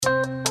Hello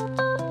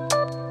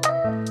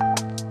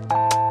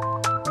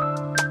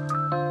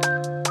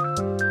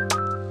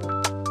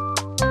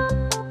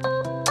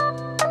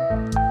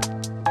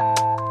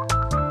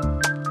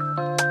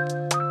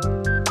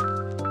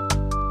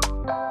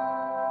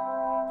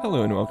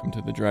and welcome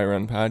to the Dry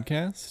Run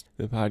Podcast,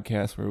 the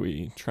podcast where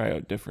we try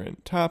out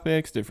different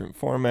topics, different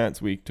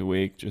formats week to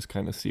week, just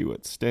kind of see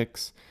what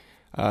sticks.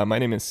 My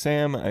name is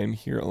Sam. I'm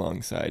here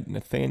alongside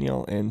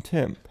Nathaniel and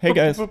Tim. Hey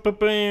guys. Yep.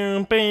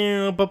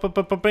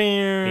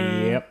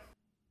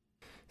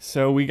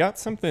 So we got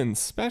something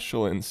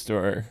special in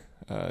store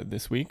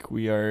this week.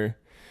 We are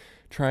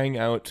trying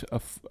out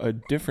a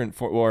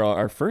different,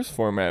 our first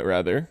format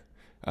rather.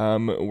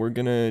 We're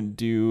gonna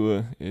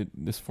do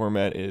this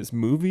format is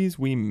movies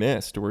we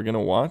missed. We're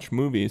gonna watch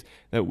movies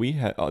that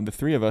the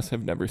three of us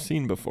have never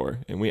seen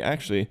before, and we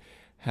actually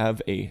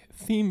have a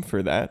theme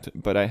for that.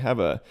 But I have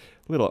a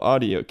little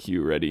audio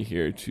cue ready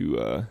here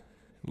to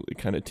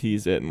kind of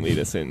tease it and lead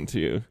us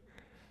into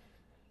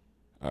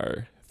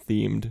our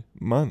themed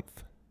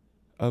month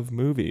of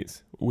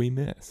movies we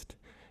missed.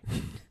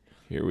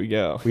 Here we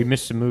go. We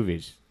missed some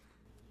movies.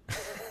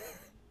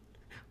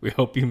 We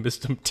hope you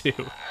missed them too.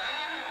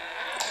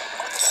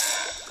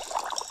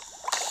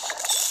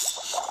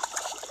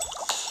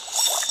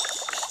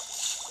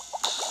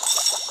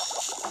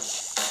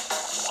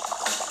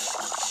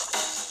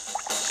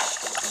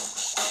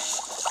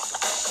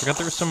 I forgot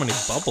there were so many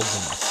bubbles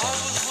in this song.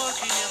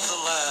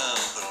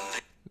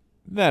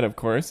 That, of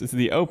course, is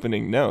the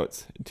opening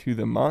notes to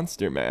the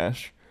Monster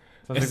Mash.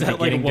 Is that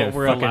like what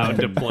we're allowed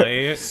to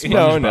play?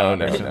 No.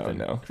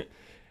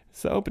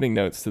 It's the opening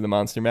notes to the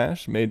Monster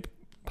Mash, made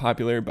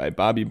popular by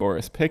Bobby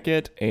Boris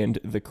Pickett and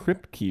the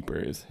Crypt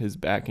Keepers, his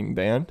backing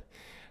band.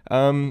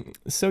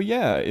 So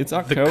yeah, it's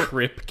October. The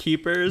Crypt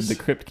Keepers? The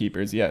Crypt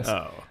Keepers, yes.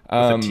 Oh,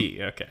 with a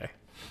T, okay.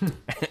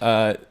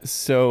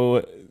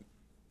 So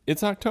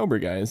it's October,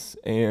 guys,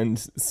 and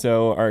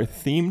so our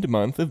themed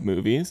month of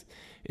movies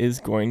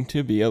is going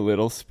to be a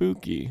little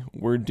spooky.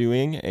 We're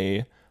doing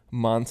a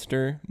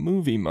monster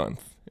movie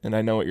month, and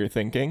I know what you're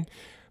thinking.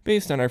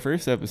 Based on our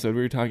first episode,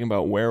 we were talking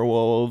about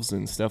werewolves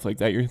and stuff like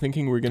that. You're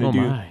thinking we're gonna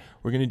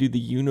do the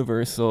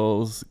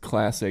Universal's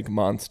classic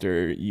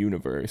monster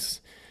universe.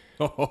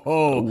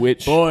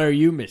 Which boy, are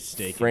you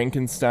mistaken?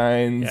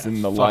 Frankenstein's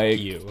and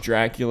the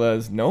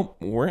Dracula's. Nope,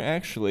 we're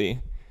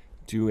actually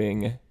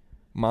doing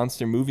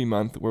Monster Movie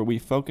Month, where we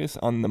focus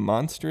on the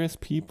monstrous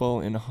people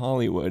in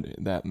Hollywood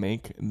that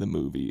make the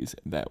movies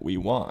that we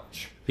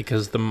watch.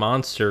 Because the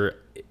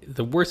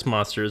worst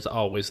monster is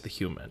always the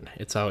human.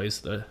 It's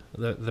always the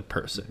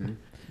person.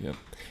 Mm-hmm. Yep.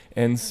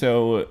 And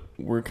so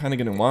we're kind of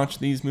going to watch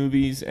these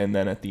movies and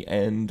then at the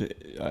end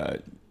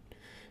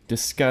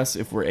discuss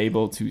if we're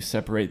able to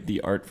separate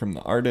the art from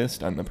the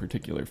artist on the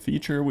particular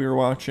feature we were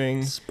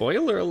watching.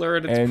 Spoiler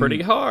alert, it's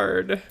pretty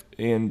hard.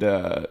 And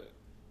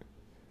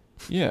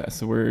yeah,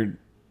 so we're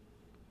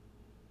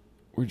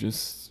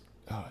just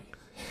so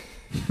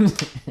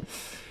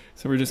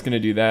we're just gonna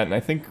do that, and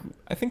I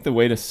think the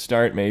way to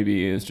start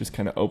maybe is just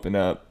kind of open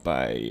up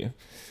by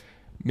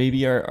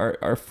maybe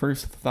our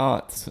first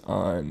thoughts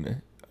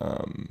on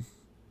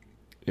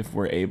if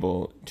we're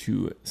able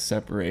to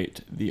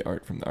separate the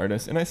art from the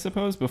artist. And I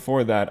suppose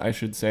before that I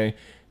should say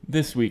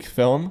this week's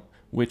film,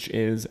 which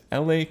is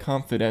L.A.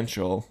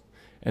 Confidential,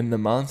 and the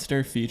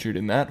monster featured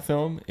in that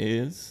film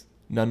is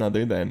none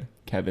other than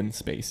Kevin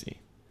Spacey.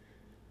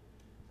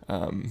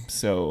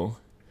 So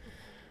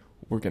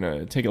we're going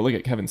to take a look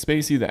at Kevin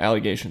Spacey, the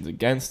allegations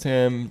against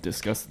him,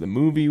 discuss the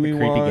movie we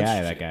watched. Creepy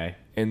guy, that guy.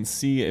 And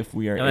see if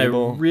we are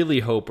able... I really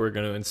hope we're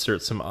going to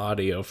insert some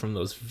audio from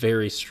those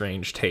very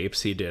strange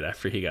tapes he did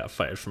after he got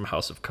fired from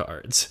House of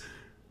Cards.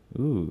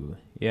 Ooh,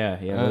 yeah,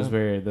 those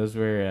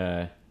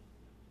were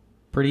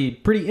pretty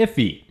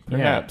iffy.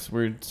 Perhaps. Yeah.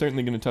 We're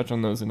certainly going to touch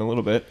on those in a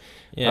little bit.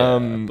 Yeah,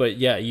 but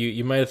yeah,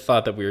 you might have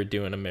thought that we were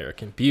doing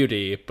American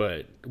Beauty,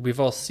 but we've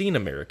all seen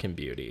American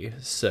Beauty,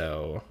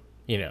 so,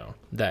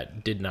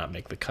 that did not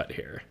make the cut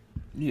here.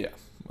 Yeah.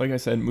 Like I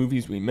said,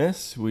 movies we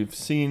miss. We've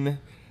seen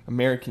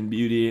American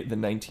Beauty, the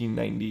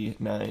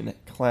 1999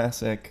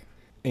 classic,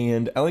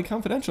 and L.A.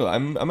 Confidential.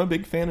 I'm a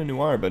big fan of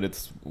noir, but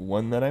it's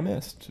one that I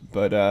missed.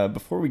 But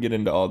before we get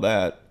into all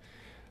that,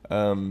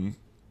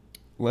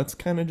 let's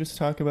kind of just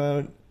talk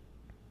about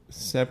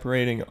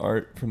separating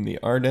art from the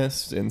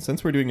artist. And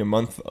since we're doing a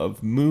month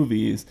of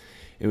movies,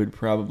 it would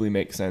probably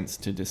make sense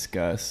to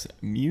discuss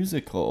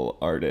musical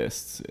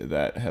artists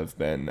that have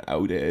been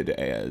outed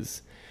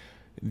as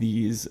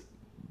these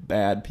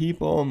bad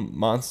people,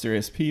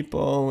 monstrous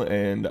people,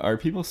 and are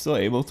people still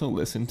able to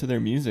listen to their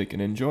music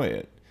and enjoy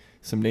it?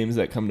 Some names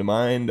that come to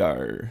mind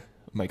are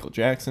Michael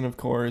Jackson, of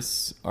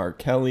course, R.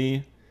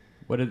 Kelly.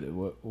 What did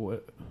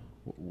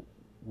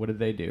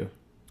they do?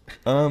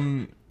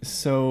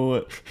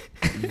 So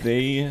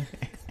they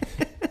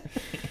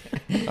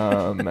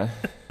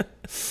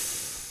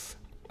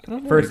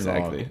don't know First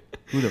exactly. of all,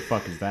 who the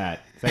fuck is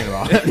that? Second of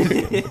all,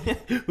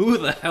 Who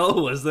the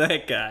hell was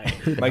that guy?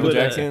 Michael But,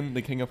 Jackson,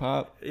 the king of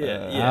pop.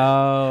 Yeah,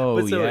 oh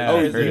But so- yeah, Oh,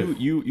 I've heard of-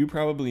 you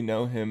probably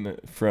know him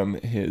from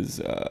his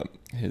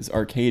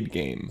arcade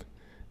game,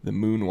 the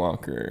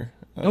Moonwalker.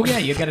 Oh yeah,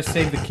 you gotta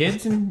save the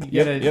kids and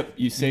you gotta Yep.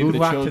 You save the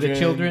moonwalk children. to the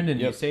children and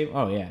you Yep. save.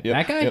 Oh yeah, Yep,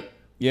 that guy. Yep.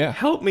 Yeah.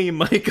 Help me,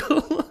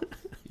 Michael.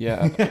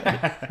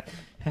 Yeah.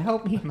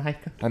 Help me,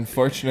 Michael.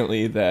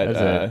 Unfortunately, that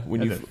That's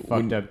when a you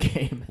fucked up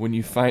game. when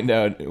you find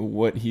out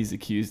what he's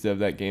accused of,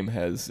 that game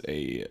has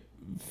a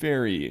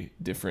very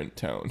different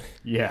tone.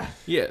 Yeah,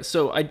 Yeah,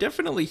 so I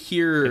definitely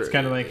hear. it's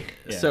kind of like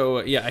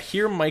So yeah, I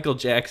hear Michael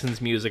Jackson's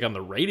music on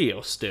the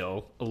radio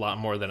still a lot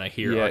more than I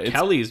hear Yeah, R. it's-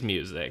 Kelly's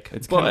music.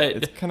 it's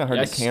but kinda hard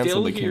I to cancel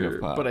still the king of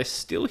pop. But I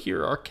still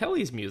hear R.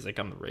 Kelly's music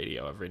on the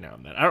radio every now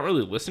and then. I don't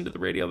really listen to the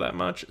radio that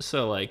much,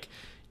 so like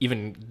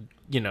even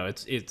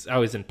it's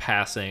always in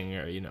passing,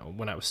 or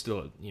when I was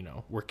still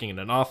working in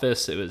an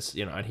office, it was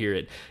I'd hear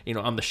it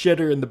on the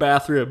shitter in the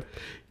bathroom.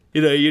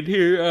 You'd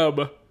hear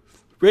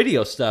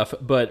radio stuff,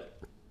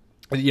 but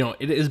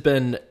it has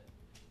been,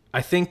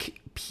 I think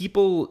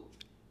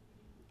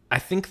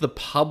the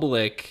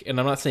public, and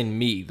I'm not saying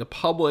me, the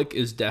public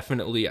is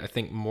definitely, I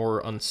think, more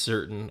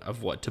uncertain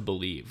of what to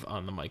believe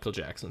on the Michael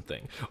Jackson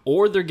thing.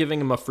 Or they're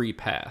giving him a free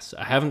pass.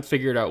 I haven't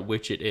figured out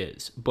which it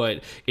is,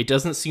 but it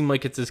doesn't seem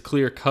like it's as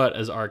clear cut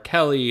as R.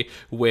 Kelly,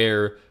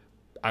 where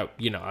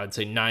I'd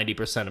say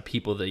 90% of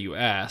people that you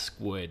ask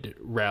would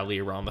rally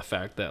around the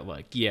fact that,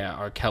 like, yeah,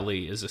 R.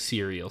 Kelly is a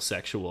serial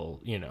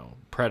sexual,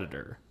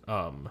 predator.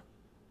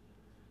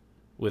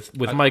 With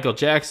Michael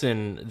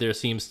Jackson, there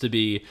seems to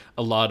be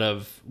a lot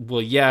of,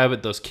 well, yeah,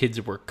 but those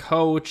kids were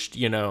coached,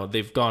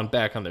 they've gone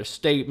back on their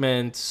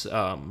statements,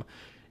 and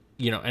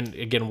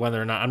again,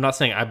 whether or not, I'm not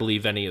saying I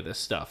believe any of this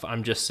stuff.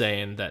 I'm just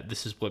saying that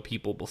this is what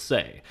people will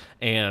say.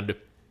 And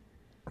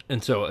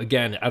so,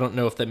 again, I don't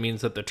know if that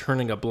means that they're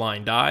turning a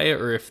blind eye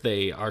or if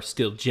they are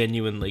still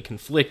genuinely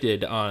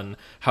conflicted on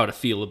how to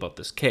feel about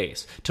this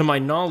case. To my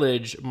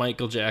knowledge,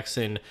 Michael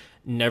Jackson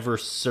never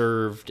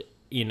served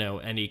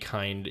any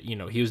kind,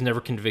 he was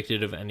never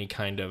convicted of any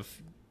kind of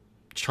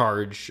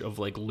charge of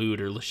like lewd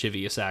or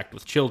lascivious act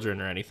with children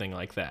or anything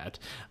like that.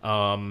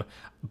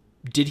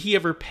 Did he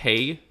ever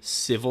pay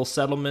civil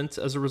settlements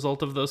as a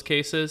result of those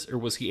cases, or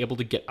was he able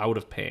to get out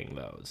of paying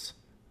those?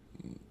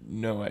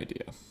 No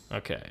idea.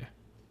 Okay.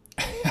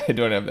 I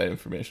don't have that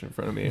information in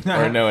front of me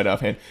or know it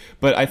offhand.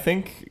 But I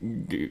think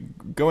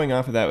going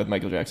off of that with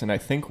Michael Jackson, I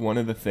think one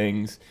of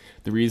the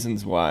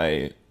reasons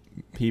why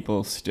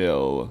people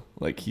still,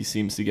 like, he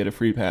seems to get a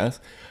free pass,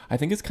 I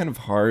think it's kind of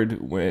hard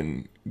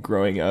when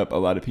growing up, a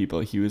lot of people,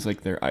 he was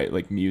like their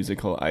like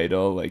musical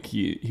idol. Like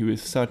he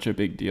was such a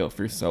big deal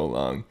for so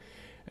long.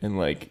 And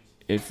like,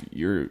 if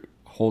your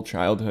whole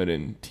childhood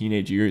and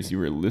teenage years you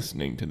were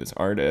listening to this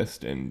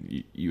artist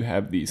and you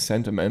have these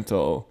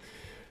sentimental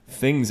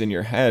things in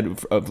your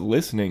head of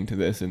listening to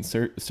this in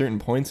certain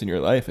points in your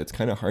life, it's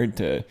kind of hard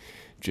to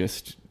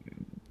just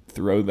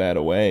throw that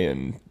away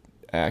and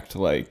act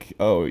like,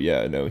 oh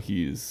yeah, no,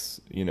 he's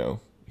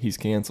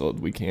canceled,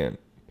 we can't.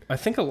 I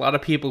think a lot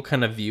of people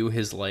kind of view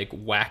his like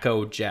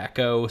wacko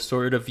jacko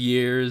sort of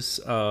years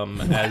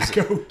as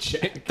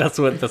that's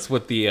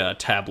what the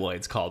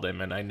tabloids called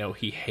him, and I know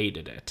he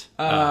hated it.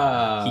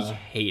 He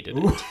hated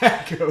it.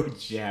 Wacko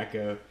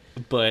Jacko.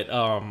 But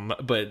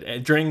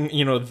during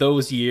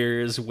those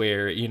years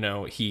where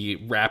he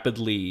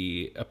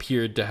rapidly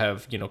appeared to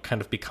have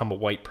kind of become a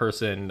white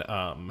person,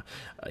 at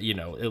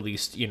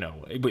least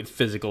with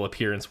physical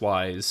appearance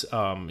wise,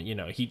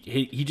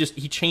 he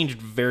changed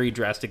very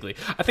drastically.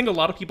 I think a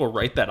lot of people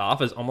write that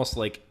off as almost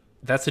like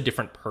that's a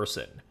different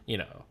person,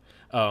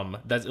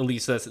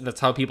 that's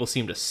how people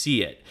seem to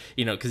see it,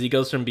 because he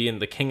goes from being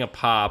the king of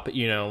pop,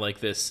 like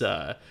this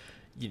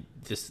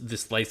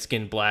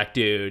light-skinned black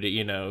dude,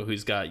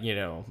 who's got,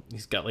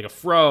 he's got like a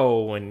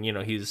fro, and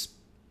he's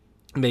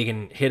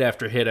making hit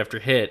after hit after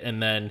hit,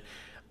 and then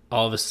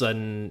all of a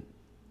sudden,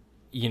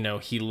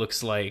 he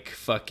looks like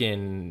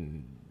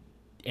fucking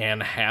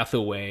Anne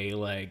Hathaway,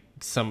 like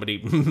somebody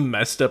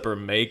messed up her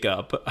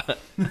makeup.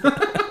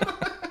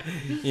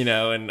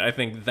 And I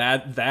think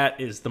that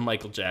is the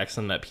Michael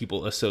Jackson that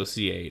people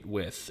associate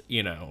with,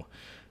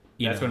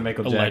 That's when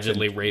Michael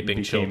allegedly Jackson raping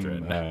became,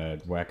 children.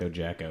 Wacko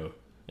Jacko.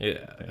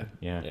 Yeah.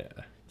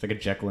 It's like a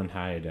Jekyll and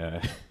Hyde.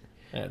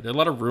 Yeah, there are a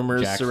lot of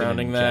rumors Jackson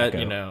surrounding and that.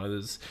 Jacko.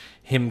 There's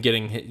him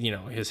getting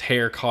his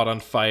hair caught on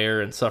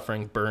fire and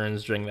suffering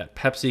burns during that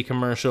Pepsi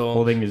commercial.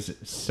 Holding his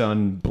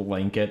son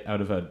blanket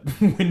out of a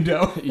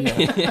window.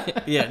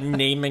 Yeah,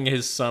 naming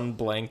his son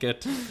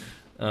Blanket.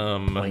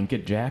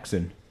 Blanket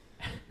Jackson.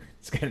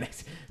 It's got a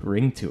nice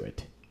ring to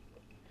it.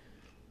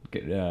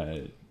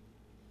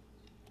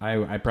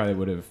 I probably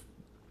would have.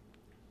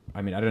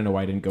 I mean, I don't know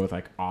why I didn't go with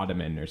like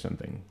Ottoman or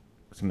something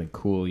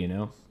cool,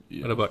 Yeah.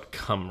 What about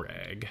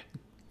Cumrag?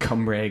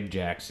 Cumrag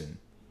Jackson.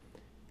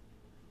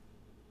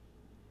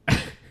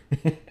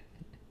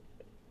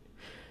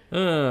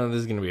 This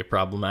is gonna be a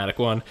problematic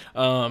one.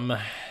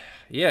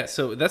 Yeah,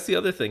 so that's the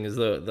other thing is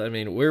I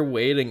mean, we're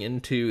wading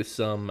into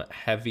some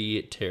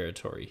heavy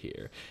territory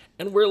here.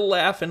 And we're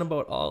laughing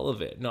about all of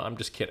it. No, I'm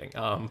just kidding.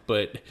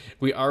 But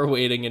we are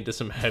wading into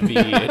some heavy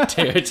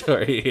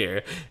territory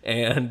here.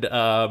 And,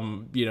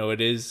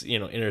 it is,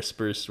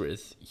 interspersed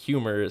with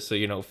humor.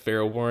 So,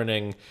 fair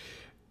warning,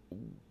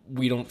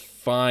 we don't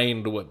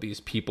find what these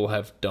people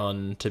have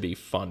done to be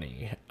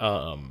funny.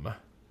 But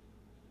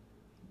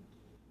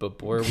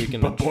boy, are we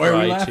going to boy, are we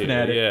try laughing to.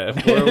 at it. Yeah,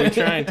 boy, are we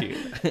trying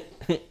to.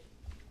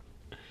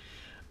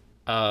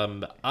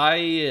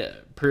 I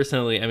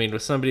personally, I mean,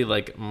 with somebody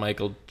like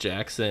Michael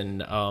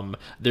Jackson,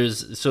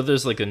 there's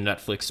like a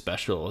Netflix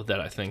special that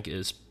I think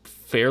is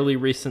fairly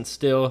recent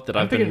still that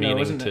I've been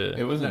meaning to.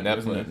 It wasn't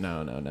Netflix.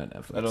 No, not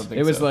Netflix. I don't think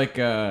it was so. like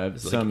like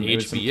some HBO? it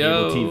was some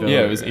cable TV.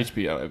 Yeah, it was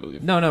HBO, I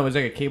believe. No, it was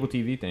like a cable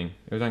TV thing.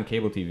 It was on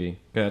cable TV.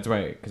 That's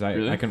why, because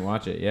Really? I couldn't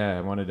watch it. Yeah,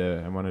 I wanted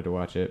to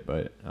watch it,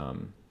 but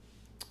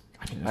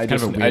I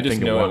just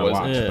know it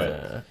wasn't.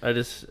 Yeah,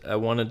 I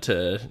wanted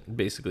to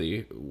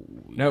basically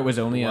No, it was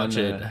only watch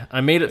on it. I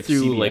made it like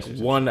through CBS like or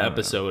something. one I don't know.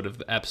 episode of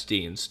the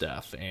Epstein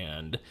stuff,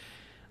 and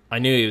I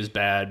knew it was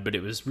bad, but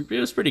it was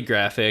pretty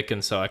graphic,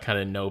 and so I kind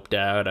of noped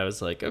out. I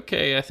was like,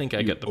 okay, I think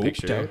I get the oped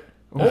picture.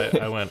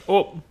 out? I went,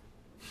 oh,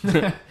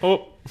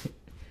 oh.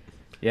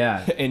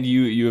 Yeah. And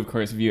you of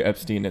course view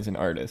Epstein as an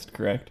artist,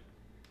 correct?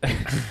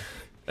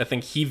 I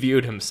think he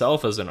viewed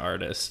himself as an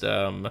artist.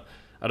 I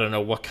don't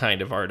know what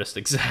kind of artist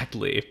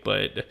exactly,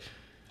 but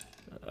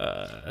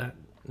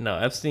no,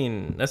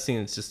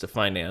 Epstein's just a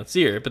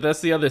financier. But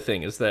that's the other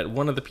thing, is that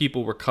one of the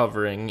people we're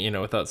covering,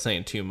 without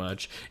saying too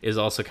much, is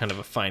also kind of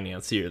a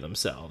financier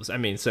themselves. I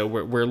mean, so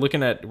we're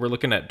looking at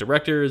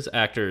directors,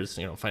 actors,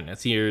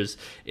 financiers.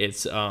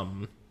 It's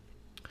Epstein,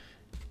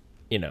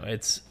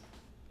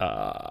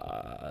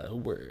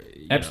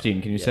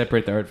 can you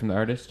separate the art from the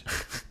artist?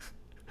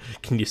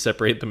 Can you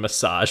separate the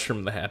massage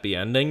from the happy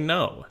ending?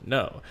 No.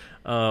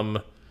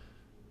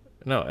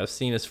 No,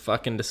 Epstein is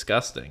fucking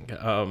disgusting.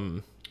 How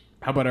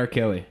about R.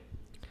 Kelly?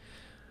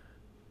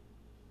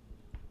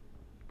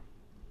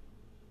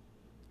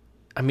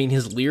 I mean,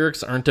 his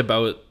lyrics aren't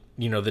about,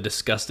 the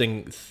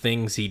disgusting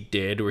things he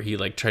did where he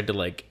tried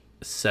to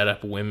set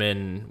up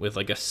women with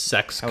a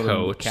sex Held them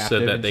coach so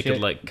captive that and they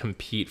shit? could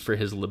compete for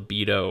his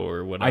libido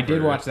or whatever. I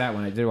did watch that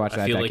one. I feel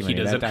like he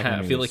doesn't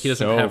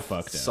have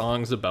fucked up.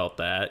 songs about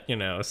that,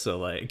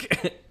 so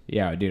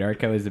Yeah, dude, R.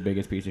 Kelly's the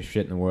biggest piece of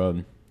shit in the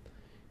world.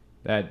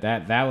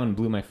 That one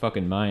blew my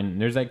fucking mind.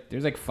 And there's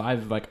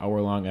 5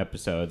 hour-long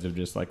episodes of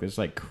just this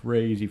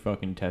crazy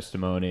fucking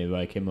testimony,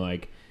 him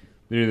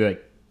literally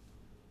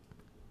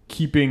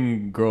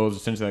keeping girls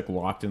essentially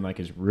locked in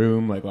his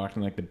room, locked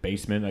in the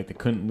basement, they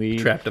couldn't leave,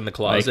 trapped in the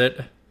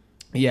closet.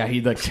 Yeah,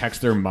 he'd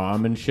text their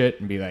mom and shit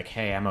and be like,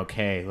 "Hey, I'm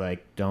okay.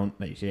 Don't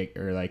shake."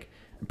 Or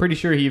I'm pretty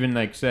sure he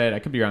even said, I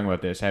could be wrong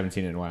about this, I haven't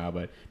seen it in a while,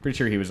 but pretty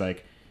sure he was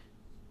like,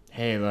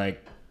 "Hey, I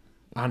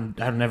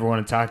don't never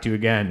want to talk to you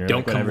again." Or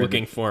Don't come whatever.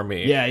 looking for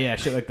me. Yeah,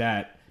 shit like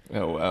that.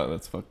 Oh wow,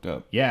 that's fucked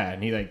up. Yeah,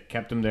 and he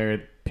kept them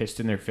there, pissed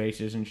in their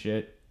faces and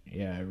shit.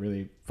 Yeah,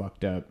 really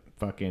fucked up.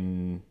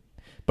 Fucking.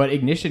 But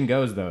Ignition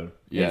goes though.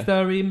 Yeah. It's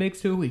the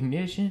remix to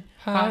Ignition.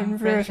 Hot and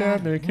fresh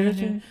out the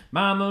kitchen.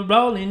 Mama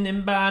rolling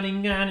and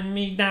body got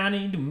me down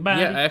in the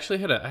body. Yeah, I actually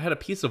had a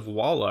piece of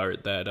wall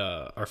art that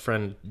our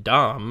friend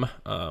Dom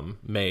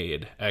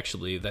made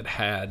actually that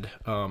had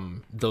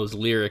those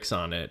lyrics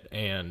on it,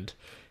 and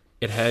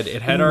it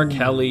had R.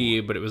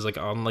 Kelly, but it was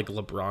on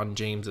LeBron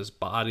James's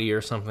body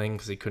or something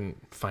because he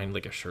couldn't find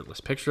a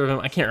shirtless picture of him.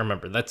 I can't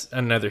remember. That's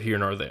neither here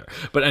nor there.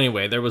 But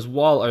anyway, there was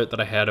wall art that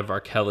I had of R.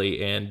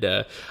 Kelly,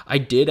 and I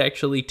did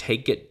actually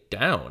take it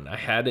down. I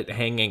had it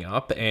hanging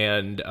up,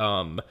 and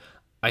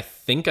I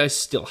think I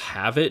still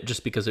have it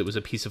just because it was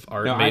a piece of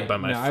art made by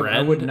my friend.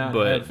 I would not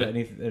but have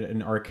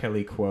an R.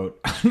 Kelly quote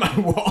on my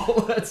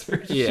wall. That's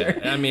for sure. yeah,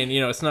 I mean,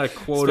 it's not a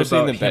quote Especially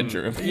about in the him.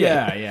 bedroom.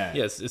 Yeah.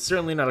 Yes, it's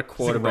certainly not a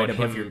quote Sit right about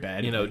above him, your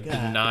bed.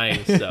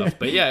 denying stuff.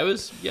 But yeah,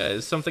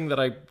 it's something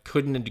that I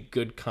couldn't in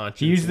good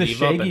conscience He used the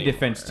leave up Shaggy anymore.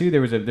 defense too. There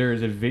was a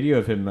video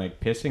of him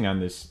pissing on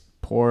this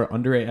poor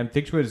underage. I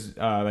think she was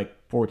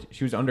 14.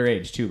 She was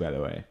underage too, by the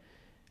way.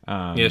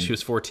 Yeah, she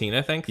was 14,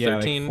 I think. Yeah,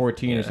 13.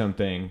 14 or Yeah.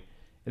 something.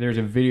 There's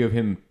a video of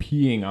him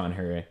peeing on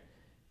her,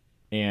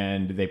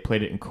 and they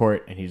played it in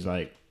court, and he's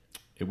like,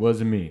 "It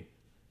wasn't me."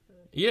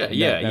 Yeah.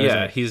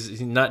 that was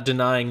He's not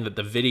denying that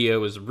the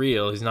video is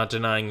real. He's not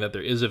denying that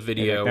there is a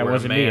video that where a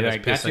wasn't me. man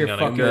is That's your pissing on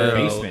a fucking girl.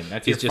 basement.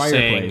 That's He's your just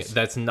saying fireplace.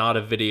 that's not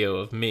a video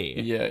of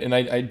me. Yeah, and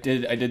I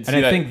did see And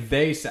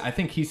that. I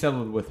think he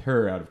settled with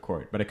her out of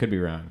court, but I could be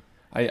wrong.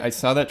 I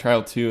saw that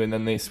trial too, and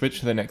then they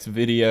switched to the next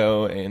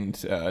video, and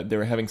they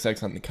were having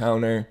sex on the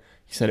counter.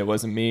 He said it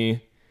wasn't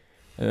me.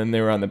 And then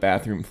they were on the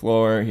bathroom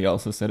floor. He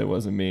also said it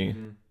wasn't me.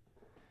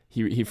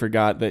 Mm-hmm. He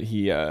forgot that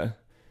he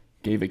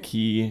gave a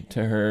key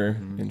to her,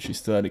 and she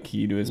still had a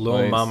key to his Lil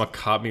place. Mama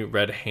caught me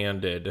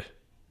red-handed.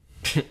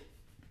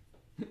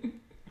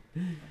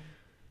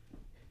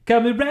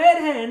 Caught me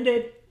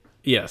red-handed.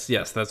 Yes,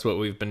 that's what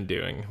we've been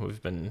doing.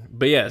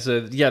 But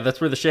yeah,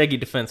 that's where the Shaggy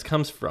defense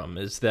comes from,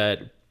 is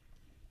that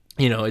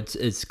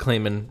it's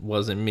claiming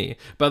wasn't me.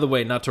 By the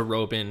way, not to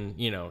rope in,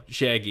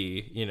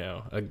 Shaggy,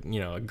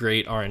 a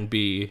great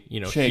R&B,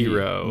 Shaggy,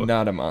 hero.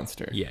 not a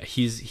monster. Yeah,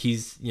 he's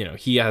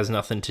he has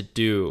nothing to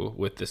do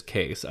with this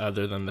case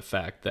other than the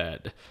fact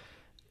that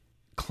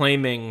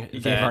claiming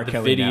that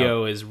the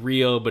video is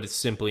real, but it's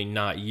simply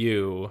not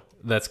you.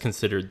 That's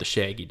considered the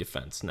Shaggy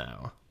defense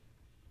now.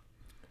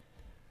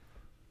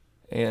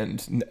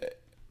 And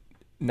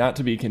not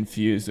to be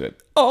confused with,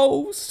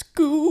 oh,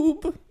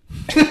 Scoob.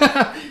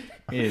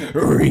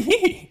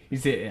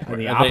 He's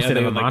the opposite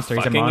of a monster.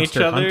 He's a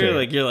monster hunter.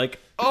 Like you're like,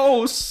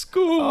 oh,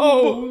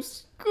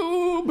 Scoob,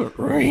 Scoob,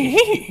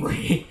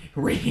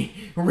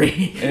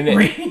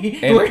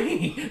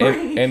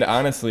 and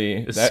honestly,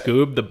 is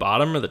Scoob the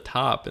bottom or the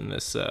top in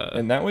this?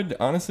 And that would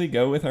honestly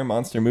go with our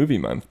monster movie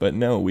month. But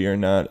no, we are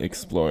not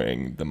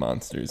exploring the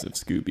monsters of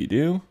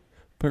Scooby-Doo,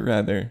 but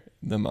rather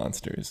the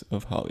monsters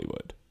of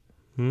Hollywood.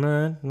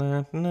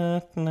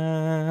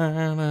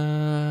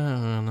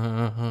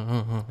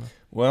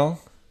 Well,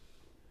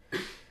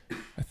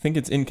 I think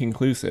it's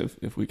inconclusive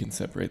if we can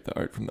separate the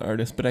art from the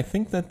artist, but I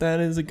think that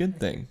is a good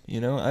thing.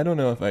 I don't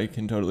know if I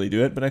can totally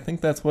do it, but I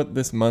think that's what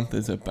this month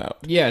is about.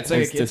 Yeah, it's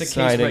like it's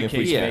deciding a case by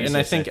case. Yeah, and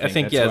I think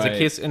it's a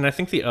case. And I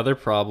think the other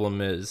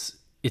problem is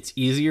it's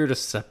easier to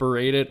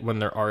separate it when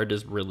their art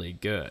is really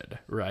good,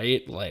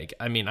 right? Like,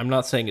 I mean, I'm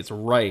not saying it's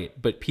right,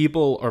 but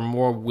people are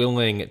more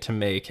willing to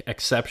make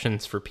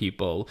exceptions for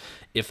people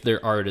if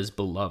their art is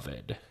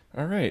beloved.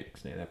 All right,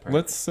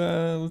 let's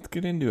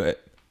get into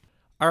it.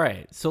 All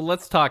right, so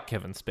let's talk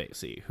Kevin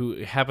Spacey,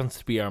 who happens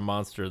to be our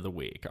monster of the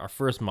week, our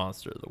first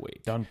monster of the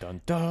week. Dun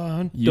dun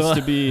dun.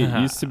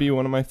 Used to be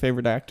one of my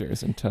favorite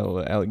actors until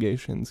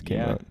allegations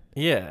came out.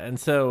 Yeah, and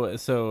so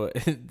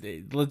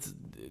let's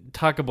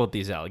talk about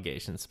these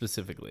allegations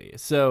specifically.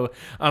 So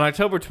on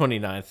October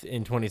 29th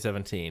in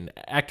 2017,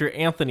 actor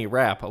Anthony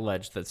Rapp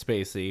alleged that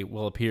Spacey,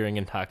 while appearing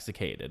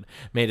intoxicated,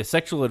 made a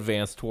sexual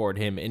advance toward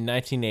him in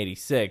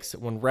 1986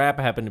 when Rapp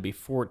happened to be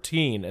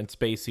 14 and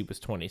Spacey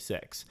was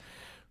 26.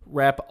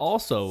 Rapp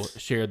also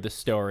shared the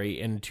story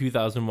in a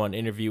 2001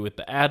 interview with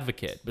The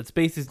Advocate, but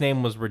Spacey's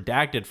name was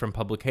redacted from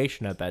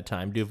publication at that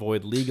time to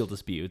avoid legal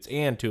disputes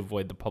and to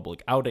avoid the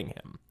public outing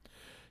him.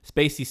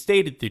 Spacey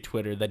stated through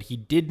Twitter that he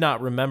did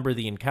not remember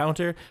the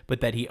encounter,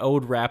 but that he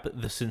owed Rapp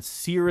the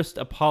sincerest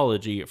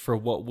apology for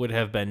what would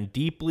have been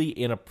deeply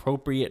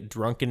inappropriate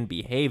drunken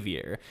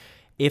behavior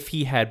if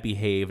he had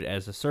behaved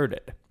as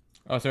asserted.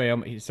 Oh, so he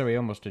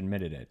almost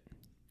admitted it.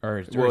 He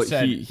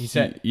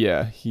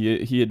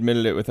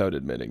admitted it without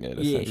admitting it.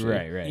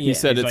 Essentially, right. He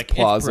said it's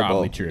plausible. It's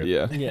probably true.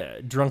 Yeah,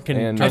 drunken.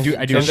 And I do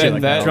shit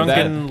like that.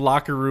 Drunken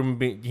locker room,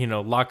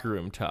 locker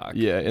room talk.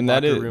 Yeah, and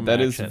that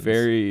is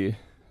very,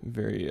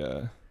 very.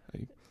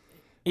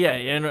 Yeah,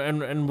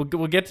 and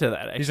we'll get to that.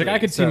 Actually. He's like, I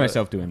could see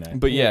myself doing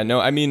that. But yeah, no,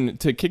 I mean,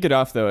 to kick it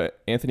off though,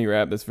 Anthony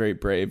Rapp is very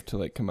brave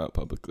to come out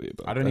publicly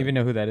about. I don't even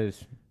know who that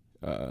is.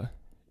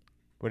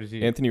 What is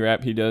he? Anthony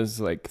Rapp, he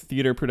does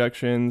theater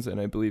productions,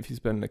 and I believe he's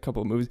been in a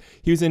couple of movies.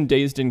 He was in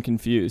Dazed and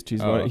Confused.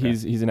 He's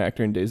an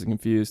actor in Dazed and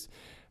Confused.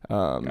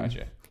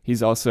 Gotcha.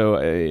 He's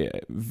also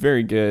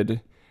very good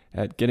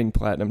at getting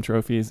platinum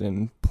trophies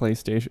in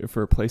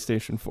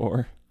PlayStation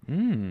 4.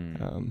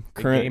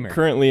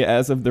 Currently,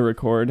 as of the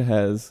record,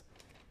 has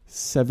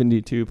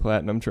 72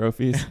 platinum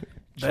trophies.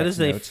 That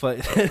is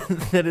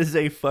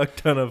a fuck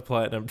ton of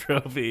platinum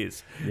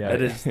trophies. Yeah,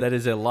 that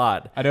is a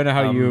lot. I don't know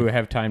how you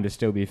have time to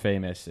still be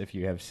famous if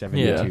you have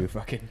 72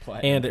 fucking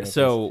platinum trophies.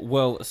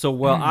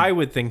 So I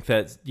would think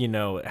that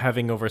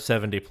having over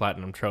 70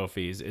 platinum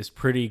trophies is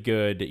pretty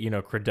good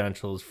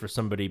credentials for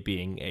somebody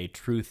being a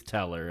truth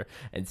teller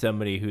and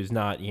somebody who's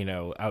not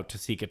out to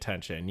seek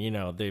attention.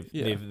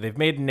 They've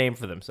made a name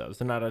for themselves.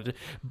 They're not out to,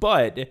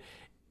 but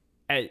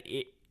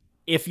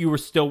if you were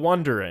still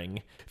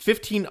wondering,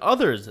 15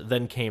 others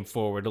then came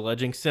forward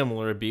alleging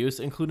similar abuse,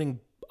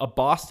 including a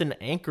Boston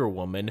anchor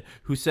woman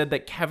who said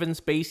that Kevin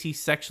Spacey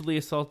sexually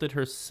assaulted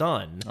her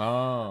son.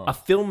 Oh. A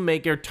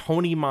filmmaker,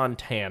 Tony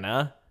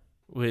Montana,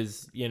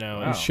 was,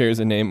 shares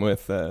a name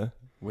with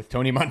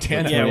Tony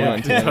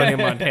Montana. Tony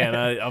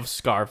Montana of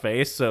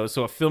Scarface. So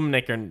a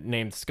filmmaker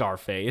named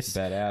Scarface.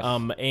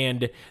 Badass.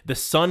 And the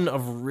son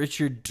of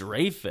Richard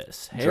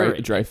Dreyfuss.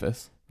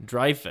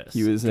 Dreyfuss.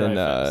 He was in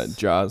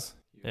Jaws.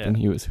 Yeah. And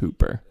he was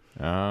Hooper.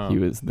 Oh. He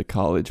was the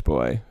college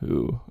boy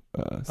who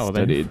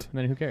studied.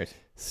 Then who cares?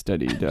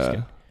 Studied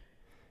the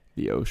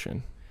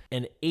ocean.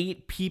 And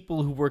 8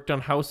 people who worked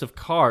on House of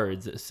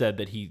Cards said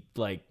that he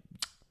did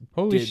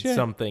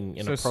something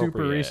inappropriate. So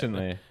super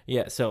recently.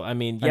 Yeah. So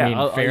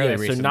fairly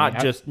recently.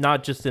 So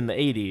not just in the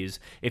 80s.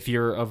 If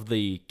you're of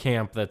the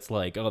camp that's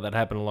that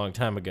happened a long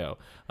time ago.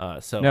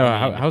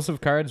 House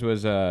of Cards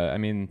was.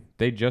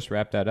 they just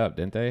wrapped that up,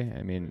 didn't they?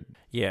 I mean,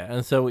 Yeah,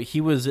 and so he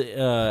was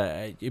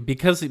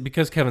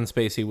because Kevin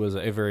Spacey was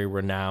a very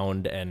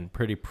renowned and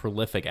pretty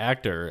prolific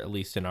actor, at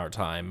least in our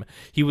time.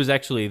 He was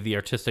actually the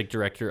artistic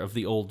director of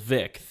the Old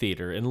Vic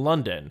Theatre in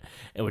London,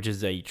 which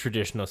is a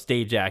traditional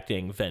stage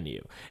acting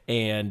venue.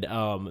 And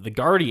The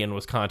Guardian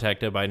was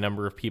contacted by a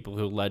number of people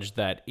who alleged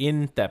that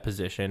in that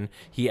position,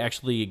 he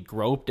actually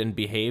groped and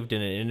behaved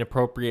in an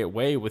inappropriate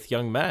way with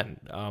young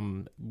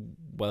men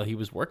while he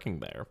was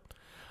working there.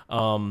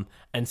 And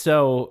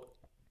so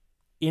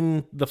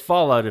in the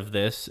fallout of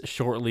this,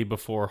 shortly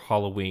before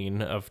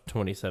Halloween of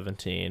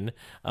 2017,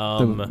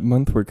 The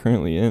month we're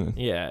currently in.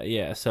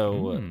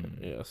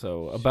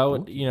 So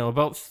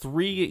about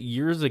 3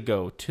 years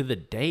ago to the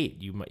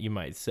date, you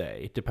might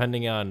say,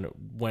 depending on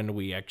when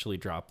we actually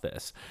drop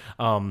this,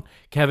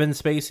 Kevin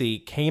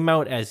Spacey came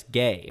out as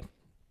gay.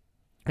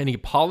 And he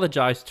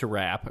apologized to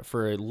Rapp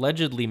for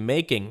allegedly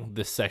making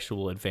this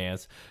sexual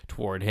advance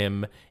toward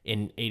him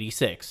in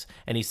 '86.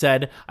 And he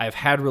said, "I've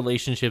had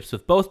relationships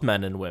with both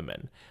men and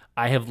women.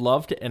 I have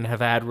loved and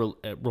have had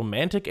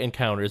romantic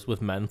encounters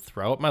with men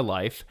throughout my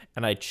life,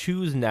 and I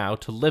choose now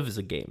to live as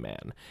a gay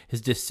man."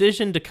 His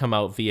decision to come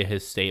out via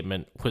his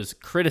statement was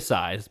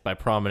criticized by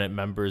prominent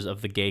members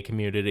of the gay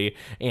community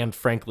and,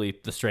 frankly,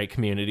 the straight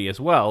community as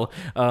well,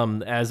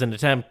 as an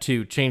attempt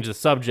to change the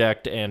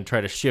subject and try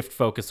to shift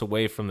focus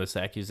away from this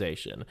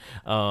accusation.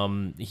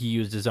 He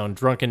used his own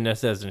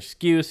drunkenness as an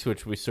excuse,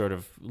 which we sort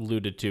of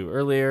alluded to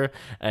earlier,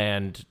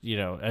 and,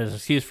 as an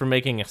excuse for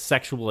making a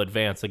sexual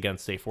advance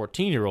against a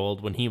 14-year-old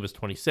when he was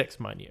 26,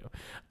 mind you.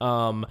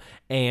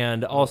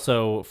 And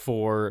also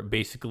for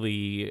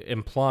basically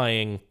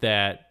implying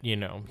that,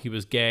 he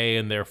was gay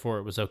and therefore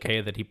it was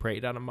okay that he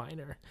preyed on a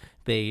minor.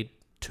 They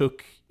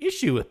took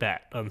issue with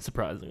that,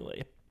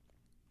 unsurprisingly.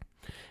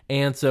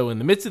 And so in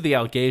the midst of the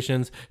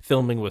allegations,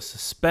 filming was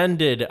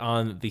suspended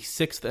on the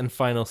 6th and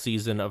final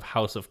season of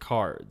House of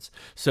Cards.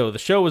 So the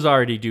show was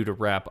already due to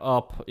wrap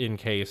up in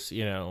case,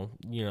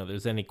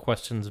 there's any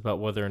questions about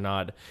whether or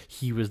not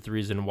he was the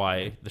reason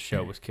why the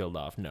show was killed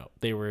off. No,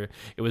 it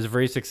was a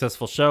very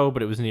successful show,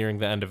 but it was nearing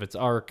the end of its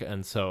arc.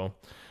 And so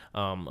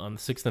on the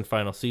 6th and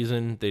final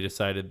season, they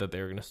decided that they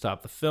were going to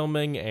stop the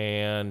filming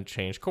and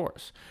change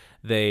course.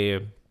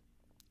 They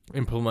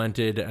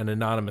implemented an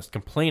anonymous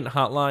complaint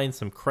hotline,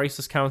 some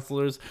crisis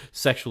counselors,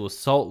 sexual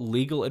assault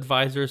legal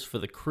advisors for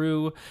the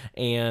crew,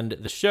 and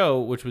the show,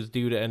 which was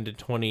due to end in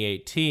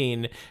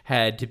 2018,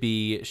 had to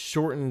be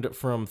shortened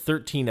from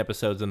 13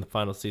 episodes in the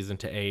final season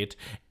to 8,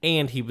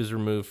 and he was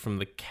removed from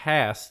the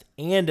cast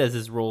and as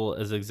his role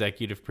as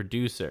executive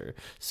producer.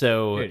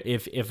 So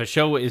if a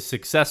show is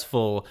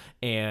successful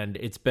and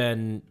it's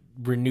been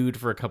renewed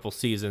for a couple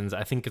seasons,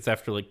 I think it's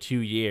after like 2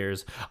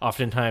 years,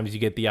 oftentimes you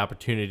get the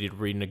opportunity to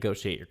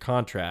renegotiate your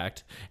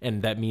contract,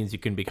 and that means you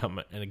can become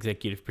an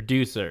executive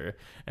producer.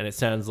 And it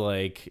sounds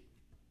like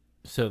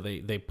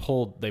they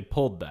pulled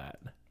that.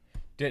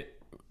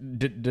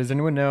 Does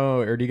anyone know,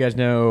 or do you guys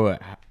know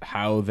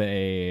how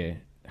they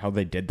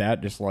did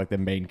that? Just like the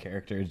main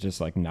character is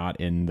just like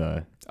not in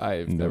the.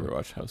 I've never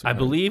watched House of Cards. I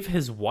believe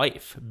his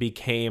wife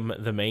became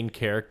the main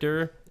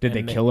character. Did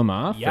they kill him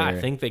off? Yeah, or? I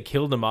think they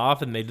killed him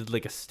off, and they did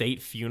like a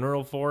state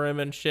funeral for him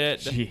and shit.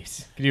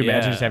 Jeez, can you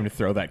imagine just having to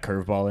throw that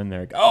curveball in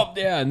there? Like, oh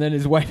yeah, and then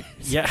his wife.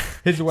 Yeah,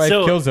 his wife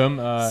kills him.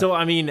 So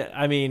I mean,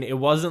 it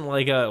wasn't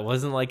like at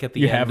the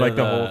you end have like of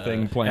the whole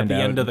thing planned at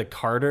the out. end of the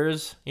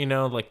Carters,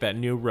 like that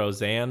new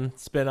Roseanne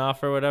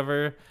spinoff or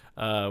whatever.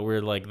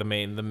 Where like the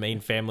main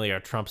family are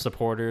Trump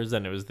supporters,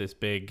 and it was this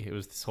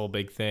whole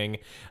big thing.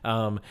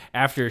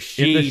 After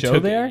she in the show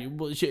took, there,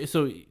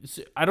 so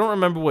I don't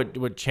remember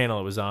what channel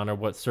it was on or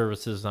what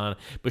service it was on,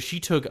 but she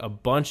took a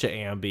bunch of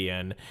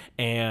Ambien.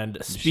 And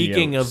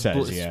speaking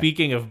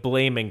of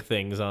blaming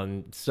things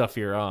on stuff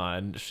you're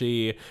on,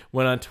 she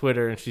went on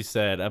Twitter and she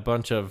said a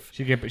bunch of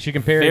she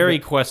compared very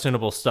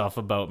questionable stuff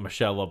about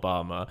Michelle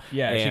Obama.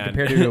 Yeah, she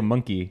compared her to a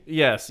monkey.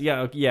 Yes,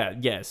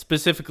 yeah.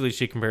 Specifically,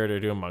 she compared her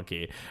to a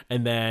monkey.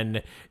 And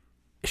then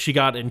she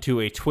got into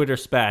a Twitter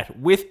spat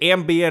with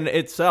Ambien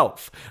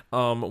itself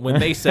when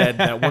they said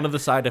that one of the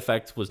side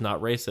effects was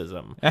not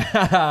racism.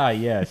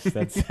 Yes,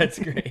 that's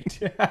great.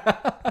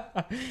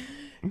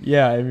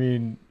 Yeah, I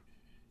mean...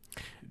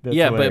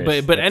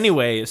 But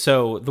anyway,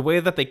 so the way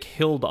that they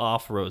killed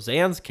off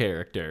Roseanne's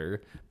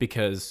character,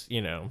 because,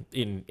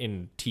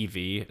 in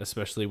TV,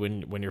 especially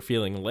when you're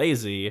feeling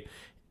lazy...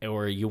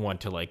 or you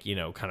want to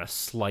kind of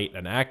slight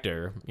an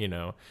actor,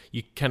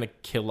 you kind of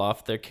kill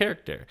off their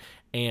character.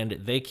 And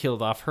they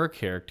killed off her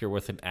character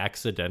with an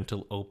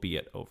accidental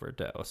opiate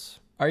overdose.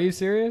 Are you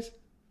serious?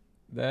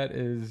 That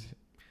is...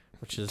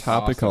 Which is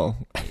topical.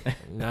 Awesome.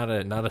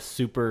 not a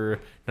super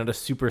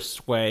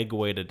swag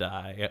way to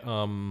die.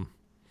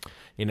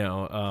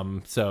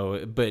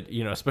 But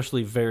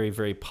especially very,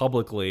 very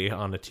publicly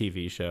on a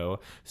TV show.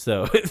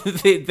 So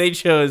they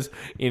chose,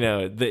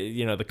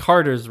 the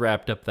Carters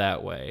wrapped up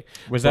that way.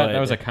 That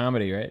was a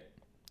comedy, right?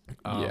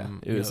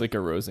 It was like a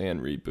Roseanne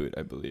reboot,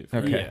 I believe.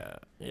 Okay.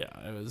 Yeah,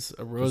 it was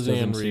a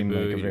Roseanne reboot. Seem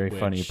like a very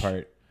funny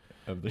part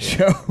of the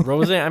show.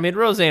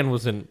 Roseanne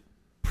wasn't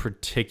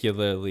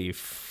particularly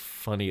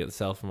funny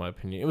itself, in my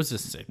opinion. It was a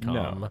sitcom.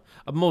 No.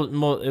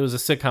 It was a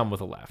sitcom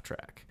with a laugh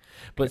track.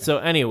 But so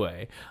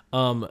anyway,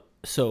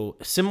 so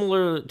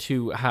similar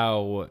to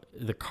how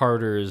the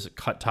Carters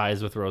cut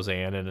ties with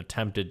Roseanne and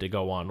attempted to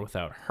go on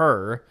without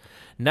her,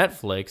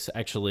 Netflix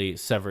actually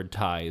severed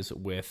ties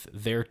with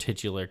their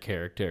titular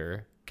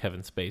character,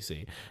 Kevin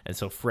Spacey. And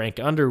so Frank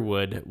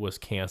Underwood was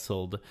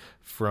canceled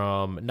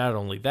from not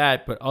only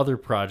that, but other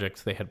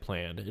projects they had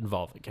planned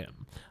involving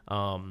him.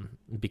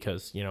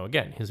 Because,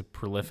 again, he's a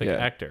prolific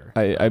actor.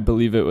 I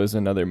believe it was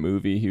another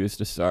movie he was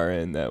to star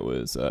in that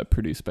was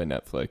produced by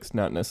Netflix.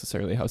 Not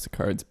necessarily House of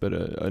Cards, but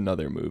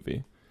another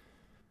movie.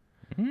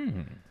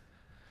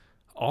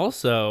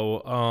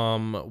 Also,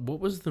 what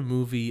was the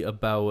movie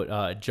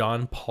about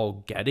John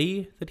Paul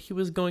Getty that he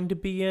was going to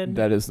be in?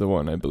 That is the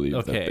one, I believe.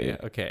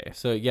 Okay.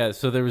 So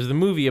there was the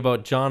movie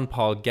about John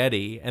Paul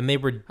Getty, and they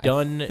were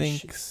done. I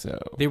think so.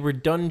 They were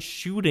done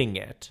shooting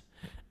it,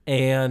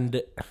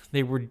 and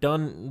they were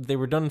done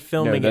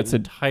filming it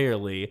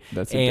entirely.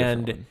 That's a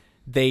different one.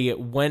 They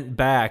went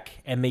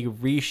back and they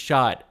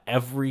reshot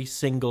every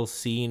single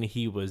scene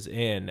he was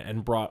in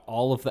and brought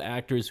all of the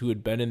actors who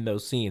had been in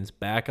those scenes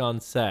back on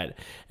set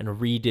and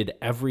redid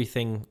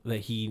everything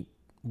that he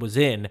was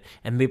in,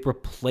 and they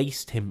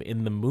replaced him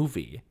in the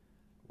movie.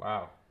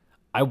 Wow.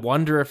 I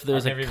wonder if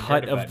there's a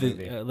cut of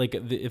movie.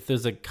 if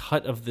there's a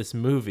cut of this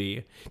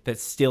movie that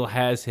still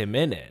has him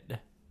in it,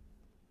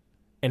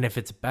 and if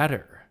it's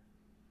better.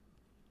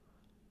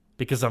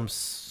 Because I'm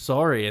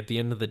sorry, at the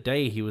end of the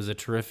day, he was a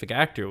terrific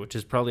actor, which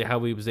is probably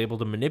how he was able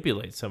to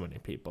manipulate so many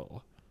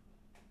people.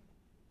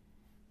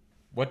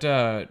 What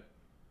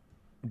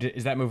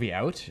is that movie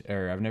out?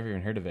 Or I've never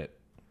even heard of it,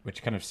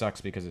 which kind of sucks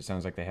because it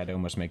sounds like they had to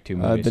almost make two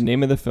movies. The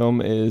name of the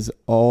film is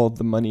All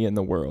the Money in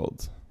the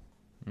World.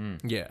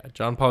 Yeah,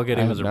 John Paul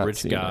Getty was a rich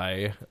seen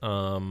guy.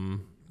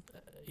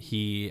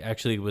 He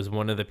actually was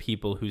one of the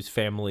people whose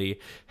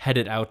family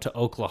headed out to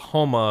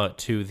Oklahoma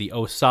to the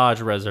Osage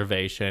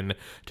Reservation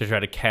to try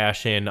to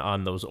cash in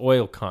on those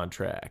oil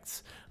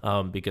contracts.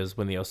 Because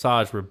when the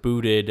Osage were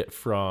booted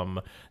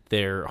from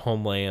their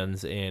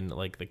homelands in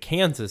like the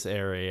Kansas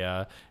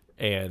area,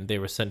 and they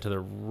were sent to the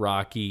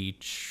rocky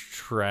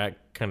track,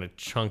 kind of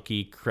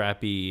chunky,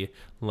 crappy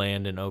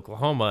land in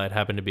Oklahoma, it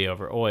happened to be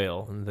over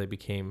oil, and they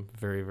became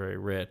very, very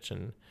rich,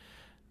 and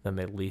then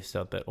they leased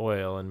out that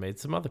oil and made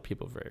some other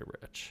people very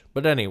rich.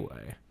 But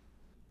anyway,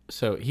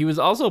 so he was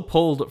also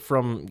pulled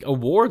from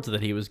awards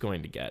that he was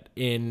going to get.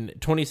 In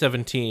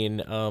 2017,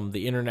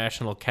 the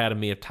International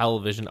Academy of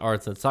Television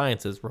Arts and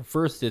Sciences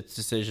reversed its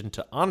decision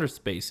to honor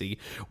Spacey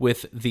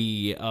with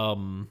the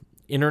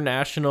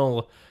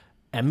International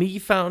Emmy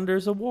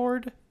Founders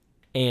Award.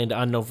 And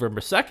on November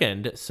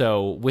 2nd,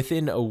 so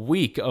within a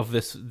week of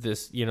this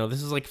this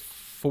is like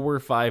 4 or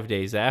 5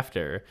 days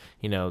after,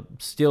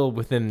 still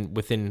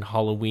within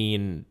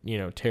Halloween,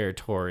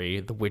 territory,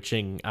 the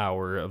witching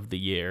hour of the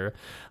year,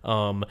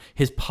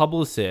 his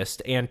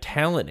publicist and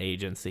talent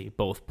agency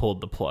both pulled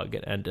the plug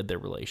and ended their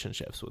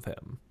relationships with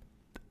him.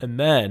 And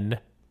then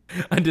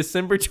on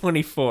December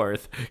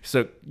 24th,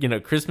 so,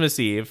 Christmas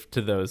Eve,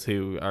 to those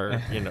who are,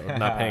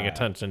 not paying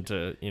attention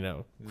to,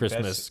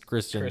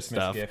 Christian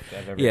stuff. Gift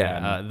I've ever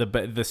Yeah,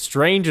 the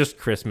strangest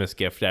Christmas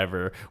gift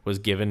ever was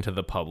given to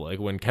the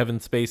public when Kevin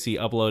Spacey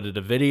uploaded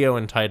a video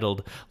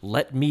entitled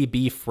 "Let Me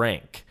Be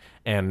Frank."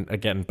 And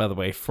again, by the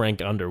way,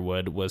 Frank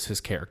Underwood was his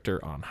character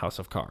on House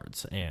of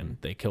Cards, and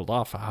they killed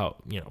off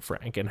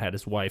Frank and had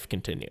his wife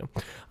continue.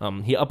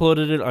 He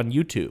uploaded it on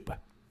YouTube.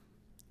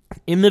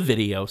 In the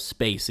video,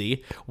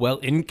 Spacey, well,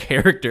 in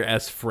character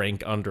as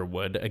Frank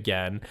Underwood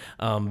again,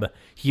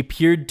 he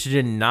appeared to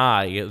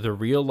deny the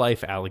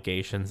real-life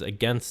allegations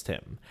against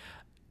him.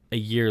 A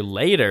year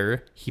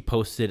later, he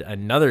posted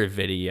another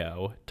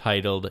video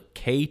titled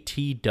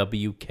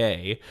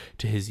KTWK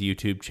to his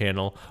YouTube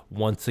channel,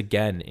 once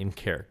again in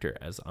character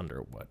as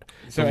Underwood.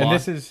 So, and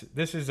this is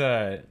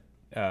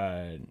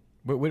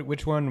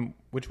which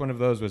one of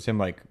those was him,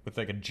 like with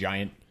like a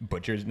giant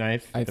butcher's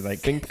knife? I like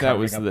think that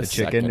was the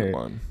chicken second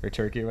one, or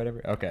turkey or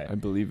whatever. Okay, I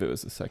believe it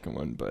was the second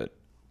one, but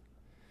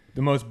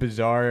the most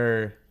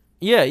bizarre.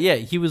 Yeah,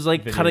 he was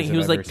like cutting. He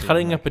was like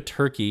cutting up like a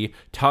turkey,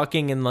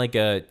 talking in like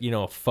a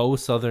a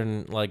faux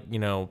southern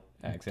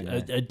accent,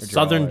 a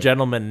southern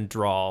gentleman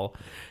drawl,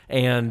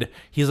 and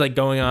he's like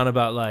going on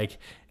about like,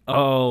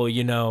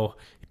 oh,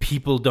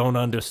 people don't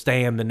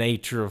understand the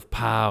nature of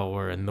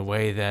power and the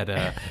way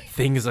that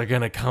things are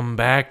gonna come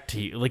back to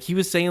you. Like he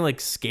was saying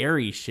like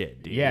scary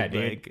shit, dude. Yeah,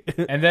 dude.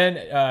 And then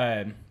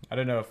I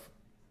don't know if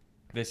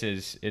this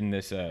is in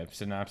this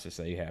synopsis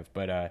that you have,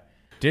 but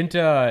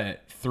didn't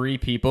 3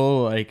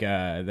 people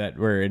that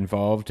were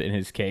involved in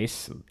his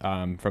case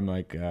from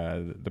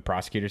the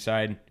prosecutor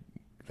side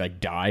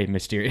die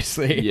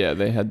mysteriously? Yeah,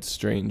 they had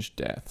strange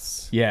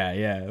deaths.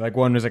 Yeah. Like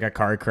one was like a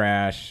car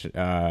crash,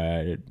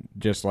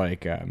 just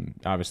like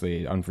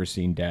obviously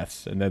unforeseen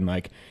deaths, and then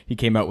like he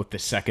came out with the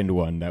second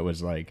one that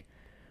was like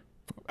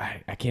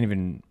I can't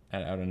even.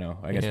 I don't know.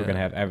 I guess we're gonna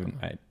have. I'm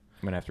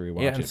gonna have to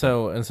rewatch it. Yeah,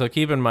 and so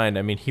keep in mind.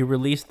 I mean, he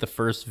released the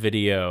first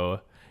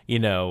video,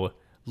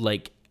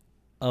 like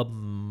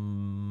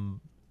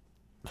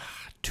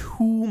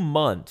 2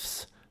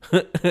 months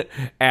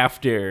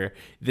after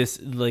this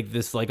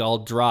all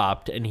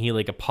dropped, and he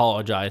like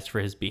apologized for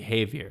his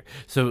behavior.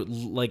 So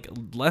like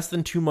less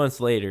than 2 months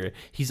later,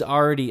 he's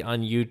already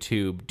on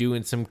YouTube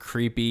doing some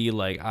creepy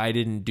like I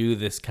didn't do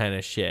this kind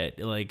of shit,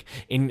 like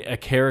in a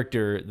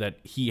character that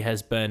he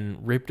has been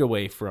ripped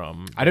away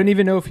from. I don't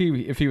even know if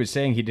he was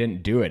saying he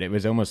didn't do it. It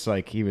was almost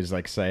like he was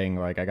like saying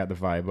like I got the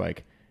vibe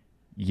like,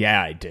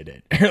 yeah, I did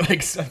it.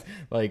 Like so,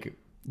 like.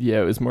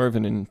 Yeah, it was more of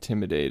an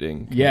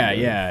intimidating.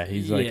 Yeah.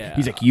 He's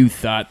like, you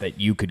thought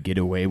that you could get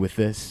away with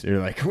this, or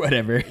like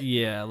whatever.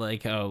 Yeah,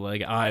 like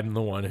like I'm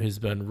the one who's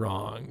been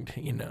wronged,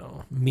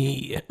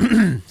 me.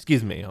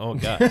 Excuse me. Oh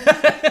God.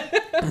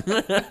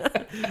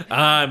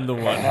 I'm the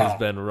one who's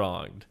been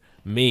wronged.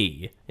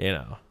 Me,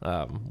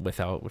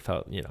 without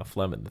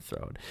phlegm in the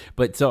throat.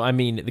 But so I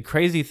mean, the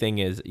crazy thing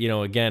is,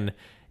 again,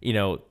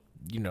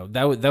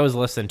 that was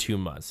less than 2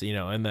 months,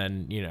 and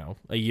then,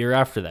 a year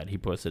after that, he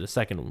posted a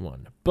second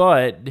one.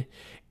 But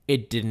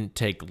it didn't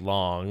take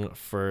long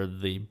for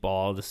the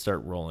ball to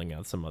start rolling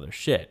out some other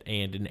shit.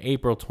 And in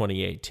April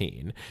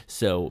 2018,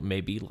 so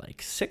maybe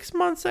like 6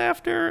 months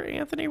after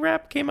Anthony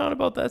Rapp came out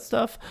about that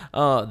stuff,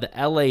 the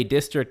LA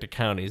District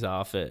Attorney's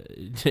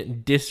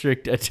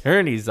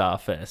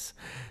Office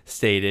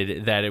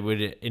stated that it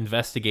would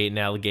investigate an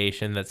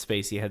allegation that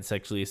Spacey had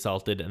sexually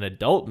assaulted an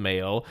adult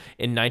male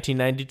in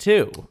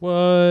 1992.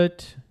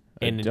 What?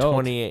 In Adult?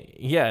 28,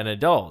 yeah, an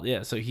adult,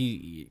 yeah. So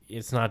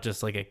it's not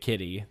just like a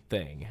kiddie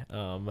thing.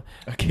 A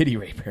kiddie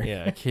raper.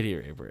 Yeah, a kiddie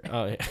raper.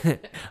 Oh, yeah.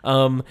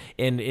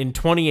 And in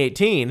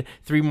 2018,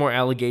 3 more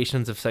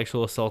allegations of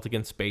sexual assault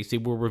against Spacey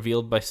were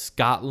revealed by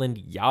Scotland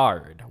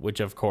Yard,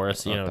 which of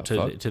course,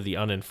 to the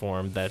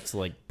uninformed, that's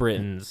like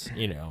Britain's,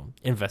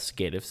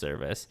 investigative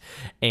service,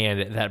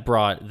 and that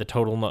brought the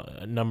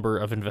total number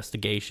of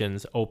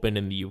investigations open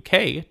in the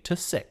UK to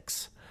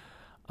 6.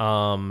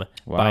 Wow.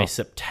 By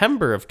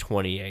September of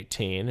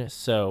 2018,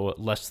 so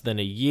less than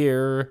a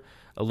year,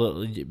 a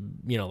little,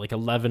 like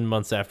 11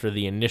 months after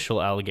the initial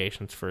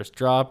allegations first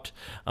dropped,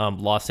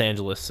 Los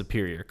Angeles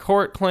Superior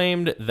Court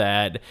claimed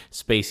that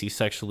Spacey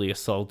sexually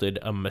assaulted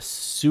a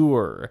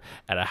masseur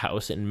at a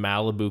house in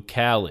Malibu,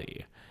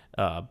 Cali.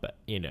 But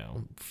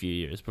a few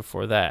years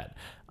before that.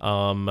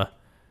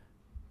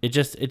 It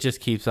just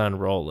keeps on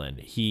rolling.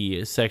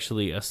 He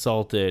sexually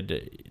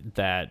assaulted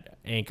that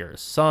anchor's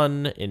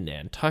son in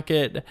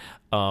Nantucket,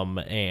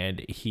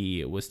 and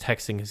he was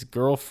texting his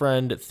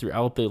girlfriend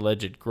throughout the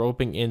alleged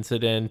groping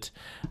incident.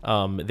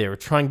 They were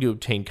trying to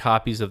obtain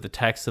copies of the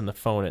text and the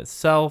phone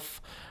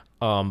itself,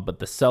 but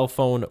the cell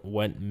phone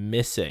went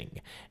missing.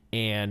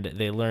 And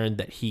they learned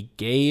that he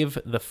gave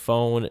the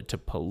phone to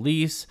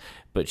police,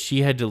 but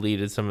she had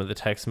deleted some of the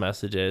text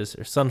messages.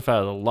 Her son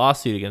filed a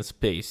lawsuit against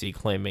Spacey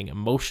claiming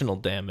emotional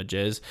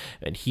damages,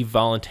 and he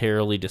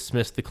voluntarily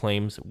dismissed the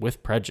claims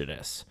with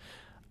prejudice.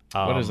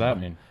 What does that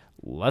mean?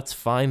 Let's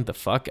find the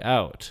fuck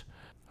out.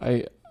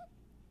 I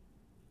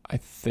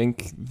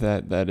think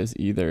that is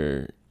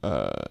either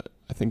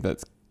I think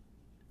that's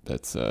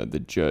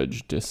the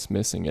judge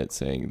dismissing it,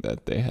 saying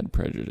that they had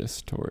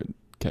prejudice toward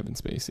Kevin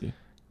Spacey.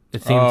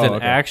 It seems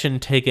that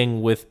action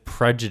taken with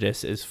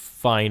prejudice is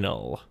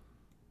final.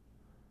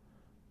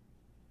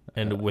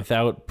 And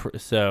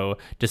so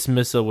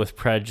dismissal with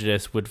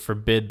prejudice would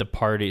forbid the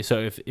party.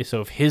 So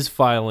if his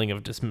filing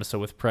of dismissal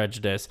with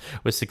prejudice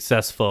was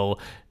successful,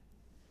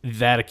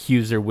 that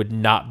accuser would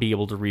not be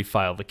able to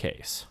refile the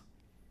case.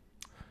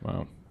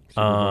 Wow.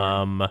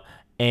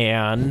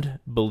 And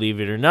believe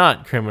it or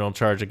not, criminal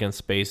charge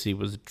against Spacey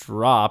was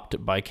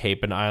dropped by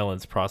Cape and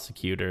Islands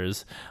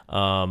prosecutors,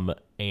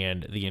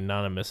 and the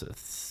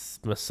anonymous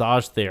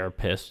massage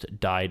therapist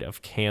died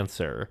of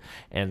cancer,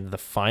 and the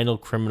final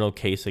criminal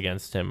case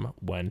against him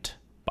went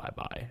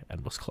bye-bye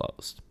and was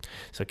closed.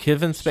 So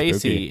Kevin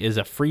Spacey is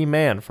a free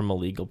man from a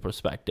legal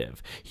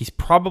perspective. He's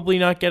probably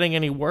not getting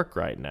any work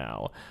right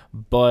now,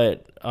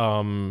 but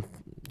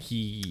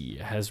he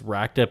has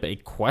racked up a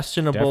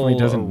questionable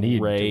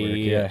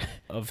array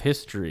of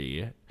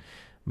history,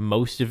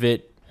 most of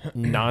it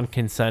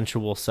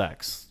non-consensual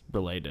sex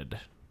related.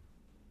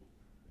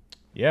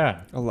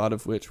 Yeah. A lot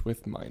of which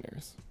with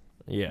minors.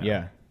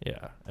 Yeah.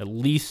 At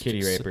least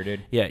kitty raper,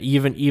 dude. Yeah,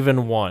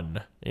 even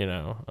one,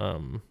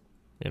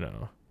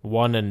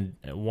 one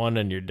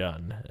and you're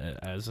done,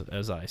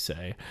 as I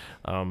say.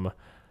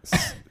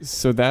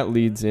 So that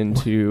leads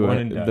into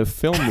the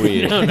film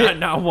we... No,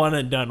 not one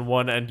and done,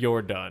 one and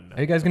you're done.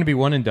 Are you guys going to be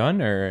one and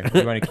done, or do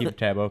you want to keep the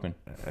tab open?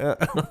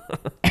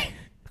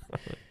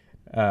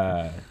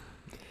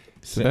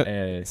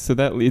 So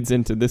that leads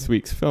into this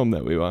week's film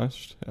that we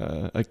watched,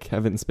 a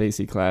Kevin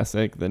Spacey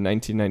classic, the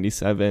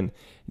 1997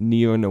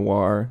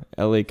 neo-noir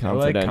L.A.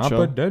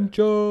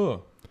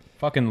 Confidential.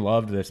 Fucking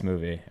loved this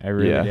movie. I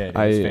really did. It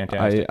was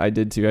fantastic. I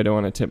did too. I don't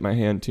want to tip my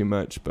hand too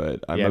much,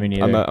 but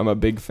I'm a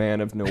big fan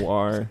of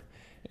noir,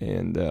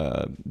 and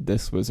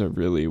this was a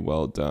really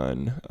well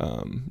done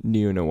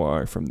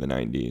neo-noir from the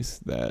 90s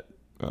that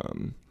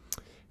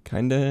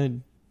kind of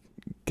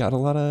got a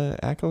lot of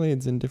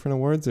accolades and different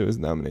awards it was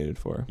nominated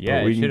for. Yeah,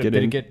 But we can did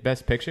it get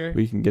Best Picture?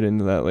 We can get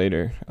into that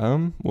later.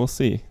 We'll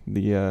see.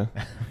 We're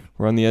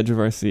on the edge of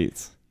our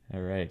seats.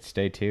 All right,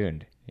 stay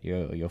tuned.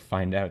 You'll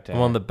find out. I'm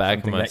on the back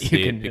of something my that you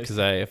seat can because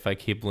if I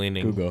keep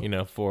leaning,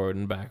 Google. forward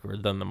and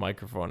backward, then the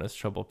microphone has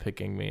trouble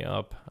picking me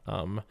up.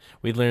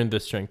 We learned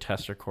this during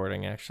test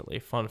recording, actually.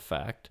 Fun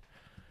fact.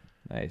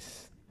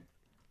 Nice.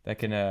 That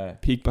can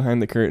Peek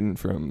behind the curtain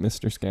from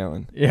Mr.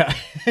 Scallon.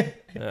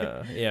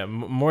 yeah.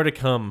 More to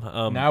come.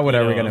 Now what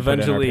are we gonna put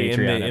in our eventually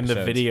Patreon in the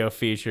episodes? video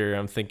feature?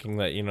 I'm thinking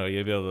that you'll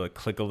be able to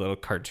click a little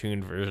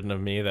cartoon version of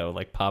me that will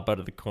like pop out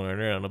of the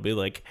corner and it'll be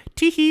like,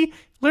 "Teehee,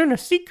 learn a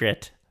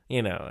secret."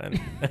 And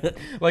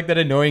Like that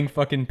annoying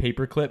fucking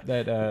paperclip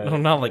that no,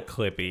 not like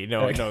Clippy.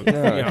 No,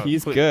 No,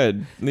 he's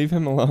good. Leave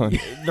him alone.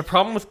 The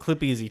problem with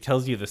Clippy is he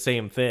tells you the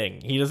same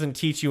thing. He doesn't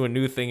teach you a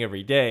new thing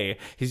every day.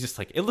 He's just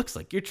like, it looks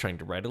like you're trying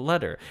to write a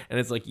letter. And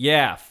it's like,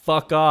 yeah,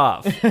 fuck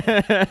off.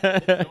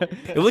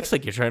 It looks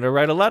like you're trying to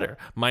write a letter.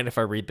 Mind if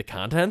I read the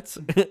contents?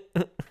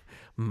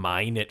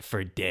 Mine it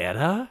for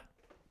data?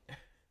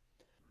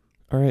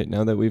 All right,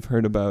 now that we've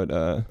heard about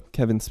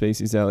Kevin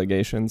Spacey's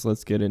allegations,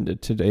 let's get into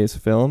today's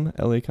film,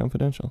 L.A.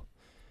 Confidential.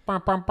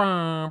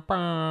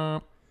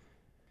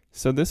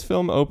 So this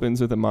film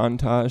opens with a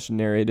montage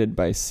narrated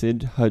by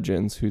Sid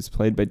Hudgens, who's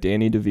played by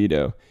Danny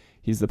DeVito.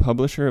 He's the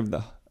publisher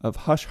of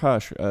Hush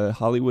Hush, a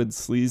Hollywood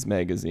sleaze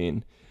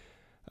magazine.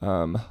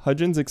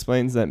 Hudgens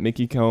explains that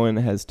Mickey Cohen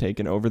has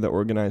taken over the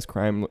organized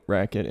crime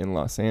racket in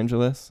Los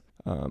Angeles,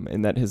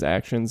 and that his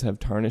actions have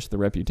tarnished the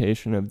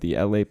reputation of the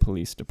L.A.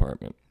 Police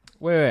Department.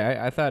 Wait,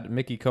 I thought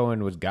Mickey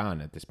Cohen was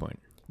gone at this point.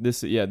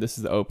 This is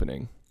the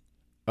opening.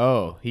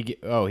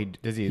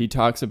 He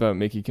talks about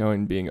Mickey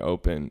Cohen being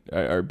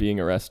being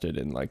arrested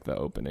in like the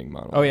opening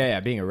monologue. Oh yeah,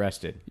 being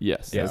arrested.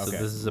 Yes. Yeah, So okay.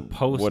 this is a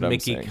post What I'm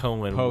Mickey saying.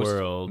 Cohen Post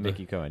world.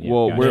 Mickey Cohen. Yeah,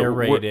 Well, gotcha.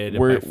 Narrated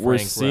we're by we're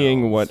Frank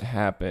seeing Wells. what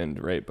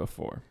happened right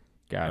before.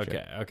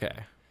 Gotcha. Okay.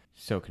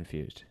 So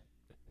confused.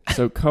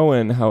 So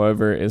Cohen,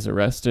 however, is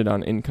arrested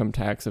on income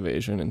tax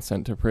evasion and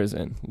sent to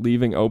prison,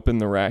 leaving open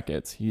the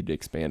rackets he'd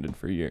expanded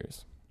for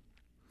years.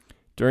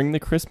 During the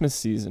Christmas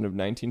season of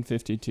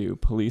 1952,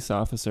 police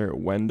officer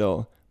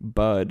Wendell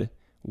Bud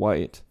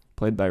White,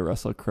 played by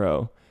Russell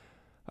Crowe,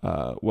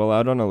 while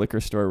out on a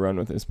liquor store run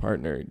with his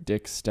partner,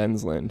 Dick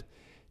Stensland,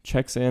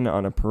 checks in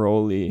on a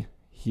parolee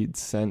he'd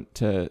sent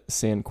to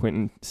San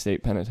Quentin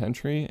State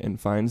Penitentiary and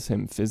finds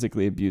him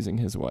physically abusing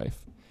his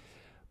wife.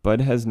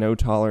 Bud has no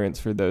tolerance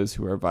for those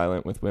who are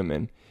violent with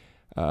women.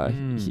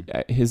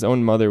 His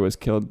own mother was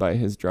killed by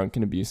his drunk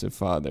and abusive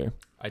father.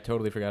 I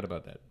totally forgot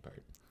about that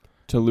part.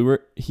 To lure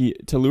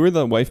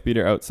the wife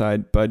beater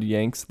outside, Bud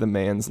yanks the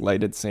man's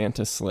lighted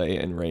Santa sleigh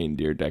and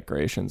reindeer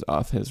decorations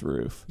off his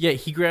roof. Yeah,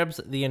 he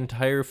grabs the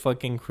entire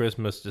fucking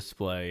Christmas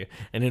display,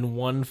 and in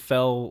one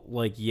fell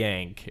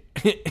yank,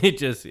 he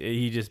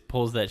just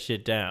pulls that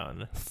shit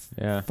down.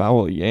 Yeah.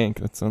 Foul yank.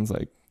 That sounds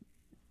like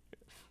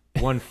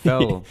One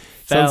fell.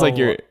 sounds like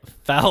you're.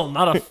 Foul,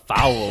 not a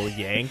foul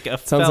yank. A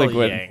Sounds fell like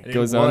what yank.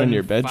 goes on in One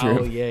your foul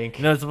bedroom. yank.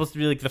 No, it's supposed to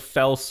be like the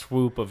fell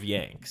swoop of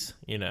yanks.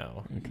 Okay.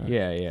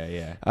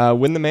 Yeah.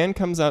 When the man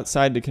comes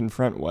outside to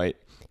confront White,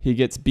 he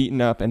gets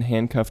beaten up and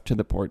handcuffed to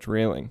the porch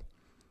railing.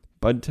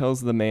 Bud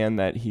tells the man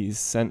that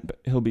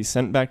he'll be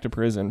sent back to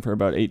prison for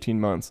about 18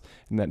 months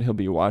and that he'll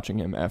be watching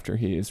him after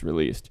he is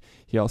released.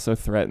 He also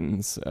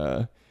threatens.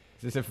 This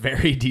is a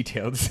very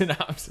detailed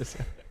synopsis.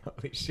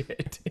 Holy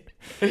shit.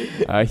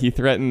 He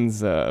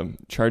threatens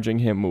charging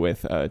him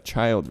with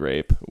child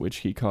rape, which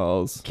he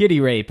calls. Kitty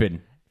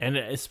raping.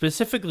 And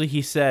specifically,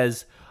 he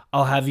says,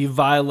 "I'll have you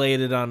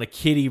violated on a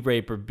kitty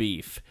raper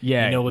beef."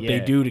 Yeah, you know what they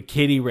yeah. do to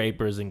kitty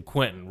rapers in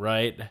Quentin,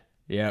 right?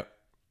 Yep.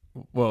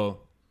 Well,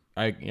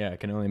 I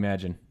can only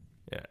imagine.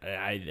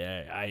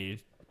 Yeah,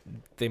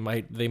 they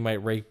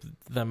might rape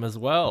them as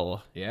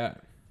well. Yeah.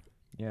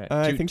 Yeah.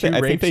 I two think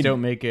rapes they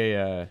don't make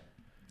a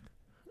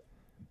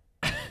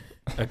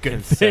A good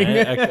consent.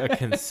 thing. a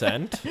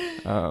consent.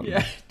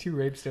 yeah. Two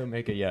rapes don't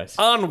make a yes.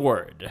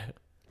 Onward.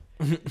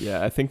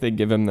 Yeah, I think they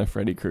give him the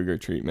Freddy Krueger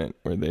treatment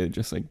where they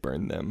just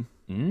burn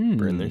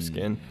their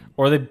skin.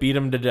 Or they beat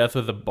him to death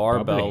with a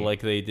barbell, Probably.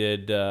 like they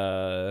did.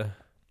 Was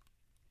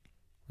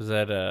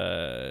that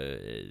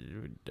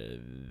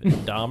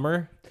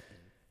Dahmer?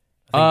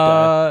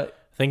 I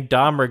think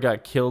Dahmer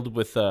got killed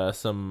with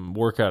some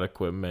workout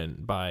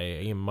equipment by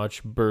a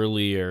much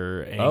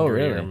burlier,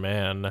 angrier really?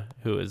 man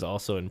who is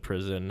also in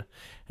prison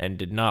and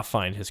did not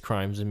find his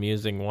crimes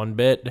amusing one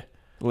bit.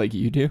 Like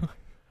you do?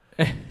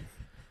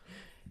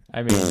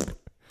 I mean,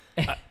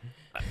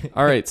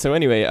 All right, so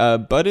anyway,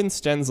 Bud and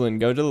Stensland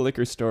go to the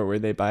liquor store where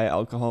they buy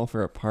alcohol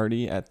for a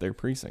party at their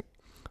precinct.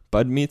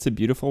 Bud meets a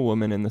beautiful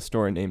woman in the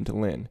store named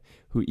Lynn,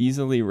 who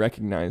easily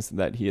recognized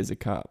that he is a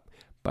cop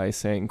by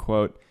saying,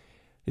 quote,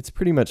 "It's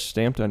pretty much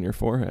stamped on your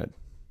forehead."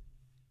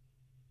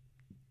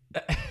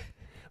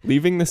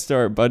 Leaving the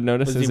store, Bud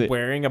notices Was he it.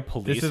 wearing a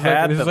police is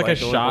hat? this is that, like a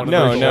shot- one of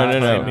No, those no.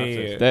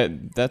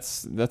 shot-timey-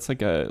 That's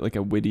like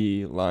a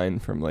witty line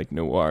from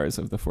noirs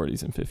of the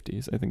 40s and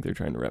 50s. I think they're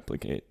trying to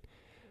replicate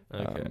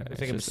Okay.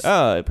 It's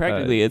like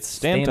Practically, it's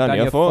stamped on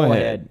your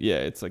forehead. Yeah,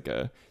 it's like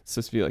it's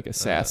supposed to be like a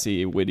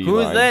sassy, witty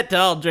Who's line. that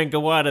tall drink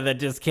of water that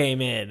just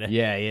came in?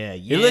 Yeah.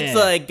 It looks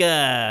like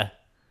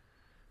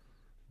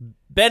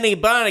Benny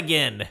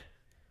Barnigan.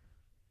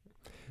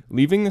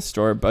 Leaving the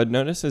store, Bud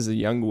notices a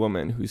young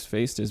woman whose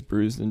face is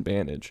bruised and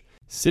bandaged.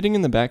 Sitting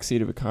in the back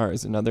seat of a car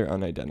is another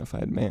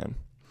unidentified man.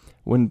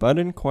 When Bud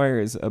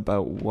inquires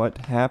about what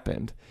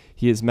happened,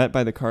 he is met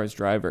by the car's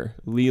driver,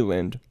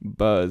 Leland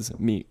Buzz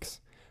Meeks.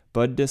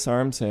 Bud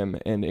disarms him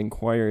and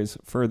inquires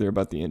further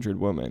about the injured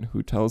woman,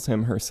 who tells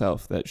him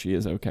herself that she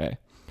is okay.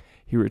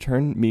 He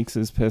returned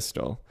Meeks'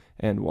 pistol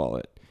and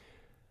wallet.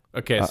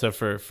 Okay, so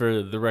for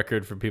the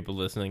record, for people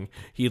listening,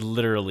 he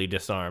literally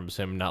disarms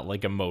him, not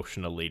like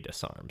emotionally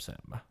disarms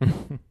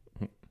him.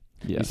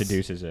 Yes. He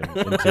seduces him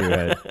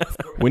into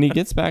When he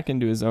gets back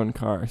into his own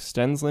car,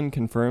 Stensland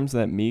confirms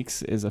that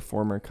Meeks is a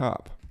former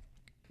cop.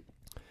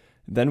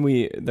 Then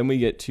we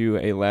get to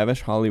a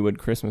lavish Hollywood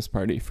Christmas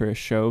party for a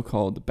show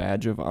called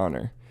Badge of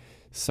Honor.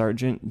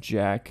 Sergeant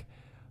Jack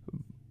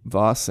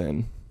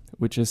Vossen,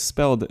 which is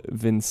spelled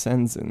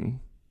Vincennes,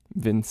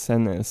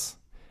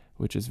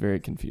 which is very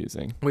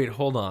confusing. Wait,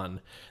 hold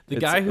on. The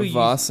It's guy who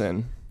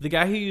Vossen. the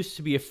guy who used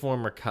to be a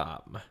former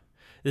cop.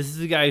 This is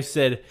the guy who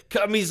said,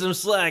 "Cut me some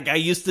slack. I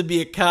used to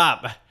be a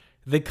cop.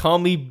 They call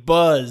me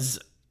Buzz."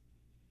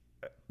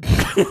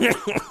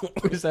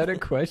 Was that a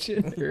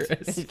question?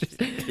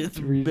 It's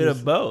a bit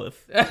of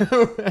both.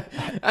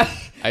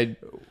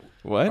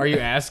 What? Are you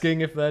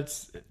asking if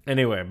that's?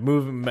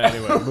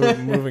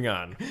 Moving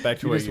on. Back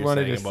to what you were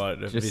saying about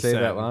just say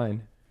that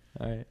line.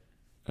 All right.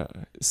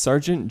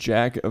 Sergeant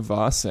Jack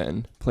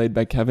Vossen, played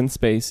by Kevin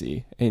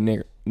Spacey,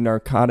 a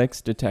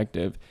narcotics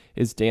detective,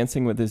 is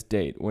dancing with his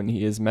date when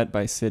he is met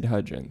by Sid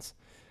Hudgens.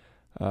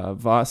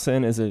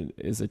 Vossen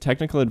is a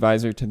technical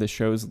advisor to the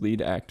show's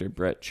lead actor,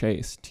 Brett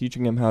Chase,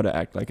 teaching him how to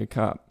act like a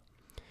cop.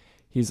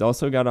 He's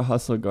also got a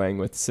hustle going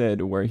with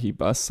Sid where he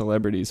busts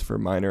celebrities for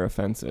minor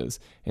offenses,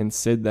 and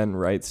Sid then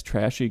writes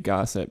trashy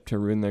gossip to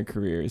ruin their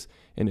careers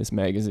in his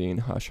magazine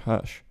Hush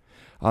Hush.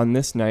 On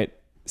this night,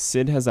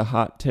 Sid has a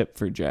hot tip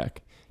for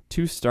Jack.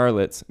 Two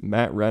starlets,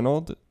 Matt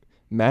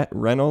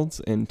Reynolds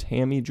and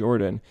Tammy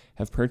Jordan,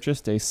 have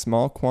purchased a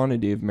small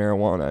quantity of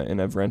marijuana and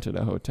have rented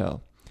a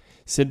hotel.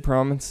 Sid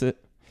promises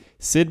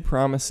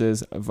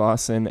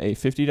Vossen a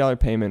 $50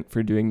 payment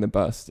for doing the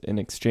bust in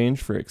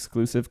exchange for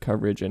exclusive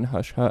coverage in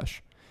Hush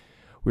Hush.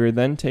 We are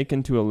then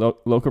taken to a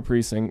local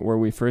precinct where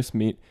we first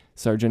meet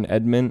Sergeant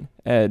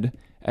Ed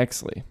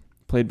Exley,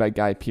 played by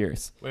Guy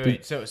Pearce.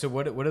 Wait. So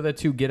what do the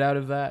two get out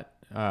of that?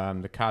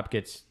 The cop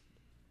gets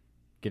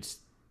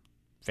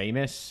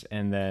famous,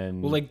 and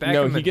then back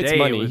No, in the he gets day,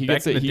 money. it was He back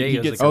gets in the it. He day, it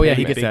was gets- like oh, a yeah,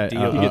 he big gets that.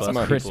 deal He gets to bust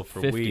money. people for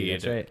Chris weed, 50,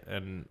 that's right.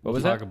 and What we'll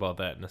was talk that? about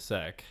that in a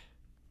sec.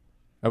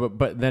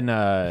 but then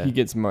He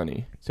gets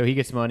money. so he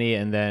gets money,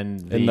 and then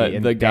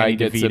The guy Danny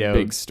gets DeVito a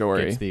big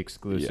story. Gets the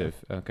exclusive.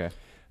 Okay.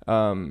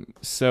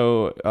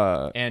 So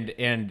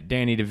And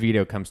Danny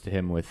DeVito comes to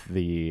him with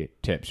the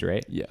tips,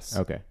 right? yes.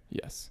 Okay.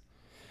 Yes.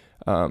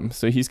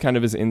 So he's kind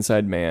of his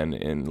inside man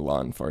in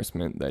law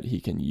enforcement that he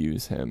can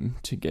use him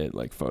to get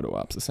like photo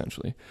ops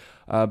essentially.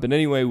 But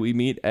anyway, we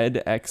meet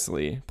Ed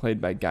Exley, played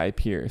by Guy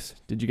Pearce.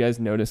 Did you guys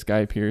notice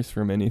Guy Pearce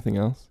from anything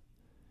else?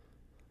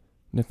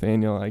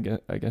 Nathaniel,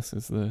 I guess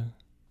is the...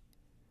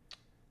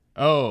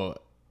 Oh,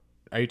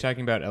 are you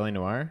talking about L.A.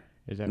 Noire?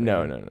 Is that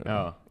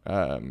No.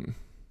 Oh.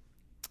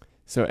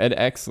 So Ed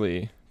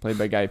Exley, played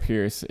by Guy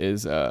Pearce,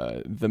 is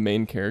the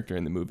main character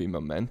in the movie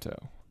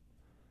Memento.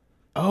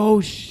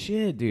 Oh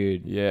shit,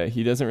 dude. Yeah,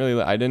 he doesn't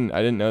really. I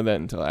didn't know that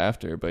until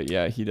after, but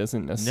yeah, he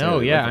doesn't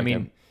necessarily. No, yeah, look like I mean,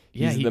 him.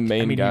 yeah, He's the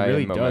main guy He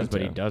really in does,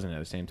 but he Memento. doesn't at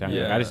the same time.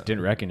 Yeah. Like, I just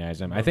didn't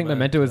recognize him. I think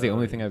Memento is the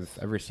only thing I've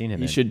ever seen him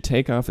He in. should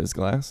take off his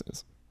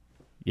glasses.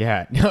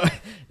 Yeah, no,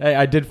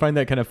 I did find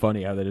that kind of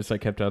funny how they just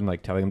like kept on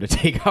like telling him to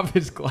take off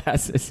his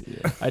glasses.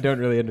 Yeah. I don't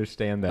really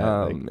understand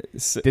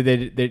that.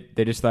 Did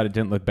they just thought it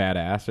didn't look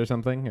badass or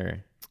something,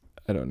 or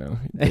I don't know.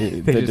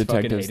 They The just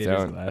fucking detectives hated his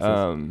don't.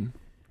 glasses.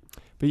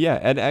 But yeah,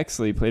 Ed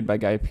Exley, played by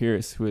Guy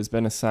Pearce, who has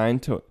been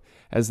assigned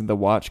as the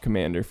watch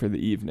commander for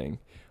the evening.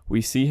 We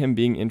see him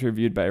being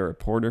interviewed by a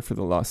reporter for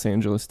the Los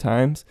Angeles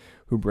Times,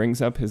 who brings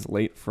up his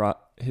late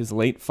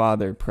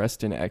father,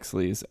 Preston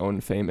Exley's own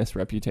famous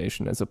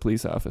reputation as a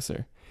police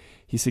officer.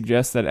 He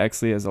suggests that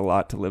Exley has a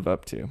lot to live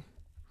up to.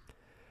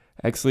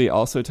 Exley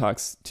also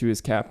talks to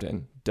his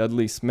captain,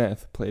 Dudley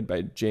Smith, played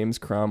by James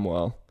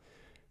Cromwell,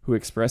 who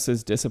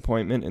expresses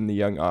disappointment in the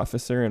young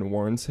officer and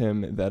warns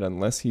him that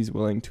unless he's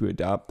willing to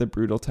adopt the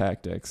brutal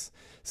tactics,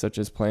 such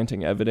as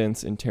planting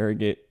evidence,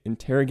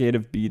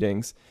 interrogative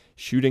beatings,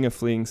 shooting a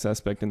fleeing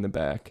suspect in the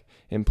back,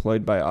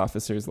 employed by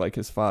officers like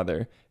his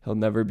father, he'll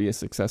never be a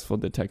successful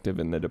detective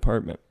in the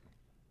department.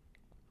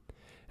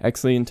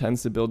 Exley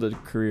intends to build a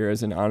career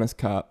as an honest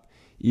cop,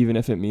 even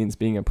if it means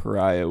being a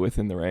pariah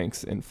within the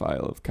ranks and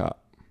file of cop.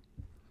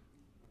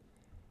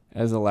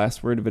 As a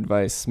last word of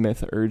advice,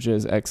 Smith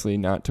urges Exley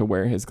not to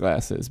wear his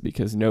glasses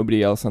because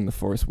nobody else on the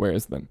force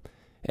wears them.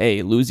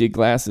 Hey, lose your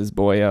glasses,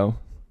 boyo.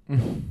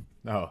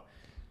 oh,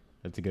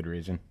 that's a good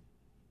reason.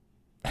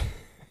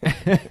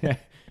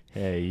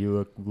 Hey, you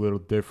look a little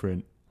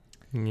different.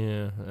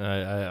 Yeah,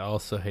 I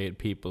also hate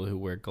people who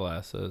wear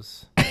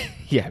glasses.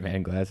 Yeah,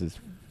 man, glasses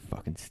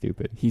fucking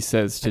stupid. He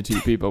says to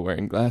two people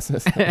wearing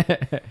glasses.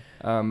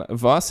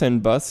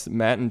 Vossen busts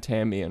Matt and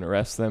Tammy and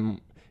arrests them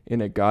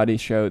in a gaudy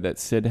show that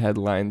Sid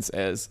headlines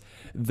as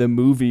the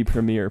movie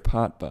premiere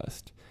pot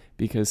bust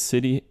because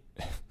Sid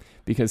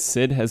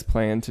has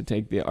planned to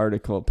take the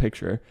article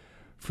picture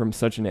from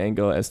such an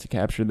angle as to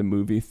capture the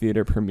movie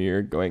theater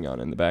premiere going on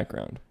in the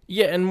background.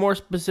 Yeah, and more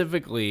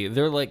specifically,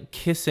 they're like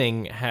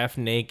kissing half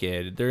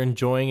naked. They're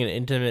enjoying an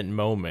intimate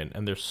moment,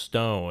 and they're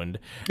stoned.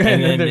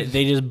 And then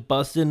they just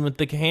bust in with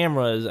the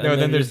cameras. No,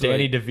 and then there's just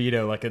Danny like,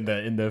 DeVito like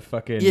in the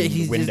fucking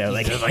he's window,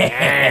 just like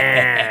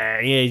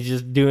yeah, he's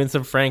just doing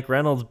some Frank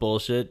Reynolds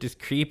bullshit, just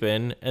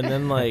creeping, and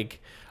then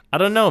like. I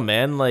don't know,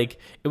 man. Like,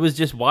 it was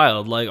just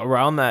wild. Like,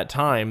 around that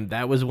time,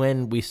 that was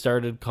when we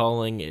started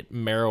calling it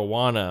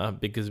marijuana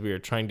because we were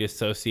trying to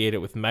associate it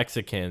with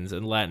Mexicans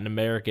and Latin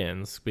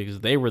Americans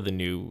because they were the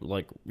new,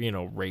 like, you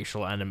know,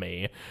 racial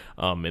enemy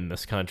in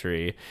this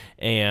country.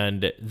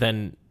 And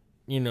then,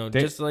 you know,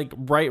 just like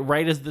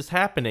right as this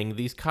happening,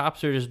 these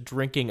cops are just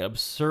drinking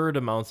absurd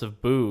amounts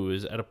of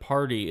booze at a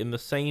party in the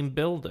same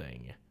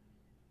building.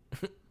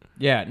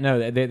 Yeah,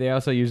 no, they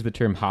also use the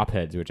term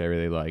hopheads, which I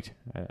really liked.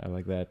 I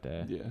like that.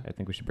 Yeah. I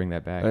think we should bring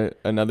that back.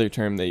 Another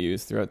term they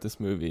use throughout this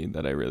movie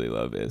that I really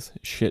love is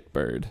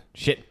shitbird.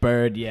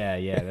 Shitbird, yeah.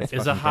 That's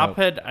Is a fucking dope.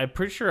 hophead? I'm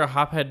pretty sure a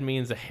hophead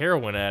means a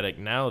heroin addict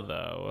now,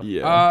 though.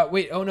 Yeah.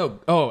 Wait, oh no.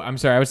 Oh, I'm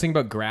sorry. I was thinking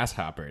about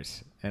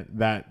grasshoppers. And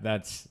that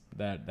was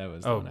the one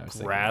I was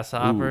thinking.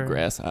 Grasshopper. Ooh,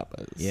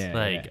 grasshoppers. Yeah.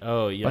 Like,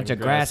 oh, young Bunch of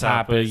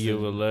grasshopper, grasshoppers you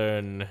and- will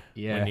learn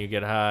Yeah. when you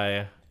get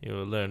high. You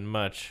will learn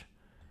much.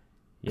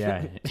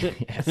 Yeah.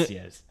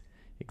 yes.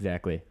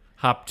 Exactly.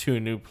 Hop to a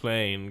new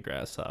plane,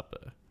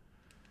 grasshopper.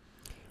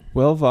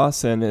 While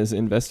Vossen is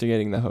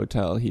investigating the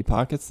hotel, he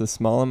pockets the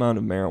small amount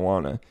of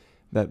marijuana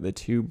that the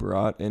two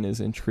brought and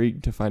is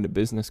intrigued to find a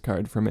business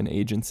card from an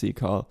agency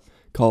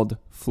called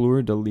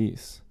Fleur de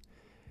Lis.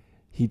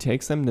 He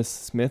takes them to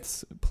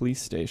Smith's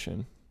police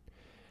station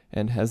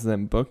and has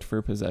them booked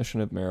for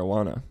possession of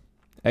marijuana.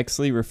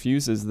 Exley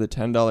refuses the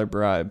 $10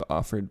 bribe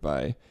offered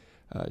by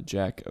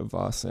Jack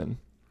Vossen,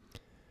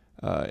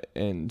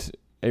 and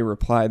a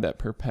reply that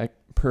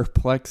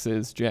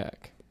perplexes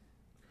Jack.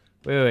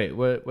 Wait.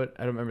 What?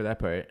 I don't remember that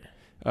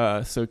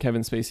part. So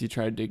Kevin Spacey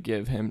tried to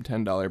give him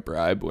 $10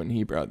 bribe when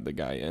he brought the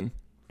guy in.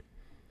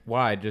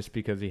 Why? Just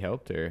because he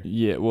helped her?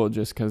 Yeah, well,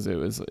 just because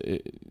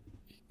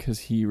because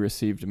he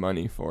received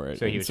money for it.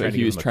 So he And was trying to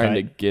give him a trying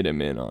to cut? get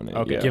him in on it.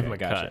 Okay, yeah. Give him a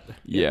gotcha. cut.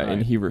 Yeah, and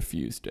alright. he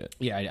refused it.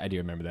 Yeah, I do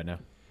remember that now.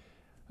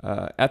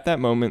 At that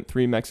moment,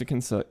 3 Mexican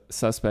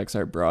suspects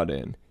are brought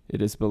in.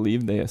 It is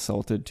believed they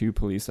assaulted 2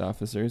 police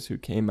officers who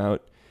came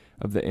out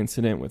of the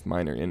incident with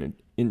minor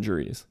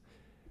injuries.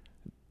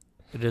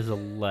 It is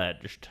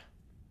alleged.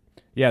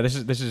 Yeah, this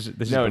is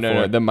No,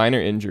 before. the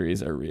minor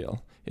injuries are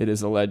real. It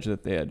is alleged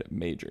that they had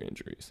major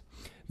injuries.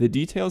 The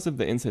details of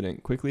the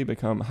incident quickly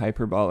become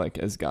hyperbolic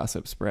as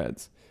gossip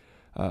spreads.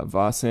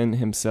 Vossen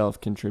himself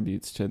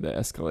contributes to the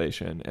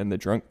escalation, and the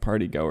drunk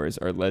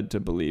partygoers are led to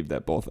believe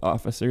that both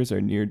officers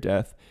are near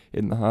death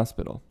in the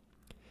hospital.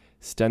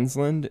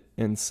 Stensland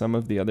and some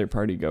of the other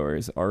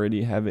partygoers,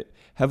 already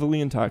heavily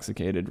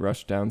intoxicated,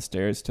 rushed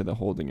downstairs to the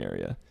holding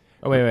area.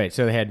 Oh wait.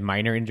 So they had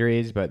minor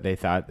injuries, but they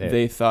thought that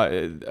They thought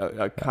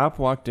a cop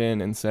walked in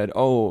and said,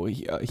 "Oh,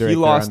 he They're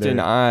lost on an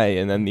their- eye,"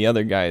 and then the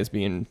other guy is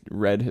being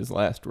read his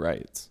last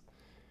rites.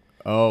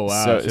 Oh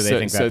wow! So they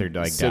think that they're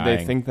like so dying,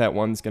 they think that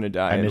one's gonna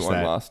die I and missed one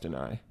that. lost an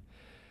eye.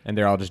 and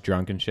they're all just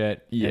drunk and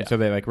shit. Yeah. And so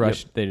they like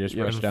rush. They just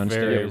Yep. rush Very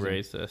downstairs.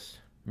 racist.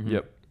 Mhm.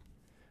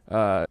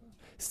 Yep.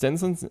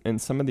 Stensland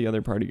and some of the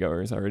other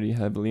partygoers, already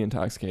heavily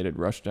intoxicated,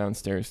 rushed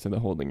downstairs to the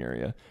holding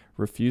area,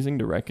 refusing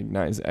to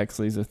recognize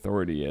Exley's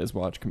authority as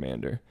watch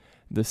commander.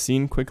 The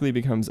scene quickly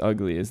becomes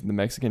ugly as the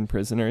Mexican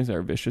prisoners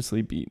are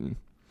viciously beaten.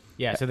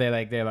 Yeah. So they're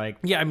like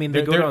Yeah, I mean, they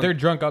they're, go they're, down. they're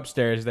drunk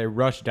upstairs. They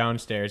rush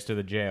downstairs to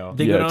the jail.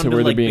 They Yeah, go down to to where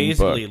they're like being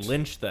basically booked.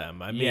 lynch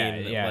them. I mean,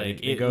 Yeah,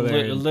 like they it go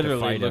there to literally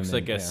fight looks them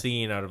like and- a yeah.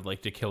 scene out of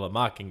like To Kill a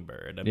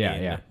Mockingbird. I Yeah,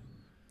 mean,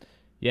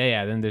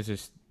 yeah. Then there's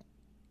this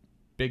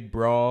big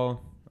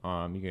brawl.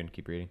 You can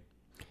keep reading.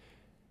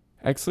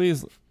 Exley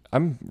is.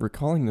 I'm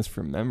recalling this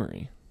from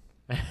memory.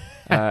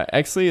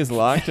 Exley is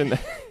locked in the.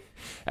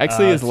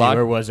 Exley is locked.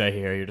 Where was I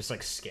here? You're just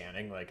like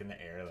scanning, like in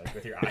the air, like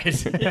with your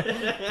eyes. He's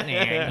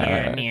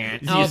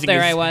Oh, using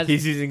there his- I was.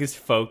 He's using his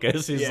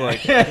focus. He's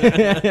like,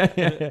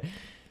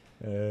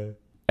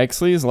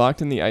 Exley is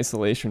locked in the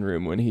isolation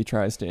room when he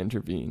tries to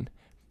intervene.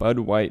 Bud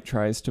White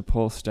tries to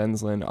pull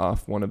Stensland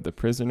off one of the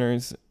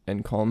prisoners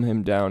and calm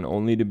him down,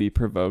 only to be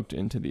provoked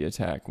into the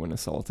attack when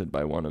assaulted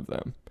by one of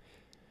them.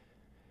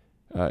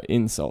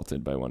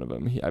 Insulted by one of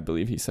them. I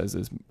believe he says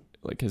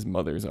his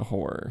mother's a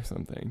whore or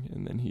something,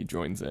 and then he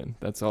joins in.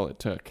 That's all it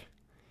took.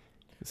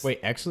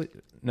 Wait, Exley?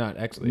 Not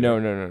Exley.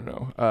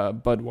 No.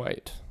 Bud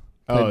White.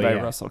 played by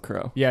yeah. Russell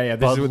Crowe. Yeah.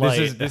 Bud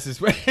Light. This is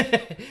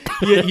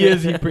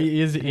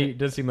he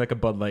does seem like a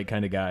Bud Light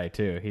kind of guy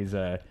too. He's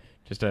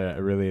just a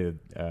really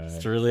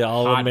It's really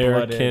all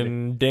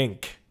American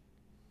dink.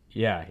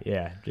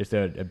 Yeah. Just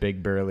a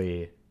big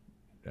burly,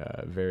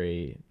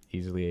 very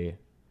easily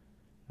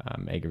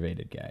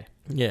aggravated guy.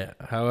 Yeah.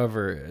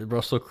 However,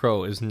 Russell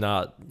Crowe is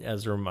not,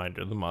 as a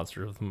reminder, the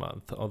monster of the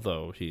month,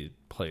 although he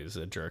plays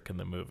a jerk in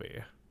the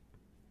movie.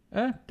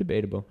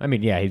 Debatable. I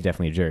mean, yeah, he's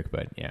definitely a jerk,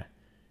 but yeah,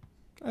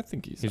 I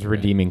think he's his all right.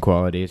 redeeming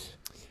qualities.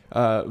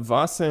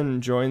 Vossen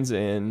joins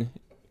in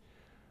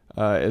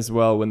as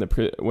well when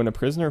when a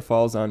prisoner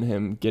falls on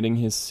him, getting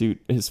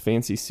his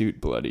fancy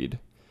suit bloodied.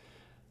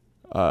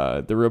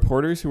 The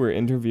reporters who were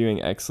interviewing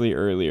Exley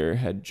earlier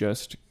had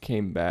just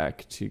came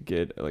back to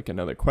get like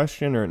another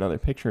question or another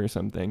picture or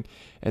something,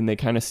 and they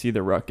kind of see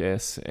the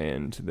ruckus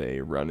and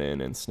they run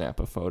in and snap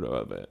a photo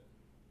of it.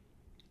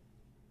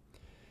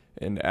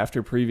 And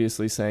after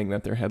previously saying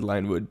that their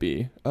headline would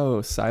be,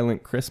 "Oh,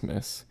 Silent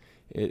Christmas,"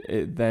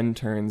 it then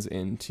turns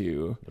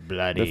into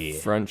Bloody.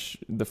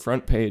 the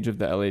front page of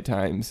the LA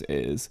Times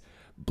is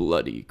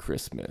Bloody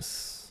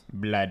Christmas.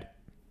 Blood.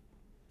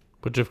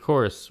 Which, of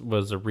course,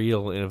 was a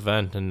real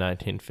event in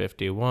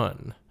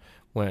 1951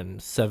 when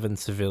 7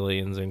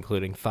 civilians,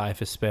 including 5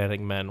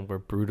 Hispanic men, were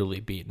brutally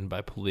beaten by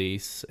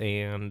police,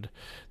 and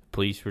the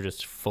police were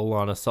just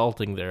full-on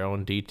assaulting their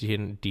own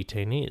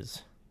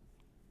detainees.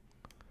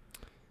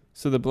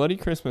 So the Bloody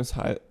Christmas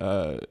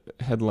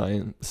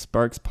headline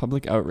sparks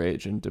public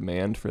outrage and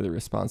demand for the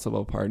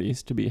responsible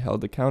parties to be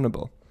held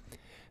accountable.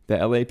 The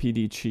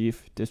LAPD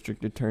chief,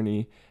 District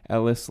Attorney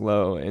Ellis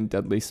Lowe, and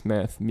Dudley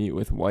Smith meet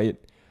with White,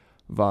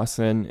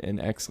 Vossen, and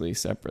Exley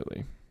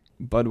separately.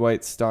 Bud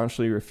White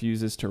staunchly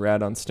refuses to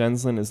rat on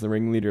Stensland as the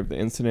ringleader of the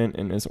incident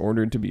and is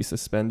ordered to be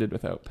suspended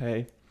without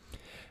pay.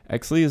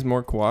 Exley is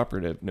more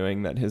cooperative,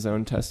 knowing that his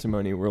own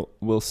testimony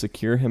will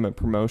secure him a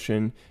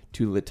promotion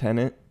to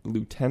lieutenant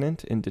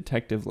and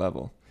detective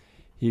level.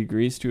 He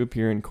agrees to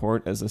appear in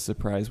court as a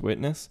surprise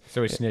witness.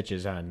 So he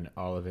snitches on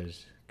all of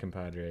his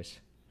compadres.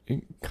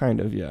 Kind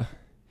of, yeah.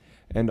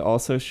 And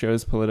also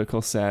shows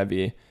political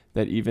savvy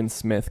that even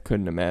Smith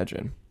couldn't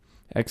imagine.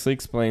 Exley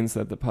explains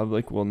that the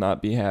public will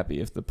not be happy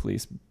if the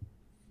police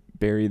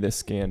bury this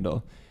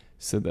scandal,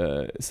 so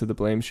the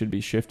blame should be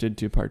shifted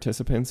to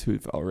participants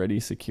who've already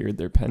secured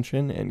their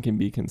pension and can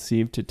be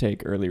conceived to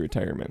take early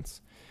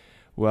retirements,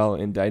 while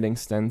indicting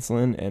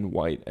Stensland and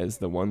White as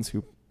the ones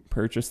who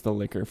purchased the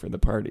liquor for the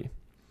party.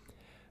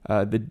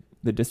 The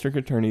district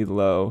attorney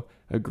Lowe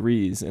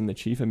agrees, and the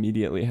chief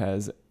immediately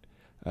has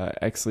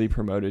Exley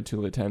promoted to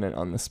lieutenant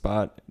on the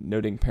spot,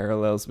 noting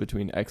parallels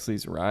between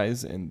Exley's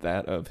rise and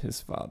that of his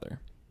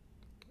father.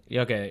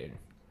 Yeah, okay.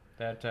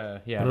 That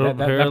What are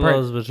the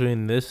parallels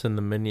between this and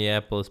the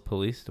Minneapolis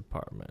Police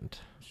Department?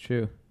 It's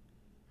true.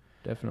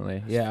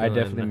 Definitely. Yeah, I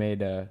definitely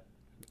made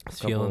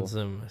feeling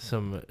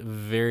some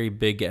very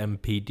big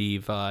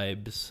MPD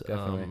vibes.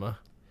 Definitely.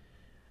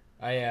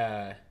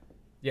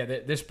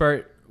 This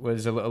part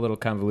was a little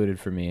convoluted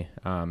for me.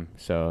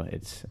 So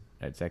it's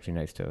actually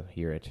nice to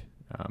hear it.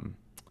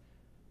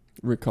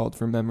 Recalled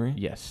from memory?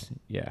 Yes.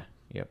 Yeah.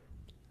 Yep.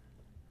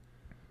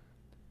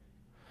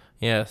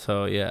 Yeah,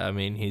 so I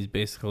mean, he's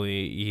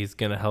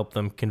going to help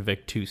them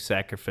convict 2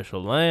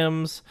 sacrificial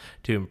lambs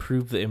to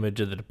improve the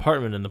image of the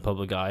department in the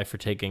public eye for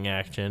taking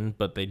action,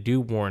 but they do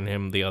warn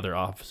him the other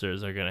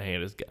officers are going to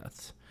hate his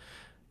guts.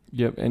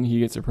 Yep, and he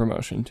gets a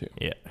promotion too.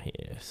 Yeah,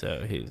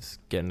 so he's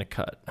getting a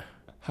cut.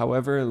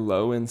 However,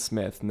 Lowe and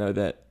Smith note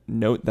that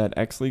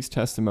Exley's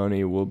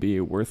testimony will be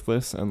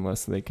worthless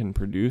unless they can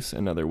produce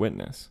another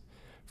witness.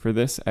 For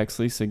this,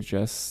 Exley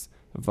suggests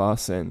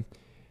Vossen,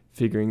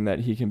 figuring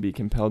that he can be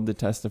compelled to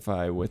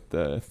testify with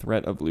the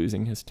threat of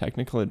losing his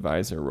technical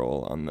advisor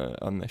role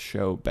on the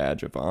show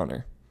Badge of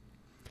Honor.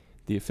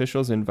 The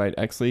officials invite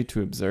Exley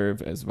to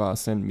observe as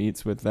Vossen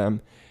meets with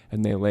them,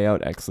 and they lay out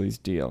Exley's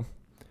deal.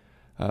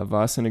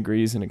 Vossen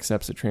agrees and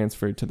accepts a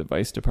transfer to the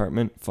Vice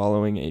Department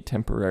following a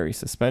temporary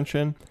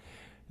suspension,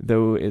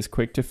 though is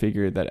quick to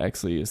figure that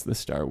Exley is the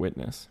star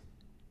witness.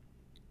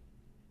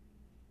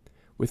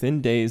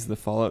 Within days, the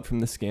fallout from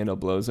the scandal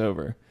blows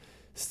over.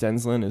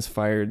 Stensland is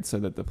fired so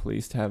that the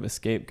police have a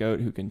scapegoat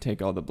who can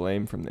take all the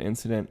blame from the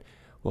incident,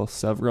 while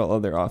several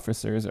other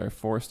officers are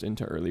forced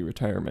into early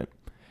retirement.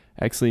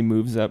 Exley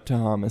moves up to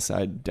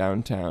homicide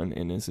downtown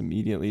and is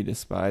immediately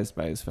despised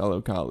by his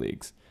fellow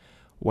colleagues.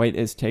 White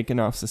is taken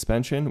off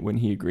suspension when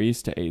he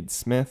agrees to aid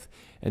Smith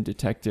and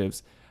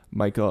detectives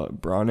Michael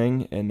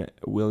Browning and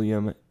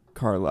William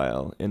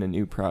Carlisle in a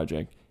new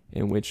project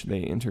in which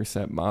they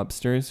intercept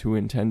mobsters who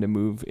intend to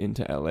move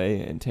into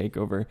LA and take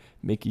over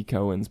Mickey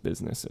Cohen's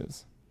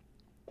businesses.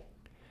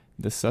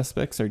 The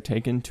suspects are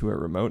taken to a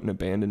remote and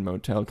abandoned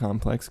motel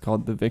complex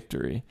called The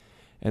Victory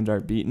and are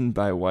beaten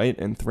by White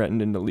and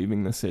threatened into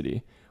leaving the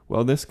city.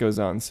 While this goes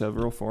on,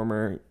 several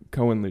former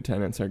Cohen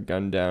lieutenants are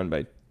gunned down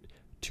by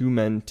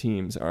 2-man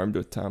teams armed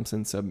with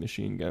Thompson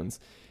submachine guns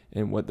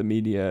in what the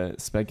media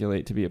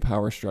speculate to be a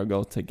power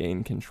struggle to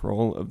gain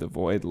control of the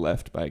void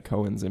left by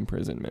Cohen's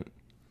imprisonment.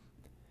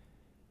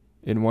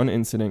 In one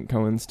incident,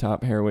 Cohen's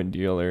top heroin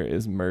dealer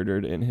is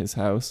murdered in his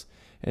house,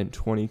 and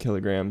 20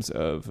 kilograms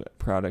of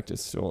product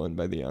is stolen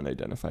by the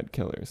unidentified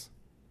killers.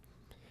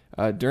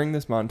 During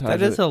this montage...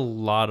 That is a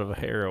lot of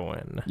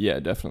heroin. Yeah,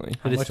 definitely.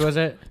 How much was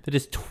it? That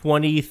is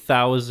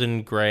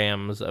 20,000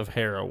 grams of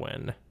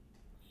heroin.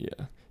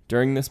 Yeah.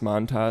 During this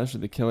montage,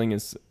 the killing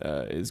is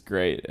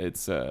great.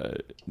 It's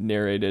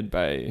narrated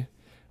by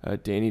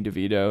Danny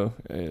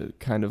DeVito,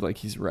 kind of like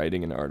he's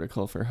writing an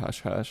article for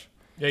Hush Hush.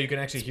 Yeah, you can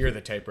actually hear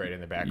the typewriter in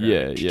the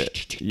background. Yeah.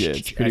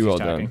 It's pretty well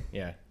done.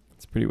 Yeah.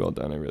 It's pretty well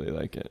done. I really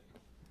like it.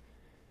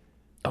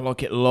 I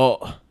like it a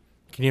lot.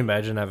 Can you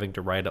imagine having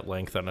to write at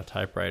length on a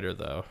typewriter,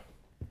 though?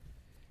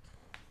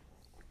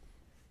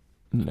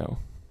 No.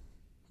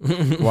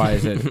 Why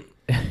is it?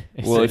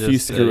 Well, if you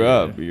screw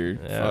up, you're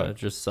it fucked.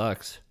 just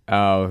sucks.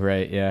 Oh,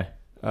 right, yeah.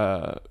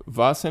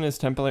 Vossen is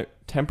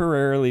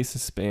temporarily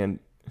suspended.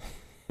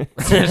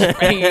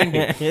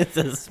 It's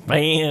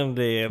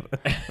expanded.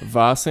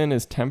 Vossen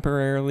is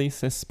temporarily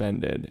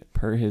suspended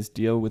per his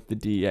deal with the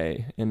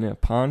DA, and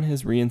upon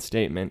his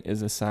reinstatement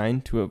is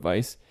assigned to a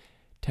vice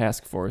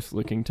task force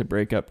looking to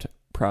break up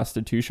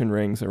prostitution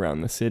rings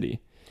around the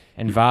city.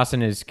 And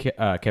Vossen is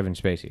Kevin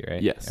Spacey,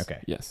 right? Yes.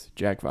 Okay. Yes,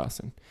 Jack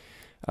Vossen.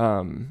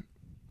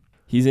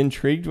 He's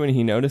intrigued when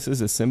he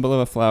notices a symbol of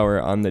a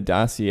flower on the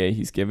dossier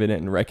he's given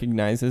it and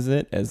recognizes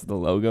it as the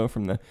logo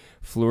from the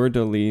Fleur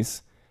de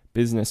Lis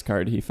business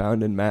card he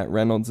found in Matt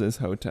Reynolds'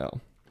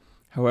 hotel.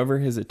 However,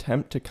 his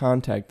attempt to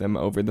contact them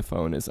over the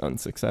phone is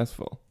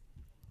unsuccessful.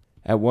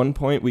 At one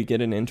point, we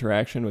get an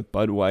interaction with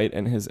Bud White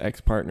and his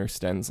ex-partner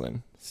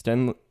Stensland.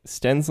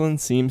 Stensland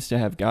seems to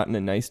have gotten a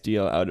nice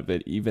deal out of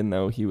it, even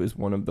though he was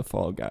one of the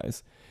fall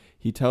guys.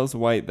 He tells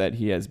White that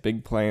he has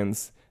big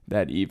plans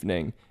that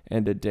evening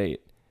and a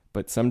date,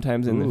 but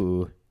sometime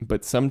in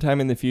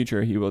the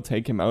future he will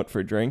take him out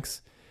for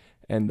drinks,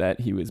 and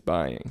that he was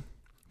buying.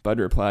 Bud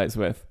replies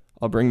with,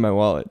 "I'll bring my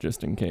wallet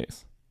just in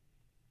case."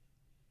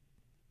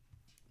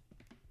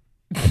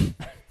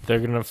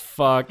 They're gonna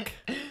fuck.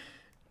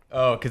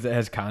 Oh, because it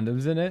has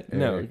condoms in it?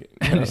 No,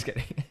 I'm just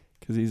kidding.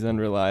 because he's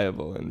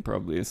unreliable and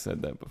probably has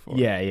said that before.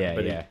 Yeah.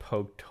 But he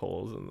poked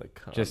holes in the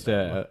condom. Just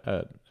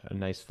a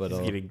nice little...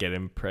 He's gonna get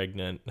him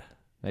pregnant.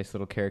 Nice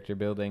little character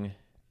building.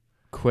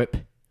 Quip.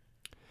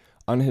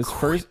 On his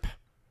first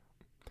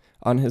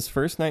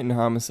night in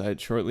Homicide,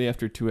 shortly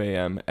after 2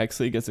 a.m.,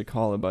 Exley gets a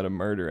call about a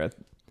murder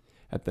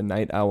at the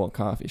Night Owl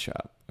coffee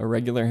shop, a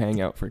regular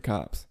hangout for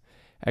cops.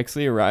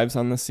 Exley arrives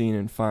on the scene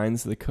and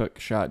finds the cook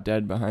shot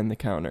dead behind the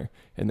counter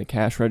and the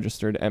cash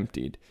register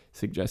emptied,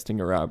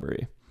 suggesting a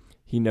robbery.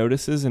 He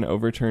notices an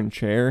overturned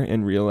chair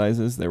and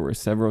realizes there were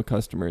several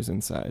customers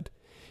inside.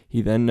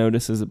 He then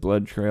notices a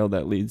blood trail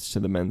that leads to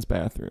the men's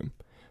bathroom.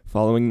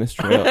 Following this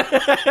trail...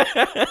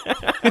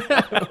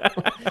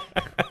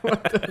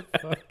 What the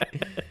fuck?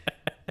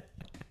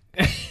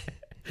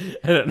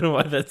 I don't know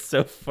why that's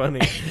so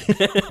funny.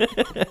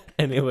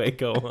 Anyway,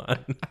 go on.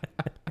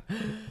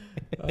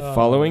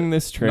 Following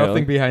this trail...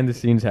 Nothing behind the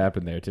scenes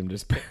happened there. Tim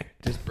just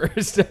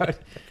burst out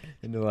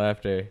into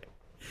laughter.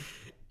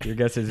 Your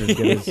guess is as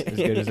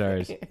good as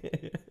ours.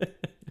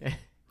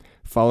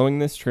 Following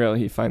this trail,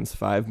 he finds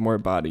 5 more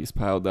bodies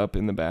piled up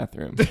in the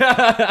bathroom,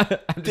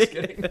 I'm just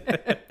kidding.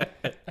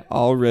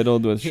 all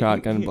riddled with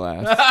shotgun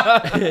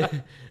blasts.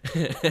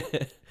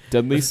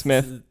 Dudley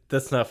Smith...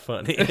 That's not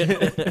funny.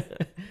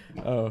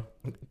 Oh.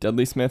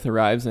 Dudley Smith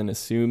arrives and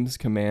assumes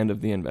command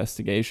of the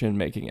investigation,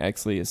 making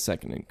Exley his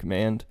second in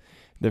command.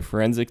 The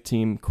forensic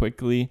team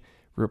quickly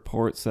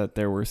reports that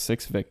there were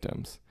 6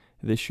 victims.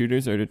 The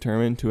shooters are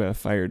determined to have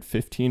fired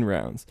 15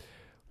 rounds,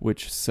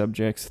 which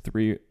suggests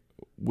 3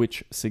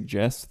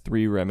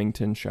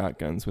 Remington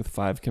shotguns with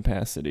 5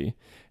 capacity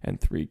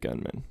and 3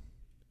 gunmen.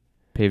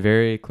 Pay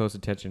very close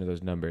attention to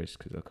those numbers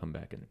because they'll come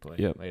back into play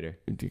later.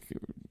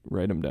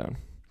 Write them down.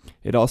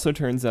 It also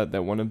turns out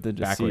that one of the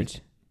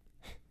deceased...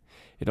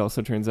 It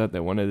also turns out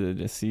that one of the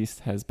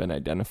deceased has been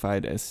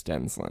identified as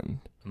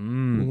Stensland.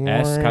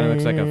 S kind of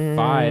looks like a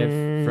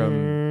 5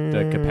 from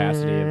the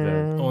capacity of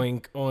the...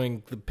 Oink,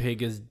 oink, the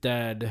pig is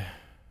dead.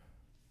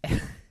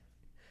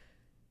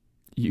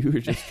 You were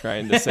just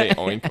trying to say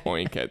oink,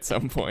 oink at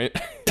some point.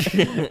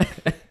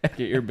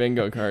 Get your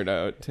bingo card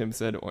out. Tim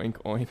said oink,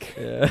 oink.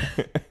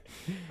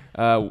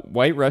 Yeah.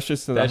 White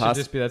rushes to the hospital.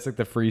 Just be, that's like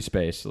the free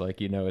space.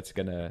 Like, it's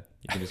gonna...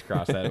 You can just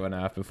cross that one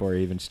off before you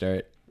even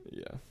start.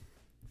 Yeah.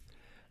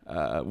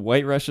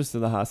 White rushes to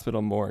the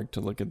hospital morgue to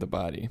look at the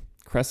body,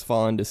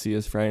 crestfallen to see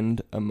his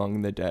friend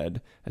among the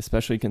dead,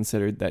 especially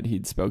considered that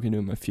he'd spoken to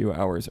him a few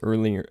hours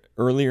earlier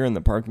in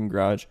the parking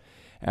garage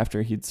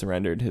after he'd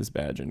surrendered his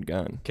badge and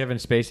gun. Kevin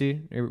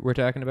Spacey, we're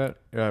talking about?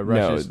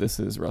 No, this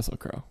is Russell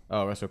Crowe.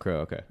 Oh, Russell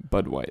Crowe, okay.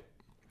 Bud White.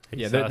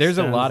 Yeah, there's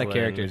a lot of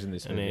characters in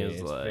this movie.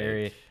 It's like,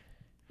 very...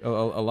 A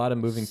lot of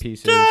moving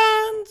pieces.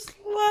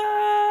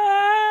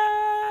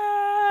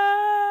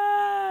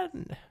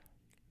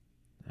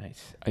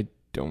 Nice. I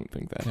don't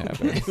think that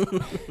happens.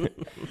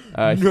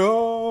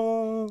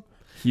 No!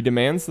 He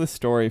demands the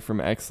story from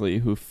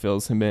Exley, who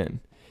fills him in.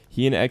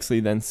 He and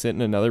Exley then sit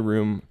in another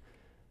room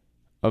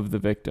of the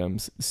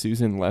victims,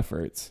 Susan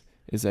Lefferts,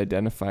 is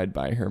identified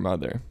by her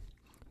mother.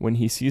 When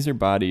he sees her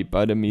body,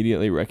 Bud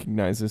immediately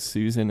recognizes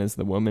Susan as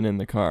the woman in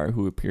the car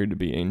who appeared to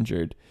be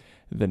injured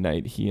the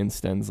night he and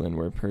Stensland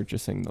were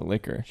purchasing the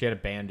liquor. She had a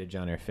bandage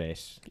on her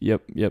face.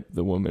 Yep,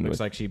 the woman Looks with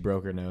like she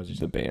broke her nose or the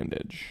something.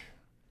 bandage.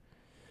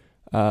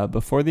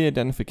 Before the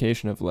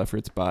identification of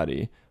Lefferts'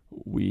 body,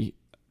 we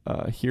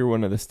hear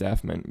one of the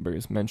staff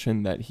members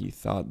mention that he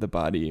thought the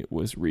body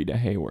was Rita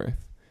Hayworth,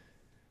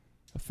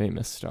 a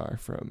famous star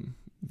from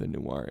the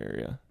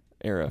noir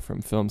era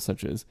from films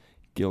such as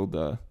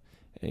Gilda,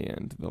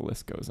 and the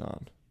list goes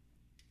on.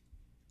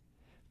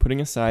 Putting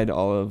aside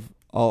all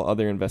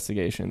other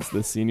investigations,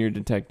 the senior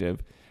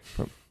detective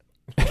from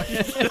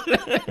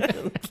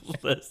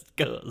List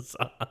goes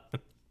on.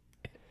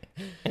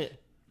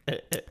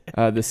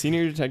 the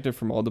senior detective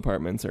from all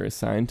departments are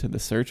assigned to the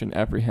search and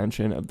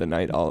apprehension of the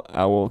Night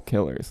Owl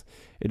killers.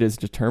 It is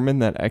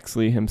determined that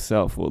Exley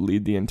himself will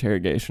lead the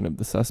interrogation of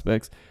the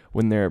suspects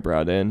when they are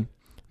brought in.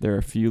 There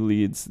are few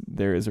leads.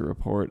 There is a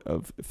report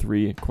of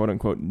 3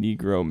 quote-unquote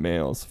Negro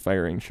males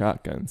firing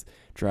shotguns,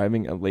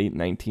 driving a late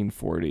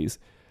 1940s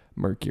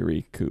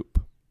Mercury coupe.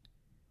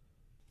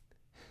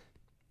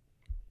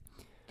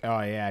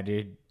 Oh, yeah,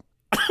 dude.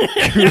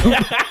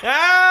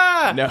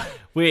 No,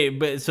 Wait,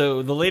 but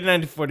so the late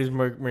 1940s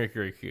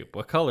Mercury Coupe,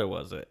 what color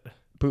was it?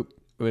 Poop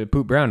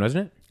brown,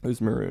 wasn't it? it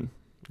was maroon.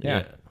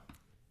 Yeah.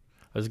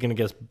 I was going to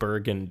guess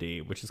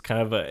burgundy, which is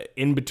kind of a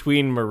in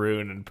between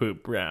maroon and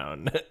poop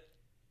brown.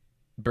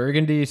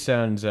 Burgundy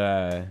sounds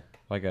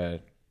like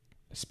a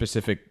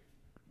specific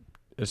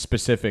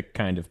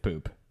kind of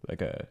poop,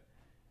 like a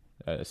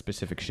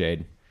specific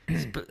shade.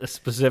 A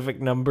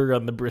specific number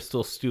on the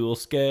Bristol stool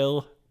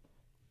scale.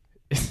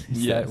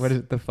 Yes. What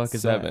is the fuck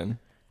is 7.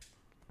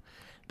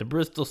 The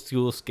Bristol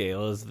stool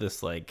scale is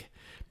this like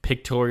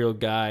pictorial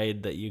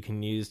guide that you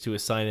can use to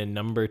assign a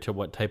number to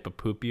what type of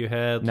poop you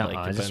had. Nuh-uh,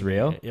 like, is this depending-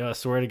 real? Yeah, I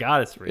swear to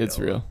God, it's real. It's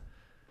real.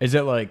 Is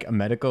it like a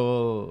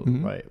medical?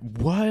 Mhm. Like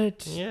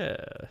what? Yeah,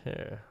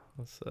 here.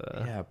 Let's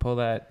Yeah, pull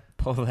that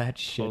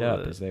shit pull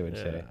up, it- as they would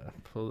say. yeah,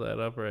 pull that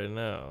up right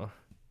now.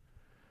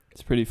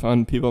 It's pretty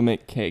fun. People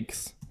make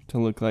cakes to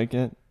look like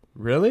it.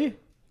 Really?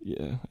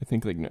 Yeah, I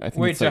think it's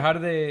Wait, so like, how do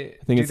they?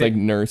 I think it's like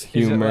nurse it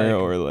humor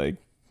like- or like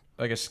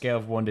like a scale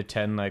of 1 to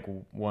 10, like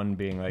 1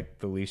 being like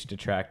the least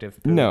attractive.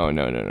 poop? no.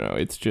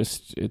 It's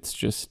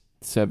just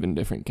 7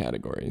 different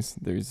categories.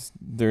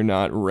 They're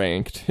not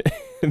ranked.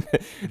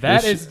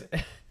 That the is.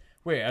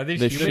 Wait, are these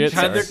the humans?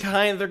 shits They're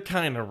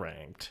kind of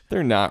ranked.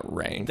 They're not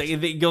ranked.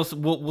 They go.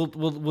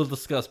 We'll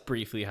discuss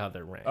briefly how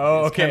they're ranked.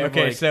 Oh, It's kind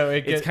okay. of like- So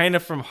it's kind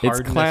of from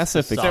hardness to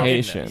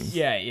classification. softness.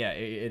 Yeah,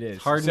 it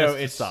is. Hardness so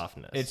to it's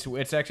softness.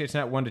 It's actually it's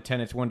not 1 to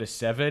 10. It's 1 to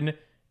 7,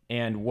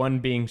 and 1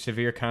 being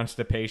severe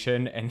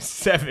constipation, and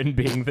 7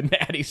 being the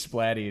natty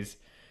splatties.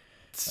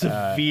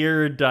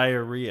 severe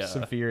diarrhea.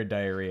 Severe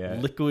diarrhea.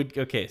 Liquid.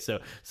 Okay, so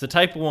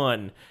type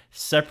 1,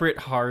 separate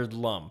hard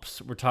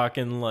lumps. We're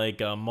talking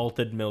like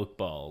malted milk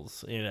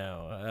balls,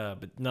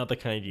 but not the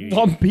kind you eat.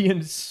 Lumpy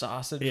and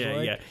sausage.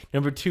 Yeah.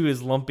 Number 2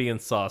 is lumpy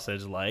and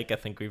sausage like. I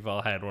think we've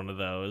all had one of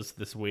those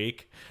this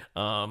week.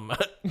 A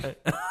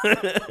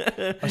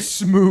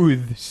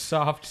smooth,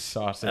 soft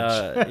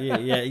sausage.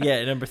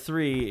 Yeah. Number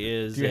 3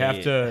 is. Do you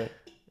have to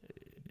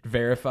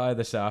verify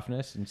the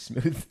softness and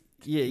smooth?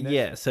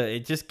 Yeah. So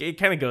it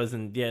kind of goes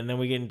and then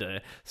we get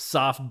into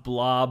soft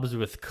blobs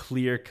with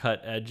clear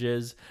cut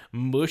edges,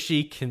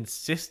 mushy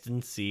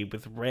consistency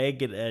with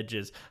ragged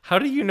edges. How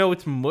do you know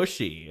it's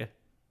mushy?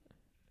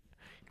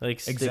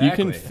 Like Exactly. You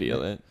can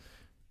feel it.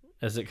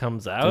 as it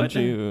comes out. Don't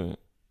you?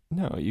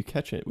 No, you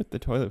catch it with the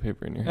toilet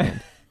paper in your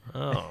hand.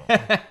 Oh.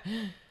 Then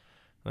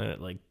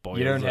it like boils.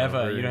 You don't have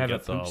over a and poop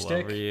gets all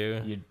stick. over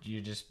you.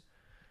 You just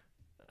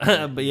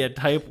But yeah,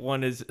 type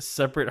 1 is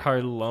separate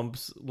hard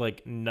lumps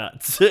like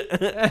nuts.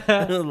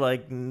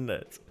 Like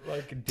nuts.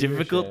 like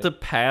Difficult to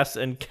pass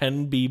and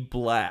can be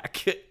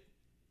black.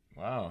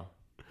 Wow.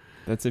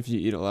 That's if you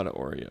eat a lot of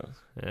Oreos.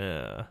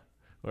 Yeah.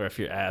 Or if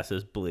your ass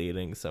is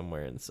bleeding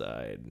somewhere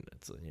inside,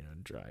 it's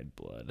dried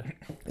blood.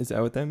 Is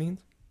that what that means?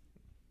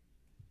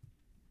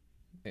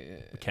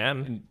 Can.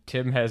 And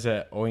Tim has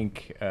a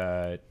Oink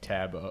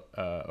tab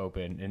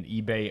open, and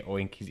eBay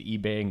Oink. He's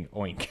eBaying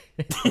Oink.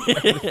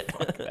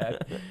 Fuck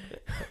that.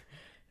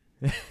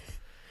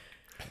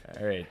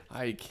 All right.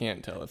 I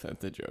can't tell if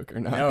that's a joke or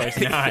not. No, it's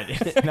not.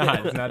 It's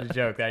not. It's not a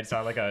joke. I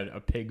saw like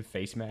a pig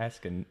face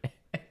mask, and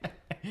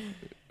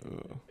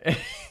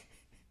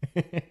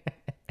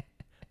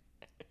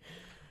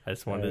I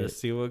just wanted to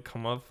see what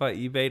come up at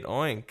eBay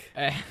Oink.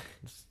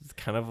 It's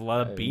kind of a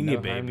lot of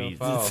Beanie no harm, no Babies.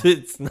 foul.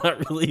 It's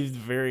not really a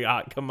very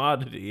hot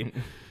commodity.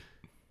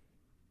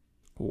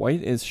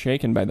 White is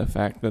shaken by the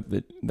fact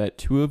that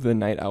 2 of the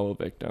Night Owl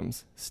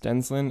victims,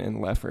 Stensland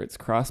and Lefferts,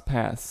 crossed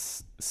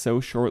paths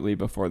so shortly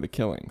before the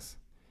killings.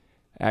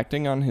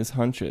 Acting on his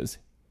hunches,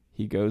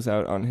 he goes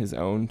out on his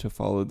own to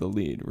follow the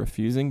lead,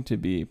 refusing to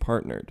be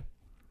partnered.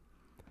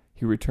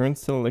 He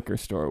returns to the liquor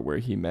store where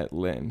he met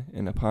Lynn,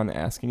 and upon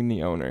asking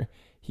the owner,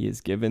 he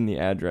is given the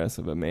address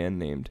of a man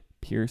named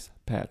Pierce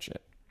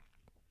Patchett.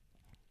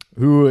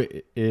 who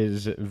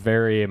is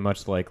very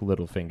much like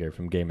Littlefinger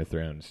from Game of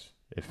Thrones.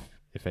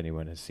 If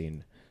anyone has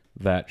seen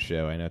that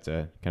show, I know it's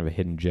a kind of a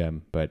hidden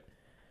gem, but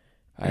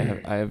I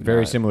have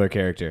very not, similar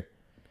character.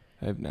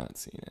 I have not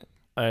seen it.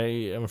 I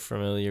am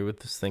familiar with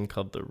this thing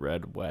called the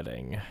Red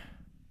Wedding.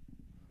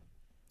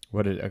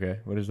 What is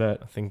that?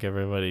 I think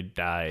everybody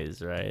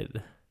dies, right?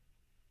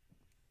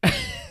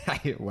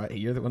 What?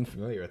 You're the one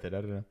familiar with it.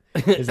 I don't know.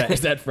 Is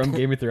that from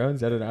Game of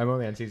Thrones? I don't know. I'm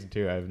only on season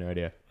 2. I have no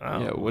idea.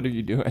 Yeah, what are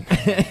you doing?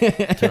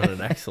 Done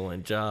an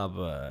excellent job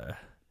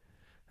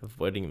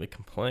avoiding the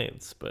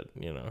complaints, but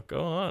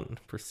go on,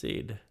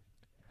 proceed.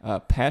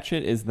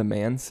 Patchett is the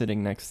man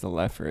sitting next to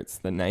Lefferts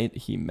the night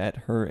he met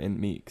her and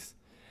Meeks.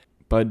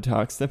 Bud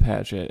talks to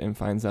Patchett and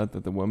finds out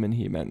that the woman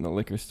he met in the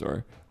liquor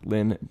store,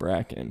 Lynn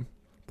Bracken,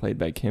 played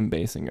by Kim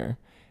Basinger,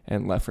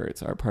 and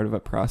Lefferts are part of a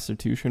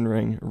prostitution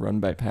ring run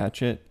by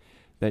Patchett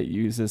that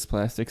uses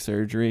plastic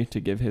surgery to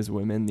give his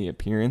women the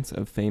appearance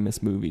of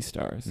famous movie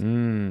stars.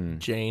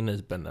 Jane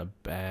has been a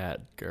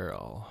bad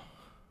girl.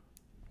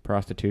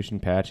 Prostitution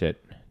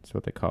Patchett. That's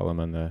what they call him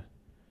on the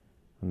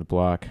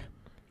block.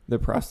 The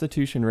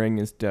prostitution ring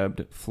is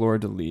dubbed Fleur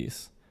de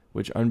Lis,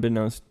 which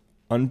unbeknownst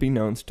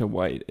to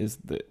White is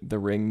the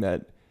ring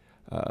that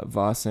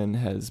Vossen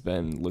has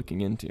been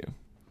looking into.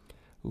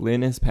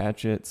 Lynn is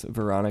Patchett's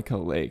Veronica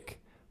Lake,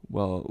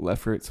 while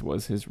Lefferts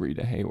was his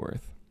Rita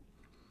Hayworth.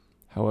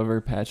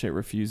 However, Patchett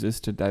refuses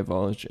to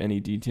divulge any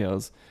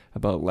details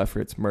about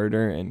Lefferts'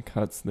 murder and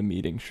cuts the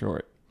meeting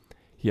short.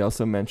 He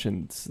also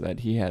mentions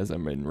that he has a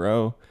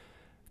Monroe,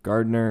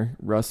 Gardner,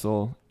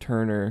 Russell,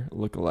 Turner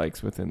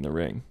lookalikes within the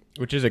ring.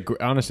 Which is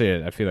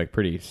honestly, I feel like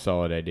pretty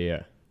solid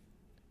idea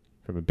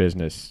from a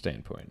business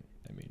standpoint.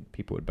 I mean,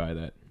 people would buy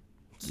that.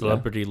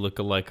 Celebrity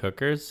lookalike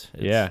hookers.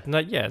 It's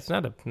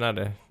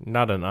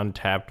not an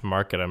untapped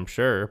market, I'm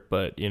sure,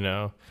 but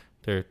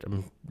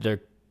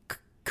there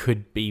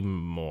could be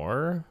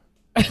more.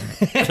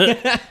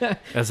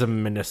 As a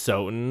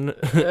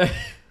Minnesotan.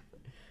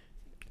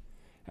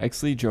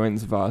 Exley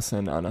joins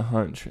Vossen on a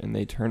hunch, and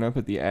they turn up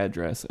at the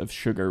address of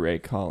Sugar Ray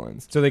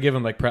Collins. So they give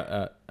him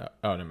oh,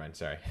 never mind.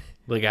 Sorry.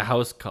 Like a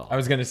house call. I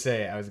was going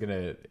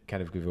to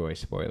kind of give away a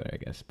spoiler, I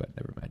guess, but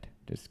never mind.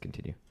 Just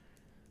continue.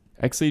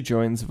 Exley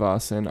joins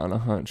Vossen on a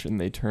hunch,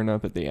 and they turn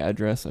up at the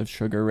address of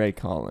Sugar Ray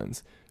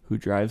Collins, who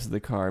drives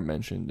the car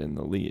mentioned in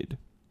the lead.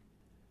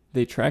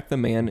 They track the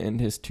man and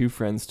his 2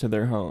 friends to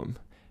their home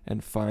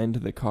and find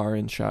the car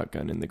and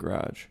shotgun in the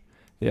garage.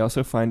 They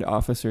also find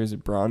officers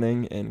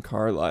Browning and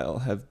Carlisle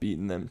have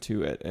beaten them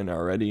to it and are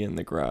already in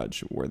the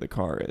garage where the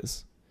car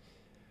is.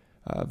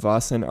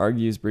 Vossen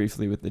argues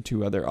briefly with the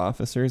 2 other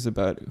officers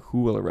about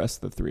who will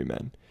arrest the 3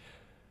 men.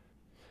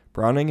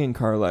 Browning and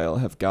Carlisle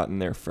have gotten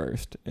there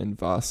first, and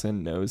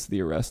Vossen knows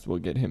the arrest will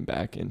get him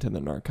back into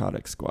the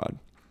narcotics squad.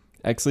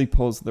 Exley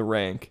pulls the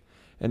rank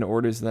and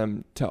orders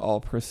them to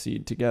all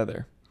proceed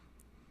together.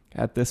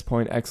 At this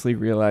point, Exley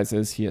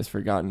realizes he has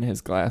forgotten his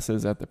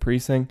glasses at the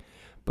precinct,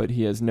 but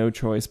he has no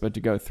choice but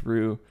to go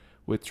through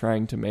with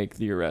trying to make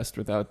the arrest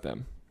without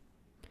them.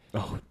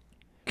 Oh,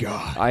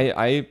 God.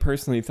 I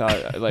personally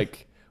thought,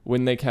 like,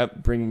 when they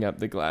kept bringing up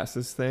the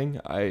glasses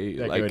thing,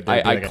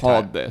 I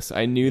called this.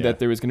 I knew that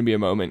there was going to be a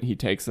moment he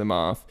takes them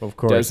off, of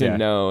course, doesn't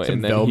know, some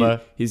and then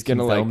Velma, he's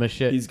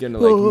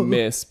gonna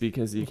miss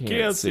because he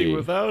can't see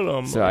without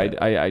them. So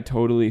I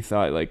totally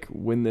thought, like,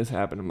 when this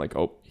happened, I'm like,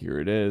 oh, here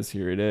it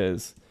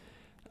is.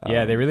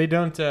 Yeah, they really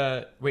don't.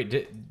 Wait,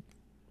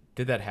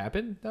 did that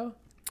happen though?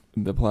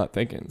 The plot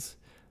thickens.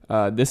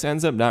 This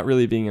ends up not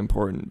really being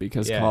important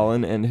because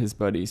Colin and his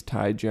buddies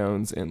Ty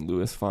Jones and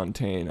Louis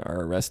Fontaine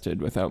are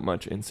arrested without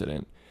much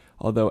incident.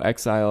 Although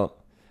Exley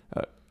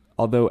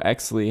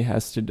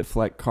has to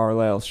deflect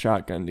Carlisle's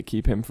shotgun to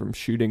keep him from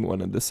shooting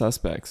one of the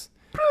suspects.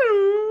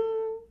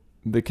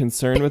 The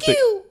concern with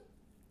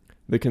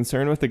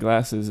the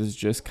glasses is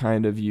just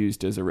kind of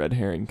used as a red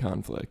herring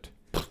conflict.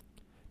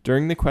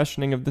 During the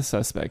questioning of the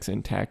suspects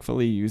and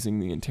tactfully using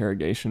the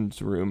interrogation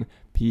room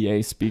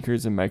PA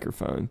speakers and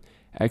microphone,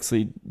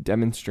 Exley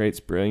demonstrates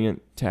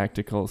brilliant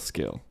tactical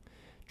skill,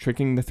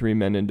 tricking the 3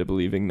 men into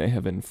believing they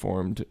have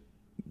informed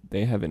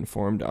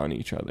on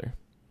each other.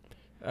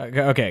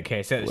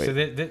 Okay. So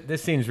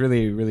this seems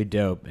really, really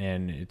dope,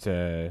 and it's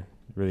a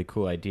really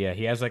cool idea.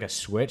 He has like a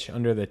switch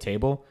under the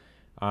table,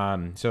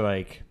 so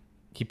like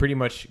he pretty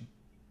much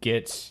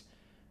gets.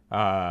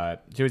 So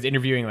he's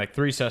interviewing like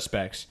 3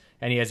 suspects,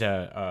 and he has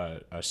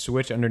a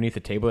switch underneath the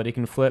table that he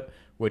can flip,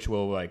 which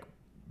will like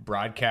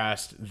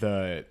broadcast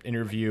the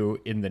interview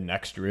in the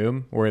next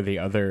room where the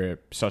other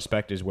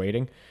suspect is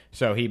waiting.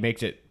 So he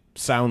makes it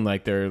sound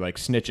like they're like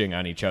snitching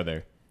on each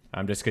other,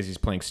 just because he's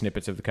playing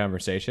snippets of the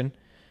conversation,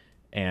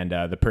 and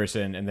the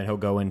person, and then he'll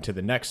go into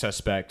the next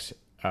suspect's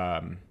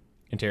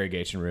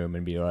interrogation room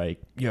and be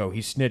like, "Yo,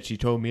 he snitched. He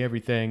told me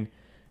everything,"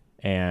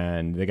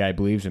 and the guy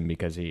believes him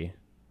because he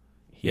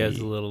has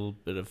a little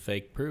bit of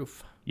fake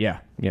proof. Yeah.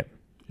 Yep.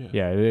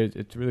 Yeah,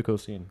 it's a really cool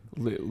scene.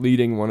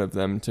 Leading one of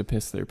them to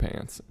piss their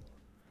pants.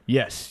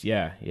 Yes,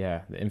 yeah.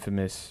 The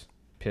infamous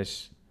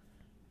piss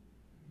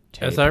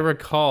tape. As I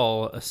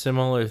recall, a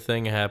similar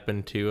thing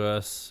happened to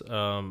us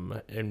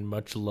in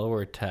much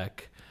lower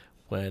tech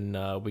when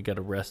we got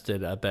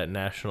arrested at that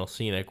National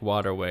Scenic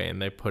Waterway,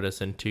 and they put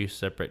us in 2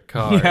 separate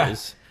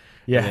cars.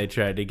 Yeah. And they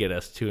tried to get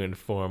us to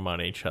inform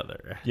on each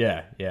other.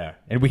 Yeah.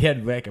 And we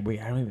had we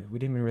didn't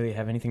even really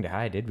have anything to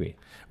hide, did we?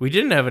 We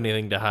didn't have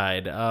anything to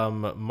hide.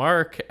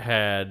 Mark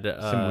had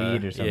Some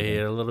weed or something. Yeah, he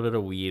had a little bit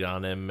of weed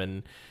on him,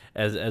 and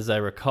as I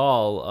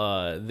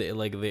recall, they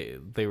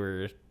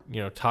were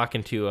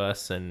talking to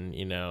us, and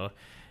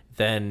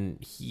then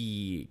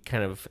he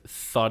kind of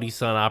thought he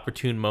saw an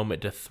opportune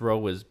moment to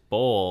throw his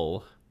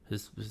bowl,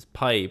 his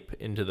pipe,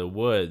 into the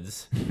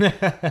woods,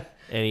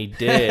 and he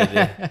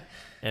did.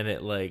 And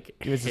it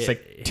it was just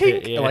like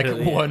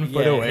tink, 1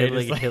 foot away,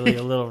 hit like a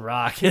little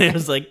rock, and it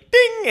was like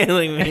ding, and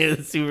like made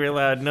a super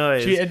loud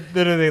noise.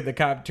 Literally, the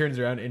cop turns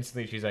around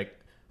instantly. She's like,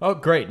 "Oh,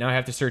 great! Now I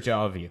have to search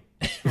all of you."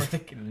 We're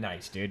thinking,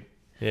 nice, dude.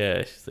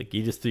 Yeah, she's like,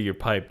 "You just threw your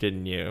pipe,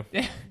 didn't you?"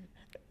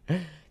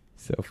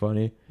 So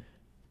funny.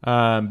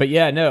 But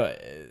yeah, no,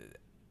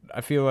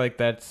 I feel like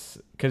that's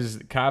because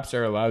cops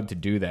are allowed to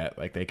do that.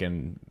 Like they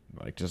can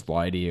just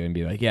lie to you and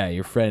be like, "Yeah,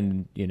 your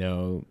friend,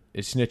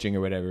 is snitching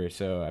or whatever."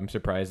 So I'm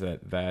surprised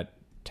that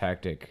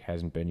tactic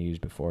hasn't been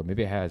used before.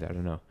 Maybe it has. I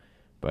don't know,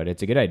 but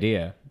it's a good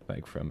idea.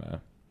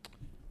 From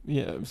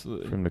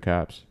absolutely, from the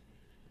cops.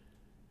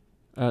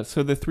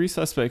 So the 3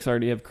 suspects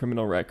already have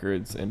criminal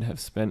records and have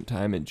spent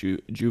time at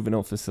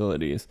juvenile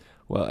facilities,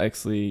 while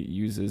Exley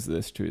uses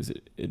this to his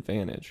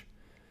advantage.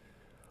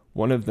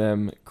 One of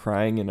them,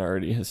 crying and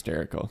already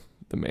hysterical,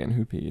 the man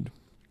who peed,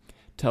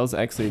 tells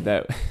Exley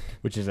that...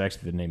 Which is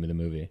actually the name of the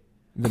movie.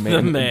 The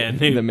man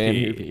who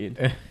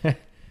peed.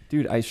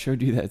 Dude, I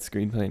showed you that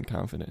screenplay in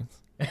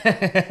confidence.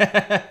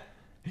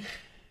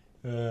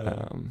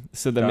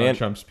 So the Donald man...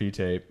 Trump's pee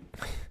tape.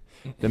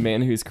 The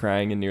man who's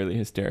crying and nearly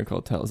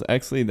hysterical tells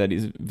Exley that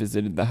he's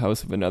visited the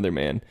house of another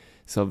man,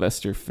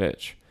 Sylvester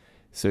Fitch,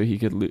 so he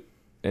could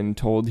and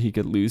told he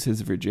could lose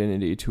his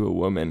virginity to a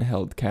woman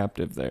held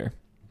captive there.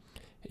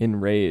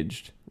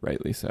 Enraged,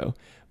 rightly so,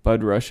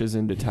 Bud rushes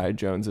into Ty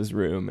Jones's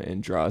room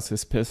and draws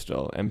his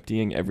pistol,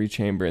 emptying every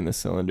chamber in the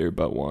cylinder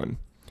but one.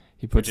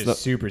 Which is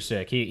super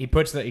sick. He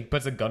puts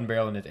the gun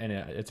barrel in it, and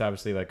it's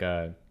obviously like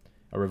a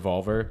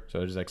revolver, so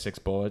there's like 6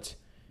 bullets,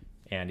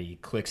 and he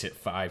clicks it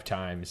 5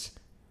 times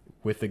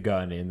with the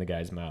gun in the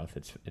guy's mouth.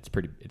 It's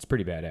pretty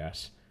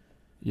badass.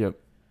 Yep.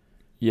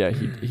 Yeah,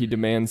 he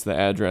demands the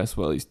address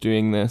while he's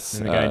doing this.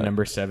 And the guy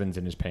number 7's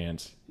in his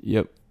pants.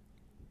 Yep.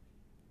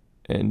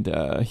 And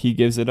he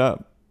gives it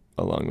up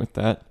along with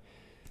that.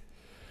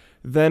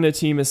 Then a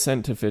team is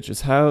sent to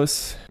Fitch's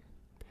house.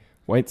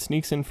 White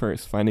sneaks in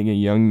first, finding a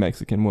young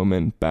Mexican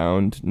woman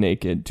bound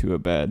naked to a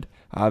bed,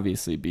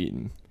 obviously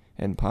beaten,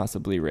 and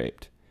possibly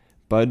raped.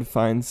 Bud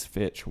finds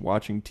Fitch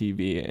watching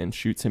TV and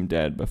shoots him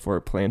dead before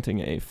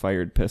planting a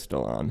fired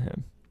pistol on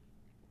him.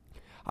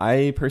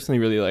 I personally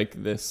really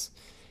like this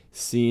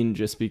scene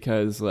just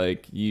because,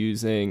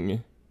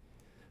 using,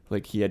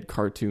 he had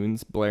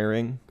cartoons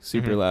blaring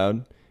super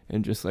loud,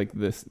 and just,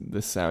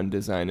 the sound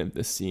design of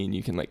the scene,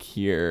 you can,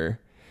 hear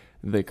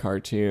the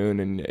cartoon,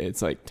 and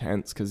it's,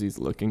 tense because he's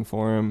looking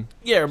for him.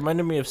 Yeah, it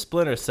reminded me of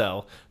Splinter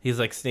Cell. He's,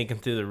 sneaking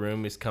through the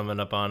room, he's coming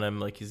up on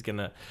him, he's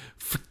gonna,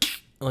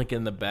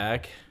 in the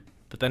back.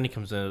 But then he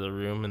comes into the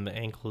room and the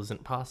ankle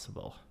isn't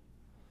possible.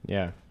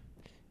 Yeah.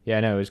 Yeah,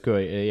 no, it was cool.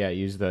 Yeah, it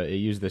used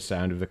the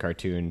sound of the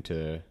cartoon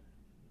to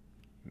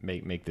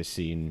make the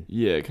scene.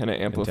 Yeah, it kind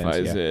of amplifies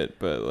intense, yeah. it,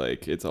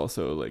 but it's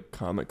also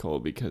comical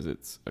because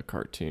it's a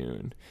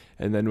cartoon.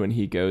 And then when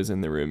he goes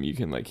in the room, you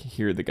can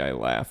hear the guy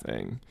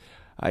laughing.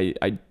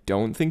 I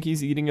don't think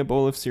he's eating a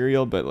bowl of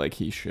cereal, but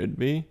he should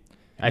be.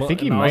 I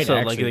think he might also,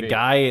 actually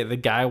the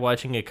guy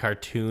watching a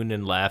cartoon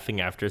and laughing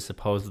after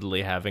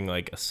supposedly having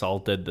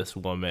assaulted this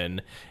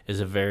woman is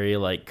a very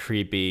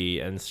creepy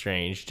and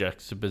strange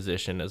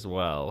juxtaposition as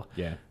well.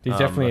 Yeah, he's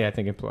definitely. I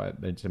think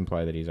it's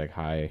implied that he's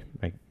high,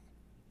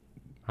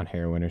 on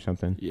heroin or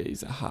something. Yeah,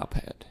 he's a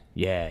hophead.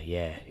 Yeah,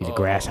 he's a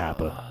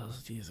grasshopper.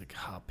 He's a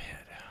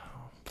hophead.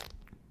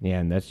 Yeah,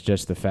 and that's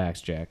just the facts,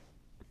 Jack.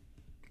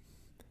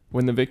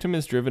 When the victim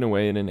is driven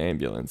away in an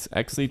ambulance,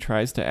 Exley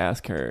tries to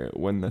ask her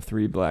when the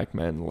 3 black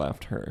men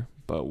left her,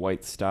 but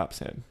White stops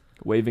him,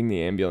 waving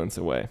the ambulance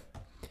away.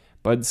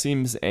 Bud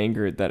seems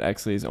angered that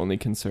Exley is only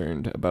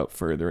concerned about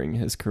furthering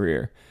his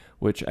career,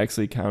 which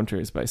Exley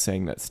counters by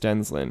saying that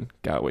Stensland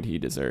got what he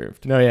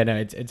deserved. No,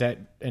 it's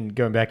and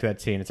going back to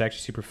that scene, it's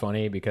actually super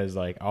funny because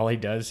all he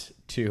does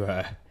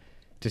to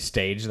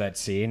stage that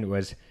scene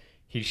was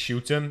he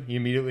shoots him. He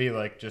immediately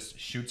just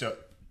shoots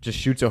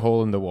a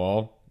hole in the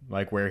wall.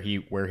 Where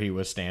he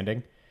was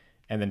standing,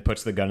 and then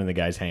puts the gun in the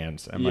guy's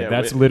hands. I'm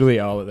that's literally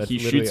all. He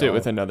shoots it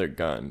with another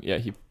gun. Yeah,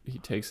 he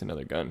takes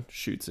another gun,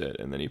 shoots it,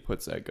 and then he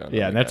puts that gun.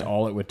 Yeah, and that's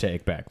all it would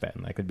take back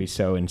then. It'd be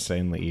so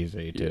insanely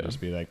easy to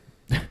just be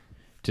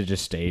to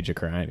just stage a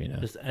crime.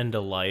 Just end a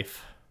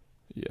life.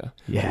 Yeah.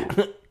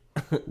 Yeah.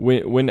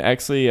 When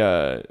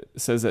Exley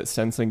says that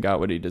Stensland got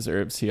what he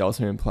deserves, he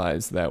also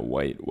implies that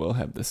White will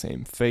have the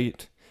same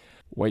fate.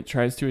 White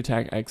tries to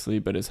attack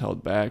Exley but is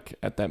held back.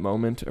 At that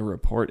moment, a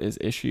report is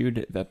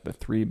issued that the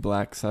 3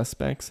 black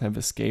suspects have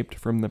escaped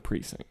from the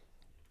precinct.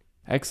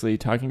 Exley,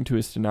 talking to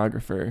his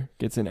stenographer,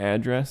 gets an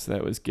address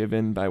that was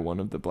given by one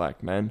of the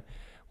black men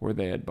where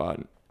they had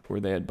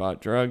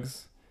bought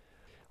drugs.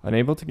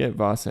 Unable to get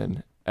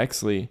Vossen,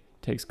 Exley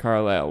takes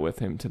Carlisle with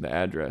him to the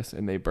address,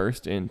 and they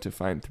burst in to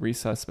find 3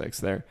 suspects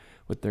there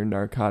with their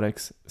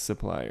narcotics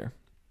supplier.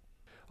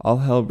 All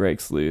hell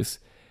breaks loose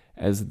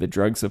as the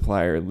drug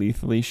supplier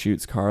lethally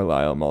shoots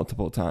Carlisle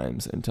multiple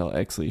times until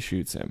Exley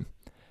shoots him.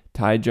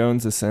 Ty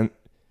Jones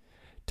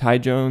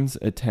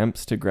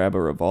attempts to grab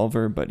a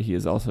revolver, but he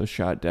is also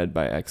shot dead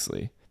by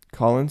Exley.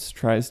 Collins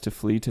tries to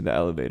flee to the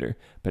elevator,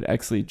 but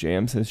Exley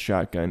jams his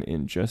shotgun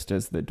in just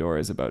as the door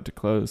is about to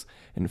close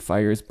and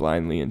fires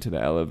blindly into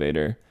the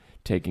elevator,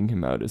 taking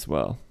him out as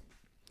well.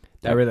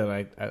 I really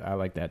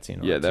like that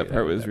scene. Yeah, that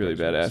part was really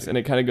badass. And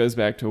it kind of goes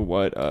back to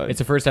what... it's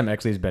the first time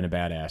Exley's been a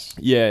badass.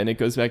 Yeah, and it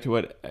goes back to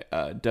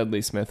what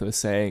Dudley Smith was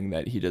saying,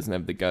 that he doesn't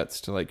have the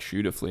guts to, like,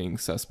 shoot a fleeing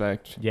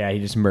suspect. Yeah, he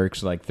just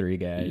murks, like, 3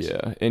 guys.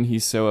 Yeah, and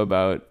he's so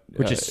about...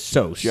 Which is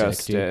so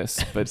justice,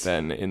 sick, but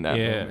then in that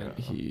moment,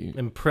 he...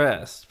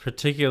 Impressed,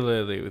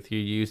 particularly with your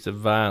use of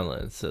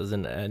violence as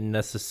a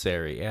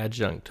necessary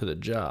adjunct to the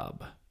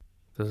job.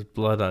 There's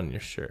blood on your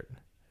shirt.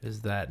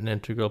 Is that an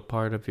integral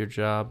part of your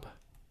job?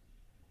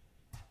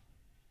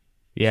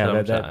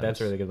 Yeah, that's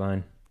a really good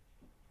line.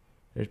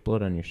 There's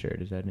blood on your shirt.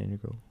 Is that an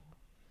integral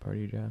part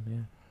of your job?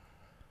 Yeah.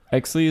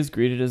 Exley is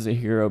greeted as a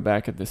hero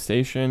back at the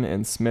station,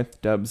 and Smith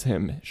dubs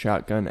him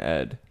Shotgun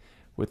Ed.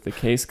 With the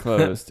case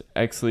closed,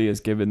 Exley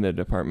is given the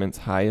department's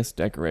highest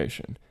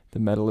decoration, the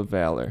Medal of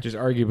Valor. Which is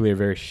arguably a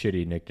very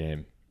shitty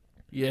nickname.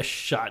 Yeah,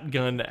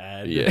 Shotgun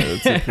Ed. Yeah,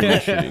 that's a pretty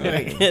shitty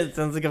nickname. It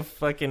sounds like a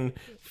fucking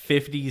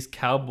 50s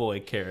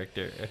cowboy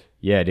character.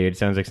 Yeah, dude, it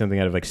sounds like something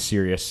out of like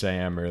Serious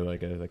Sam or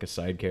like a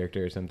side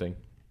character or something.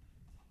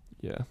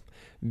 Yeah.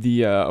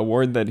 The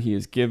award that he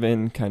is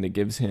given kind of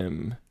gives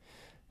him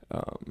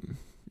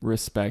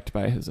respect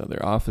by his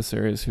other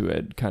officers who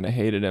had kind of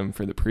hated him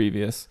for the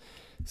previous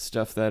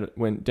stuff that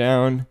went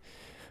down.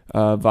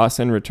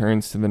 Vossen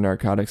returns to the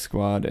narcotics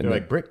squad. And they're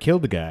like, Brick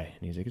killed the guy.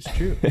 And he's like, it's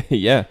true.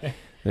 Yeah,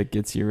 that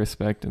gets you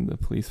respect in the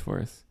police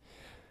force.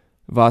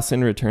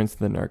 Vossen returns to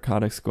the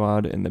narcotics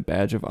squad and the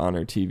Badge of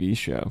Honor TV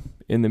show.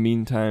 In the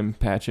meantime,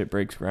 Patchett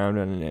breaks ground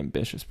on an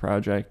ambitious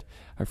project,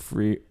 a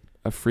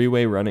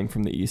freeway running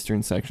from the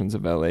eastern sections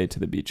of LA to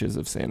the beaches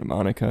of Santa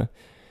Monica,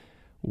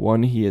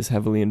 one he is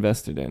heavily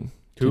invested in.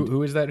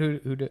 Who is that? Who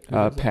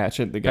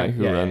Patchett, the guy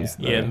who runs.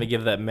 Yeah, and they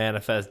give that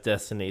Manifest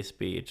Destiny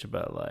speech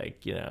about,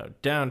 like, you know,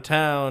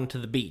 downtown to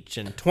the beach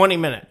in 20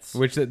 minutes.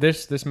 Which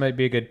this might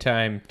be a good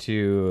time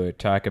to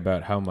talk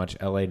about how much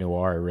LA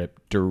Noire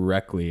ripped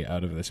directly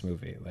out of this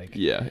movie. Like,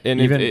 yeah, and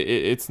even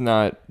it's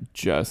not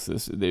just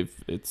this.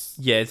 It's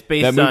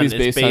based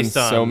on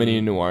so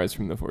many noirs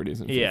from the 40s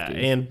and 50s. Yeah,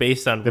 and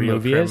based on the real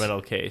movie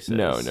criminal cases.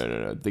 No.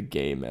 The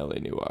game LA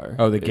Noire.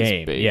 Oh, the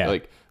game. Yeah,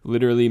 like.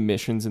 Literally,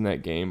 missions in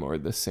that game are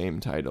the same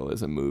title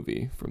as a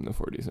movie from the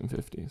 40s and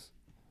 50s.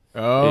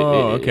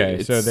 Oh,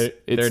 okay. So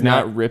they're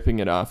not ripping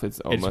it off. It's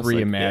almost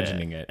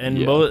reimagining it. And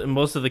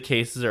most of the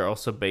cases are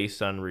also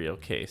based on real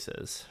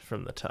cases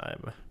from the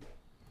time.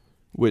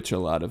 Which a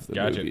lot of the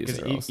movies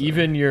are also.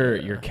 Even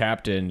your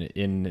captain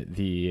in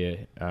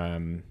the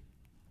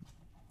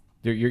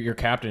your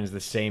captain is the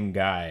same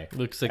guy.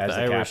 Looks like as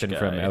the Irish captain guy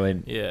from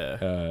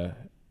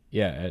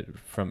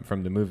LA.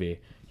 From the movie.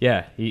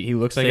 Yeah, he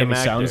looks like him. He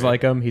sounds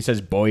like him. He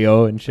says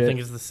boyo and shit. I think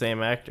it's the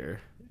same actor.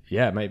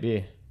 Yeah, it might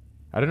be.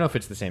 I don't know if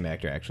it's the same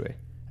actor, actually.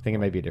 I think it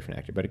might be a different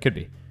actor, but it could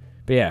be.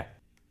 But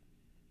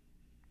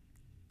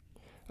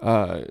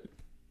yeah.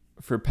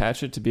 For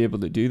Patchett to be able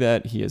to do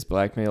that, he has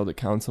blackmailed a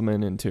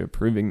councilman into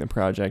approving the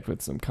project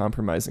with some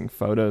compromising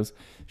photos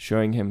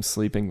showing him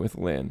sleeping with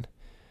Lynn.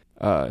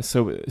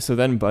 So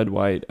then Bud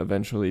White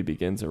eventually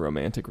begins a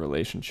romantic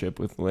relationship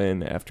with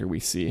Lynn after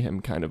we see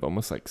him kind of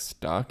almost like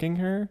stalking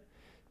her.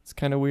 It's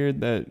kind of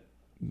weird that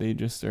they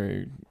just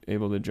are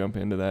able to jump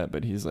into that,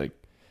 but he's like...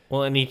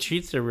 Well, and he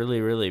treats her really,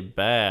 really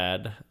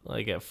bad,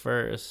 like, at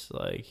first.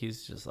 Like,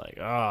 he's just like,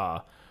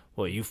 well,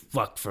 you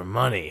fucked for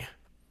money.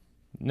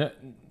 No,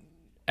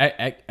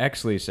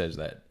 Exley says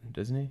that,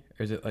 doesn't he?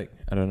 Or is it like...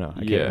 I don't know.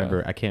 I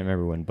can't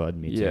remember when Bud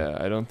meets him. Yeah,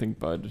 I don't think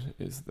Bud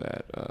is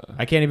that...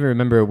 I can't even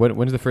remember.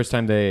 When's the first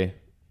time they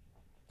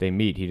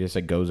meet? He just,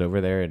 like, goes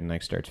over there and,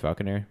 like, starts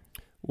fucking her?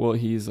 Well,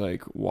 he's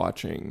like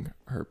watching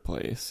her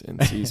place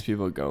and sees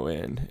people go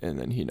in, and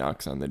then he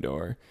knocks on the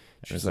door.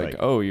 She's like,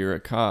 "Oh, you're a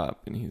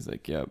cop," and he's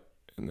like, "Yep."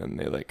 And then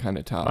they like kind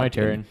of talk. My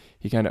turn.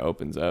 He kind of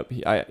opens up.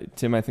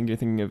 Tim, I think you're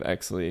thinking of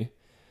Exley.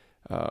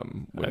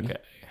 Okay.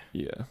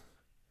 Yeah.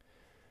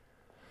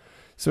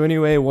 So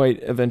anyway, White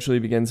eventually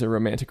begins a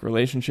romantic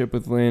relationship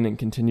with Lynn and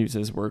continues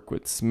his work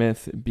with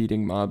Smith,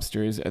 beating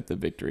mobsters at the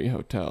Victory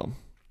Hotel.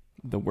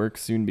 The work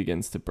soon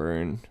begins to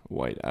burn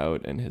White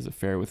out, and his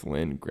affair with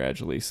Lynn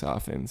gradually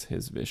softens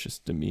his vicious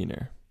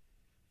demeanor.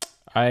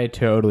 I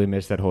totally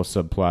missed that whole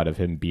subplot of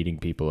him beating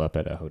people up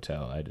at a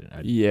hotel.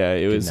 Yeah,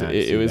 it was not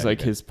it see was that like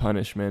bit. his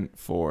punishment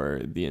for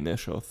the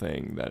initial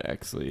thing that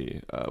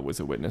actually was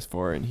a witness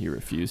for, and he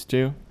refused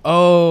to.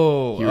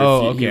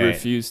 Oh, He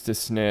refused to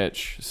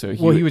snitch. So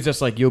he was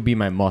just like, "You'll be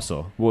my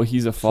muscle." well,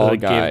 he's a So fall they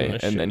gave guy, him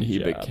a and then shitty he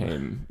job.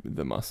 became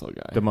the muscle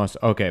guy. The muscle.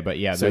 Okay, but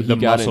yeah, So the he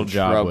got muscle in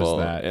job trouble,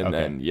 was that. and okay.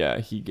 then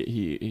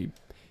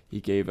he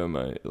gave him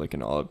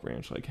an olive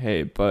branch, like,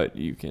 hey, but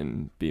you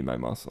can be my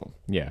muscle.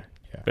 yeah.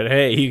 But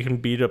hey, you can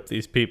beat up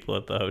these people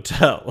at the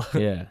hotel.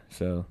 Yeah.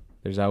 So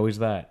there's always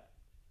that.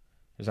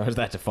 There's always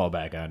that to fall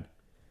back on.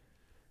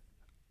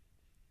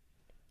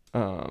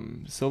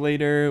 So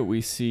later we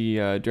see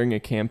during a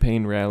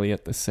campaign rally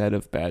at the set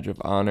of Badge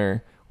of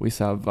Honor, we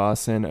saw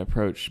Vossen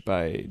approached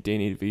by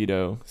Danny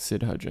DeVito,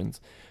 Sid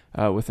Hudgens,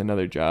 with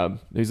another job.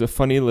 There's a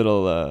funny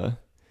little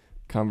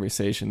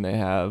conversation they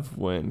have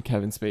when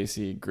Kevin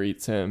Spacey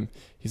greets him.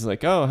 He's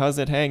like, "Oh, how's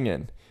it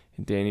hanging?"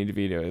 And Danny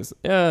DeVito is,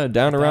 "Yeah,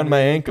 down around my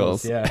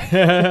ankles."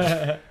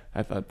 Yeah.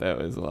 I thought that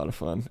was a lot of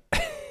fun.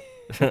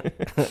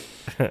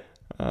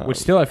 Which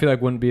still I feel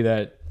like wouldn't be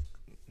that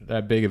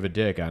big of a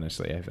dick,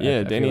 honestly. I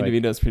Danny feel like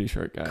DeVito's a pretty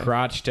short guy.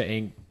 crotch to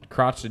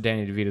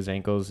Danny DeVito's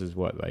ankles is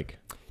what, like.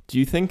 Do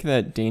you think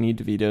that Danny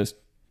DeVito's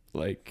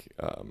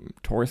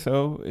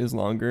torso is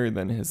longer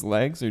than his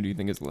legs, or do you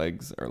think his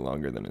legs are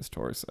longer than his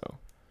torso?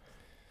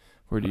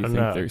 Or do you think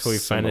they're Can we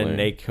similar?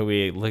 find Can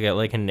we look at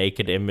like a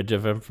naked image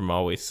of him from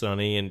Always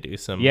Sunny and do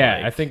some? Yeah,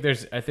 like-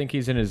 I think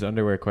he's in his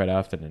underwear quite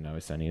often in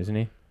Always Sunny, isn't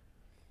he?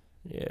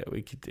 Yeah,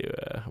 we could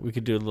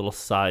do a little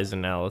size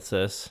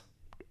analysis.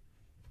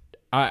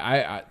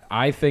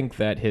 I think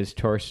that his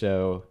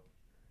torso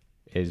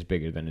is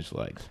bigger than his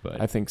legs, but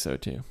I think so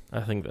too.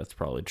 I think that's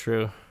probably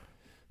true.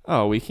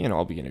 Oh, we can't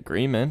all be in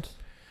agreement.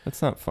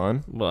 That's not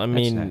fun. Well, I That's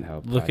mean, not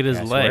how look at his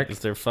podcasts legs. work.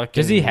 They're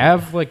fucking. does he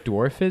have like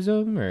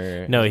dwarfism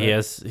or No,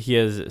 is he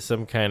has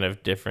some kind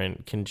of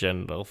different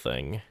congenital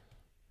thing.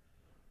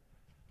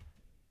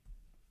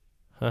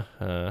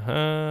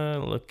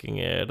 Looking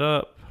it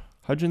up.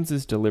 Hudgens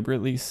is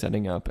deliberately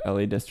setting up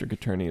LA District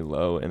Attorney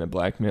Lowe in a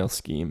blackmail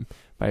scheme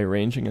by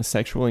arranging a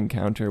sexual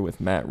encounter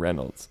with Matt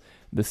Reynolds,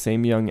 the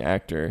same young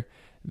actor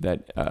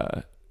that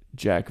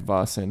Jack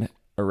Vossen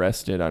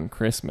arrested on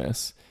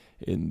Christmas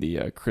in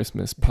the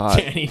Christmas pot.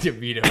 Danny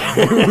DeVito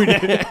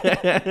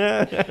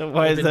nude?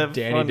 Why is that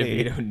Danny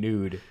funny? DeVito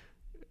nude?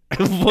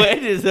 What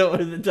is that?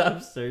 One of the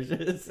top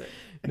searches?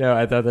 No,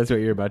 I thought that's what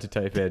you were about to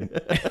type in.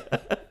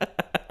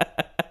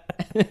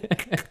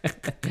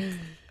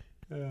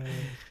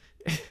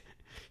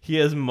 He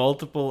has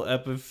multiple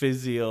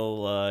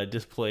epiphyseal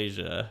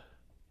dysplasia.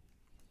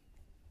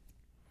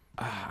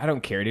 I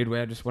don't care, dude.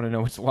 I just want to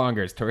know what's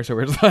longer, his torso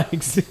or his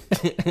legs.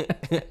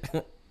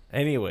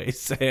 Anyway,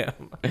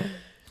 Sam.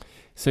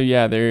 So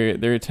yeah,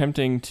 they're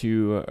attempting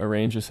to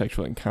arrange a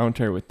sexual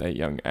encounter with that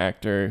young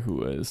actor who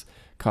was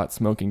caught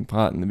smoking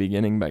pot in the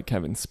beginning by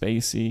Kevin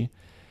Spacey.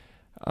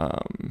 Oh,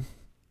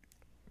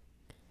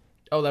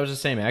 that was the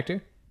same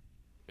actor?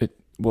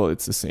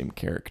 It's the same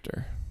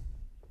character.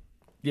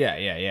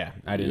 Yeah.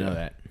 I didn't know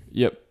that.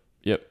 Yep.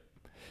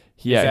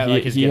 Is that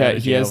like his get out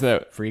of he has jail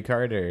that. free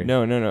card or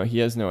No. He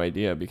has no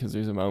idea because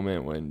there's a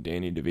moment when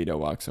Danny DeVito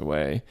walks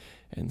away,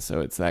 and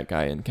so it's that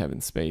guy and Kevin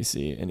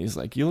Spacey, and he's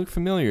like, "You look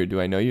familiar.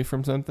 Do I know you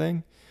from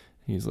something?"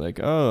 He's like,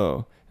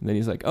 "Oh," and then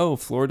he's like, "Oh,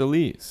 Fleur de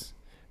Lis,"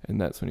 and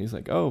that's when he's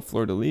like, "Oh,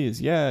 Fleur de Lis,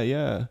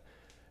 yeah."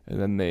 And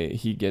then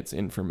he gets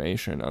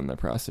information on the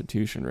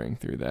prostitution ring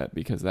through that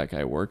because that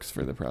guy works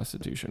for the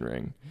prostitution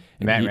ring.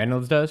 And Matt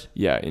Reynolds does?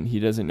 Yeah, and he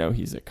doesn't know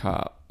he's a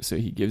cop, so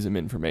he gives him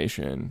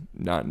information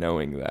not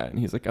knowing that. And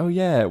he's like, "Oh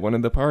yeah, one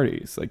of the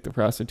parties, like the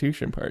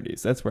prostitution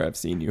parties. That's where I've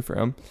seen you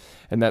from."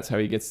 And that's how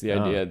he gets the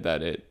idea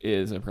that it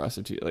is a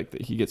prostitute, like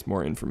that he gets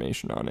more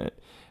information on it.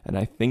 And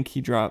I think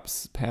he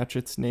drops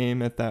Patchett's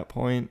name at that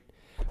point.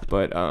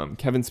 But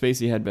Kevin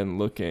Spacey had been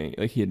looking,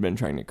 like he had been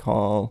trying to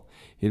call,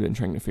 he had been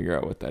trying to figure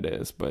out what that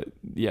is. But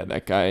yeah,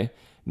 that guy,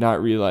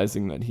 not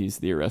realizing that he's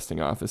the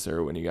arresting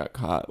officer when he got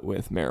caught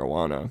with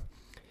marijuana,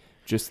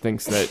 just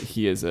thinks that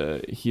he is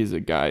a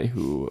guy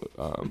who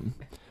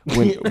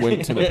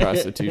went to the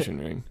prostitution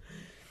ring.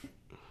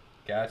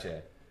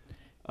 Gotcha.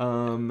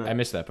 I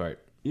missed that part.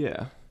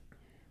 Yeah.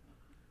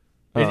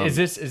 Is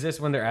this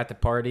when they're at the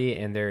party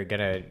and they're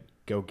gonna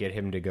go get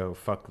him to go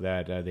fuck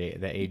that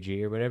the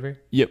AG or whatever?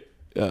 Yep.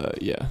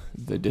 Yeah,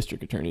 the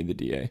district attorney, the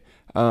DA.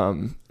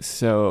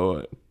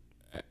 So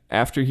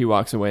after he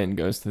walks away and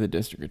goes to the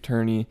district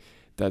attorney,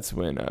 that's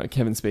when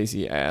Kevin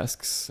Spacey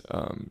asks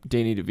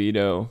Danny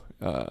DeVito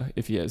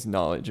if he has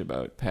knowledge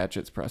about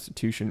Patchett's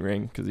prostitution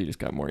ring because he just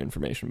got more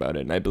information about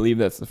it. And I believe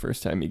that's the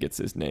first time he gets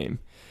his name.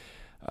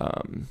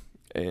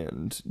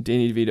 And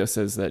Danny DeVito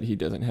says that he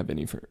doesn't have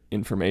any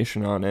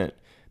information on it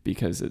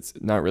because it's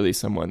not really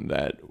someone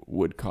that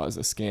would cause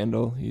a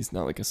scandal. He's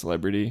not like a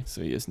celebrity,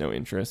 so he has no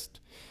interest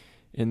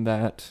in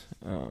that.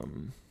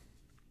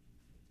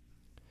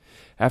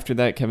 After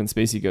that, Kevin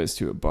Spacey goes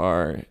to a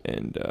bar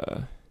and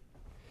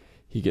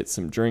he gets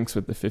some drinks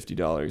with the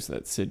 $50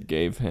 that Sid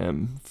gave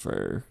him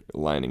for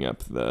lining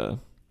up the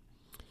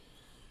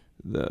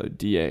the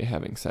DA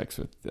having sex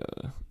with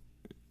the...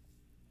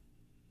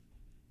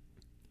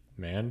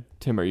 Man.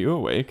 Tim, are you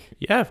awake?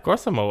 Yeah, of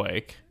course I'm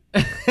awake.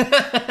 What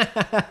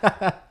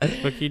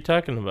are you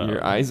talking about?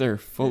 Your eyes are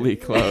fully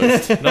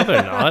closed. No,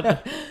 they're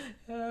not.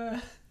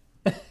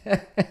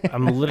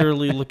 I'm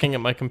literally looking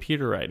at my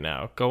computer right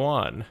now. Go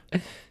on.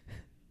 What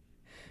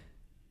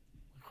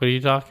are you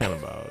talking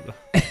about?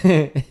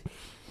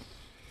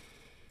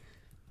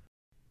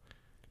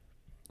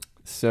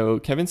 So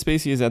Kevin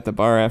Spacey is at the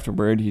bar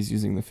afterward. He's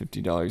using the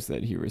 $50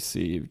 that he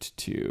received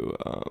to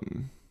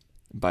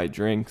buy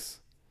drinks.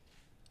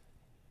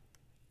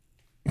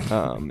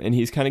 And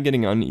he's kind of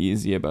getting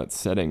uneasy about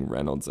setting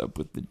Reynolds up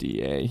with the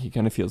DA. He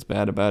kind of feels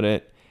bad about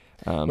it.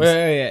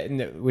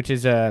 Which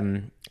is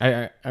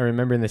I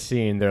remember in the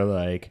scene they're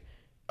like,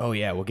 oh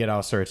yeah, we'll get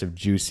all sorts of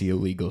juicy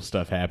illegal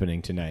stuff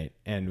happening tonight.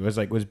 And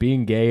was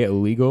being gay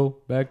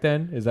illegal back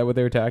then? Is that what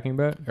they were talking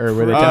about? Or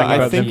were they talking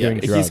about them doing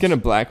drugs? He's going to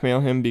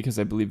blackmail him because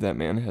I believe that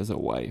man has a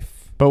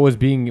wife. But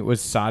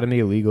was sodomy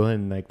illegal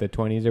in like the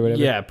 20s or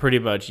whatever? Yeah, pretty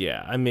much.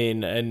 Yeah. I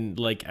mean,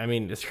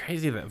 it's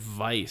crazy that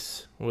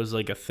Vice was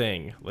like a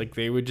thing. Like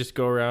they would just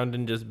go around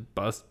and just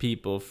bust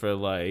people for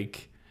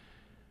like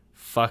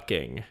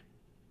fucking.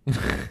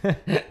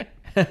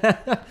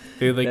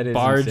 They like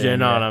barge insane,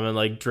 in on him and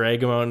like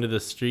drag him out into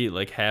the street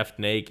like half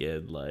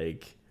naked.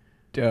 Like,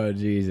 oh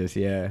Jesus,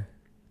 yeah,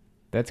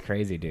 that's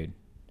crazy, dude.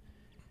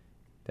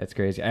 That's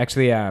crazy.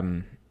 Actually,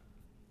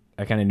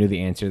 I kind of knew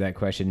the answer to that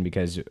question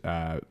because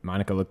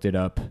Monica looked it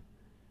up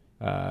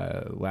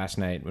last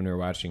night when we were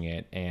watching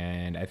it,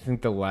 and I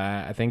think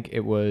I think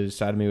it was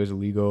sodomy was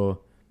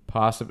illegal.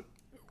 Possibly,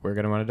 we're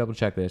gonna want to double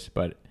check this,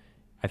 but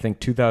I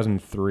think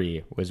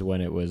 2003 was when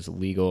it was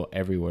legal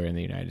everywhere in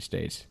the United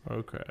States.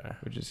 Okay,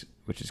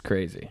 which is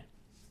crazy.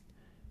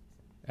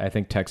 I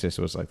think Texas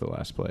was like the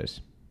last place.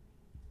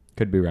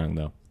 Could be wrong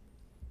though.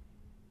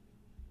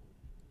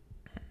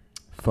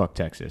 Fuck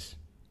Texas.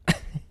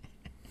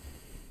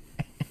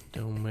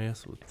 Don't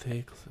mess with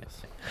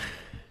Texas.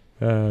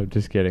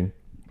 Just kidding.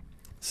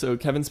 So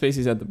Kevin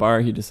Spacey's at the bar.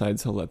 He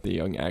decides he'll let the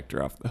young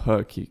actor off the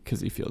hook because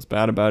he feels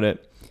bad about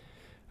it.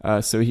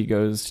 So he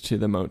goes to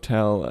the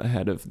motel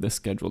ahead of the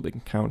scheduled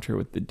encounter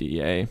with the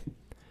DA.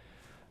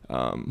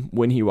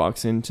 When he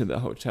walks into the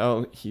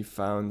hotel, he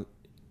found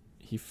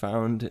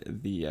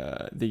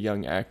the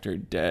young actor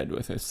dead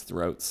with his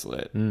throat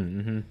slit.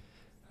 Mm-hmm.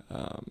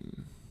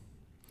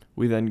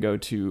 We then go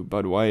to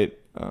Bud White,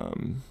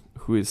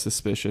 who is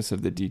suspicious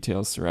of the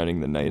details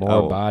surrounding the night More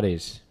owl.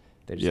 bodies.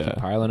 They just keep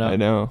piling up. I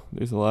know.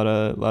 There's a lot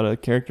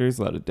of characters,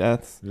 a lot of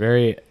deaths.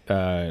 Very.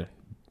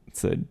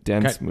 It's a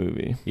dense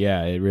movie.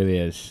 Yeah, it really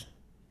is.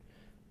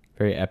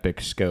 Very epic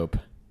scope.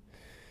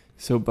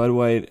 So Bud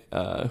White,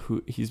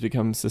 he's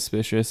become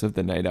suspicious of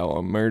the Night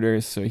Owl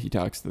murders, so he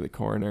talks to the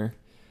coroner,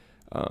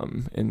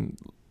 and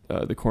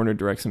the coroner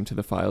directs him to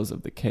the files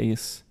of the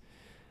case.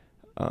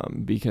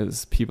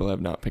 Because people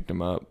have not picked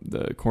him up.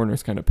 The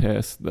coroner's kind of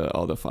pissed that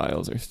all the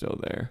files are still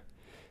there.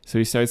 So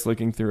he starts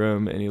looking through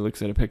them, and he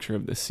looks at a picture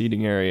of the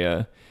seating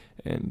area,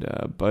 and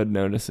Bud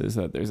notices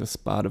that there's a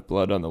spot of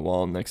blood on the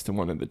wall next to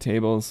one of the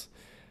tables,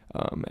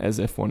 as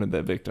if one of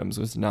the victims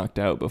was knocked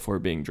out before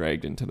being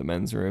dragged into the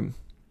men's room.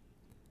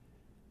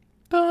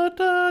 Da,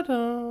 da,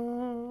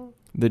 da.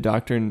 The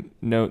doctor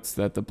notes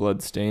that the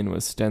blood stain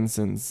was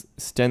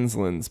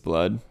Stensland's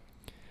blood.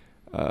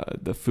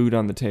 The food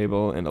on the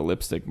table and a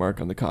lipstick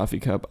mark on the coffee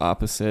cup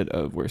opposite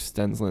of where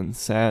Stensland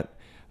sat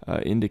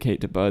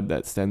indicate to Bud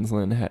that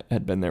Stensland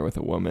had been there with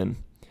a woman.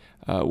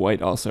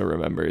 White also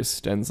remembers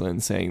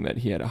Stensland saying that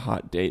he had a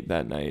hot date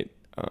that night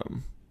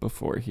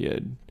before he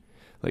had,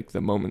 like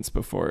the moments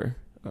before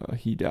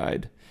he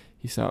died.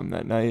 He saw him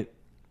that night.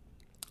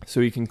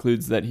 So he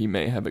concludes that he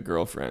may have a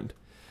girlfriend.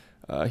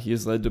 He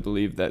is led to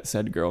believe that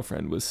said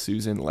girlfriend was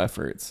Susan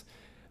Lefferts,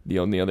 the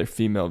only other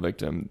female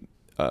victim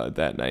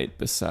that night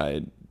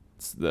besides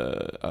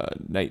the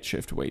night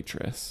shift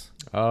waitress.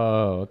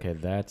 Oh, okay,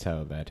 that's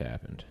how that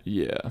happened.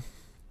 Yeah.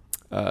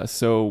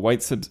 So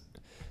White's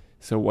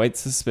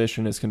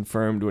suspicion is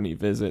confirmed when he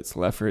visits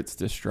Lefferts'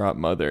 distraught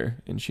mother,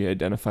 and she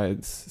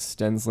identifies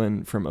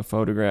Stensland from a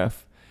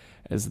photograph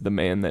as the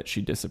man that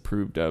she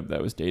disapproved of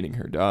that was dating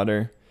her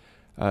daughter.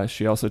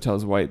 She also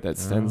tells White that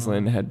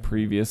Stensland had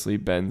previously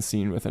been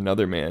seen with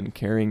another man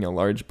carrying a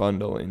large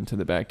bundle into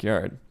the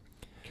backyard.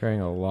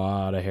 Carrying a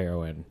lot of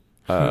heroin.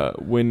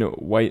 When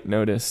White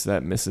noticed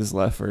that Mrs.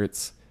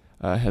 Lefferts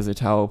has a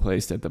towel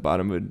placed at the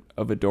bottom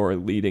of a door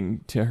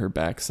leading to her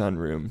back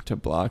sunroom to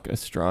block a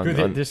strong...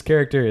 This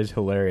character is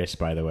hilarious,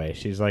 by the way.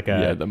 She's like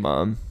the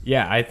mom.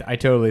 Yeah, I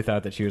totally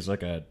thought that she was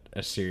like a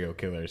serial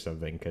killer or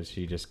something, because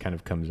she just kind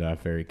of comes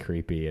off very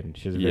creepy, and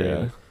she has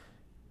a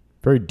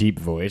very deep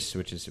voice,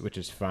 which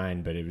is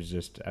fine, but it was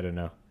just, I don't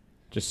know,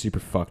 just super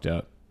fucked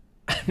up.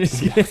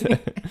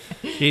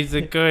 She's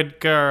a good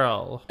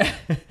girl.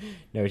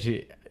 No,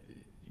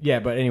 yeah,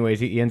 but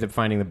anyways, he ends up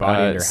finding the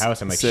body in her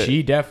house. I'm like,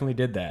 she definitely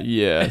did that.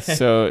 Yeah,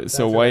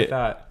 so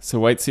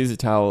White sees a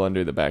towel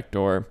under the back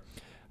door.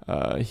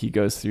 He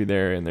goes through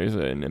there, and there's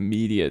an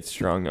immediate,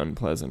 strong,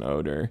 unpleasant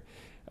odor.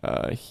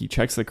 he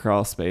checks the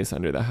crawl space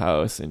under the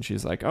house, and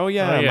she's like, "Oh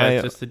yeah,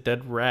 it's just a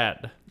dead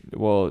rat."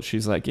 Well,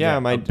 she's like, Yeah,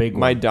 my a big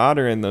my one.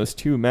 daughter and those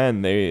two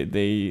men,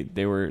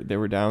 they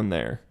were down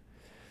there.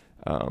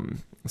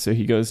 So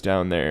he goes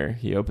down there,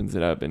 he opens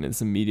it up, and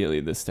it's immediately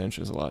the stench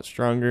is a lot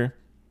stronger,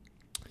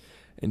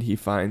 and he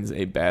finds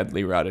a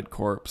badly rotted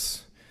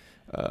corpse.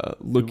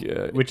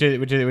 Which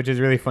is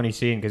really funny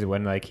scene because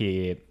when like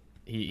he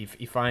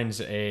finds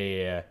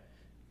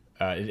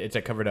it's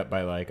like covered up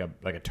by like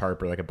a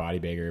tarp or like a body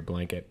bag or a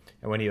blanket,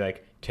 and when he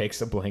like takes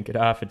the blanket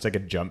off, it's like a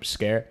jump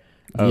scare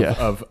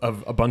of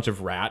a bunch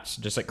of rats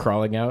just like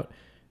crawling out.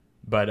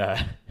 But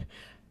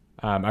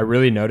I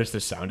really noticed the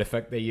sound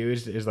effect they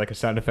used is like a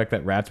sound effect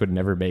that rats would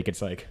never make.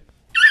 It's like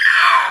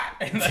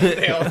and like,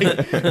 they all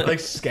like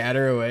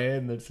scatter away,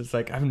 and it's just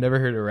like I've never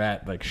heard a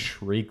rat like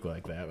shriek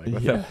like that. Like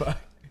what the fuck?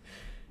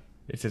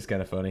 It's just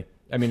kind of funny.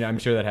 I mean, I'm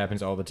sure that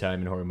happens all the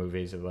time in horror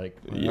movies. Of like,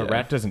 a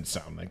rat doesn't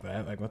sound like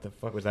that. Like, what the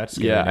fuck was that?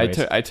 Scary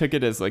noise? I took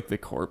it as like the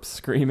corpse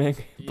screaming,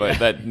 but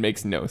that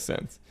makes no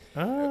sense.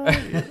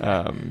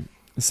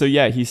 So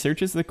yeah, he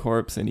searches the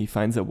corpse and he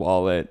finds a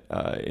wallet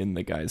in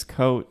the guy's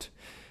coat.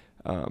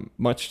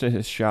 Much to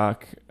his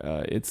shock,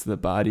 it's the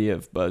body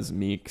of Buzz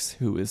Meeks,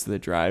 who is the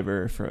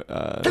driver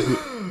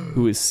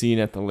who is seen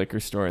at the liquor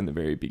store in the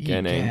very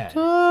beginning.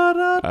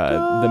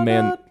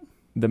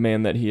 The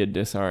man that he had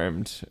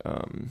disarmed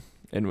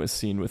and was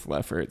seen with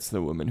Lefferts,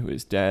 the woman who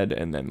is dead,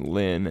 and then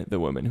Lynn, the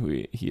woman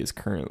who he is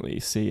currently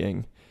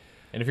seeing.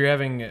 And if you're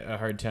having a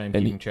hard time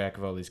keeping track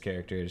of all these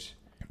characters,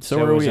 so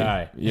are was we.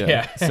 I.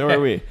 Yeah, so are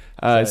we.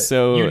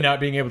 So you not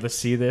being able to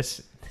see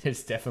this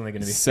is definitely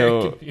going to be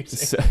very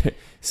confusing.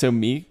 So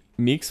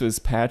Meeks was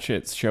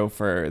Patchett's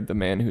chauffeur, the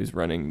man who's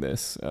running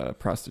this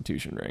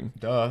prostitution ring.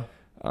 Duh.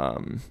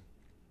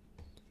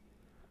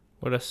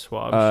 What a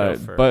suave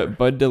chauffeur. But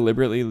Bud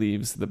deliberately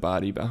leaves the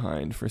body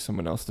behind for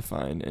someone else to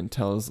find and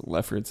tells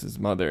Lefferts'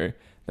 mother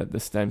that the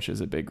stench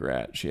is a big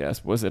rat. She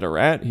asks, "Was it a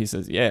rat?" He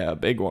says, "Yeah, a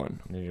big one."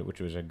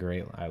 Which was a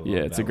great line. Yeah,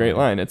 it's a great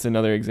line. It's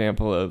another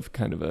example of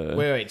kind of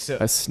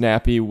a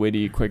snappy,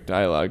 witty, quick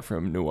dialogue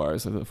from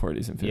noirs of the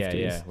 40s and 50s.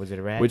 Yeah. Was it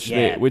a rat? Which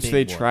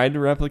they tried to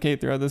replicate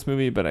throughout this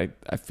movie, but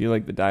I feel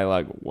like the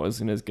dialogue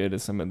wasn't as good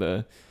as some of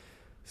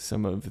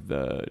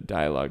the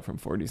dialogue from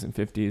 40s and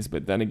 50s.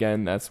 But then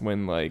again, that's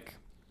when like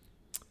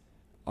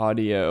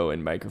audio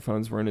and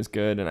microphones weren't as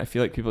good, and I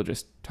feel like people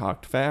just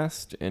talked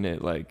fast, and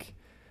it like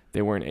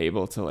they weren't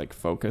able to like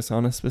focus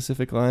on a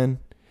specific line.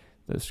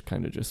 That's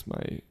kind of just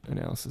my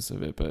analysis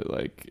of it, but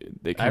like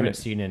I haven't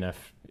seen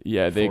enough.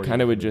 Yeah, they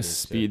kind of would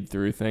just so. speed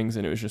through things,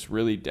 and it was just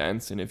really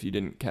dense, and if you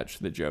didn't catch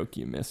the joke,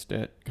 you missed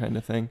it, kind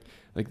of thing.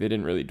 Like they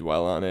didn't really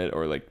dwell on it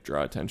or like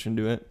draw attention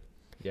to it.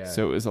 Yeah.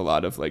 So it was a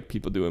lot of like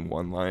people doing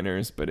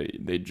one-liners, but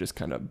they'd just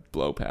kind of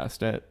blow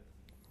past it.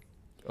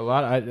 A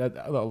lot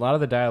of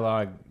the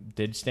dialogue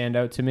did stand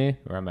out to me,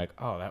 where I'm like,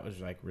 oh, that was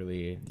like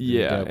really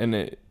yeah, dope.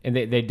 and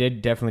they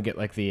did definitely get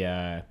like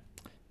the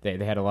they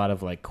had a lot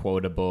of like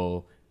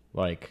quotable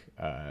like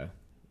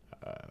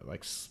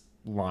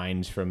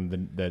lines from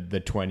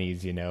the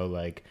 20s, you know,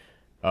 like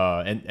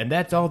and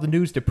that's all the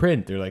news to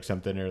print or like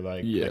something, or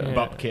like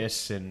butt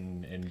kiss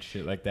and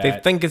shit like that. They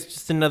think it's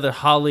just another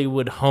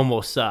Hollywood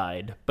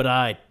homicide, but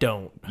I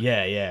don't.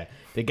 Yeah.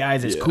 The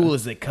guy's as cool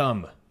as they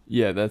come.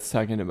 Yeah, that's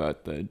talking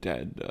about the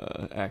dead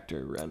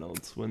actor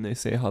Reynolds when they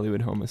say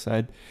Hollywood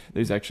homicide.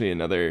 There's actually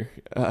another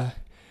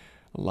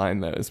line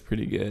that was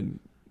pretty good.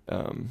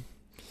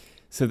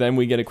 So then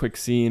we get a quick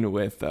scene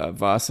with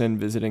Vossen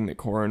visiting the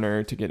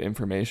coroner to get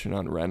information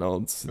on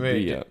Reynolds.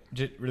 Wait,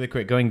 just really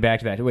quick, going back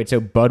to that. Wait, so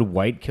Bud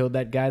White killed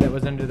that guy that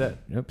was under the...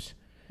 Oops.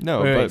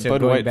 No, wait,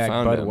 Bud White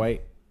found Bud him.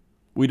 White.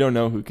 We don't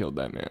know who killed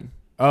that man.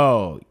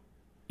 Oh,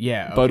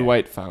 yeah. Okay. Bud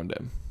White found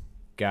him.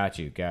 Got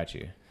you.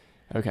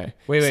 Okay.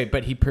 Wait,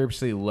 but he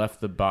purposely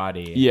left the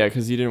body. Yeah,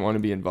 because he didn't want to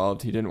be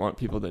involved. He didn't want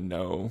people to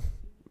know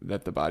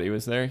that the body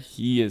was there.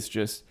 He is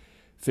just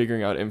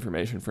figuring out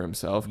information for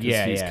himself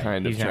because he's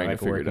kind of trying to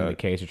figure it out. The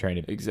case or trying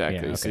to Exactly.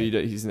 Yeah, okay.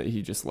 So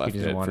he just left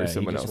it for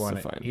someone else to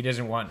find. He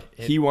doesn't want.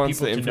 He wants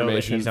the people to know that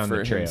information he's on for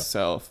the trail.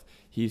 himself.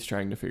 He's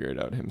trying to figure it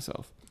out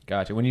himself.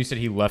 Gotcha. When you said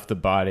he left the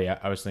body,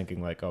 I was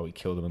thinking like, oh, he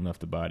killed him and left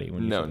the body.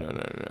 No.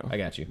 I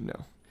got you.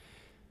 No.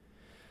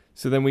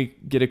 So then we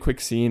get a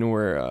quick scene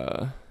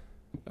where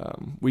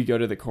we go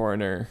to the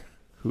coroner,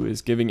 who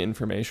is giving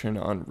information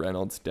on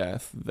Reynolds'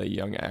 death, the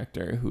young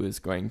actor who is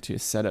going to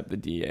set up the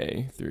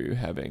DA through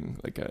having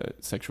like a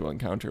sexual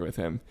encounter with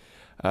him.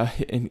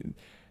 And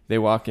they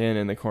walk in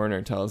and the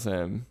coroner tells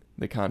him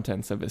the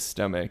contents of his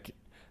stomach.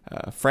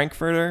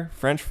 Frankfurter,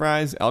 French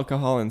fries,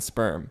 alcohol, and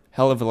sperm.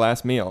 Hell of a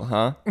last meal,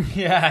 huh?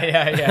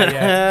 Yeah.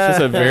 It's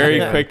just a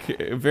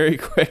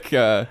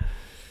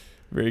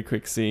very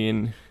quick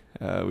scene.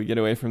 We get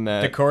away from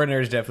that. The coroner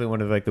is definitely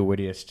one of like the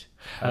wittiest.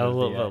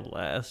 Hell of a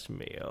last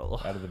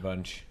meal. Out of the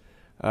bunch.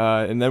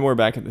 And then we're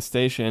back at the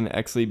station.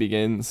 Exley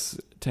begins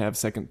to have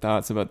second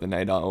thoughts about the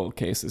Night Owl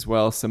case as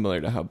well, similar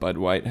to how Bud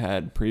White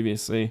had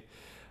previously.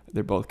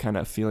 They're both kind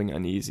of feeling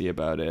uneasy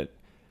about it.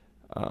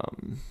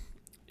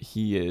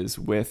 he is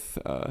with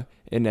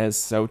Inez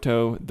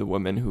Soto, the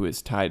woman who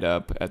is tied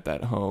up at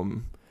that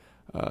home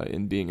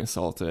in being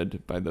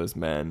assaulted by those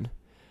men,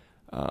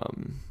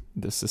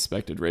 the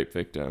suspected rape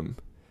victim.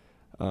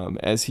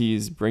 As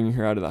he's bringing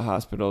her out of the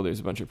hospital, there's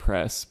a bunch of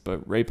press,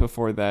 but right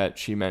before that,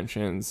 she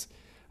mentions,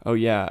 oh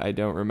yeah, I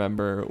don't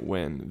remember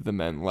when the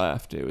men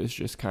left. It was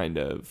just kind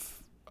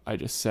of, I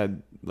just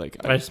said, like...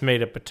 I just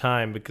made up a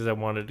time because I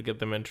wanted to get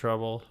them in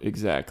trouble.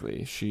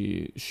 Exactly.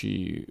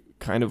 She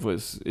kind of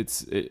was,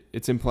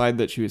 it's implied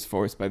that she was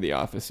forced by the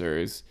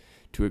officers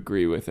to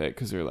agree with it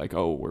because they're like,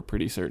 oh, we're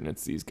pretty certain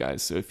it's these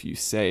guys. So if you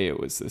say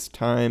it was this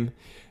time,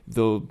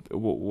 we'll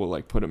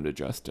like put them to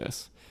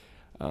justice.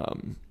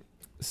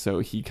 So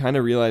he kind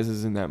of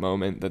realizes in that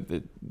moment that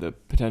the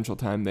potential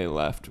time they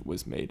left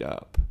was made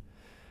up.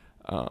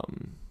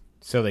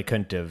 So they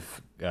couldn't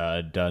have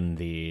done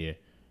the...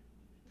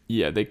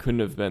 Yeah, they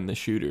couldn't have been the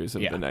shooters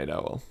of the Night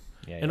Owl.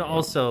 Yeah, And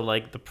also,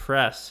 like, the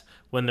press,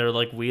 when they're,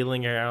 like,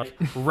 wheeling her out,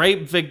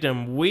 rape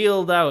victim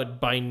wheeled out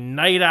by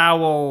Night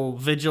Owl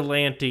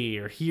vigilante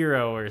or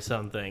hero or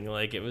something.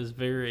 Like, it was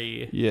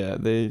very... Yeah,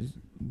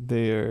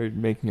 they are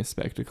making a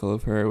spectacle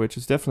of her, which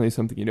is definitely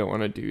something you don't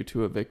want to do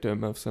to a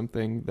victim of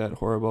something that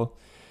horrible.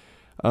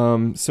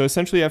 So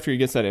essentially, after he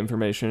gets that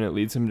information, it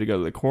leads him to go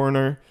to the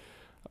coroner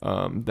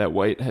that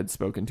White had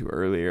spoken to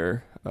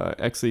earlier.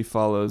 Exley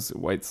follows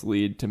White's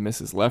lead to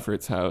Mrs.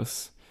 Lefferts'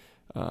 house,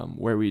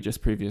 where we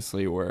just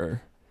previously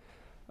were.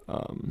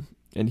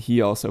 And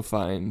he also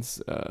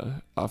finds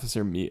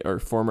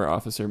former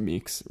Officer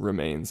Meek's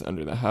remains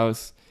under the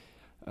house.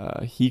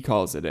 He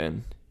calls it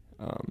in,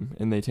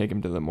 and they take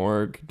him to the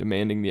morgue,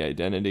 demanding the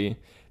identity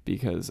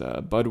because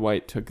Bud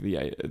White took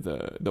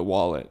the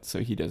wallet,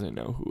 so he doesn't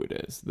know who it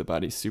is. The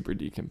body's super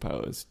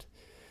decomposed,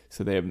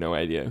 so they have no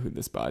idea who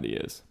this body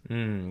is.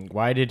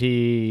 Why did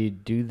he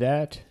do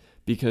that?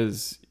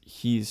 Because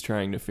he's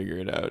trying to figure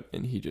it out,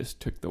 and he just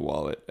took the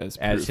wallet as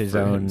proof his for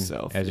own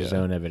himself. his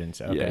own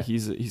evidence. Okay. Yeah,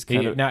 he's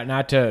kind of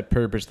not to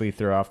purposely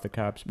throw off the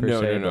cops per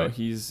se. No. But...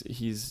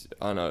 He's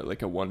on a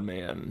one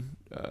man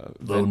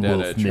lone vendetta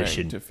wolf trying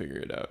mission to figure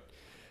it out.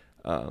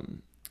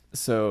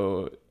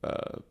 So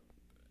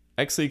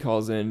Exley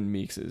calls in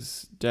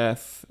Meeks's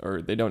death,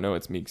 or they don't know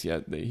it's Meeks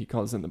yet. He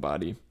calls in the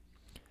body.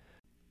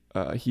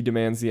 He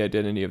demands the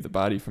identity of the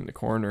body from the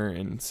coroner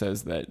and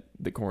says that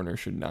the coroner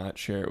should not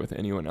share it with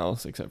anyone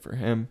else except for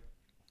him.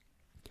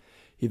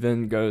 He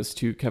then goes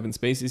to Kevin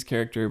Spacey's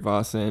character,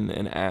 Vossen,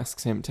 and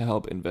asks him to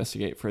help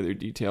investigate further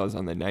details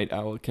on the Night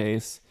Owl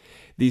case.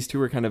 These two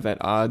were kind of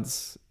at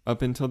odds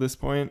up until this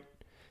point.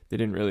 They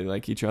didn't really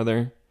like each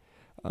other.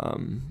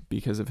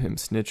 Because of him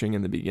snitching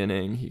in the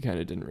beginning, he kind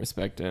of didn't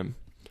respect him.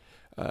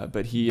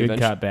 But he good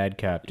cop, bad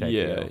cop type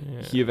deal.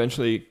 He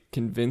eventually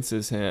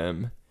convinces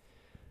him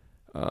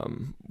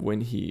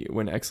when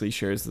Exley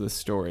shares the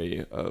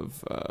story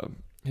of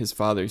his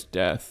father's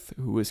death,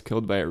 who was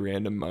killed by a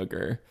random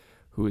mugger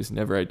who is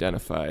never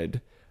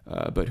identified,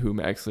 but whom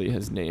Exley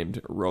has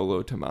named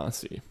Rollo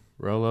Tomasi.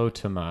 Rollo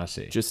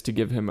Tomasi. Just to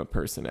give him a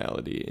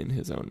personality in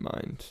his own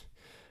mind.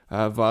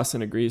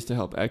 Vossen agrees to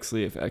help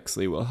Exley if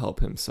Exley will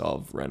help him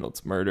solve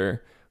Reynolds'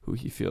 murder, who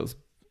he feels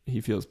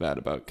bad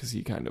about because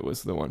he kind of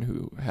was the one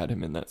who had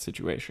him in that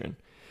situation.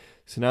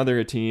 So now they're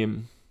a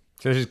team.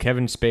 So this is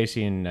Kevin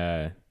Spacey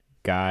and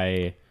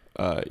Guy...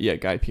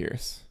 Guy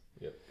Pearce.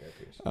 Yep, Guy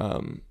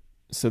Pearce.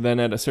 So then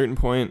at a certain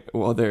point,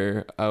 while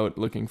they're out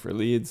looking for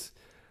leads,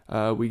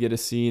 we get a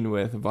scene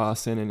with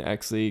Vossen and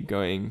Exley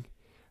going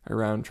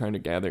around trying to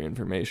gather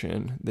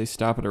information. They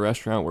stop at a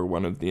restaurant where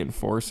one of the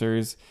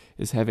enforcers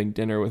is having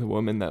dinner with a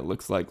woman that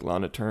looks like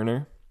Lana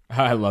Turner.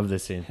 I love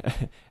this scene.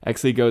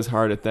 Exley goes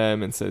hard at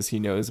them and says he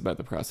knows about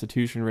the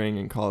prostitution ring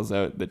and calls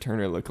out the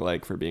Turner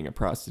lookalike for being a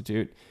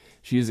prostitute.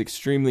 She is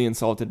extremely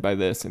insulted by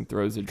this and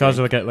throws a drink. Calls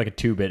her like a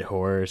 2-bit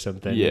whore or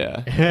something.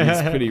 Yeah.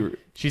 He's pretty...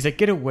 She's like,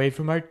 get away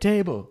from our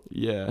table.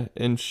 Yeah,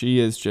 and she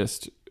is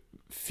just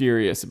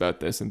furious about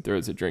this and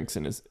throws the drinks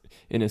in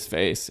his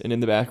face. And in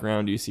the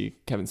background, you see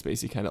Kevin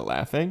Spacey kind of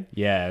laughing.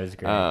 Yeah, it was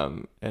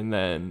great. And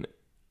then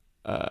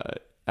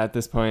at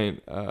this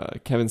point,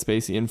 Kevin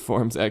Spacey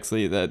informs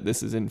Exley that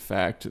this is in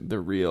fact the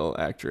real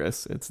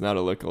actress. It's not a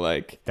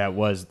lookalike. That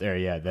was there,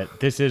 yeah.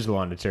 This is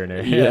Lana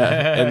Turner.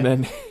 Yeah, and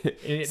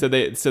then so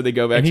they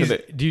go back to the.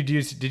 Did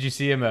you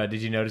see him?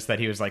 Did you notice that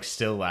he was like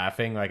still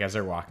laughing, like as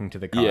they're walking to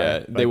the car? Yeah,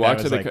 like, they walk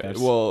to the car.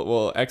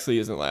 Well, Exley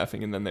isn't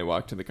laughing, and then they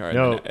walk to the car.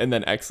 No. And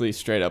then Exley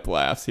straight up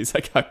laughs. He's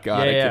like, "Oh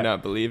God, I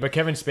cannot believe." But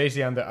Kevin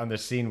Spacey on the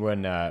scene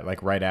when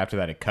like right after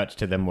that, it cuts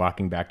to them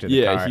walking back to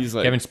the car. He's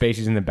like, Kevin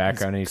Spacey's in the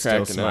background, and he's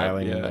still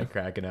smiling up, and like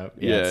cracking up.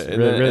 Yeah, it's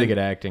really good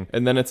acting.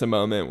 And then it's a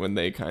moment when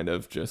they kind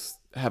of just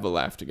have a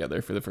laugh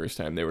together for the first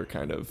time. They were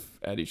kind of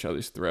at each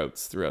other's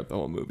throats throughout the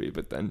whole movie,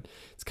 but then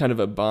it's kind of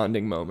a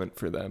bonding moment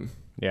for them.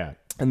 Yeah.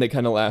 And they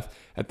kind of laugh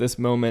at this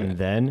moment. And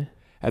then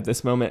at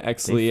this moment,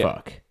 Exley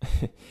fuck.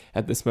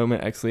 At this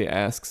moment, Exley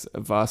asks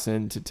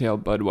Vossen to tail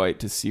Bud White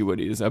to see what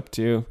he is up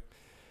to.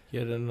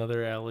 Yet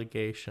another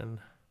allegation.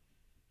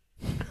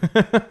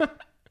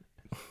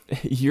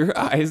 Your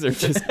eyes are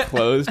just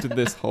closed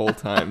this whole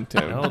time,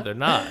 Tim. No, they're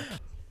not.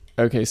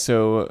 Okay,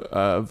 so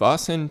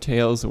Vossen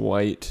tails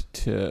White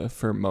to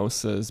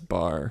Formosa's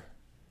bar.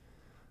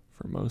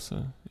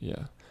 Formosa?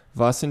 Yeah.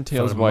 Vossen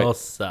tails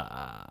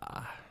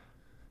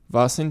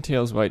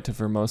White to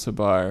Formosa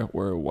bar,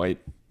 where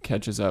White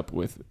catches up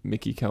with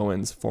Mickey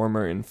Cohen's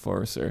former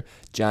enforcer,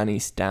 Johnny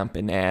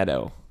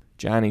Stompanato.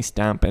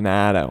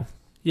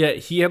 Yeah,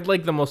 he had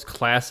like the most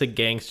classic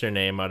gangster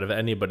name out of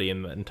anybody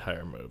in the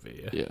entire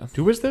movie. Yeah.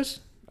 Who was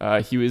this?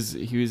 He was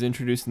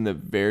introduced in the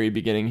very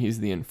beginning. He's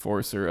the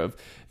enforcer of.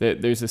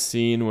 There's a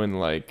scene when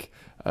like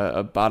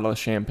a bottle of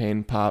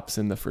champagne pops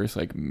in the first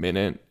like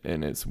minute,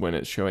 and it's when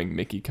it's showing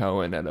Mickey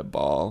Cohen at a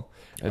ball,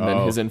 and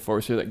then his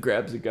enforcer like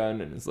grabs a gun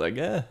and is like,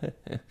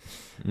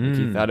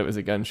 Mickey thought it was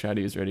a gunshot.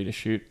 He was ready to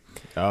shoot.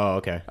 Oh,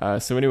 okay.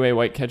 So anyway,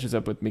 White catches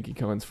up with Mickey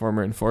Cohen's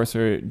former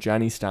enforcer,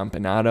 Johnny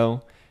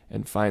Stompanato,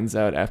 and finds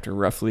out after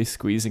roughly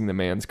squeezing the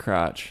man's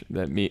crotch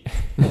that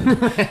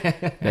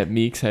that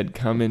Meeks had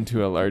come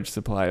into a large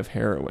supply of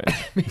heroin.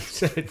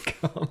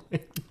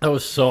 That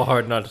was so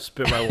hard not to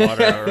spit my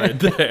water out right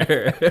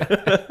there.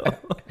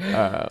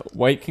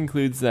 White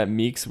concludes that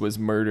Meeks was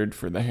murdered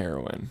for the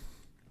heroin.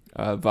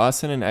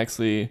 Vossen and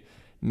Exley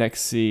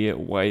next see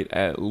White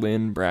at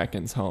Lynn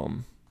Bracken's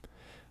home.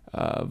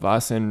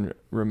 Vossen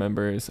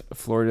remembers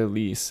Florida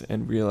Lise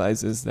and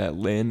realizes that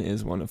Lynn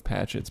is one of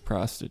Patchett's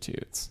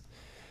prostitutes.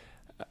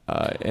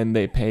 And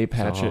they pay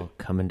Patchett. It's all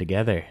coming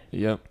together.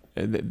 Yep.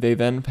 They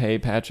then pay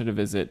Patchett a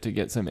visit to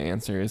get some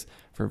answers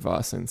for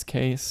Vossen's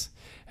case.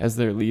 As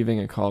they're leaving,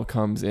 a call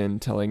comes in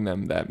telling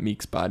them that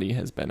Meek's body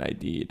has been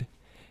ID'd.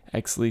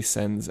 Exley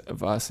sends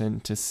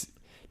Vossen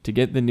to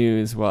get the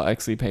news while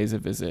Exley pays a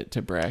visit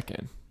to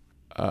Bracken.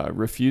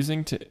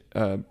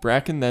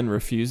 Bracken then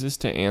refuses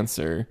to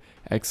answer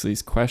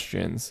Exley's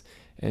questions,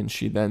 and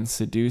she then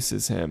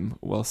seduces him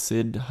while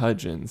Sid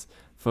Hudgens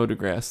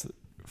photographs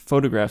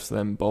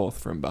them both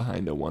from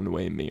behind a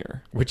one-way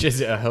mirror. Which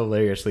is a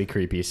hilariously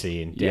creepy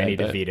scene. Danny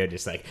DeVito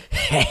just like...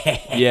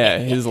 yeah,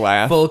 his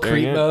laugh. Full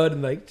creep mode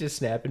and like just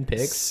snapping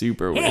pics.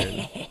 Super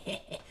weird.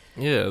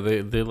 Yeah,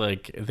 they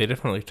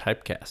definitely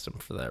typecast him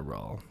for that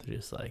role. They're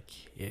just like,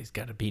 yeah, he's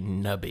got to be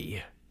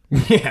nubby.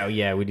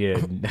 yeah, we did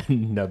a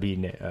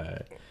nubby...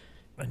 a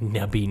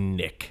nubby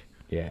Nick.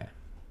 Yeah.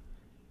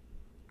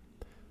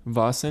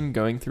 Vossen,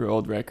 going through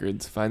old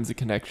records, finds a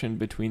connection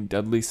between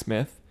Dudley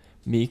Smith,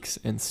 Meeks,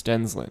 and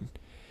Stensland.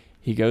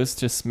 He goes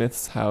to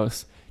Smith's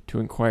house to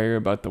inquire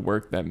about the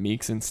work that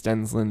Meeks and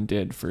Stensland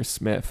did for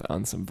Smith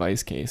on some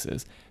vice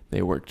cases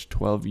they worked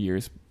 12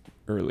 years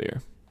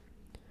earlier.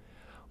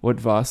 What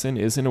Vossen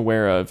isn't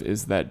aware of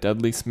is that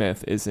Dudley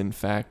Smith is in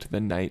fact the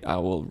Night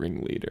Owl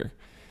ringleader,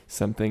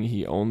 something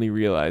he only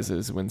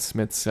realizes when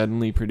Smith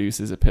suddenly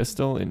produces a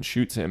pistol and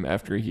shoots him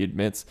after he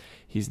admits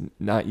he's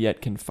not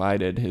yet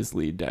confided his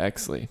lead to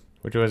Exley.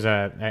 Which was,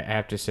 I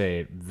have to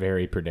say,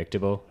 very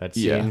predictable, that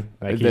scene.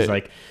 Yeah.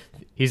 Like,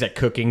 he's like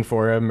cooking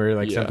for him or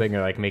like something, or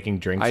like making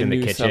drinks in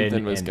the kitchen. I knew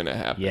something was going to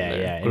happen there.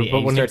 Yeah. And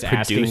But when he starts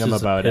asking him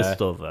about a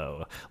pistol,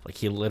 though, like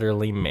he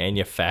literally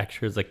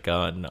manufactures a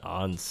gun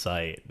on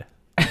site.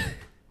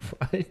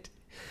 What?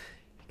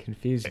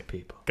 Confusing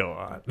people. Go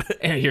on.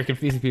 You're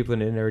confusing people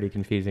in an already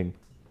confusing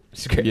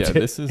script. Yeah,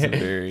 this is a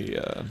very,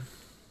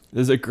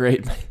 this is a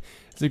great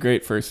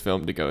first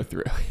film to go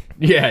through.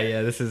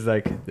 Yeah, this is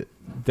like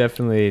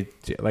definitely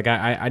like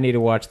I need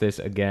to watch this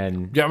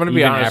again. Yeah, I'm gonna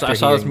be honest. I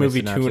saw this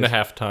movie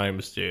 2.5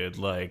 times, dude.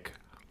 Like,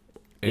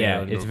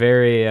 yeah, it's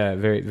very,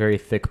 very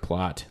thick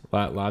plot.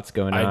 Lots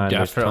going on. I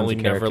definitely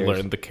never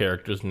learned the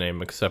character's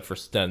name except for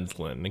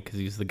Stensland because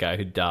he's the guy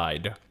who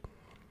died.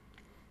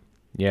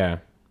 Yeah.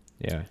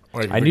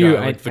 Like I knew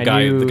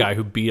the guy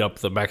who beat up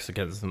the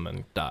Mexicans and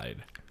then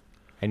died.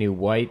 I knew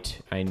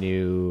White. I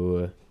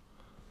knew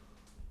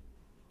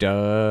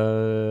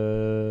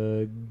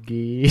Dougie.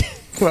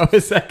 What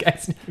was that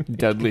guy's name?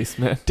 Dudley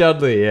Smith.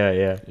 Dudley,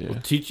 yeah. We'll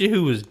teach you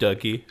who was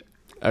Dougie.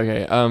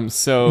 Okay,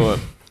 so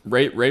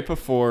right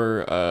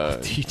before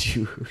teach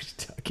you who's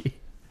Dougie.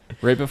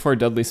 Right before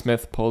Dudley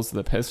Smith pulls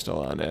the pistol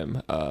on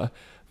him,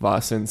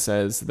 Vossen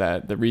says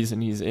that the reason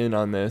he's in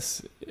on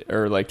this,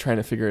 or like trying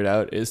to figure it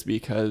out, is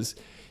because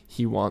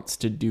he wants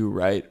to do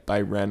right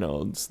by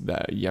Reynolds,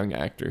 that young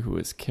actor who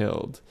was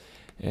killed.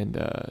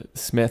 And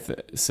Smith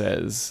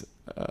says,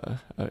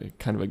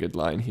 kind of a good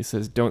line, he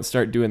says, "Don't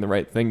start doing the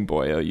right thing,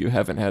 boyo, you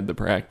haven't had the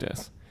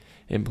practice,"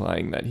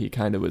 implying that he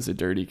kind of was a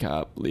dirty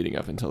cop leading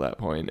up until that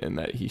point, and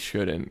that he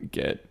shouldn't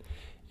get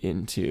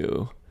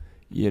into,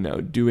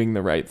 doing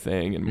the right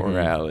thing and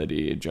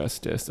morality,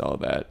 justice, all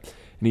that.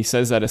 And he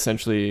says that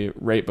essentially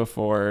right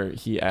before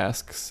he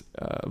asks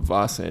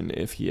Vossen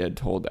if he had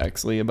told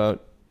Exley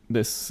about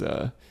this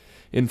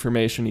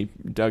information he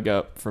dug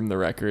up from the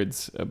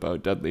records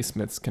about Dudley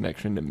Smith's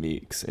connection to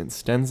Meeks and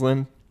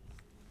Stensland.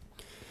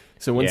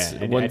 So once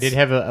I did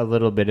have a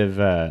little bit of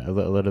a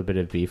little bit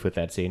of beef with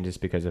that scene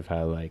just because of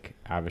how like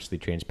obviously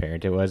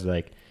transparent it was.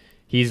 Like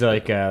he's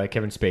like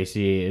Kevin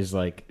Spacey is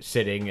like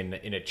sitting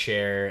in a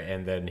chair,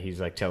 and then he's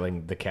like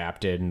telling the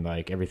captain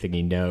like everything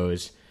he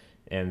knows,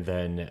 and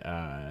then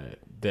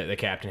the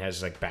captain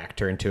has like back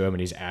turned to him,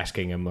 and he's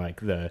asking him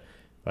like the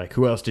like,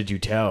 who else did you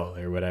tell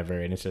or whatever?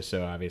 And it's just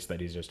so obvious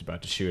that he's just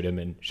about to shoot him.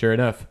 And sure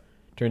enough,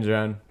 turns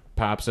around,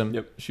 pops him.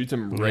 Yep, shoots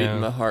him right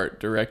in the heart,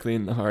 directly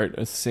in the heart.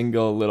 A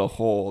single little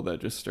hole that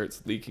just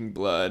starts leaking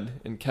blood.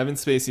 And Kevin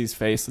Spacey's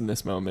face in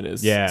this moment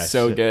is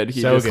so good.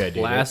 Good.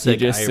 Classic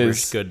He just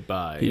Irish is-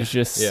 goodbye. He's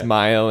just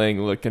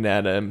smiling, looking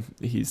at him.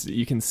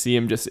 You can see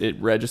him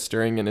it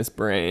registering in his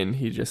brain.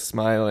 He's just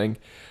smiling.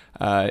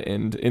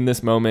 And in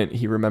this moment,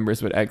 he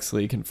remembers what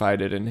Exley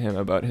confided in him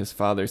about his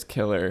father's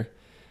killer,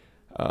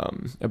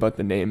 about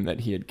the name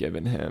that he had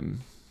given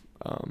him.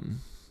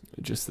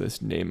 Just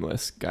this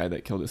nameless guy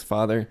that killed his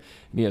father.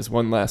 And he has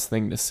one last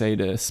thing to say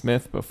to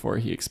Smith before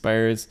he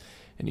expires.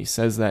 And he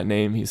says that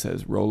name. He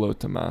says Rollo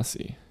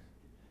Tomasi.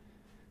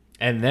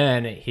 And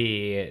then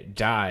he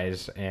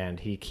dies, and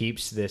he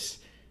keeps this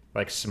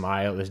like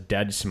smile, this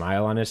dead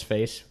smile on his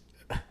face,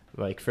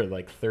 like for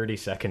like 30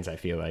 seconds. I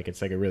feel like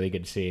it's like a really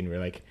good scene where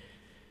like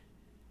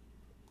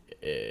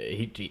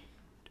he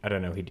I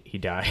don't know, he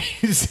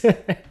dies.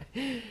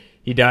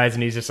 He dies,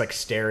 and he's just like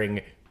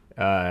staring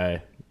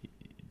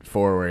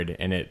forward,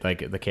 and it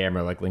like the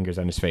camera like lingers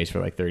on his face for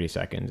like 30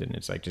 seconds, and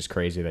it's like just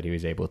crazy that he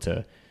was able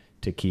to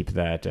keep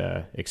that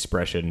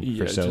expression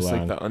for so just long.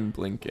 like the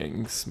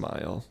unblinking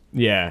smile.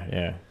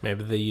 Yeah.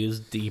 Maybe they use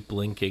deep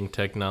blinking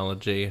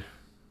technology.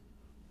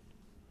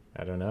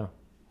 I don't know.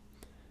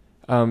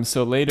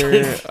 So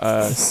later,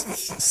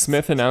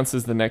 Smith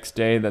announces the next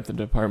day that the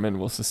department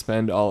will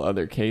suspend all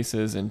other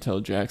cases until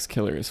Jack's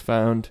killer is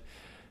found.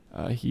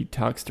 He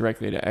talks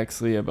directly to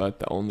Exley about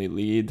the only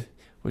lead,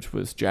 which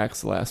was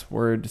Jack's last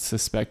word,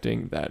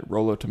 suspecting that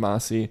Rollo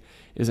Tomasi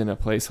isn't a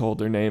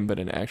placeholder name but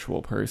an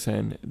actual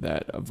person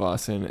that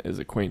Vossen is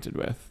acquainted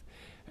with.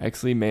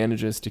 Exley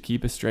manages to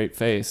keep a straight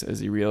face as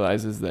he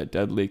realizes that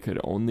Dudley could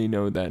only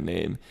know that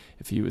name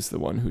if he was the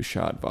one who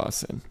shot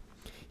Vossen.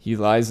 He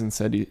lies and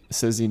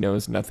says he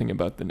knows nothing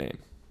about the name.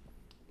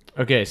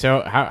 Okay,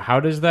 so how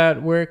does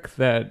that work?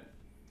 That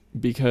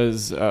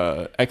Because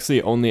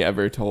Exley only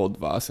ever told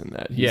Vossen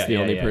that. He's the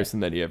only person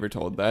that he ever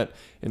told that.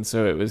 And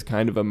so it was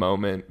kind of a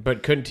moment.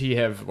 But couldn't he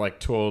have like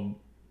told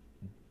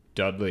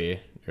Dudley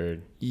or?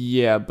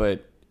 Yeah,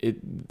 but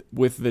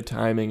with the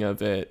timing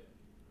of it,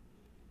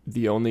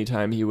 the only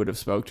time he would have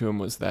spoke to him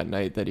was that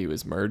night that he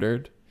was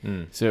murdered.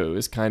 So it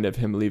was kind of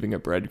him leaving a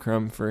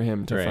breadcrumb for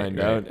him to find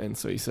out. And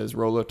so he says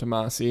Rollo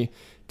Tomasi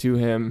to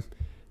him,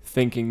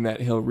 thinking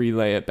that he'll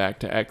relay it back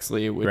to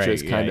Exley, which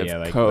is kind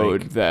of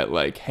code that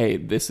like, hey,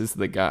 this is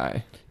the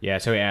guy. Yeah,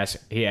 so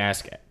he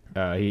asked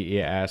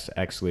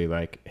Exley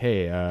like,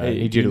 hey, I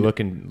need you to look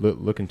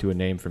into a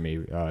name for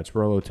me. It's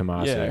Rollo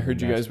Tomasi. Yeah, I heard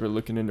you guys were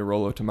looking into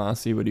Rollo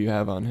Tomasi. What do you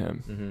have on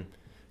him? Mm-hmm.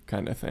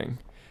 Kind of thing.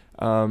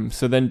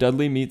 So then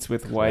Dudley meets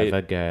with White.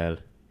 Clever girl.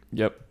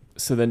 Yep.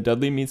 So then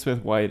Dudley meets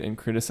with White and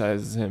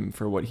criticizes him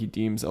for what he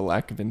deems a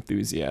lack of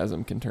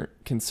enthusiasm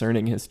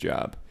concerning his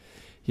job.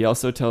 He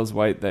also tells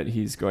White that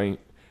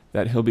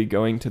he'll be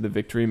going to the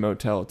Victory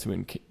Motel to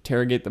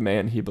interrogate the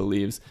man he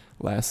believes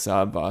last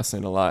saw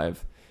Vossen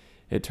alive.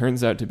 It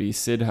turns out to be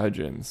Sid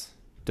Hudgens.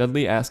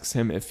 Dudley asks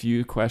him a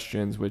few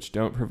questions which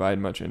don't provide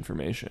much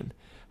information.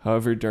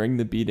 However, during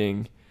the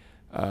beating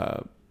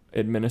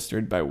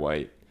administered by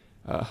White,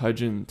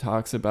 Hudgens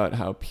talks about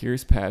how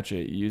Pierce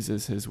Patchett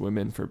uses his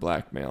women for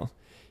blackmail.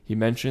 He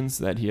mentions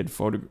that he had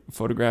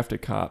photographed a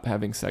cop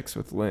having sex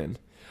with Lynn.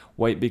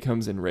 White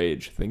becomes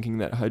enraged, thinking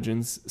that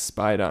Hudgens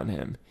spied on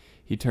him.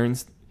 He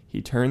turns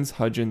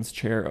Hudgens'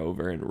 chair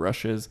over and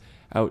rushes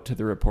out to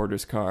the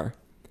reporter's car.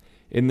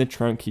 In the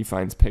trunk, he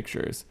finds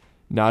pictures,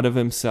 not of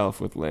himself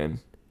with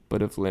Lynn,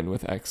 but of Lynn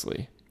with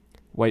Exley.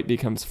 White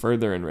becomes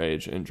further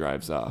enraged and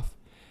drives off.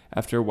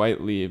 After White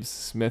leaves,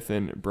 Smith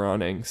and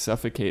Browning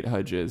suffocate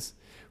Hudgens,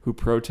 who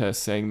protests,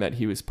 saying that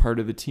he was part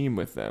of the team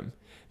with them.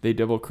 They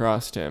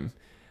double-crossed him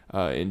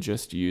and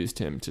just used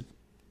him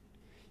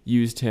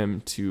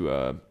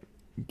to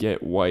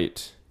get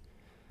White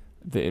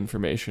the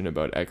information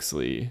about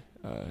Exley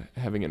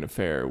having an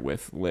affair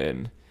with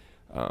Lynn,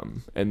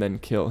 and then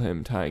kill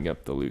him tying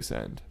up the loose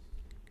end.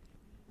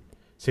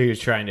 So he was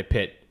trying to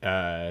pit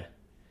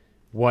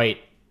White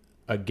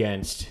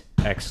against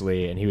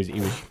Exley, and he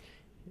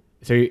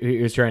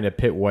was trying to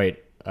pit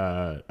White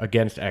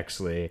against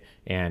Exley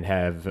and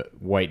have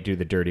White do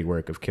the dirty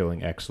work of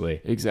killing Exley.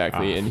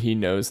 Exactly, and he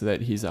knows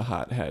that he's a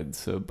hothead,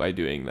 so by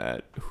doing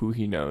that, who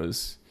he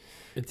knows...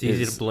 It's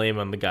easy to blame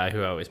on the guy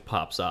who always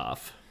pops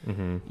off.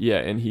 Mm-hmm. Yeah,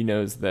 and he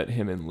knows that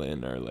him and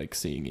Lynn are like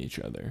seeing each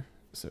other,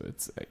 so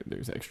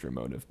there's extra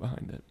motive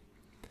behind it.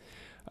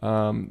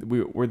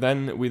 We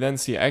then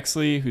see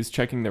Exley, who's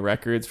checking the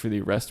records for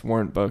the arrest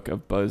warrant book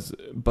of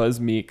Buzz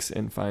Meeks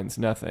and finds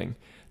nothing.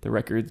 The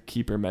record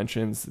keeper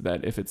mentions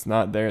that if it's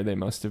not there, they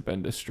must have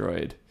been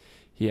destroyed.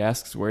 He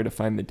asks where to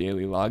find the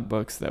daily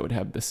logbooks that would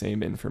have the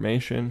same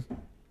information.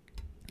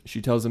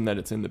 She tells him that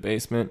it's in the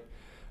basement.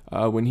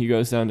 When he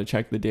goes down to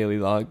check the daily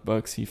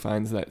logbooks, he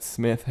finds that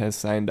Smith has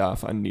signed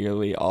off on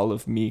nearly all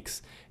of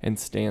Meeks and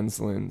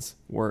Stanslin's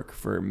work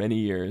for many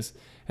years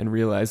and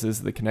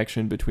realizes the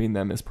connection between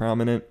them is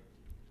prominent.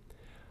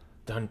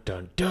 Dun,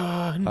 dun,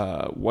 dun.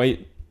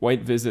 White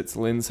visits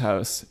Lynn's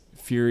house,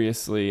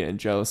 furiously and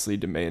jealously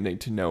demanding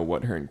to know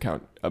what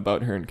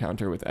about her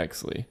encounter with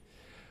Exley.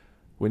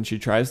 When she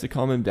tries to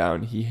calm him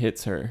down, he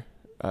hits her,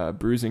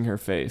 bruising her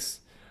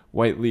face.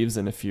 White leaves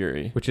in a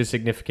fury. Which is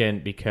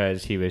significant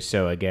because he was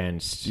so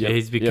against. Yeah,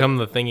 he's become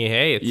the thing he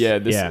hates.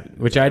 Yeah,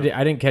 which I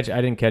didn't catch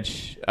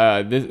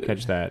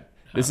that.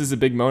 This is a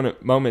big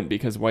moment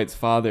because White's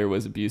father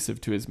was abusive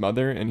to his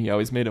mother, and he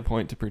always made a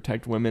point to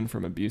protect women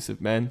from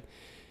abusive men.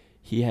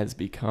 He has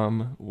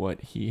become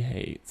what he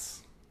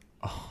hates.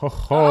 Oh,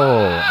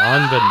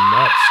 on the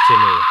nuts,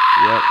 Timmy.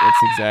 Yep,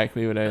 that's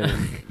exactly what I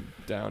am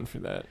down for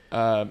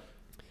that.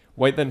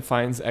 White then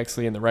finds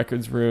Exley in the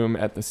records room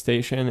at the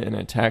station and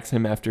attacks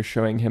him after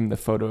showing him the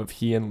photo of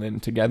he and Lynn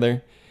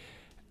together,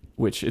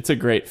 which it's a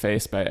great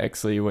face by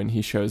Exley when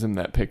he shows him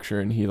that picture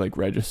and he like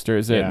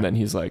registers it, and then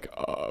he's like,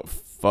 oh,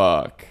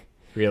 fuck.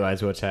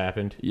 Realize what's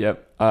happened.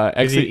 Yep.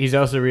 Exley, he's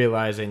also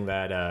realizing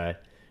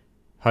that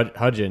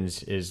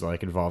Hudgens is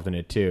like involved in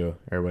it too,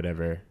 or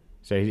whatever.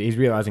 So he's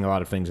realizing a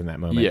lot of things in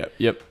that moment.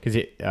 Yep. Because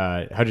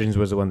Hudgens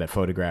was the one that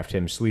photographed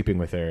him sleeping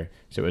with her,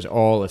 so it was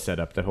all a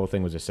setup. The whole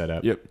thing was a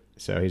setup. Yep.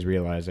 So he's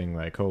realizing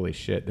like, holy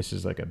shit, this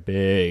is like a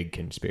big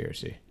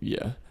conspiracy.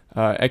 Yeah.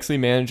 Exley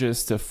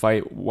manages to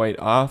fight White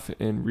off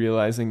and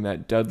realizing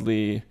that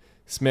Dudley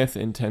Smith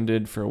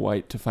intended for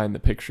White to find the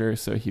picture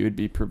so he would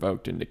be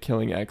provoked into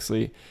killing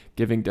Exley,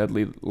 giving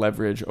Dudley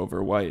leverage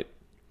over White.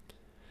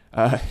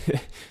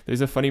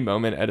 There's a funny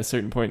moment at a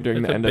certain point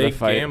during the end of the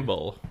fight.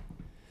 Gamble.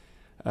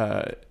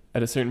 At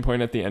a certain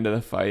point at the end of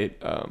the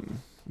fight,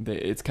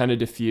 it's kind of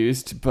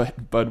diffused,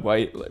 but Bud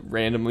White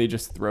randomly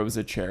just throws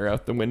a chair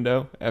out the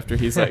window after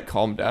he's like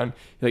calmed down.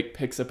 He like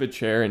picks up a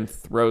chair and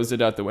throws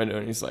it out the window,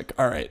 and he's like,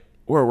 "All right,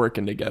 we're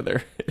working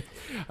together."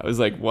 I was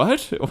like,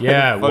 "What?"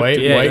 Yeah, White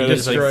just like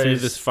destroys through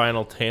this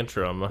final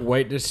tantrum.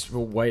 White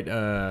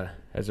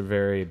has a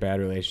very bad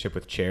relationship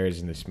with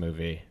chairs in this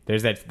movie.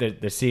 There's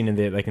the scene in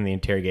the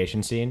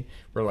interrogation scene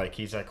where like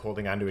he's like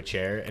holding onto a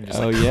chair and just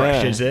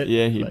crushes it.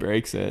 Yeah, he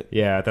breaks it.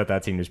 Yeah, I thought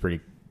that scene was pretty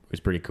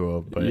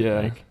cool. But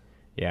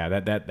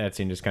that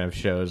scene just kind of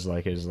shows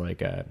like his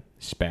like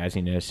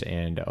spazziness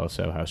and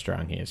also how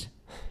strong he is.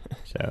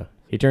 So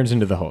he turns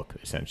into the Hulk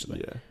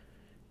essentially. Yeah.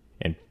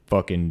 And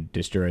fucking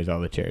destroys all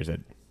the chairs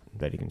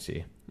that he can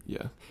see.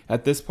 Yeah.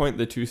 At this point,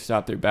 the two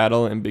stop their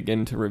battle and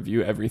begin to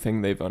review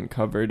everything they've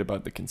uncovered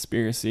about the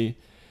conspiracy.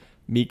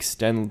 Meek,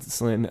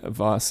 Stenson,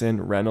 Vossen,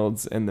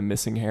 Reynolds, and the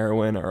missing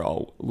heroine are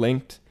all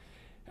linked.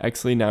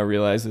 Exley now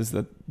realizes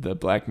that the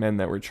black men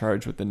that were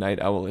charged with the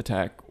Night Owl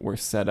attack were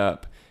set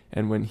up,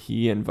 and when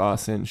he and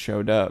Vossen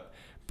showed up,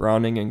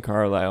 Browning and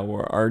Carlisle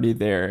were already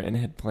there and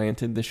had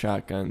planted the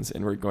shotguns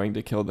and were going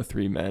to kill the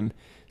three men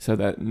so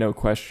that no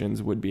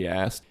questions would be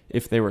asked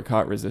if they were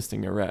caught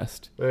resisting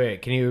arrest.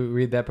 Wait, can you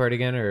read that part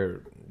again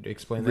or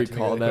explain that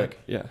Recall to me really that? quick?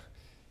 Yeah.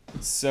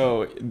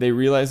 So they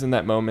realized in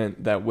that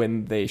moment that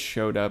when they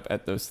showed up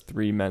at those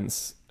three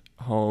men's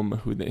home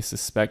who they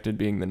suspected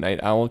being the Night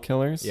Owl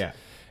killers,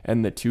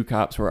 and the two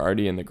cops were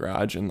already in the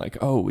garage and like,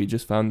 oh, we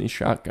just found these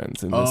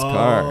shotguns in this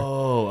car.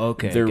 Oh,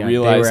 okay. They're they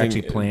realizing were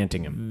actually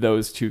planting them.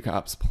 Those two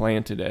cops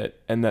planted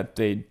it, and that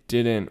they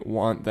didn't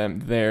want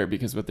them there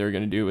because what they were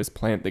going to do was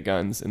plant the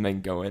guns and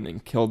then go in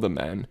and kill the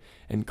men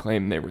and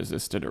claim they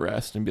resisted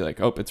arrest and be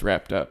like, oh, it's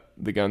wrapped up.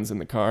 The guns in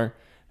the car,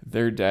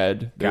 they're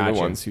dead. They're the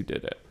ones who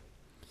did it.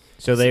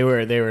 So they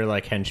were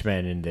like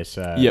henchmen in this.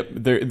 Yep,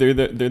 they're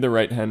the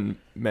right hand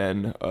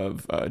men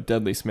of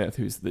Dudley Smith,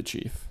 who's the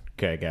chief.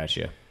 Okay,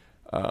 gotcha.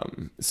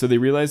 So they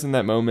realized in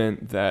that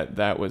moment that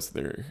that was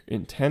their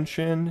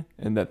intention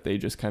and that they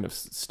just kind of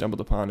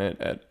stumbled upon it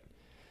at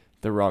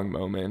the wrong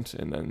moment,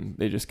 and then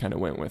they just kind of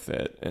went with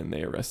it and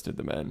they arrested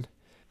the men.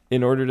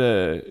 In order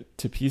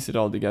to piece it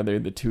all together,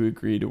 the two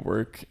agree to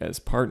work as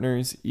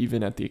partners,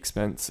 even at the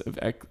expense of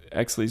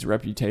Exley's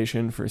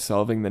reputation for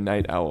solving the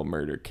Night Owl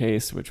murder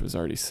case, which was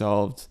already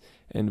solved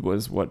and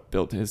was what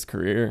built his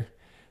career.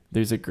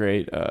 There's a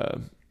great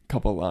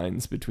couple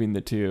lines between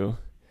the two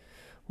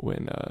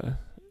when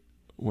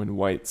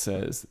White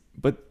says,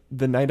 "But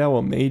the Night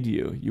Owl made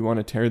you. You want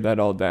to tear that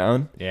all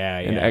down?" Yeah.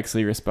 And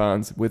Exley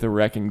responds, "With a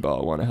wrecking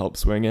ball, want to help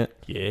swing it?"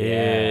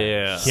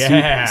 Yeah.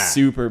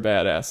 Super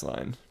badass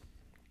line.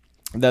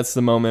 That's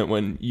the moment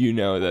when you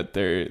know that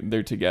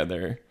they're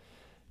together,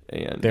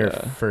 and they're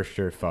for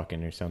sure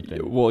fucking or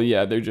something. Well,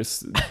 yeah, they're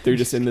just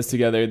in this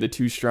together. The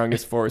two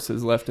strongest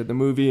forces left in the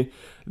movie.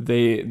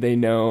 They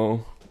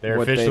know they're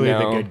what officially they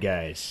know. the good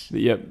guys.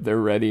 Yep,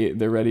 they're ready.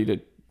 They're ready to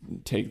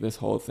take this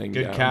whole thing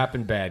down. Good cop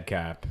and bad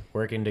cop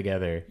working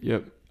together.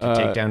 Yep. To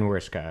take down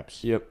worse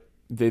cops. Yep.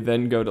 They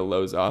then go to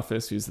Lowe's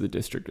office, who's the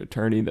district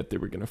attorney that they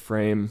were going to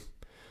frame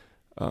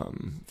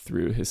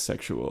through his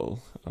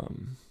sexual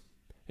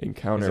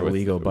encounter his with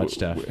illegal butt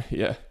stuff.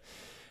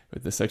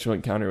 With the sexual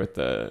encounter with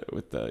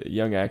the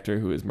young actor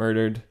who was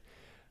murdered.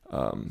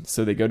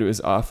 So they go to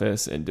his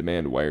office and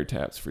demand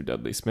wiretaps for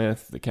Dudley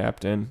Smith, the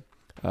captain.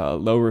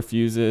 Lowe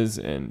refuses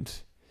and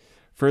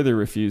further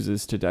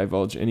refuses to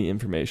divulge any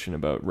information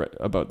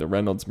about the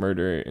Reynolds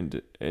murder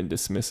and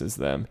dismisses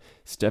them,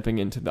 stepping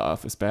into the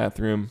office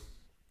bathroom.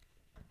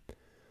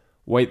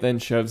 White then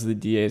shoves the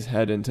DA's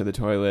head into the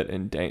toilet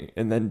and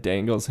then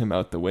dangles him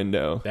out the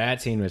window.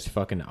 That scene was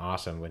fucking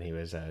awesome when he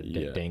was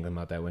dangling him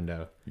out that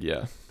window.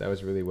 Yeah. That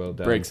was really well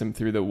done. Breaks him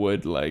through the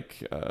wood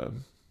like... yeah,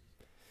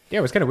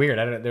 it was kind of weird.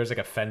 There was like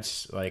a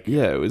fence, like...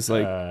 Yeah, it was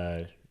like...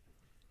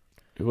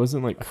 it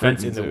wasn't like... A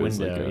fence in the it was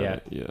window,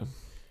 like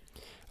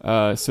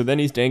yeah. So then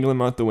he's dangling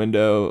him out the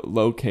window.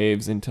 Lowe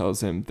caves and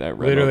tells him that...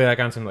 Literally like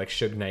on some like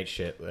Suge Knight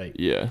shit. Like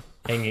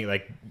hanging,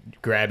 like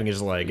grabbing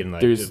his leg and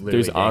like...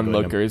 There's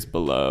onlookers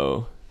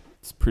below.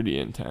 It's pretty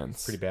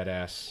intense. Pretty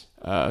badass.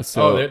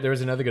 So there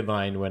was another good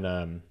line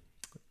when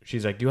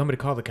she's like, "Do you want me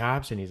to call the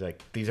cops?" And he's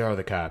like, "These are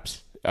the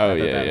cops." Oh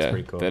that yeah, was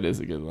pretty cool. That is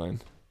a good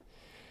line.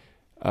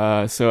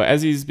 So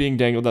as he's being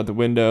dangled out the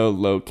window,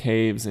 Lowe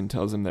caves and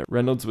tells him that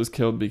Reynolds was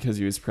killed because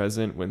he was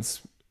present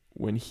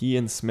when he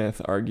and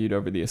Smith argued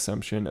over the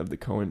assumption of the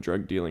Cohen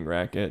drug dealing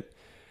racket.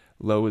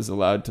 Lowe was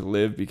allowed to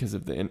live because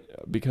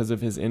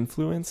of his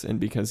influence and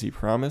because he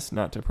promised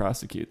not to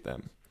prosecute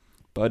them.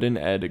 Bud and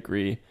Ed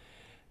agree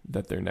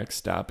that their next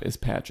stop is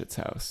Patchett's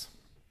house.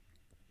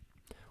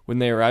 When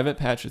they arrive at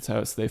Patchett's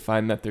house, they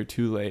find that they're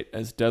too late,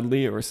 as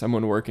Dudley or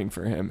someone working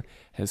for him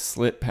has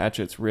slit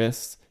Patchett's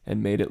wrists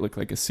and made it look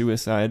like a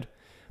suicide.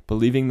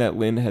 Believing that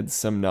Lynn had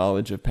some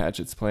knowledge of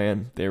Patchett's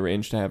plan, they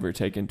arrange to have her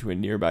taken to a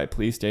nearby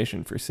police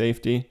station for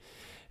safety.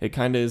 It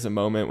kind of is a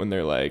moment when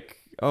they're like,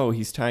 oh,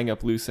 he's tying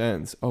up loose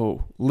ends.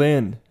 Oh,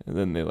 Lynn. And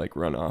then they like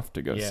run off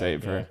to go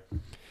save her.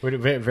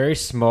 Very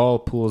small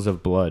pools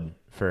of blood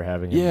for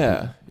having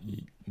him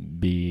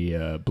be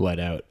bled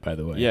out, by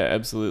the way. Yeah,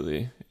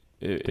 absolutely.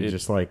 It's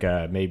just like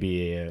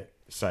maybe a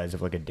size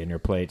of like a dinner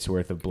plate's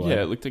worth of blood.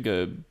 Yeah, it looked like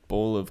a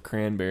bowl of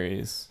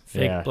cranberries.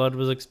 Fake blood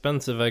was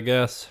expensive, I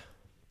guess.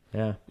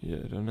 Yeah. Yeah,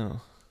 I don't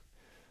know.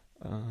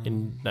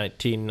 In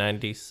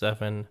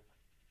 1997.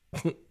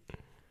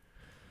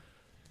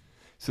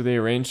 So they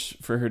arrange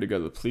for her to go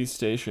to the police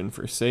station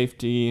for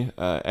safety.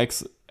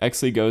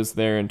 Exley goes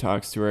there and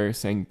talks to her,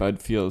 saying Bud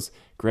feels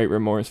great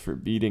remorse for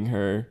beating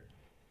her.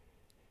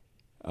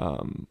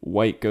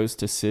 White goes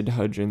to Sid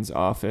Hudgens'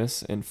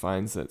 office and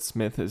finds that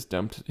Smith has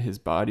dumped his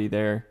body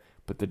there,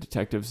 but the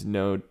detectives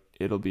know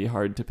it'll be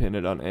hard to pin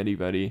it on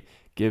anybody,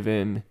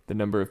 given the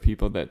number of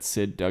people that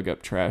Sid dug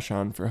up trash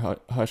on for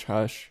Hush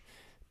Hush.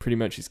 Pretty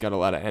much he's got a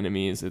lot of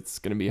enemies. It's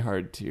going to be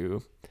hard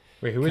to...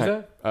 Wait, who is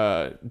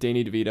that?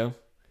 Danny DeVito.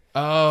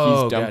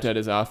 Oh, he's dumped at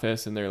his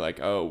office, and they're like,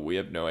 "Oh, we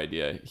have no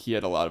idea." He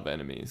had a lot of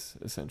enemies,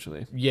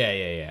 essentially.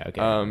 Yeah. Okay.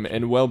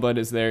 And while Bud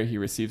is there, he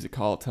receives a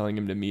call telling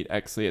him to meet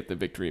Exley at the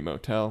Victory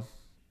Motel.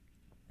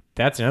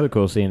 That's another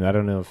cool scene. I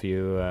don't know if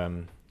you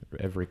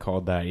have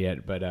recalled that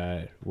yet,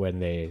 but when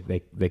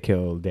they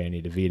kill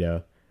Danny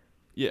DeVito.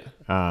 Yeah.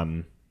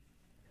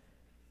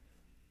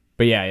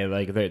 But yeah,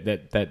 like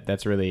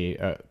that's really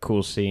a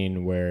cool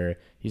scene where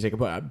he's like,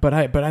 but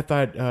I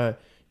thought.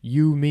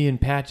 You, me,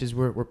 and Patches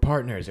were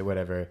partners or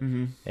whatever.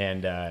 Mm-hmm.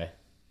 And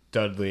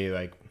Dudley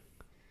like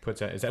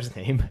puts on, is that his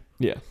name?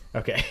 Yeah.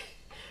 Okay.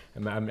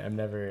 I'm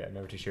never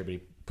too sure, but he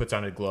puts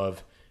on a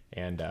glove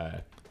and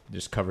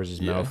just covers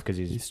his mouth because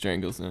he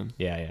strangles him.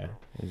 Yeah.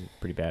 He's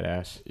pretty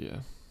badass.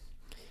 Yeah.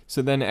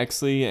 So then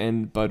Exley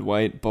and Bud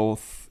White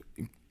both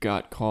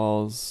got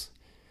calls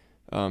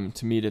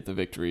to meet at the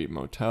Victory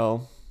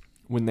Motel.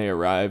 When they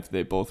arrived,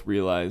 they both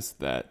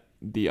realized that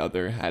the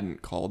other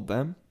hadn't called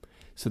them.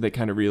 So they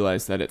kind of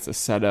realized that it's a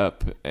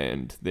setup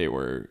and they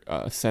were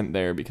sent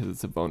there because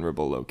it's a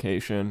vulnerable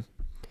location.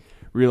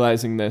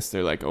 Realizing this,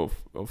 they're like, oh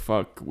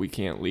fuck, we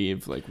can't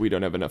leave. Like, we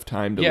don't have enough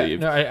time to leave.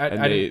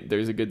 No,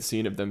 there's a good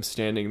scene of them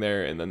standing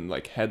there and then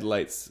like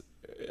headlights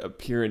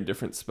appear in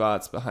different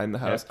spots behind the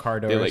house. Car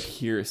doors. They like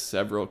hear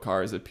several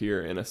cars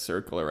appear in a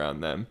circle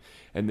around them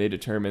and they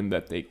determine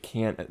that they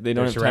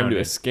don't have time to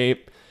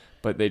escape.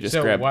 But they just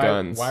grabbed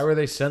guns. Why were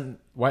they sent?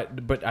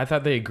 But I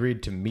thought they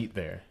agreed to meet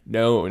there.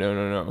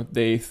 No.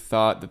 They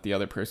thought that the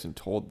other person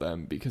told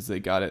them because they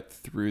got it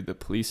through the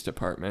police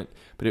department.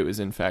 But it was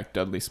in fact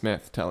Dudley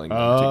Smith telling them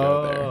to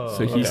go there.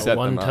 So he set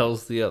one them up.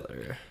 Tells the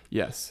other.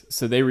 Yes.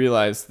 So they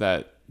realized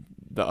that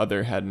the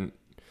other hadn't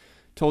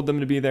told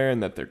them to be there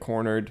and that they're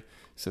cornered.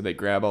 So they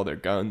grab all their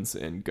guns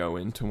and go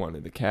into one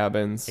of the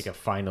cabins. Like a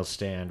final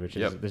stand,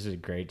 this is a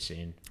great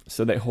scene.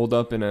 So they hold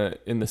up in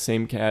the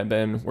same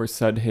cabin where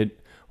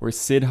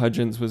Sid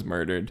Hudgens was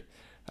murdered.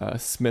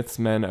 Smith's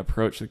men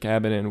approach the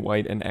cabin and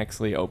White and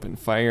Exley open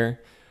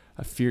fire.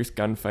 A fierce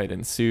gunfight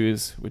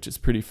ensues, which is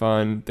pretty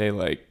fun. They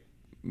like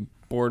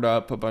board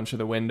up a bunch of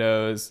the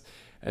windows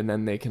and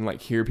then they can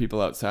like hear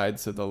people outside.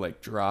 So they'll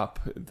like drop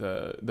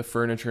the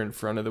furniture in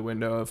front of the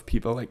window of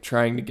people like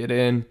trying to get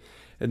in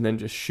and then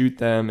just shoot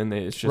them. And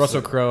it's just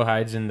Russell Crowe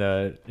hides in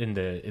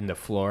the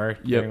floor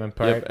during one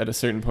part. Yep. At a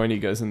certain point, he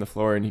goes in the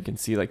floor and he can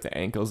see like the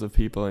ankles of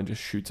people and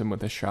just shoots them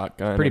with a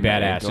shotgun. Pretty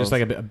badass. Just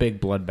like a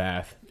big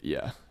bloodbath.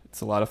 Yeah,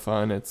 it's a lot of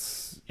fun.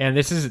 And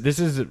this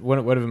is one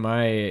of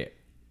my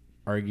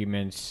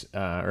arguments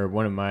or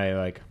one of my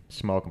like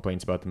small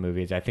complaints about the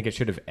movie is I think it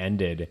should have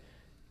ended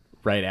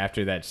right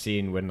after that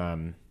scene when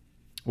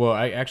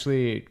I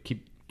actually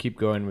keep keep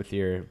going with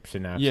your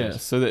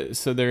synopsis. Yeah,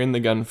 so they're in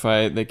the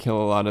gunfight. They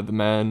kill a lot of the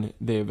men.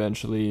 They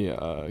eventually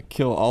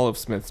kill all of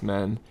Smith's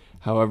men.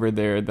 However,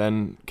 they're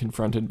then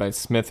confronted by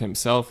Smith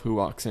himself, who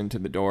walks into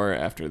the door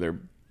after they're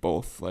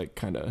both like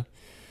kind of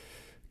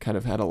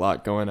had a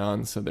lot going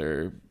on. So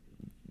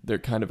they're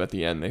kind of at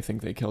the end. They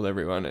think they killed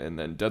everyone, and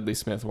then Dudley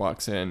Smith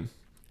walks in,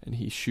 and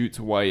he shoots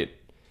White,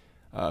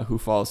 who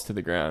falls to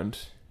the ground.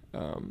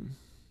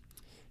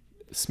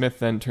 Smith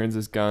then turns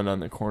his gun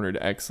on the cornered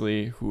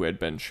Exley, who had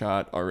been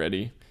shot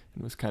already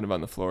and was kind of on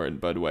the floor, and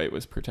Bud White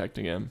was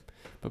protecting him.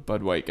 But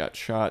Bud White got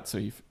shot, so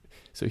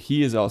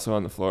he is also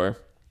on the floor.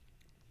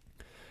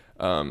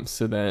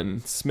 So then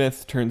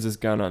Smith turns his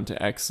gun onto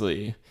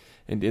Exley,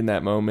 and in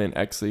that moment,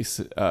 Exley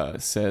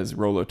says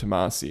Rollo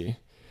Tomasi.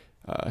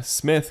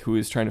 Smith, who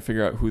is trying to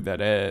figure out who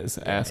that is,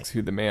 asks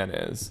who the man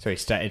is. So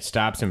it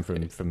stops him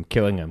from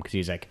killing him because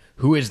he's like,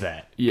 "Who is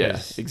that?" Yeah,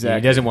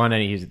 exactly. He doesn't want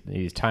any.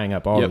 He's tying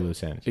up all the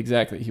loose ends.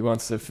 Exactly. He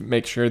wants to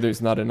make sure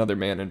there's not another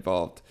man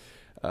involved.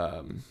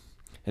 And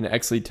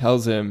Exley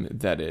tells him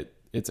that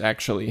it's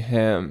actually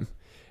him,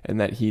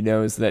 and that he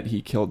knows that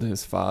he killed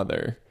his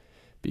father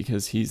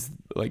because he's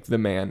like the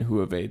man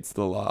who evades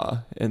the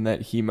law, and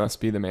that he must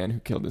be the man who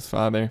killed his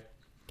father.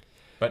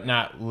 But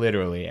not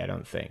literally, I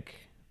don't think.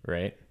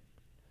 Right?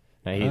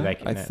 Now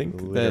I think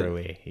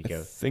literally that, he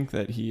goes. I think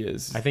that he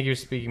is. I think he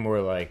was speaking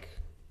more like.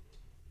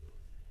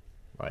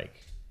 Oh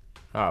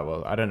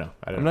well, I don't know.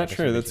 I'm not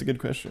sure. That's a good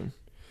question.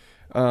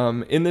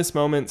 In this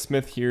moment,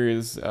 Smith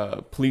hears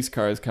police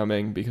cars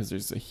coming because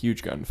there's a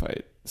huge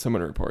gunfight.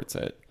 Someone reports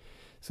it,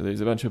 so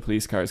there's a bunch of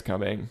police cars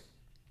coming.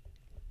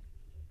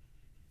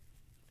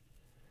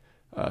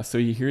 So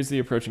he hears the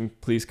approaching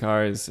police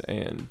cars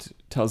and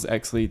tells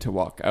Exley to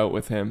walk out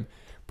with him,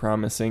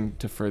 promising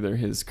to further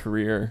his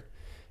career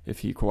if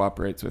he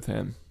cooperates with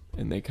him,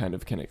 and they kind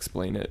of can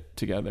explain it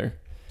together.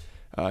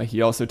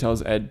 He also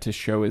tells Ed to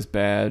show his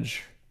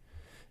badge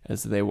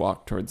as they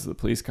walk towards the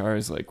police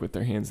cars, like with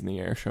their hands in the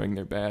air, showing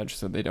their badge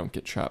so they don't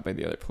get shot by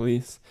the other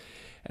police.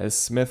 As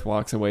Smith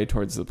walks away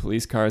towards the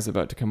police cars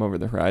about to come over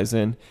the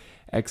horizon,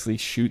 Exley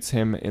shoots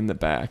him in the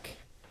back.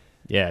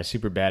 Yeah,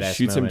 super badass.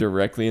 Shoots him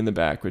directly in the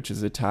back, which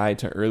is a tie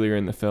to earlier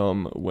in the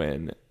film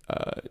when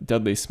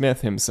Dudley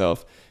Smith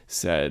himself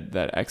said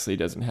that Exley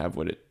doesn't have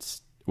what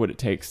it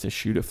takes to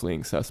shoot a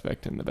fleeing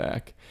suspect in the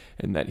back,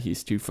 and that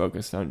he's too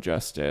focused on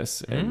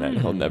justice, and that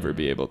he'll never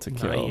be able to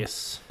kill.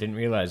 Nice. Didn't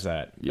realize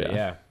that.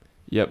 Yeah.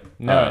 Yep.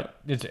 No,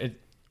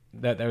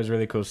 that was a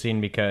really cool scene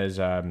because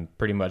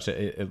pretty much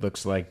it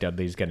looks like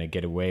Dudley's gonna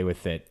get away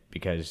with it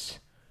because.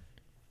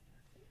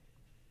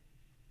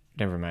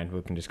 Never mind.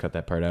 We can just cut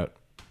that part out.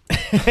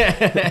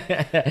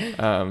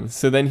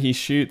 So then he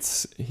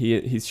shoots.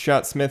 He's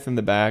shot Smith in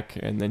the back,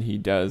 and then he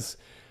does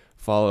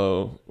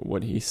follow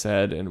what he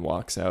said and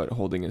walks out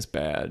holding his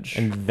badge.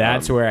 And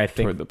that's where I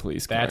think toward the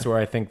police car. That's where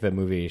I think the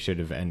movie should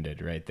have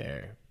ended right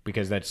there,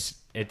 because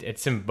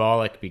it's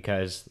symbolic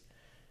because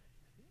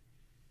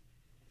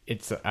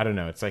it's I don't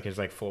know, it's like his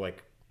like full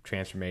like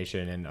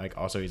transformation, and like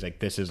also he's like,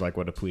 this is like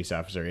what a police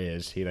officer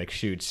is. He like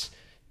shoots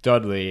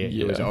Dudley,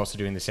 who was also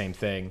doing the same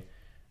thing.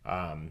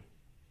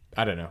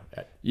 I don't know.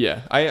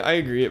 Yeah, I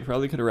agree. It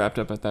probably could have wrapped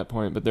up at that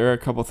point, but there are a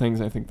couple things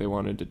I think they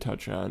wanted to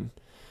touch on.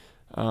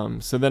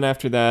 So then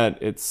after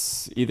that,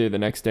 it's either the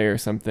next day or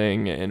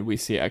something, and we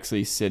see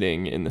Exley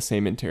sitting in the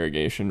same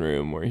interrogation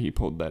room where he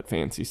pulled that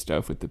fancy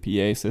stuff with the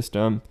PA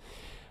system.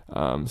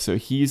 So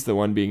he's the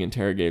one being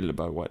interrogated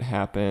about what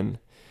happened.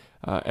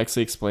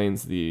 Exley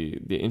explains the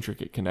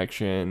intricate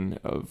connection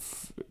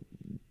of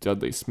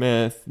Dudley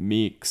Smith,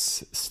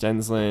 Meeks,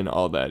 Stensland,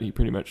 all that. He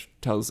pretty much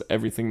tells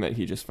everything that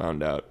he just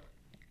found out.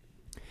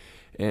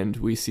 And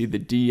we see the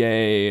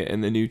DA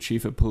and the new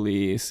chief of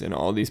police and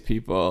all these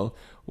people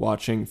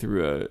watching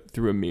through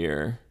a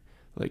mirror,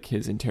 like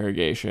his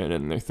interrogation,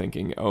 and they're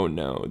thinking, "Oh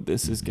no,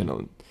 this is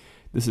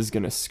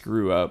gonna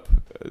screw up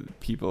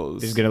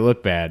people's. This is gonna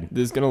look bad.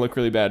 This is gonna look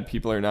really bad.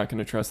 People are not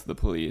gonna trust the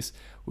police.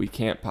 We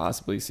can't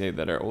possibly say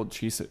that our old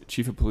chief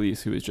of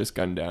police, who was just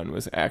gunned down,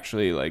 was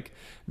actually like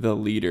the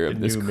leader of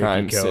this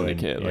crime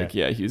syndicate. Like,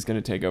 yeah, he was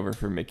gonna take over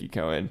for Mickey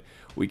Cohen.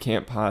 We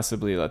can't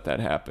possibly let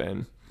that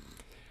happen."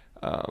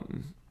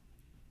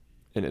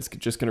 And it's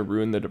just going to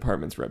ruin the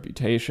department's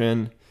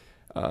reputation.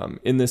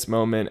 In this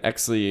moment,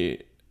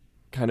 Exley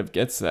kind of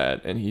gets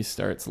that, and he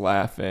starts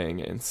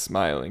laughing and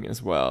smiling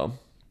as well.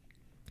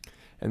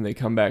 And they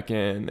come back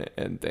in,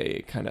 and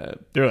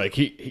they're like,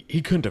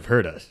 he couldn't have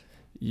hurt us.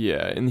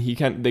 Yeah, and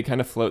they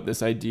kind of float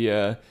this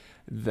idea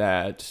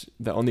that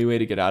the only way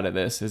to get out of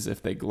this is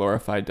if they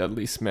glorify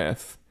Dudley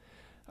Smith,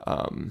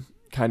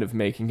 kind of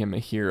making him a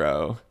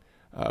hero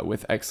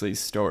with Exley's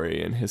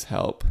story and his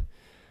help.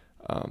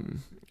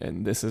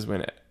 And this is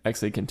when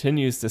Exley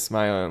continues to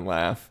smile and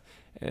laugh,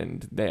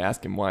 and they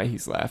ask him why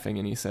he's laughing,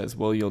 and he says,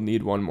 "Well, you'll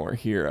need one more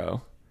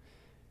hero."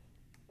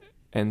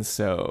 And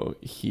so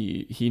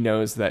he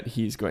knows that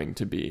he's going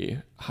to be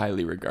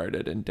highly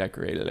regarded and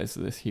decorated as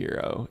this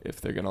hero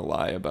if they're going to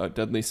lie about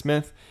Dudley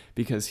Smith,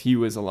 because he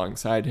was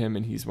alongside him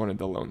and he's one of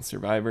the lone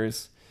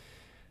survivors.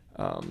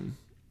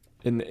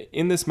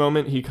 In this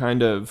moment, he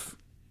kind of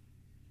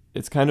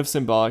it's kind of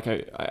symbolic.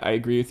 I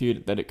agree with you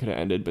that it could have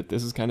ended, but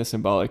this is kind of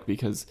symbolic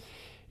because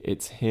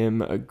it's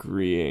him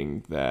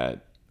agreeing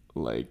that,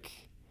 like,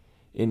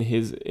 in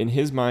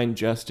his mind,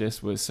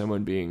 justice was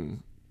someone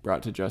being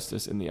brought to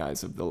justice in the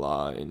eyes of the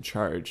law and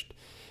charged.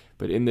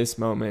 But in this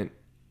moment,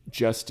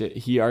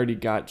 he already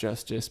got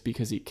justice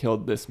because he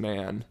killed this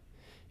man,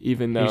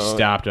 even though he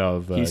stopped all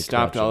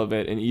of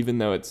it. And even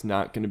though it's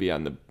not going to be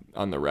on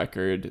the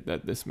record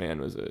that this man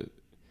was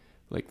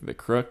the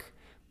crook,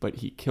 but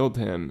he killed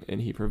him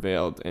and he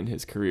prevailed, and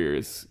his career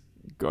is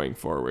going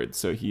forward.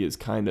 So he is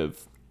kind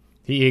of...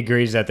 He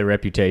agrees that the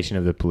reputation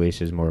of the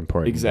police is more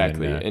important.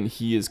 Exactly. Than, and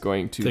he is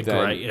going to the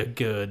then... greater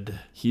good.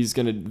 He's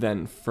going to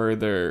then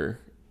further,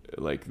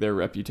 like, their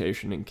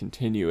reputation and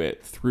continue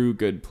it through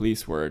good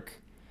police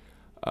work,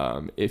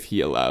 if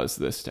he allows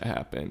this to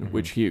happen,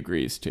 which he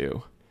agrees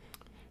to.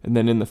 And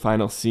then in the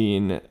final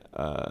scene,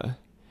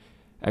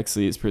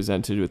 Exley is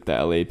presented with the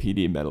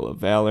LAPD Medal of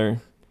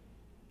Valor.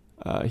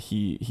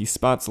 He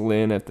spots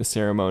Lynn at the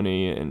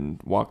ceremony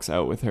and walks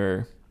out with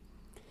her.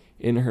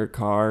 In her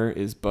car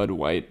is Bud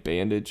White,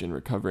 bandaged and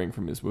recovering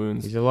from his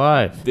wounds. He's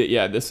alive.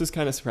 This is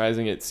kind of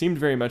surprising. It seemed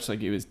very much like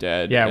he was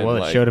dead. Yeah,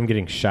 well, it showed him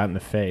getting shot in the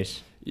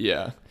face.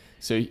 Yeah.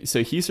 So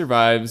he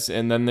survives,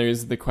 and then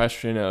there's the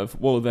question of,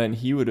 well, then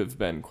he would have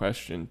been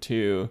questioned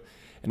too.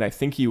 And I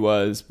think he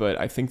was, but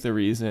I think the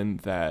reason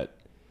that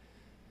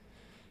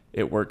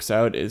it works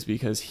out is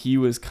because he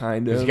was He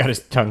got his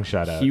tongue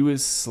shot out. He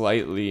was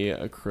slightly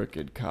a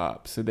crooked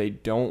cop, so they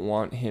don't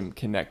want him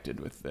connected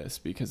with this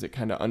because it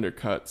kind of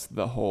undercuts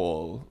the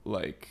whole,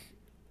 like,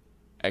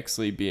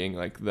 Exley being,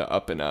 like, the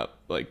up and up,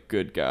 like,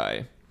 good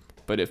guy.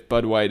 But if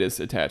Bud White is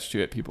attached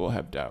to it, people will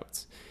have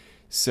doubts.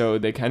 So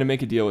they kind of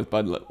make a deal with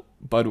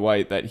Bud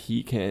White that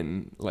he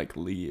can, like,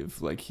 leave,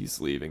 like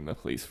he's leaving the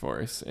police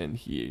force, and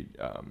he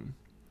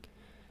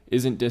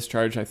isn't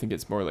discharged. I think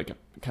it's more like a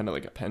kind of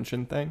like a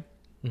pension thing.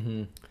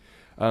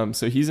 Mm-hmm.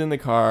 So he's in the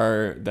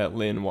car that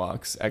Lynn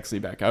walks Exley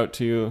back out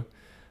to.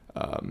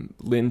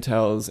 Lynn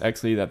tells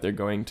Exley that they're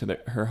going to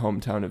her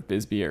hometown of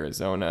Bisbee,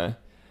 Arizona.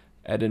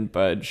 Ed and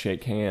Bud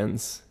shake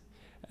hands,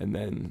 and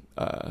then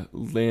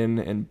Lynn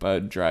and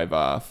Bud drive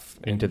off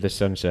into the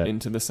sunset.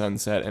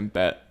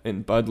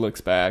 And Bud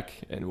looks back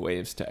and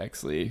waves to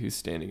Exley, who's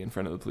standing in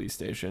front of the police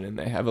station, and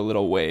they have a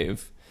little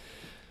wave.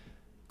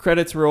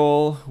 Credits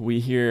roll. We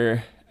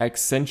hear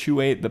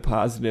 "Accentuate the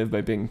Positive" by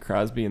Bing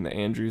Crosby and the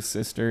Andrews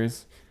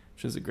Sisters,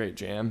 which is a great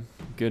jam.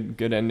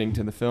 Good ending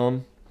to the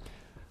film.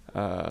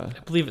 I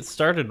believe it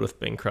started with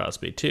Bing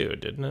Crosby too,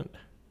 didn't it?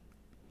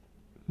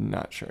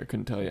 Not sure. I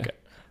couldn't tell you. Okay.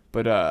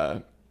 But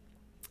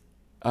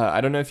I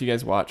don't know if you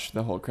guys watched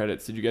the whole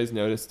credits. Did you guys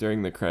notice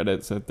during the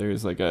credits that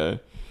there's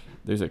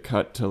a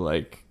cut to,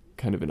 like,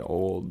 kind of an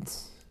old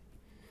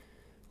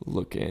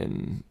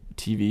looking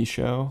TV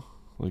show?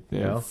 Like they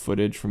have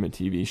footage from a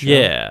TV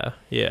show.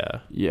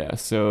 Yeah.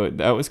 So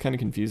that was kind of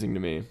confusing to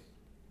me,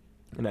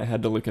 and I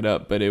had to look it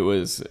up. But it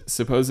was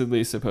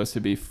supposedly supposed to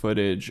be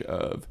footage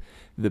of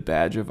the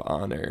Badge of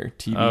Honor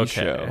TV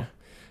show,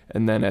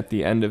 and then at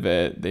the end of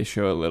it, they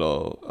show a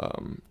little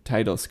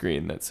title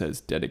screen that says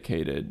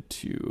 "Dedicated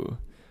to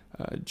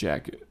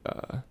Jack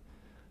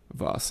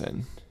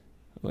Vossen."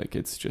 Like,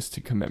 it's just to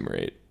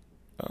commemorate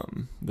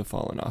the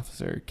fallen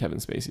officer, Kevin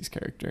Spacey's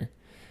character.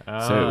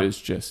 So it was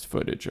just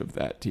footage of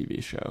that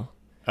TV show.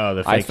 Oh,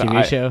 the fake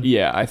TV show?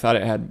 Yeah, I thought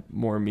it had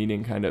more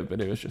meaning, kind of, but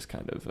it was just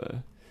kind of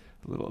a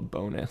little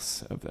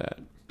bonus of that.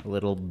 A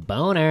little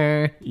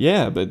boner.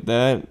 Yeah, but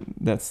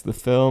that's the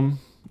film.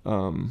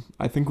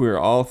 I think we were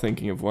all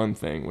thinking of one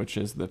thing, which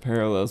is the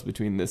parallels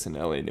between this and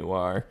L.A.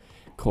 Noire.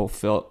 Cole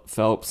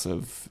Phelps,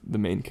 of the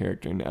main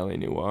character in L.A.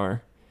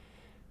 Noire,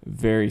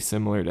 very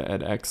similar to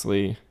Ed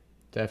Exley.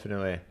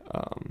 Definitely.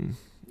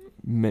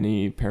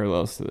 Many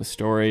parallels to the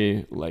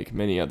story, like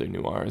many other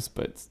noirs,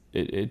 but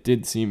it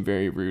did seem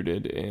very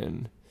rooted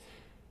in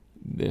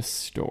this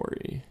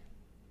story.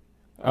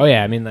 Oh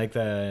yeah, I mean, like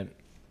the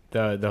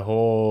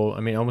whole, I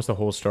mean, almost the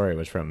whole story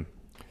was from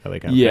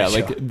like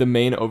the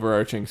main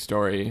overarching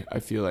story, I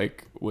feel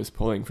like, was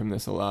pulling from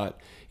this a lot.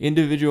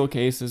 Individual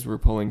cases were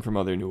pulling from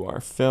other noir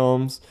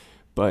films,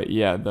 but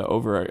yeah,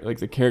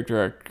 the character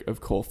arc of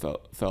Cole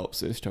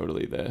Phelps is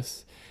totally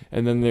this.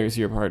 And then there's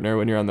your partner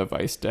when you're on the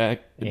vice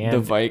deck.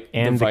 And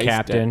the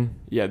captain.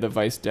 The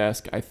vice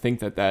desk. I think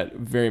that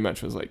very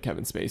much was like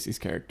Kevin Spacey's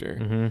character.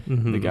 Mm-hmm.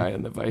 Mm-hmm. The guy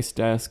on the vice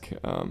desk.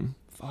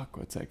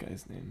 What's that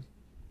guy's name?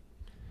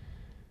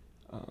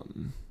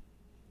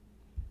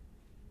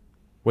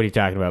 What are you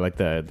talking about? Like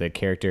the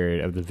character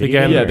of the The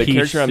video? guy in The peach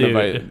character on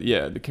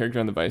suit. the character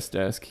on the vice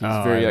desk. He's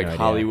Oh, very I like have no idea.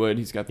 Hollywood.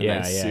 He's got the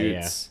nice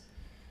suits.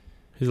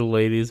 He's a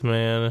ladies'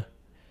 man.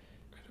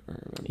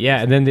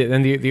 Yeah, and then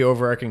the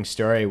overarching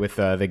story with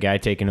the guy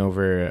taking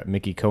over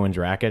Mickey Cohen's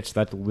rackets.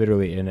 That's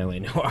literally in L.A.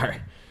 Noire.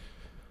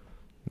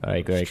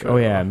 Like true. oh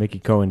yeah, Mickey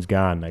Cohen's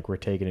gone. Like, we're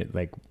taking it,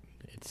 like,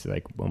 it's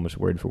like almost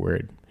word for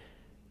word,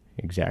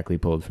 exactly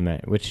pulled from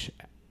that. Which,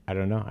 I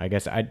don't know. I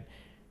guess I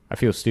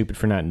feel stupid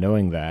for not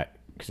knowing that,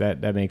 because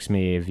that makes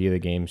me view the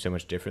game so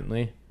much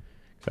differently.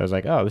 So I was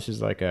like, oh, this is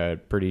like a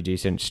pretty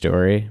decent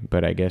story,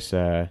 but I guess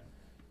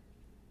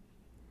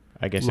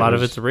I guess A lot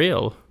of was- it's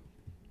real.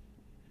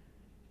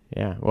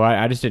 Yeah. Well,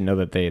 I just didn't know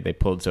that they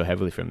pulled so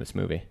heavily from this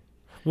movie.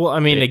 Well, I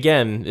mean,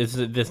 again,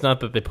 it's not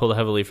that they pulled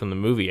heavily from the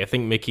movie. I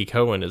think Mickey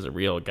Cohen is a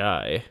real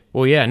guy.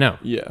 Well, yeah, no.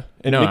 Yeah,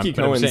 and No, Mickey but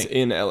I'm Cohen's saying-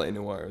 in L.A.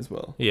 Noire as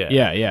well. Yeah.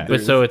 Yeah. But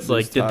so it's There's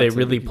like, did they talks of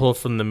really Mickey- pull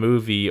from the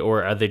movie,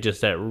 or are they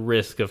just at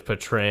risk of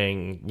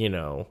portraying,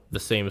 the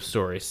same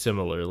story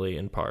similarly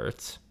in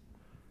parts?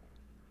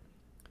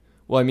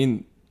 Well, I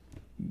mean,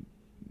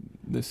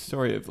 the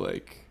story of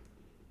like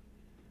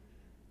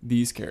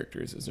these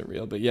characters isn't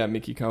real, but yeah,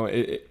 Mickey Cohen,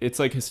 it's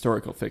like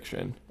historical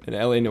fiction, and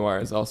L.A. Noire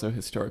is also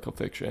historical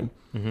fiction.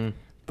 Mm-hmm.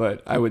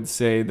 But I would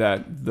say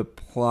that the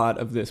plot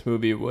of this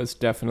movie was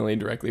definitely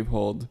directly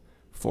pulled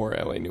for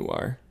L.A.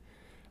 Noire,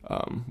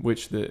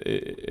 which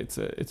it's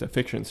a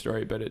fiction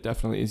story, but it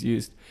definitely is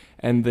used.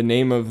 And the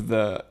name of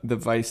the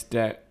vice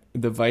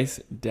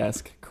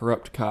desk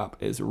corrupt cop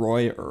is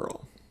Roy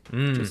Earl.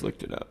 Just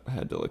looked it up. I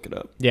had to look it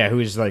up. Yeah,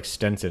 who's like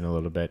Stenson a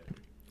little bit.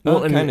 Well,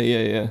 Well, and- kind of,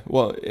 yeah.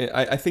 Well,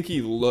 I think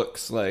he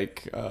looks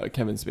like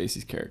Kevin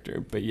Spacey's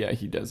character, but yeah,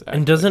 he does. Act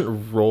And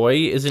doesn't Roy,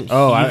 isn't he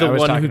Oh, I the was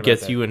one talking who about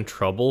gets that. you in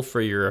trouble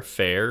for your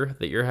affair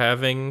that you're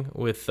having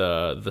with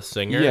the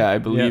singer? Yeah, I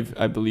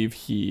believe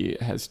he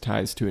has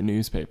ties to a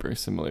newspaper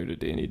similar to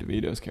Danny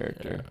DeVito's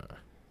character.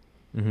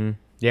 Mm-hmm.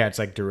 Yeah, it's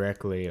like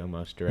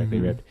almost directly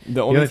Mhm. ripped. The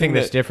The only thing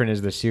that's that, different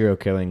is the serial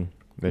killing.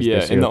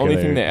 yeah, and the only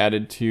thing they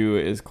added to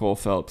is Cole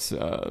Phelps.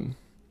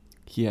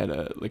 He had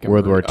a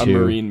World War a II.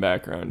 Marine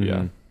background. Yeah,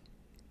 Mhm.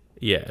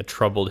 Yeah, a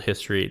troubled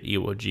history at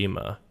Iwo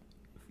Jima.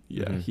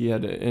 yeah. Mhm. He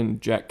had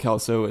and Jack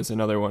Kelso is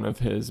another one of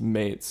his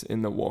mates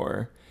in the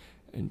war,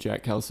 and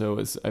Jack Kelso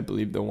is, I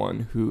believe, the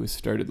one who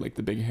started like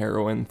the big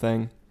heroin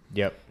thing.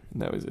 Yep.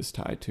 And that was his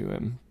tie to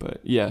him. But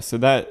yeah, so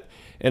that,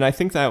 and I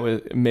think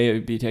that may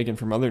be taken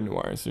from other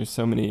noirs. There's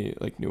so many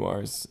like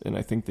noirs, and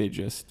I think they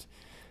just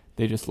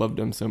loved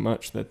them so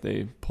much that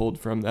they pulled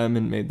from them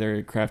and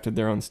crafted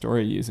their own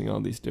story using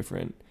all these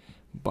different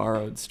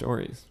borrowed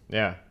stories.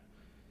 Yeah.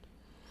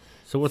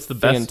 So what's the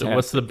best? Fantastic,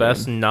 What's the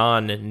best man.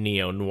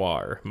 non-neo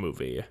noir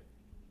movie?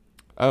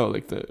 Oh,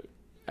 like the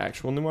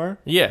actual noir?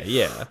 Yeah,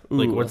 yeah.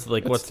 Like Ooh, what's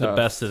that's the tough.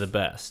 best of the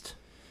best?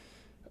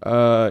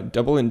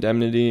 Double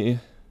Indemnity.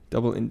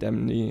 Double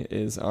Indemnity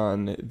is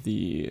on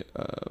the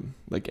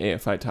like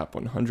AFI Top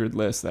 100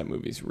 list. That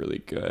movie's really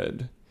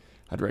good.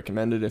 I'd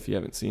recommend it if you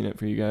haven't seen it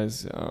for you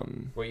guys.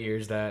 What year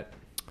is that?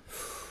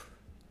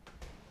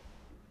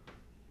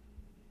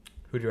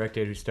 Who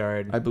directed? Who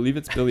starred? I believe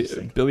it's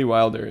Billy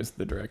Wilder is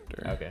the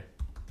director. Okay.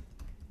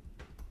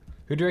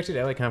 Who directed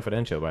LA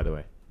Confidential, by the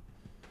way?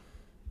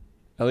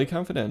 LA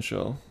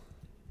Confidential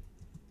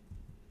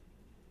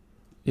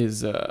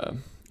is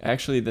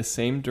actually the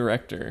same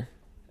director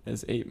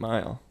as 8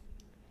 Mile,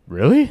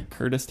 Really?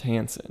 Curtis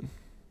Hanson.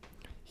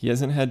 He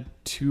hasn't had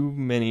too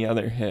many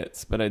other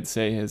hits, but I'd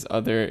say his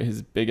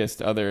biggest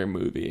other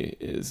movie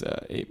is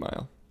 8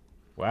 Mile.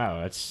 Wow,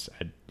 I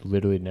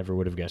literally never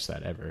would have guessed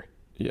that ever.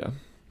 Yeah.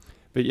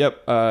 But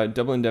yep,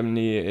 Double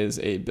Indemnity is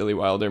a Billy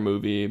Wilder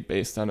movie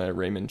based on a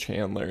Raymond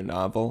Chandler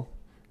novel.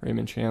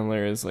 Raymond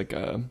Chandler is like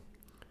an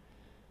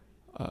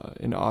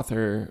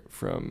author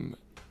from,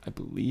 I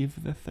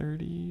believe, the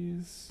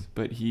 30s,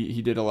 but he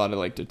did a lot of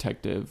like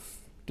detective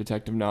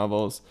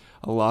novels.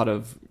 A lot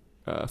of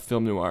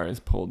film noir is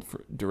pulled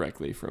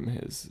directly from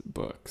his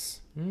books.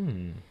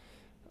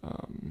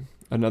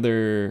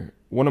 Another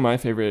one of my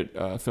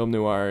favorite film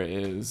noir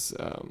is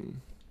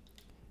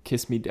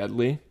Kiss Me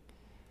Deadly.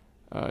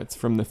 It's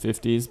from the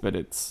 50s, but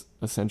it's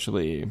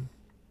essentially,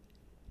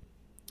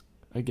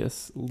 I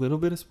guess, a little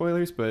bit of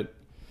spoilers, but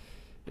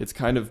it's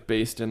kind of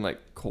based in like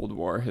Cold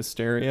War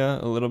hysteria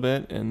a little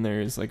bit. And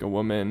there's like a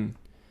woman,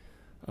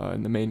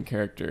 and the main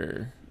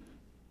character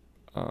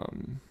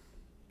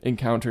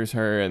encounters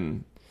her,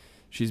 and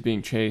she's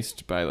being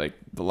chased by like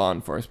the law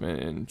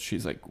enforcement, and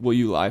she's like, "Will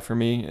you lie for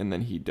me?" And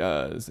then he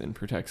does and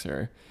protects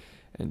her.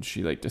 And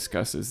she like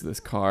discusses this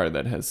car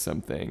that has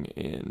something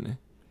in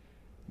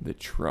the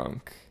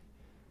trunk.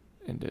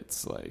 And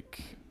it's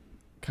like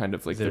kind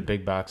of like Is it a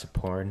big box of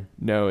porn?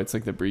 no, it's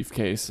like the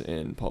briefcase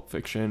in Pulp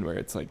Fiction where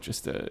it's like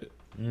just a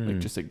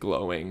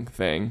glowing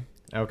thing.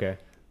 Okay.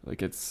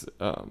 Like it's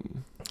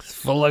It's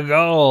full of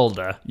gold.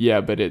 yeah,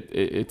 but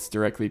it's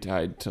directly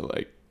tied to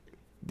like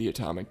the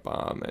atomic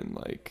bomb and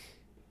like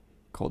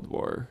Cold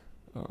War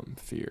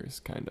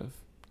fears kind of.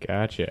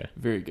 Gotcha.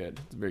 Very good.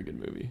 It's a very good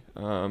movie.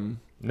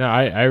 No,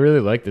 I really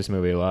like this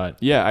movie a lot.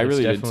 Yeah, I It's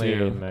really did definitely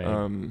too. in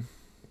my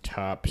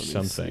top Let me see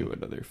something.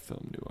 what other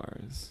film noir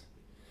is.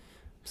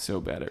 So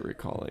bad at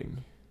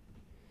recalling.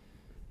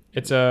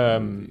 It's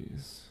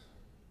movies.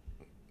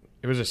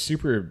 it was a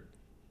super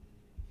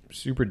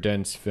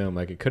dense film.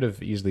 Like it could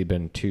have easily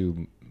been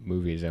 2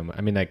 movies. I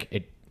mean, like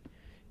it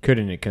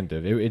couldn't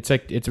have.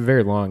 It's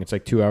very long. It's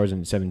like 2 hours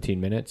and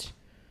 17 minutes.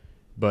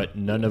 But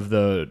none of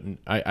the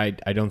I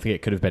don't think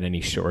it could have been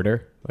any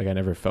shorter. Like I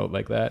never felt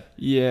like that.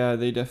 Yeah,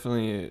 they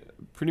definitely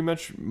pretty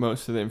much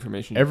most of the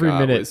information Every you got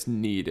minute- was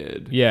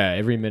needed. Yeah,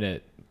 every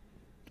minute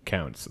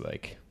counts.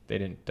 Like they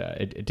didn't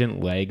it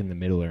didn't lag in the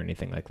middle or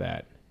anything like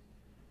that.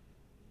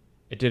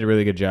 It did a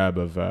really good job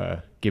of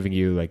giving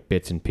you like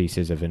bits and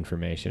pieces of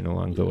information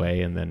along the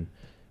way, and then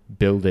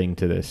building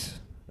to this.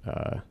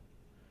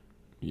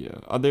 Yeah.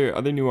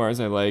 Other noirs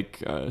I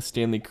like.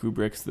 Stanley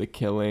Kubrick's The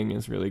Killing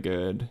is really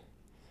good.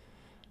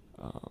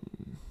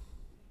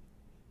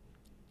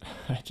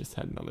 I just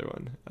had another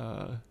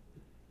one.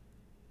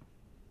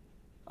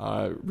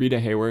 Rita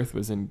Hayworth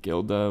was in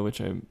Gilda,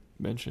 which I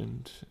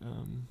mentioned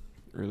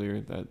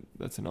earlier.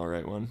 That's an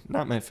alright one.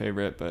 Not my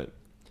favorite, but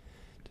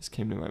just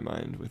came to my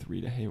mind with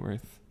Rita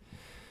Hayworth.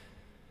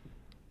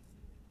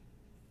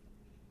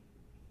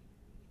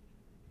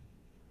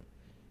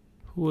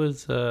 Who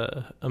was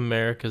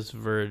America's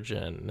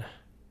Virgin?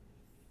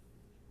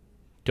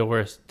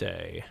 Doris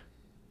Day.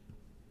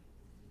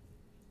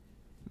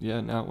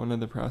 Yeah, not one of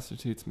the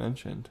prostitutes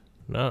mentioned.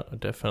 No,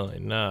 definitely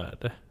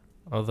not.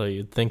 Although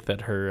you'd think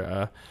that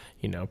her,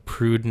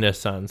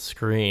 prudeness on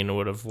screen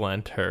would have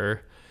lent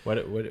her.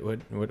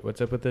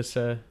 What's up with this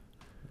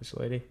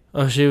lady?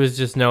 Oh, she was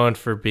just known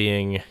for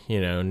being,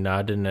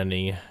 not in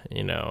any,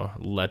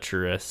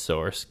 lecherous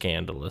or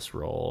scandalous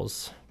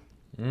roles.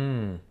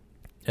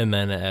 And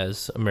then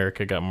as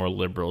America got more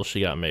liberal,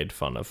 she got made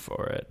fun of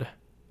for it.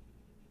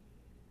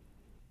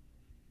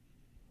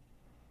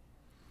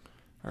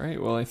 All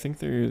right, well, I think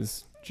there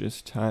is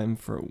just time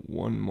for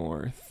one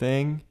more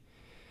thing.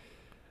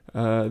 We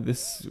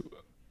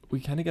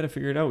kind of got to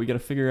figure it out. We got to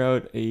figure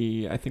out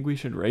I think we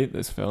should rate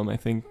this film. I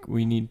think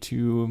we need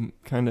to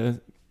kind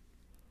of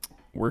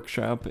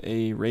workshop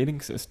a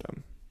rating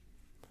system.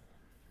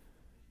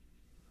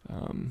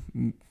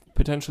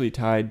 Potentially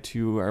tied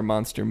to our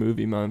Monster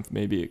Movie Month.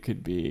 Maybe it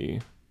could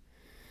be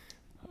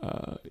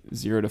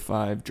 0 to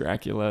 5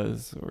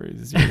 Draculas or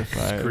 0 to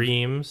 5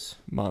 Screams.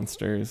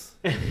 Monsters.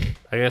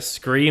 I guess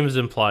Screams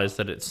implies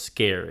that it's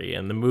scary,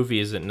 and the movie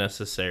isn't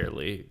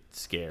necessarily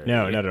scary.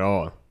 No, not at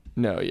all.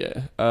 No,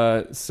 yeah.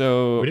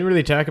 So We didn't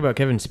really talk about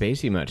Kevin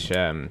Spacey much.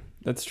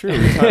 that's true.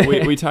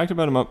 We talked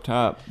about him up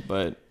top,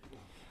 but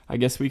I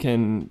guess we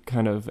can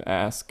kind of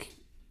ask,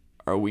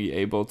 are we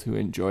able to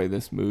enjoy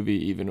this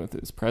movie even with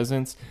his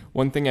presence?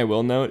 One thing I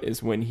will note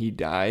is when he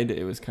died,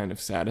 it was kind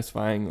of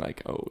satisfying.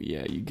 Like, oh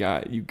yeah, you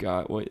got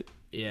what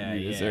you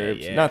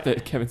deserved. Yeah. Not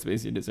that Kevin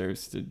Spacey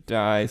deserves to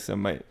die.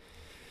 Some might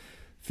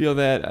feel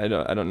that. I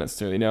don't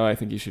necessarily know. I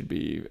think he should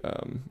be,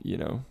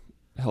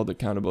 held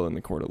accountable in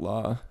the court of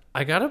law.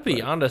 I gotta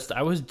be honest,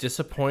 I was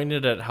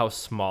disappointed at how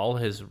small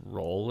his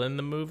role in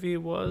the movie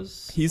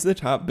was. He's the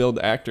top billed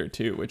actor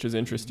too, which is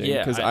interesting. Yeah,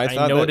 because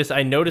I noticed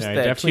Yeah,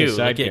 that definitely a too.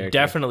 side Like, it character.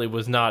 definitely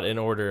was not in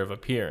order of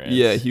appearance.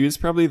 Yeah, he was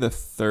probably the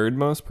third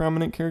most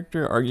prominent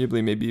character,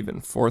 arguably maybe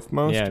even fourth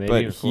most, Yeah, maybe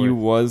but even he fourth.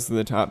 was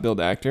the top billed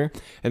actor.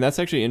 And that's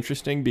actually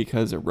interesting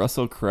because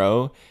Russell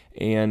Crowe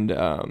and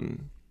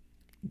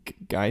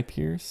Guy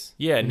Pearce,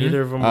 Yeah,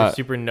 neither of them were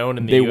super known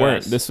in the they US.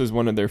 weren't. This was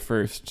one of their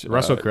first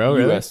Russell Crowe,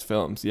 really? U.S.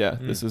 films. Yeah,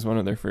 this was one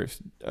of their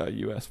first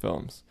U.S.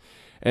 films.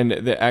 And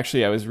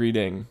actually, I was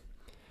reading,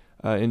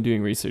 in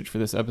doing research for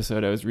this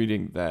episode, I was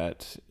reading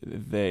that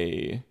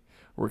they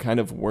were kind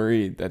of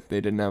worried that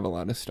they didn't have a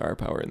lot of star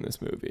power in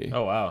this movie.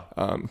 Oh,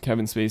 wow.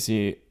 Kevin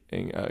Spacey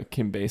and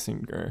Kim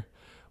Basinger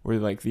were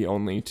like the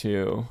only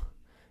two,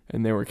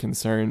 and they were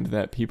concerned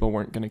that people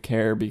weren't going to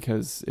care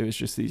because it was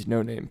just these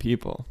no-name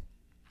people.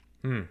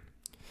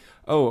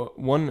 Oh,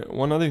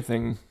 one other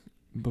thing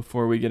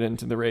before we get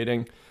into the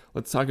rating,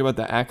 let's talk about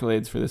the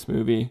accolades for this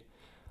movie.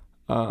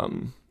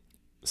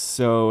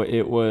 So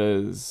it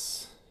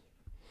was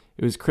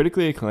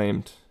critically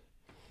acclaimed.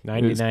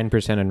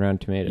 99% on Rotten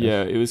Tomatoes.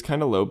 Yeah, it was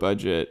kind of low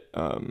budget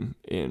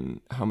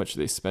in how much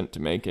they spent to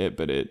make it,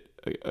 but it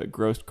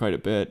grossed quite a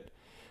bit.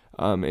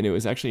 And it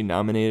was actually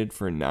nominated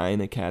for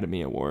 9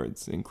 Academy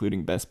Awards,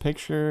 including Best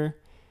Picture,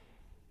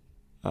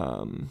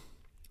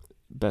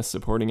 Best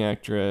Supporting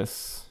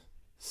Actress,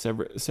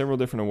 several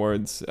different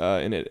awards,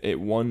 and it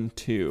won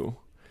 2.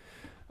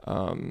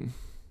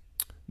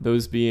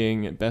 Those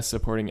being Best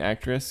Supporting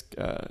Actress,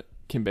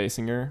 Kim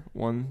Basinger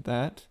won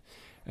that,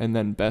 and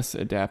then Best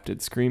Adapted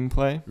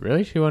Screenplay.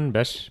 Really? She won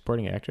Best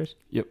Supporting Actress?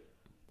 Yep.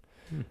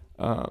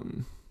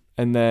 And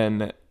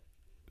then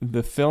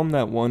the film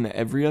that won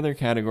every other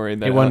category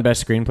that It won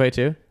Best Screenplay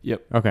too?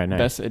 Yep. Okay, nice.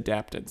 Best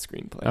Adapted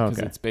Screenplay because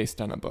Okay. it's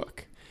based on a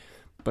book.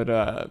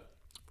 But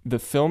the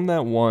film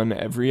that won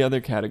every other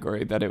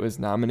category that it was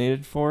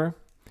nominated for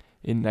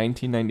in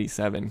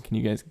 1997, can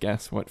you guys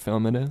guess what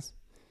film it is?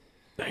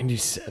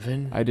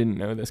 97? I didn't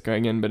know this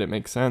going in, but it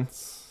makes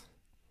sense.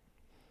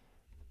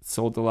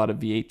 Sold a lot of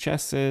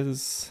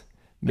VHSs,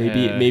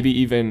 maybe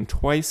even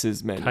twice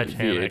as many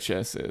Titanic.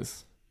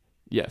 VHSs.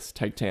 Yes,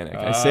 Titanic.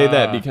 I say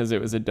that because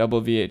it was a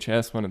double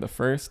VHS, one of the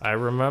first I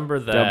remember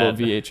that. double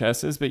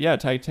VHSs. But yeah,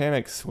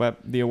 Titanic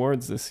swept the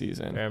awards this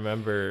season. I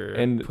remember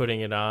And-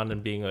 putting it on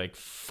and being like,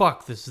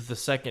 fuck, this is the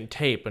second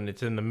tape, and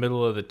it's in the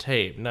middle of the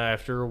tape. Now I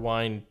have to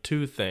rewind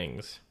 2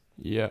 things.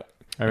 Yeah.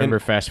 I remember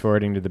fast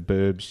forwarding to the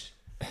boobs.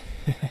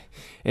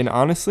 And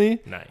honestly,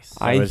 Nice.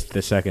 That I was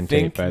the second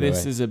think tape, by the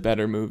this way. is a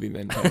better movie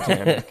than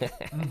Titanic.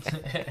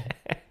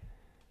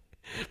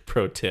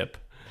 Pro tip.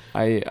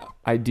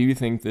 I do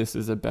think this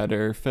is a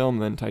better film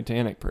than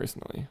Titanic.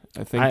 Personally,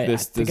 I think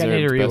this I think I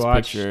need to deserved Best rewatch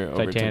Picture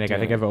over Titanic. I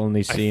think I've only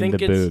I seen think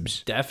the it's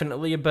boobs.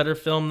 definitely a better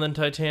film than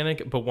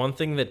Titanic, but one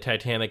thing that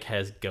Titanic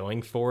has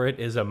going for it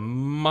is a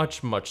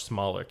much, much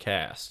smaller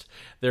cast.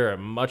 There are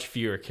much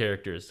fewer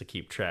characters to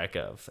keep track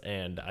of,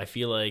 and I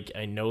feel like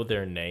I know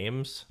their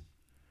names.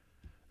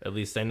 At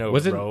least I know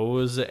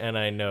Rose and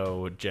I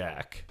know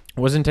Jack.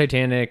 Wasn't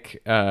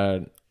Titanic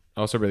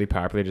also really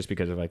popular just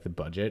because of like the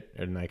budget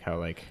and like how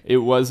like It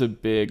was a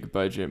big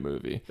budget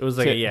movie. It was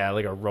like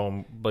a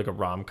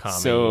rom-com.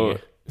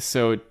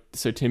 So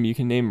Tim, you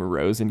can name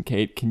Rose and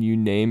Kate. Can you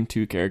name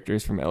two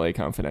characters from LA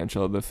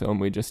Confidential, the film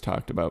we just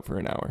talked about for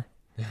an hour?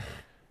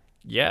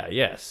 Yeah,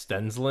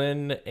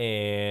 Stenslin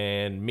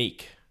and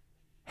Meek.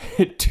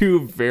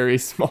 Two very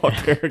small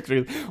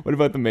characters. What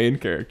about the main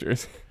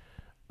characters?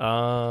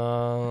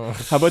 How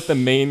How about the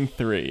main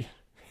three?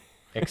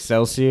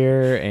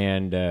 Excelsior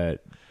and there's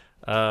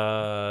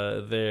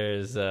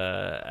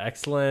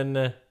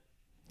Exlin.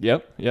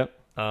 Yep.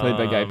 Played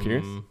by Guy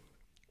Pearce.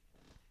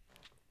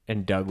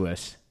 and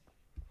Douglas.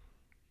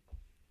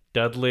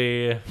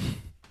 Dudley.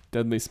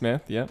 Dudley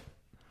Smith. Yep.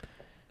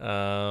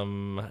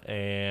 And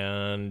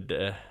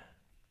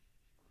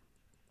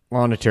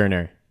Lana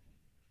Turner.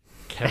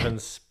 Kevin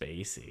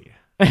Spacey.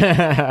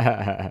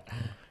 Yeah,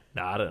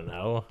 No, I don't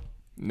know.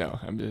 No,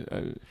 I'm just.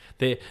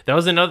 That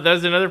was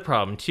another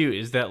problem too.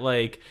 Is that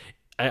like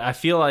I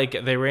feel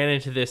like they ran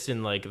into this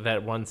in like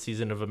that one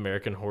season of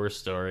American Horror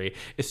Story.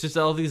 It's just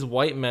all these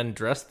white men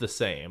dressed the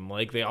same.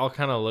 Like they all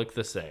kind of look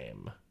the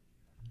same.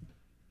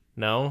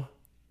 No?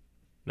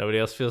 Nobody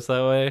else feels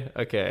that way?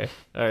 Okay.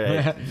 All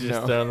right.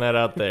 Just throwing that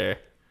out there.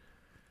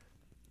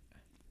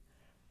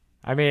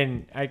 I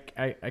mean, I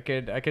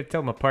could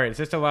tell them apart. It's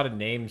just a lot of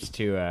names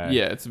to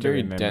yeah, it's to very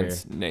remember.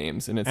 dense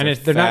names, and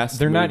They're not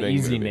fast-moving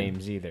easy movie.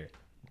 names either.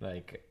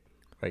 Like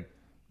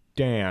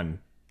Dan.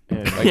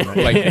 And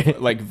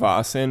like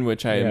Vossen,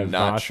 which I am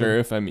not Vossen. sure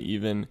if I'm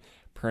even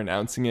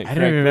pronouncing it I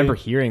correctly. don't even remember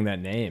hearing that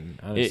name,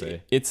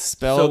 honestly. It's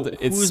spelled So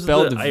who's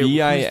Vincennes,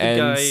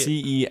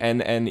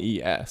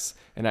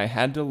 and I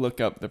had to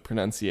look up the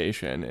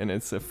pronunciation, and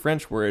it's a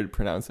French word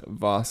pronounced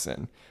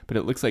Vossen, but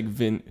it looks like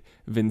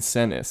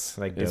Vincennes,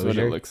 Like is what it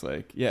Dozier? looks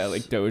like. Yeah,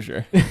 like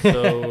Dozier.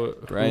 So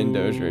Brian who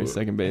Dozier,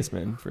 second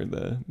baseman for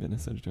the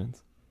Minnesota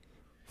Twins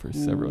for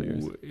several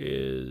years. Who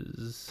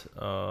is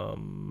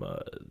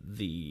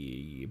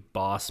the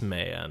boss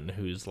man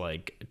who's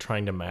like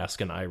trying to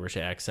mask an Irish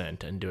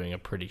accent and doing a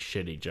pretty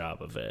shitty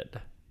job of it?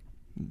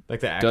 Like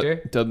the actor?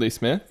 Dudley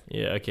Smith?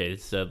 Yeah, okay,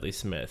 it's Dudley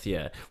Smith.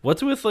 Yeah,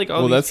 what's with like all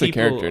Well, these that's the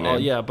people? character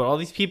name. Yeah, but all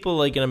these people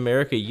like in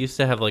America used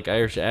to have like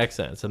Irish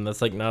accents, and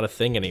that's like not a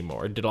thing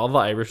anymore. Did all the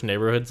Irish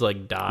neighborhoods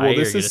like die? Well, or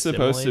this get is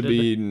supposed to assimilated?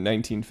 be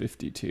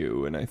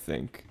 1952, and I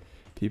think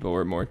people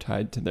were more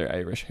tied to their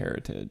Irish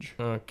heritage.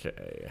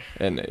 Okay.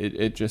 And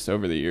it just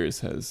over the years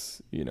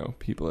has,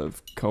 people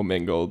have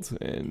commingled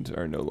and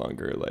are no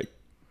longer like,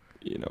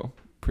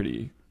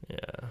 pretty. Yeah.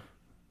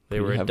 They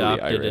Pretty were heavily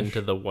adopted Irish.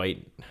 into the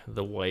white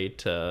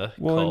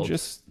Well, and cult.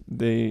 just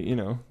they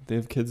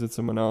have kids with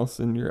someone else,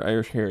 and your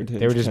Irish heritage.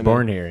 They were just kinda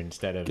born here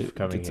instead of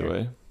coming gets here.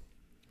 away.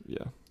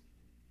 Yeah.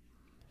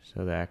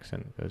 So the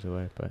accent goes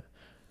away, but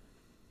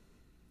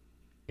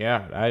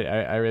yeah,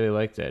 I really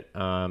liked it.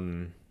 I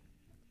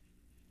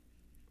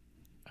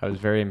was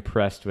very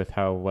impressed with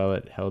how well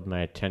it held my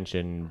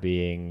attention.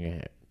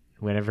 Being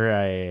whenever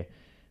I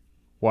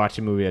watch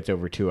a movie that's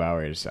over 2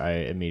 hours, I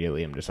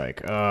immediately am just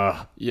like,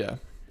 ugh. Yeah.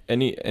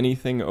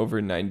 Anything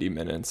over 90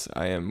 minutes,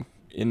 I am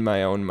in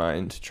my own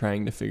mind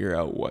trying to figure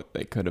out what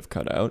they could have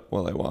cut out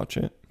while I watch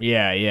it.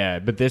 Yeah.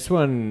 But this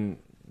one,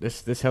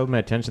 this held my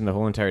attention the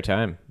whole entire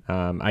time.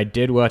 I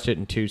did watch it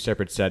in 2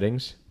 separate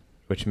settings,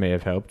 which may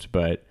have helped,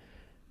 but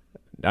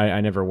I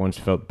never once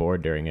felt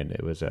bored during it.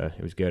 It was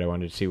good. I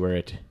wanted to see where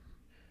it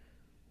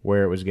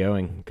was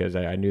going because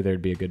I knew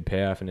there'd be a good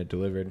payoff, and it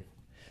delivered.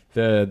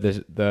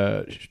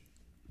 The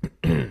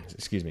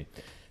excuse me,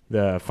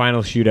 the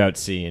final shootout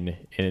scene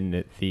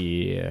in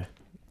the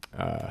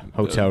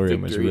hotel The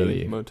room was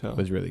Victory Motel.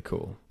 really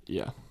cool.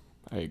 Yeah,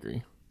 I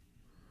agree.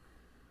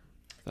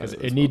 Because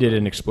it needed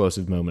an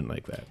explosive moment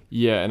like that.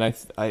 Yeah, and I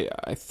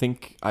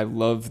think I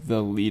love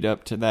the lead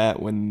up to that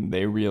when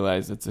they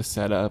realize it's a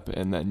setup,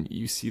 and then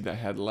you see the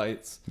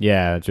headlights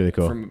Yeah, it's really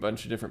cool. from a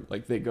bunch of different,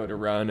 like they go to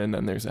run, and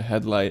then there's a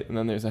headlight, and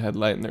then there's a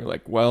headlight, and they're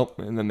like, well,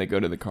 and then they go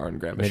to the car and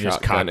grab a They shotgun.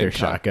 just cock their and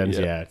shotguns.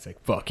 Yeah. Yeah, it's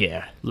like, fuck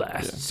yeah.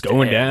 Last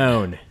Going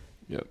stand. down.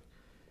 Yep.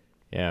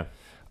 Yeah.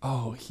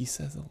 Oh, he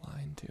says a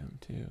line to him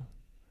too.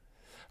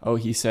 Oh,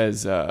 he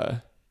says,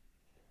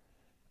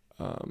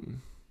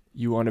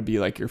 you want to be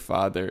like your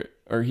father,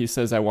 or he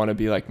says, I want to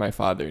be like my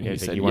father, and Yeah, he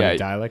it's like, said, you want yeah, to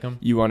die like him?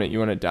 you want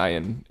to die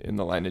in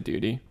the line of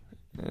duty,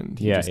 and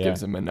he just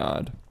gives him a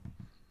nod.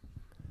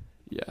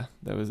 Yeah,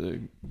 that was a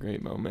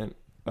great moment.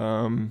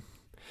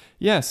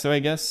 Yeah, so I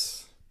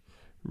guess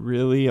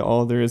really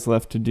all there is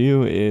left to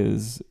do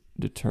is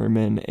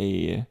determine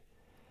a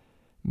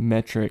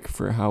metric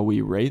for how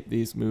we rate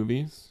these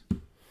movies.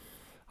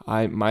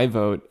 My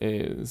vote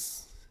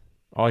is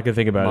All I could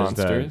think about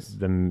Monsters? is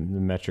the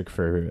metric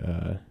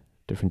for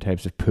different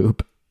types of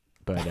poop.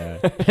 But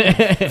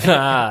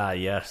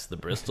Yes, the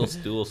Bristol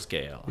Stool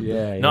Scale.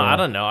 yeah, No, yeah. I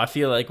don't know. I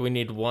feel like we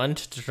need one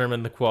to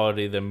determine the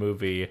quality of the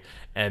movie,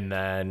 and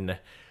then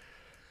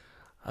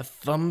a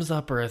thumbs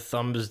up or a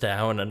thumbs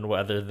down on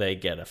whether they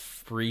get a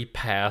free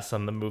pass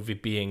on the movie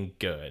being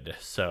good.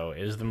 So,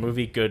 is the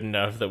movie good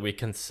enough that we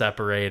can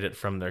separate it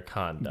from their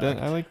conduct?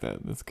 I like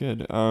that. That's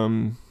good.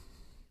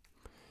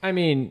 I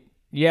mean,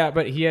 yeah,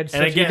 but he had.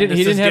 And again,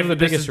 he didn't have the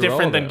this biggest is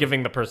different role, than though.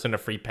 giving the person a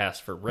free pass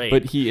for rape.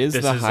 But he is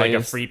this the is like a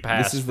highest- free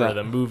pass this is for the-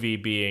 the movie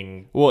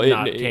being well,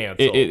 not it,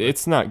 canceled.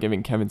 it's not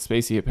giving Kevin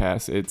Spacey a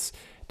pass. It's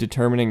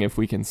determining if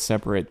we can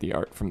separate the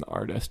art from the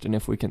artist and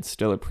if we can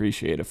still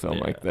appreciate a film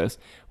Yeah. like this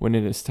when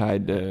it is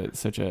tied to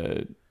such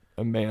a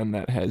man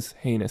that has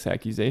heinous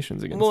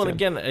accusations against Well, him.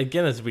 and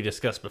again, as we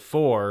discussed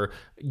before,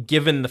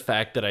 given the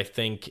fact that I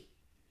think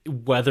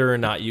whether or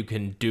not you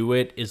can do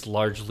it is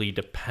largely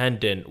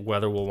dependent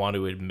whether we'll want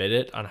to admit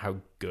it on how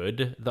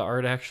good the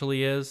art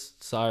actually is.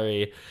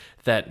 Sorry,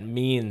 that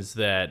means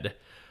that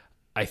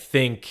I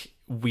think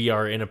we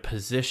are in a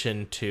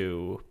position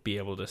to be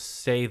able to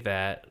say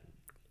that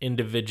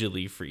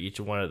individually for each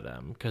one of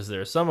them, because there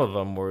are some of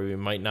them where we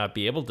might not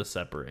be able to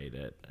separate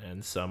it,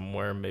 and some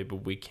where maybe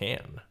we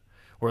can,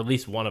 or at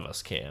least one of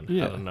us can.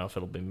 Yeah. I don't know if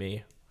it'll be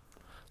me.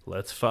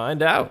 Let's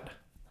find out.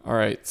 All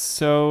right,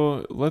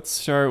 so let's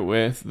start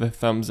with the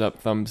thumbs up,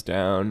 thumbs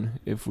down.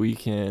 If we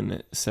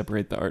can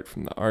separate the art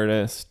from the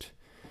artist,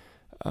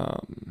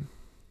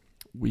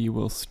 we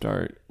will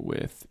start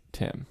with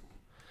Tim.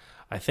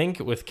 I think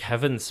with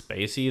Kevin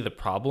Spacey, the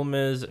problem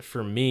is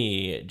for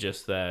me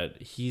just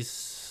that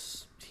he's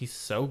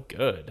so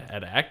good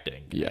at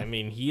acting. Yeah. I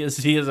mean, he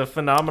is a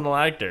phenomenal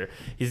actor.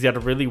 He's got a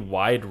really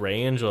wide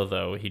range,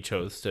 although he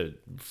chose to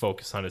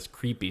focus on his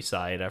creepy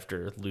side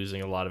after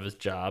losing a lot of his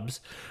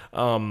jobs.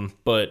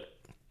 But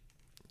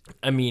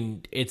I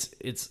mean,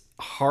 it's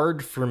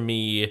hard for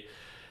me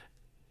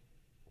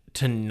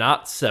to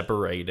not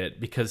separate it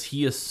because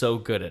he is so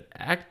good at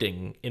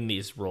acting in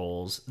these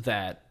roles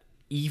that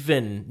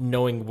even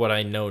knowing what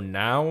I know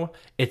now,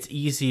 it's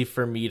easy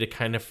for me to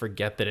kind of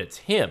forget that it's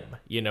him.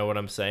 You know what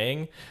I'm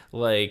saying?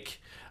 Like,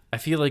 I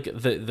feel like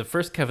the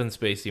first Kevin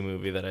Spacey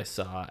movie that I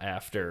saw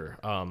after,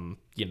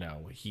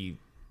 he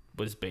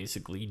was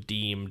basically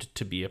deemed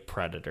to be a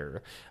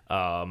predator,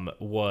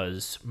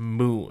 was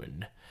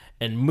Moon.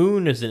 And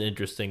Moon is an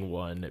interesting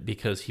one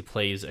because he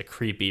plays a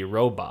creepy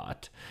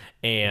robot.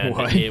 And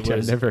What? it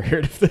was I've never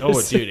heard of this.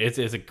 Oh, dude,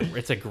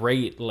 it's a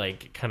great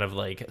like kind of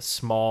like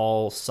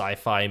small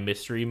sci-fi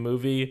mystery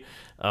movie.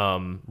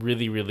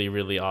 Really, really,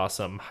 really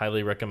awesome.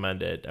 Highly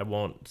recommend it. I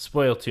won't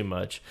spoil too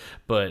much,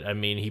 but I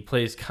mean, he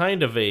plays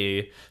kind of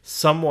a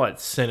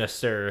somewhat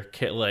sinister,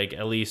 like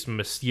at least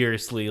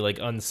mysteriously like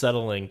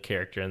unsettling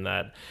character in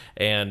that.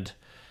 And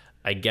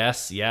I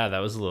guess that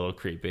was a little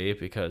creepy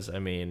because I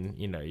mean,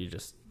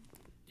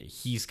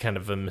 he's kind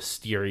of a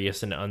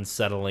mysterious and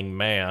unsettling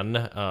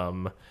man.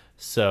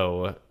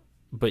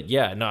 But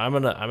yeah, no, I'm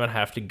gonna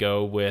have to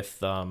go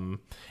with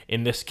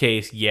in this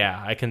case,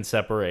 I can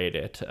separate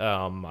it.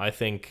 I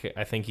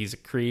think he's a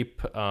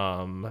creep,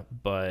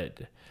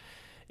 but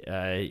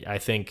I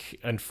think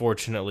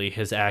unfortunately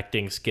his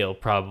acting skill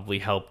probably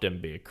helped him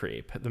be a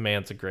creep. The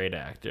man's a great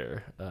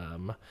actor.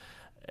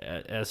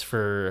 As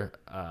for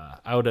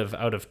out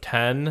of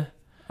 10,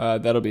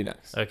 That'll be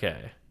next.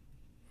 okay.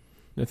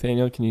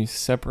 Nathaniel, can you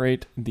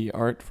separate the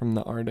art from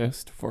the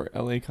artist for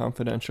LA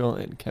Confidential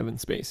and Kevin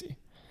Spacey?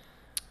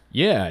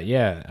 Yeah.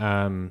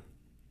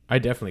 I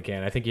definitely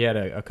can. I think he had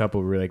a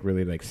couple really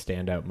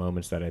standout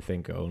moments that I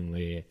think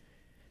only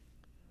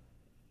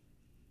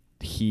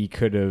he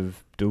could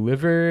have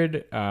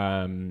delivered.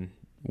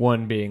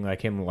 One being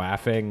like him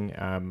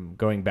laughing,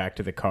 going back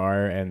to the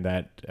car, and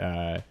that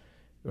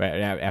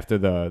after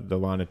the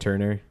Lana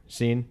Turner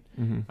scene.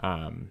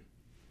 Mm-hmm.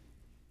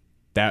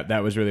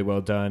 That was really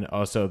well done.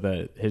 Also,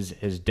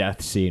 his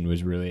death scene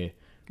was really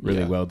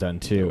Yeah, well done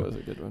too. That was a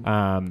good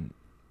one.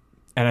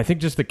 And I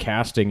think just the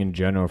casting in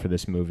general for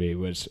this movie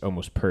was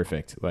almost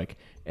perfect. Like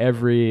I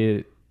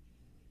couldn't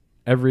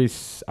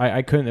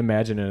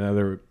imagine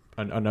another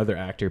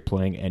actor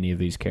playing any of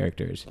these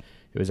characters.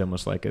 It was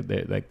almost like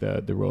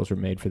the roles were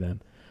made for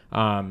them.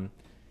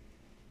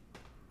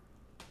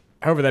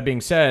 However, that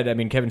being said, I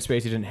mean Kevin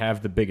Spacey didn't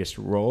have the biggest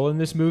role in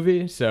this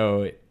movie,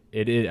 so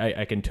it is.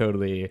 I can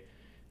totally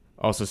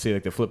also see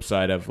like the flip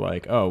side of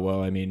like, oh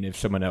well, I mean if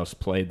someone else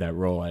played that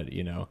role,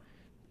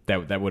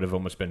 that would have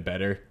almost been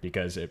better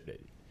because it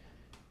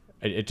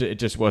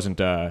just wasn't.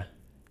 Yeah,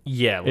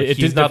 like It he's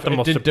didn't not the it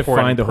most didn't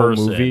important define the whole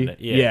person. movie.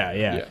 Yeah.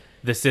 Yeah.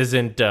 This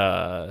isn't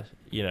the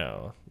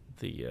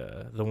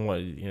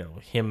one,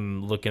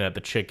 him looking at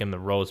the chick in the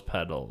rose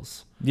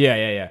petals.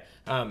 Yeah.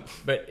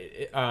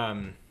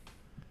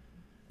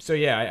 So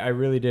yeah, I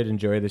really did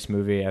enjoy this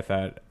movie. I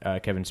thought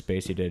Kevin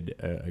Spacey did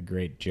a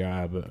great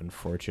job,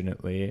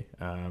 unfortunately.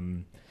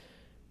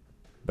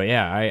 But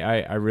yeah,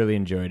 I really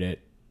enjoyed it.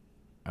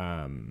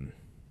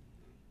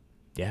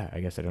 Yeah, I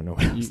guess I don't know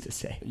what else to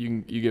say.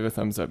 You give a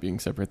thumbs up. You can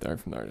separate the art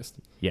from the artist.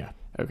 Yeah.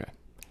 Okay.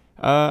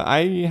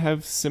 I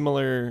have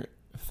similar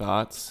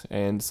thoughts,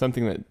 and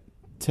something that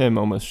Tim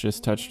almost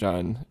just touched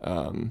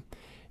on.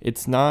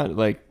 It's not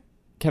like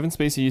Kevin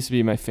Spacey used to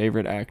be my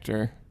favorite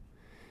actor.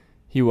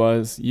 He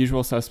was.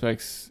 Usual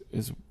Suspects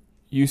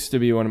used to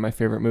be one of my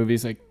favorite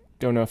movies. I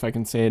don't know if I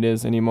can say it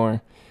is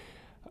anymore.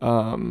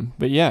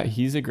 But yeah,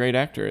 he's a great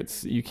actor.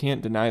 You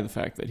can't deny the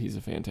fact that he's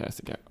a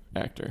fantastic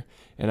actor.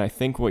 And I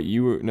think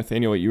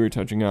Nathaniel, what you were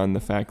touching on, the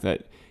fact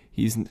that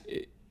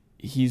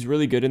he's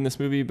really good in this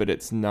movie, but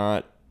it's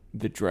not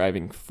the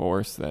driving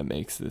force that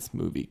makes this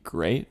movie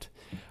great.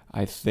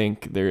 I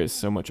think there is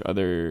so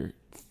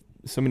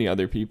many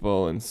other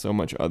people and so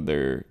much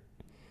other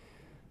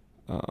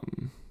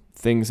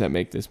things that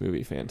make this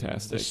movie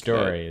fantastic. The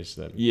story is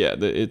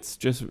it's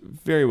just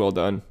very well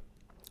done.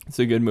 It's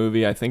a good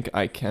movie. I think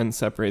I can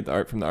separate the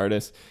art from the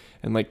artist.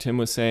 And like Tim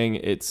was saying,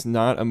 it's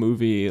not a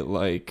movie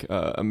like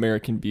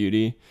American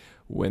Beauty,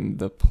 when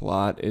the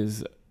plot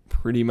is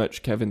pretty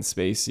much Kevin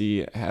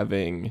Spacey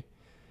having,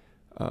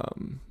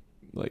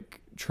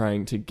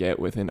 trying to get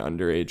with an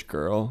underage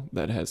girl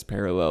that has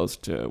parallels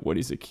to what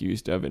he's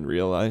accused of in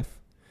real life.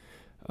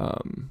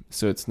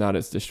 So it's not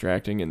as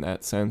distracting in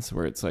that sense,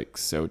 where it's like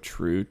so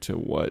true to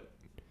what,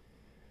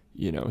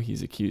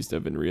 he's accused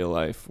of in real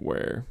life,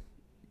 where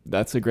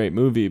that's a great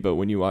movie, but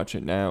when you watch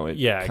it now, it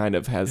kind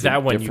of has that a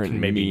one different you can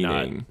maybe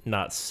meaning.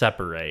 not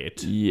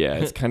separate. Yeah,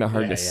 it's kind of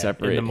hard to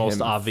separate in the most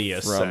him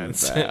obvious from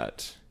sense.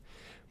 that.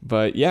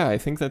 But yeah, I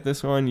think that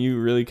this one you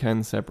really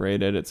can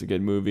separate it. It's a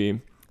good movie.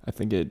 I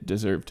think it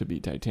deserved to be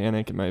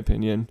Titanic, in my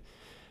opinion.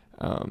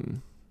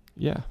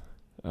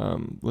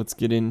 Let's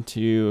get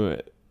into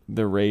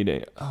the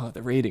rating. Oh,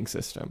 the rating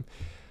system.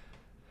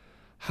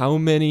 How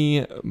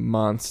many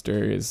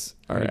monsters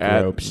are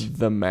at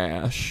the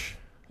MASH?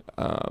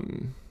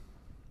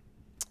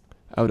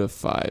 Out of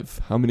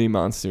 5, how many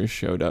monsters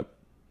showed up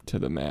to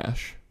the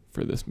MASH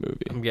for this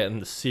movie? I'm getting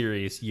the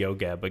serious Yo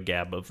Gabba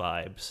Gabba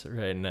vibes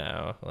right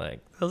now. Like,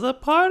 there's a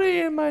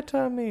party in my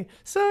tummy.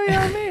 So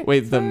yummy.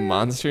 Wait, the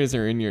monsters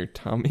are in your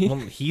tummy?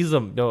 Well,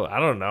 I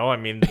don't know. I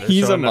mean,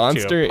 he's a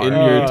monster in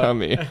your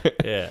tummy.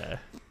 Yeah.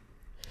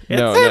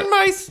 No, it's in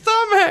my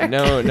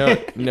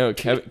stomach. No.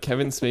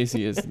 Kevin Spacey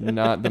is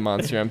not the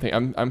monster.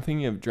 I'm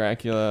thinking of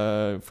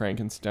Dracula,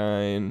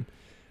 Frankenstein,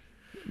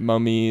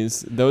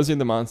 mummies. Those are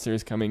the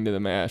monsters coming to the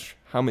MASH.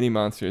 How many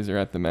monsters are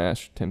at the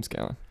MASH, Tim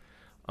Scallon?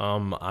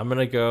 I'm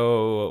gonna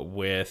go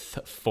with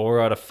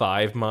 4 out of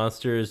 5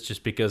 monsters,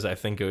 just because I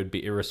think it would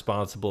be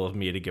irresponsible of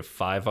me to give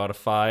 5 out of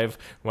 5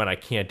 when I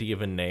can't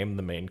even name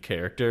the main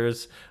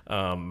characters.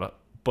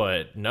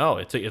 But no,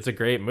 it's a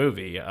great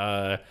movie.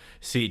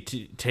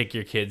 Take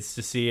your kids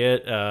to see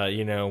it.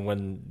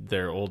 When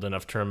they're old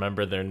enough to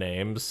remember their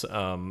names.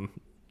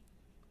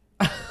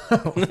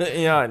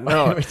 Yeah,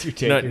 no.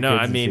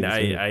 I mean,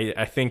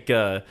 I think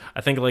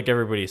like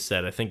everybody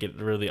said, I think it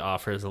really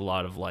offers a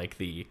lot of like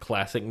the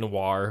classic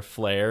noir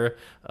flair,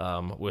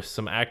 with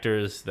some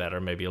actors that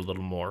are maybe a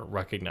little more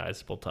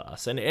recognizable to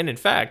us, and in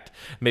fact,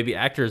 maybe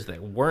actors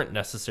that weren't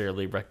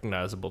necessarily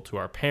recognizable to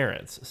our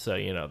parents. So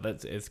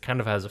it's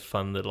kind of has a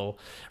fun little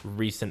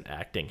recent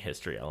acting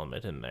history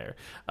element in there.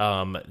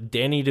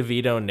 Danny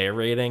DeVito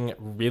narrating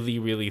really,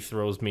 really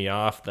throws me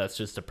off. That's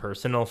just a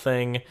personal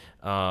thing.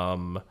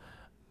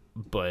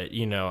 But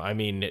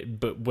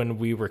but when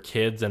we were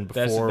kids and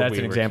before that's we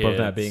an were example kids,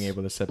 of not being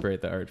able to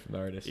separate the art from the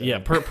artist. Yeah,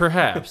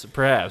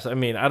 perhaps. I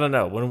mean, I don't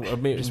know. When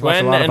watched a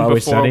lot of and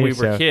Always before Sunny, we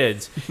were so.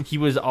 kids, he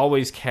was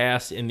always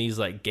cast in these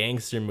like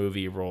gangster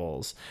movie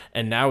roles,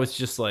 and now it's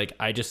just like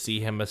I just see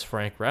him as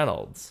Frank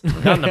Reynolds,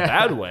 not in a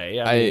bad way.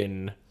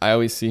 I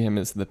always see him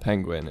as the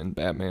Penguin in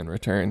Batman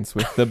Returns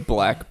with the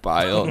black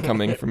bile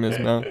coming from his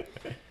mouth.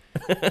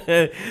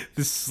 The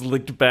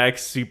slicked back,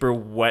 super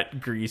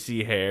wet,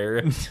 greasy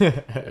hair.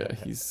 Yeah,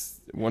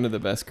 he's one of the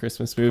best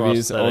Christmas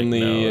movies,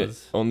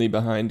 only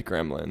behind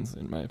Gremlins,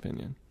 in my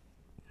opinion.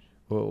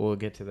 We'll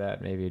get to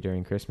that maybe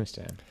during Christmas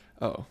time.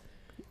 Oh,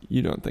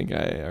 you don't think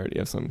I already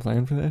have something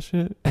planned for that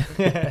shit?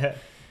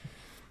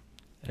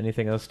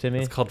 Anything else, Timmy?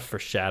 It's called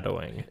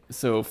foreshadowing.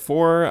 So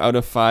 4 out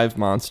of 5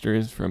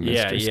 monsters from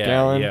Mr.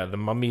 Scallon. Yeah, the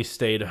mummy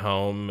stayed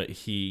home.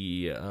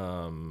 He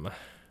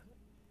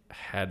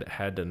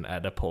had an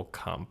Oedipal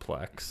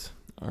complex.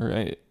 All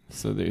right.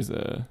 So there's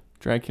a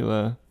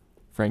Dracula,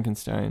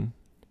 Frankenstein,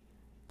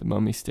 the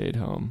mummy stayed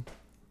home,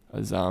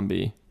 a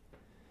zombie,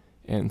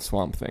 and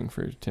Swamp Thing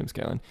for Tim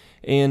Scallon.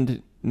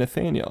 And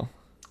Nathaniel,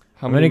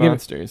 how many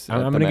monsters?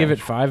 I'm going to give it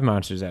 5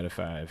 monsters out of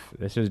 5.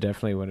 This is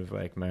definitely one of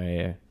like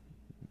my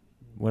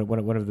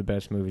one of the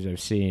best movies I've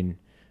seen.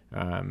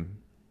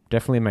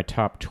 Definitely in my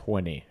top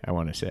 20, I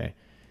want to say.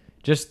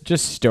 Just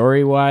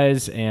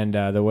story-wise, and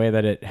the way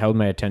that it held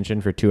my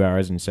attention for 2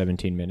 hours and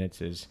 17 minutes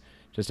is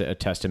just a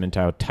testament to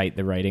how tight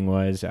the writing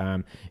was.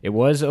 It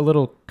was a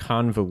little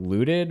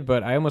convoluted,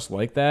 but I almost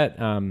like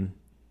that.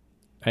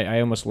 I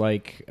almost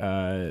like...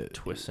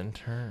 twists and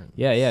turns.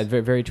 Yeah,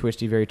 very, very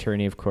twisty, very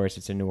turny, of course.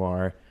 It's a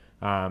noir.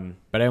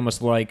 But I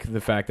almost like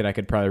the fact that I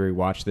could probably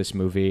rewatch this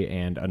movie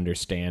and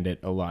understand it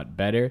a lot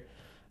better.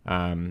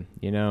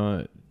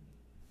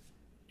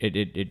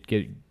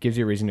 gives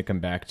you a reason to come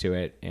back to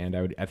it, and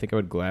I think I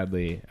would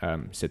gladly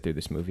sit through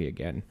this movie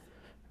again.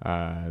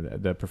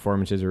 The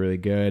performances are really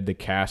good. The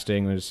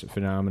casting was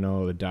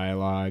phenomenal. The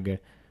dialogue,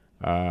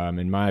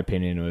 in my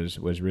opinion,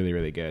 was really,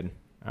 really good.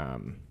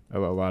 A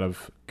lot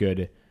of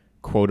good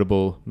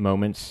quotable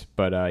moments,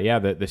 but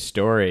the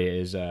story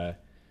is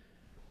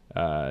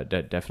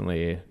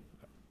definitely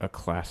a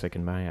classic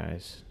in my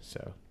eyes.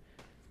 So,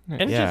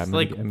 And yeah, just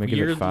I'm gonna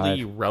give it 5.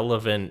 weirdly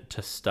relevant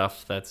to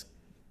stuff that's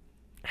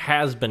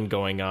has been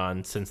going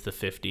on since the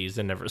 50s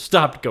and never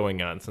stopped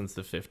going on since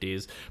the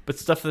 50s, but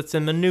stuff that's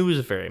in the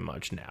news very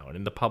much now and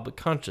in the public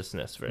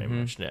consciousness very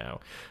much now.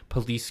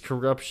 Police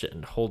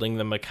corruption, holding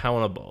them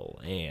accountable,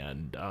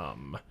 and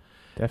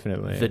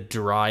Definitely. the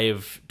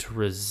drive to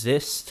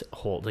resist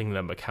holding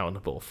them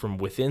accountable from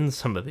within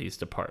some of these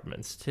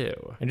departments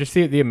too. And just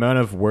the amount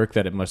of work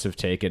that it must have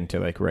taken to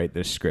like write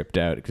this script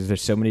out, because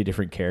there's so many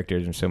different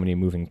characters and so many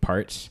moving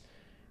parts.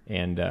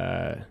 And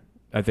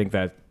I think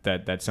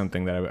that's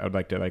something that I would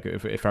like to, like,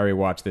 if I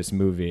rewatch this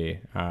movie,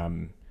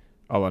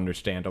 I'll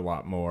understand a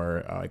lot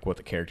more like what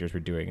the characters were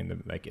doing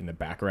in the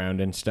background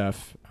and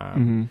stuff.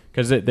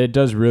 Because it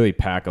does really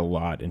pack a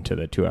lot into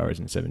the 2 hours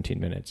and 17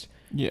 minutes.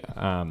 Yeah.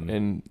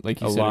 And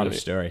like you a said lot earlier, of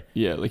story.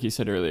 Yeah, like you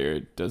said earlier,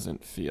 it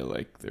doesn't feel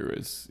like there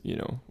was,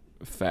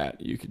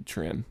 fat you could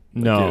trim.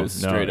 Like No,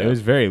 straight it up.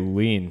 was very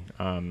lean.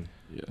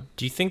 Yeah.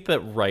 Do you think that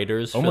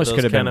writers Almost for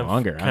could those have been kind of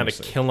longer, kind of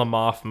honestly. kill them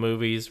off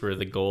movies where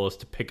the goal is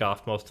to pick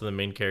off most of the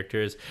main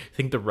characters? I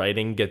think the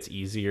writing gets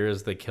easier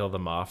as they kill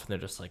them off, and they're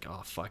just like,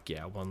 oh fuck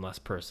yeah, one less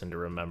person to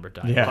remember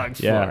dialogue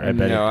for. yeah, I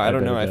bet No, it- I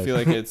don't bet know. it I does. feel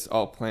like it's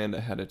all planned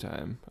ahead of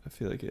time. I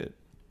feel like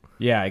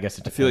Yeah, I guess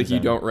it I feel like depends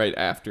you on- don't write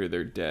after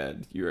they're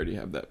dead. You already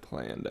have that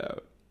planned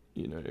out.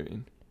 You know what I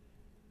mean?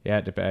 Yeah,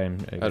 it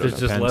depends. don't There's know.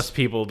 just Depends. less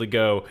people to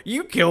go,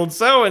 you killed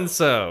so and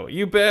so,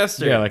 you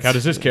bastard. Yeah, like how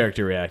does this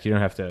character react? You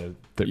don't have to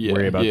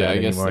worry about that I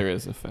guess anymore. there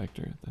is a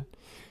factor at that.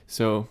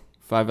 So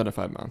 5 out of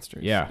 5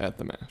 monsters. Yeah. At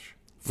the mash.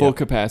 Full Yep.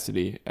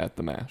 capacity at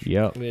the mash.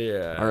 Yep.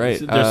 Yeah. All right,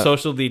 So they're uh,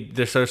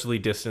 socially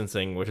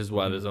distancing, which is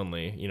why there's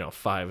only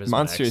 5 is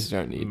Monsters max,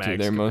 don't need to. max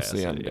They're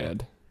mostly capacity.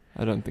 undead.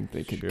 I don't think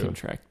they could True.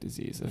 contract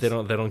diseases. They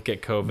don't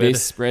get COVID. They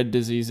spread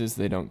diseases.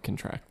 They don't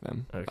contract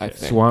them. I Okay.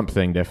 think. Swamp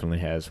Thing definitely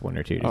has 1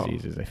 or 2 Oh.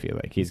 diseases. I feel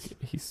like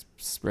He's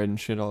spreading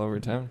shit all over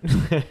town.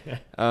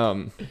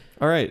 All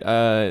right.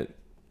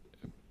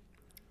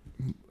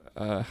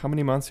 How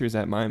many monsters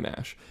at my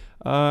mash?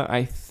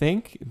 I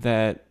think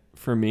that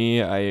for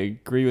me, I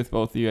agree with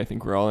both of you. I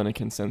think we're all in a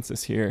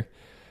consensus here.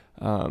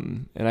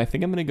 And I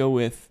think I'm going to go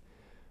with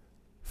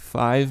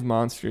 5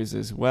 monsters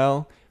as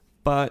well.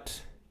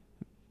 But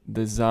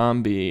the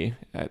zombie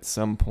at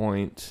some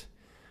point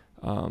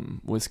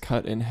was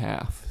cut in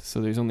half.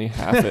 So there's only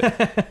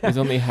there's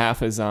only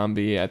half a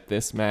zombie at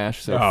this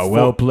mash. So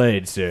well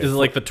played, sir. Is it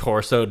like the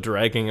torso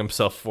dragging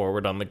himself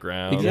forward on the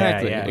ground?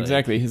 Exactly, yeah,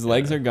 exactly. His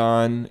legs are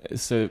gone.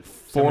 So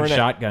Someone 4.5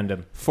 shotgunned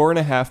him.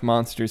 4.5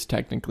 monsters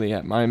technically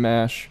at my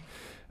mash.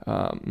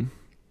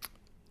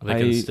 They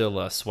can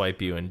still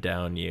swipe you and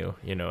down you,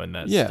 in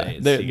that Yeah,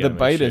 state. the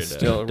bite is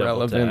still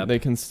relevant. Tap. They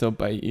can still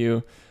bite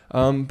you.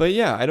 But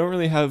yeah, I don't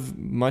really have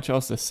much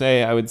else to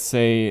say. I would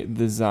say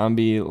the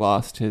zombie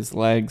lost his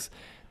legs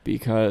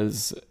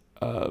because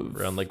of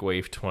Around like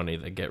wave 20,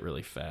 they get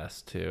really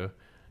fast too.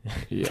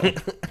 yeah.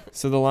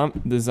 So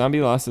the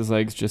zombie lost his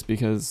legs just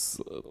because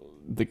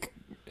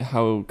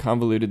how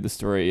convoluted the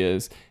story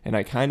is, and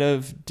I kind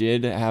of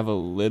did have a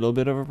little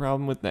bit of a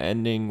problem with the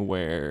ending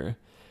where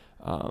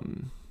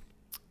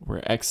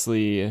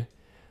Exley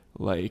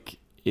like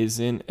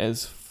isn't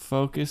as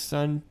focused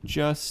on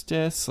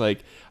justice.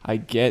 Like I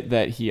get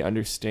that he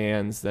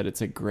understands that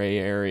it's a gray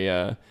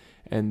area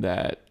and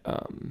that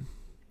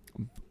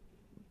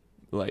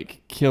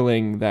like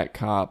killing that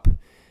cop,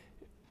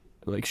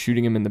 like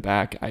shooting him in the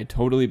back, I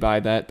totally buy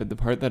that. But the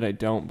part that I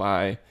don't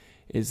buy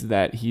is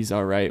that he's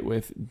all right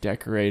with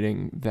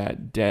decorating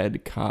that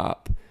dead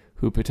cop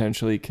who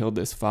potentially killed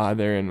his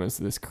father and was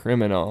this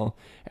criminal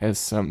as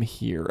some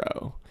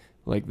hero.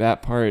 Like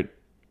that part,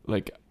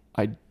 like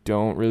I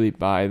don't really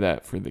buy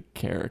that for the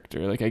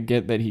character. Like I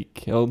get that he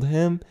killed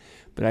him,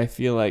 but I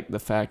feel like the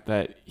fact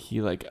that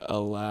he like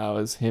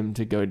allows him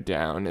to go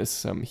down as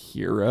some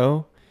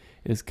hero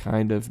is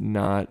kind of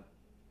not,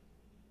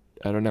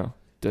 I don't know.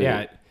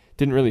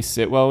 Didn't really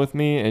sit well with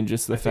me, and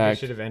just the I think it fact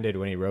should have ended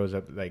when he raised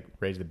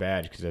the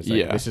badge, because it's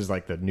Yeah. this is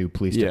like the new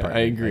police Yeah, I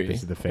department. Like, agree.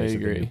 this is the I face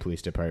of the agree. new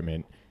police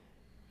department.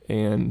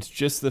 and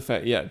just the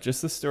fact,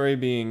 just the story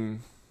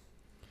being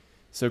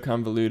so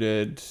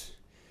convoluted,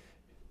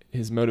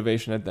 his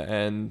motivation at the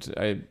end,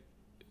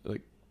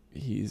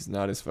 he's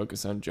not as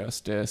focused on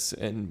justice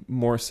and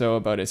more so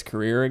about his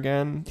career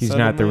again. He's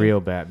not the suddenly.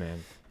 real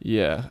Batman.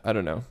 Yeah, I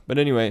don't know. But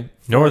anyway,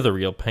 Nor the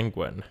real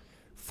penguin.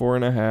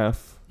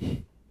 4.5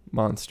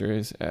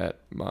 monsters at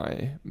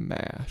my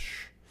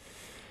mash.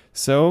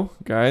 So,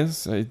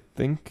 guys, I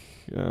think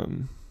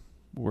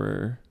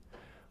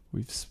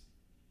we've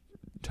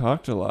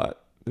talked a lot.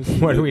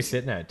 What are we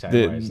sitting at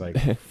time-wise? The- Like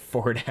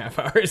 4.5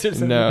 hours or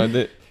something? No,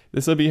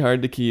 this will be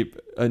hard to keep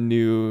a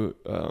new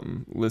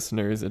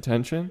listener's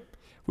attention.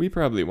 We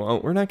probably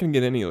won't. We're not going to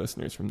get any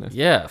listeners from this.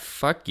 Yeah,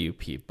 fuck you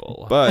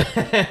people. But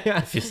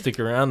if you stick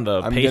around,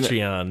 the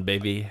Patreon,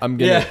 baby. I'm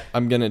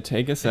gonna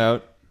take us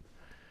out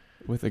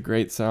with a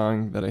great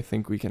song that I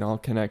think we can all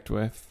connect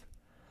with.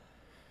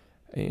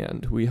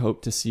 And we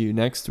hope to see you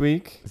next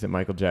week. Is it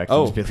Michael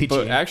Jackson's Billie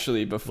but Jean?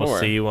 actually, before We'll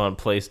see you on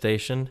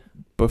PlayStation.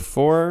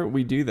 Before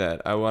we do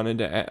that, I wanted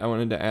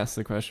to ask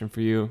the question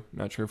for you.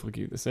 Not sure if we'll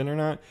keep this in or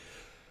not.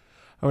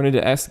 I wanted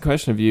to ask the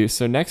question of you.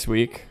 So next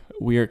week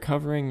we are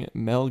covering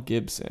Mel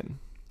Gibson,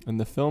 and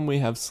the film we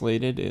have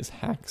slated is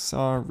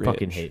Hacksaw Ridge.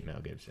 Fucking hate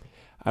Mel Gibson.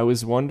 I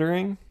was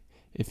wondering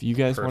if you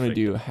guys want to Perfect.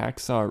 do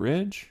Hacksaw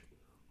Ridge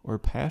or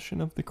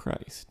Passion of the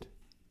Christ.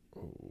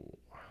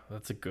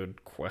 That's a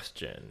good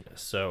question.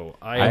 So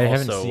I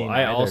haven't seen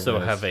I either of also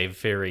those. have a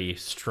very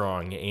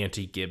strong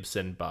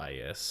anti-Gibson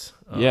bias.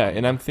 Yeah,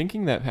 and I'm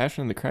thinking that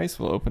Passion of the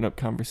Christ will open up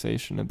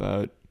conversation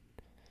about.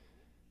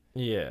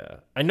 Yeah,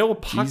 I know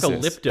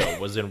Apocalypto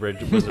was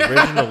originally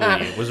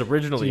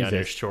on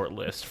your Jesus. short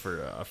list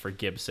for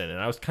Gibson, and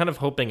I was kind of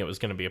hoping it was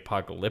going to be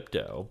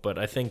Apocalypto, but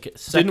I think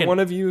second. Didn't one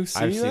of you see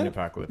I've that? seen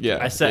Apocalypse. Yeah,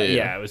 I said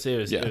yeah. it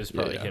was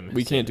probably him.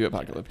 We can't do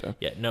Apocalypto.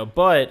 Yeah, no,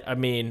 but I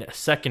mean,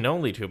 second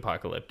only to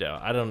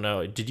Apocalypto. I don't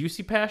know. Did you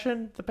see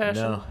Passion? The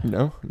Passion? No.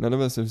 No, none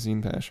of us have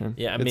seen Passion.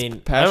 Yeah, I It's mean,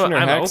 Passion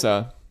I'm or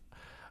Hacksaw.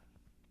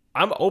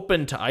 I'm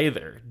open to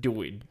either. Do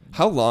we?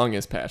 How long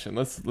is Passion?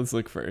 Let's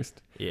look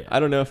first. Yeah. I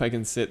don't know if I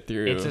can sit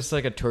through. It's just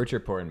like a torture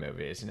porn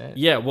movie, isn't it?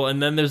 Yeah, well,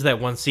 and then there's that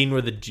one scene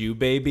where the Jew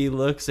baby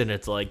looks and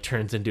it's like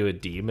turns into a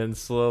demon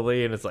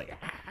slowly, and it's like,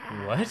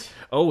 What?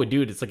 oh,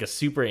 dude, it's like a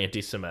super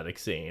anti-Semitic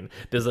scene.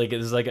 There's like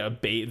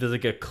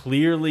a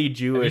clearly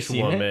Jewish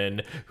seen it?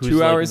 woman who's 2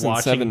 like hours and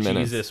watching 7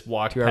 minutes. Jesus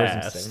walk 2 hours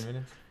past. and 7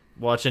 minutes?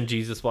 Watching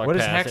Jesus walk What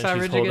is past, Hacksaw and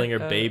she's Ridge holding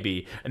again? her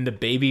baby, and the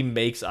baby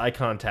makes eye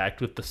contact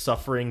with the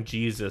suffering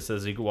Jesus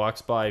as he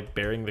walks by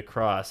bearing the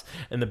cross,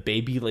 and the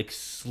baby like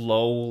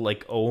slow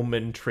like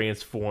omen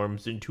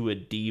transforms into a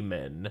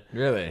demon.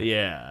 Really?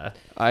 Yeah.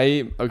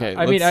 I mean,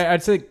 let's-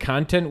 I'd say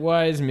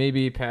content-wise,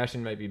 maybe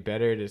Passion might be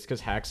better, just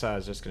because Hacksaw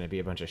is just going to be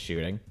a bunch of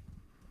shooting,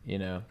 you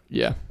know.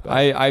 yeah,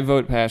 I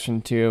vote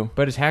Passion too.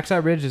 But is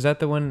Hacksaw Ridge? Is that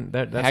the one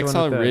that's the one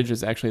Hacksaw with the- Ridge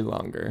is actually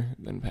longer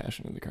than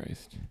Passion of the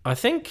Christ. I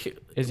think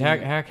Is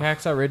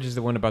Hacksaw Ridge is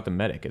the one about the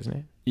medic, isn't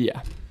it?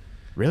 Yeah,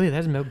 Really? That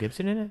has Mel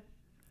Gibson in it?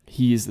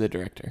 he's the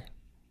director.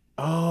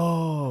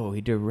 Oh,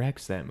 he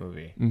directs that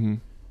movie. Mm-hmm.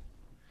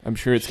 I'm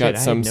sure it's Shit, I got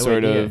had some no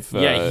sort idea. of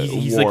yeah,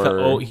 he's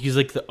war.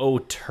 like the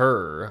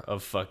auteur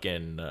of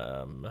fucking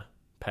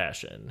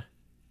Passion.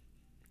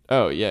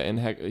 Oh yeah, and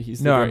he's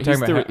the No, I'm he's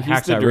talking the, about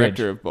he's the Hacksaw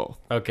director Ridge. of both.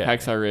 Okay.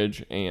 Hacksaw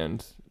Ridge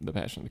and the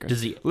Passion of the Christ.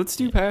 Does he? Let's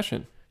do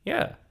Passion.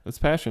 Yeah. Let's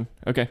Passion.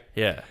 Okay.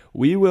 Yeah.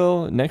 We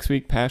will next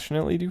week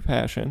passionately do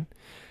Passion.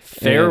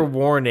 Fair And-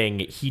 warning,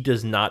 he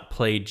does not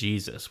play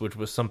Jesus, which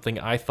was something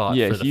I thought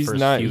Yeah, for the he's first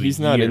not- few he's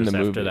not in years the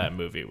after movie. that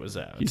movie was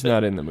out. He's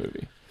not in the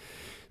movie.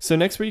 So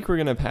next week we're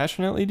gonna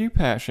passionately do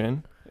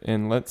Passion,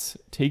 and let's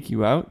take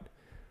you out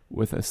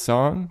with a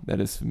song that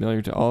is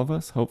familiar to all of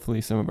us.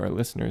 Hopefully some of our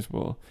listeners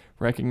will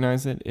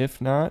recognize it. If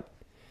not,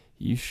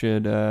 you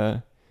should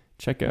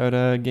check out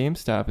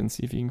GameStop and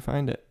see if you can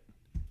find it.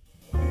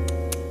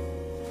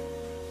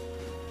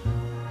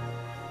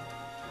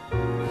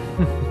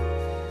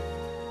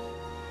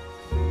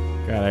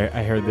 God,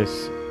 I heard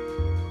this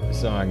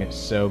song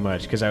so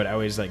much because I would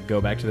always like go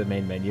back to the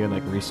main menu and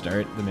like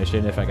restart the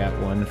mission if I got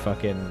one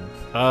fucking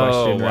Oh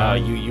question wow,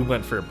 wrong. you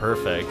went for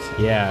perfect.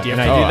 Yeah, Do you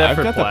and have I to do do that I've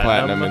for got the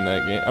platinum? platinum in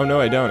that game. Oh no,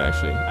 I don't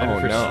actually. I have Oh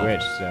it for no.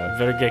 Switch, so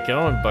Better get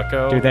going,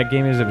 Bucko. dude, that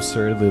game is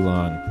absurdly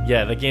long.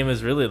 Yeah, the game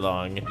is really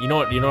long. You know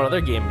what?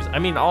 Other games. I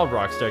mean, all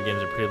Rockstar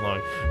games are pretty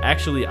long.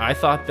 Actually, I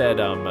thought that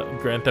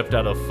Grand Theft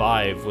Auto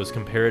 5 was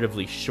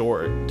comparatively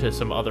short to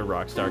some other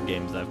Rockstar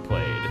games I've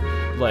played.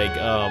 Like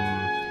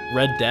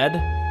Red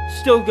Dead,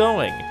 still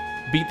going.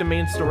 Beat the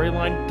main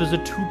storyline. There's a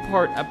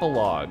 2-part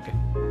epilogue.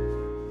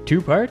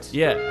 2 parts?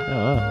 Yeah,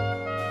 Oh.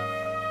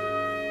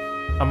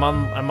 I'm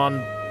on.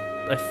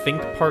 I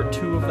think part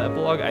 2 of the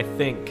epilogue. I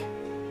think.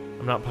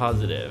 I'm not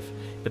positive,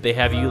 but they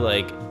have you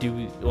like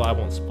do. Well, I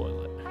won't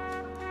spoil it.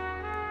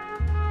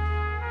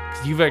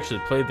 'Cause you've actually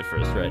played the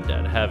first Red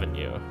Dead, haven't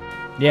you?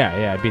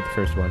 Yeah, I beat the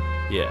first one.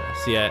 Yeah.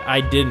 See, I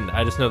didn't.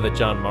 I just know that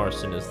John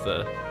Marston is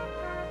the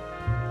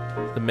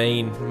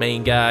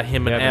main guy.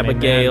 Him and Yeah, the main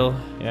Abigail.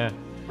 man. Yeah.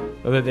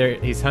 Well,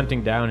 he's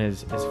hunting down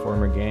his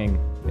former gang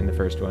in the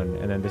first one,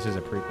 and then this is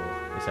a prequel,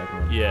 the second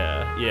one.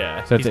 Yeah,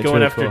 yeah. So He's it's going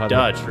really after cool how they-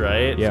 Dutch,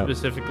 right? Yeah.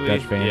 Specifically.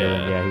 Dutch Van yeah.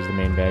 Dalen. Yeah, he's the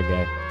main bad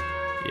guy.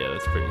 Yeah,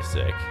 that's pretty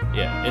sick.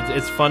 Yeah,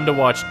 it's fun to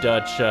watch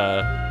Dutch.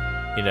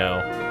 You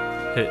know,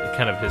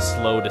 kind of his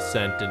slow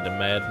descent into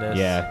madness.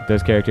 Yeah,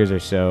 those characters are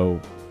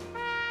so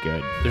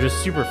good. They're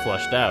just super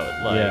fleshed out.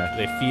 Like Yeah.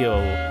 they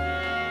feel.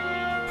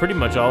 Pretty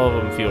much all of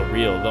them feel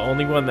real. The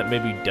only one that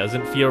maybe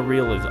doesn't feel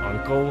real is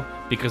Uncle,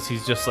 because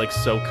he's just like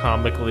so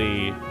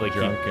comically like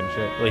Drunk and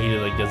shit. he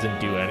like doesn't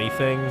do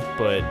anything.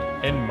 But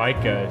And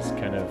Micah is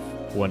kind of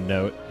one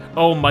note.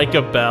 oh,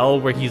 Micah Bell,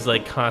 where he's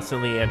like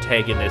constantly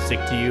antagonistic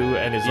to you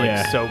and is like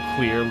Yeah. so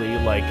clearly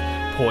like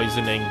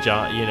poisoning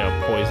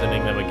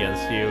poisoning them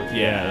against you.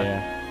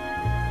 Yeah.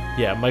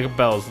 Yeah, Michael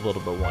Bell's a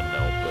little bit one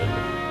note,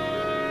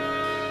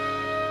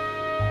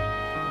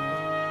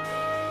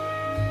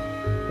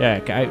 Yeah,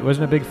 I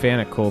wasn't a big fan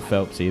of Cole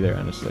Phelps either,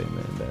 honestly.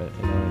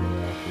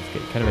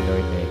 It kind of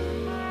annoyed me.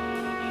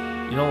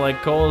 but you don't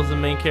like Cole as the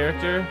main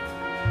character?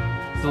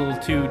 It's a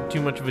little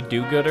too much of a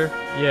do-gooder.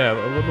 Yeah,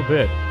 a little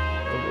bit.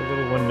 A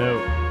little one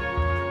note.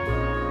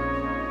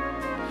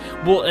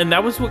 Well, and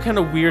that was what kind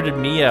of weirded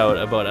me out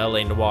about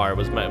L.A. Noire.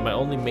 Was my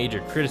only major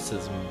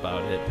criticism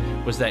about it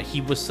was that he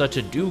was such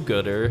a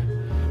do-gooder,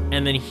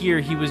 and then here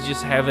he was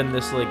just having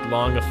this like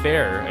long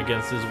affair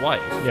against his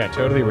wife. Yeah,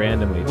 totally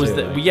randomly. Was too,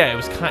 that? like, Yeah,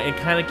 it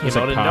kind of came It's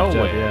out like of popped up,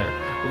 nowhere.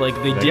 yeah. Like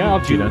they Like, yeah, I'll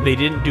cheat on. they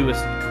didn't do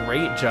a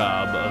great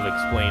job of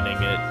explaining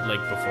it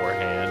like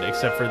beforehand,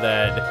 except for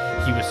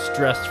that he was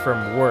stressed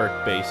from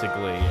work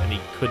basically, and he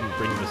couldn't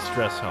bring the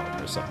stress home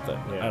or something.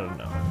 Yeah. I don't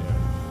know.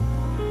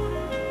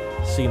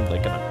 Seemed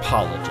like an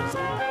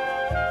apologism.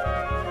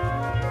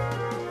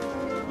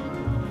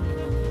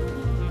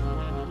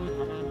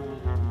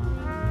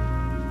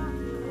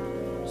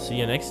 See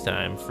you next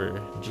time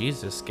for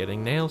Jesus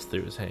getting nails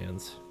through his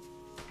hands.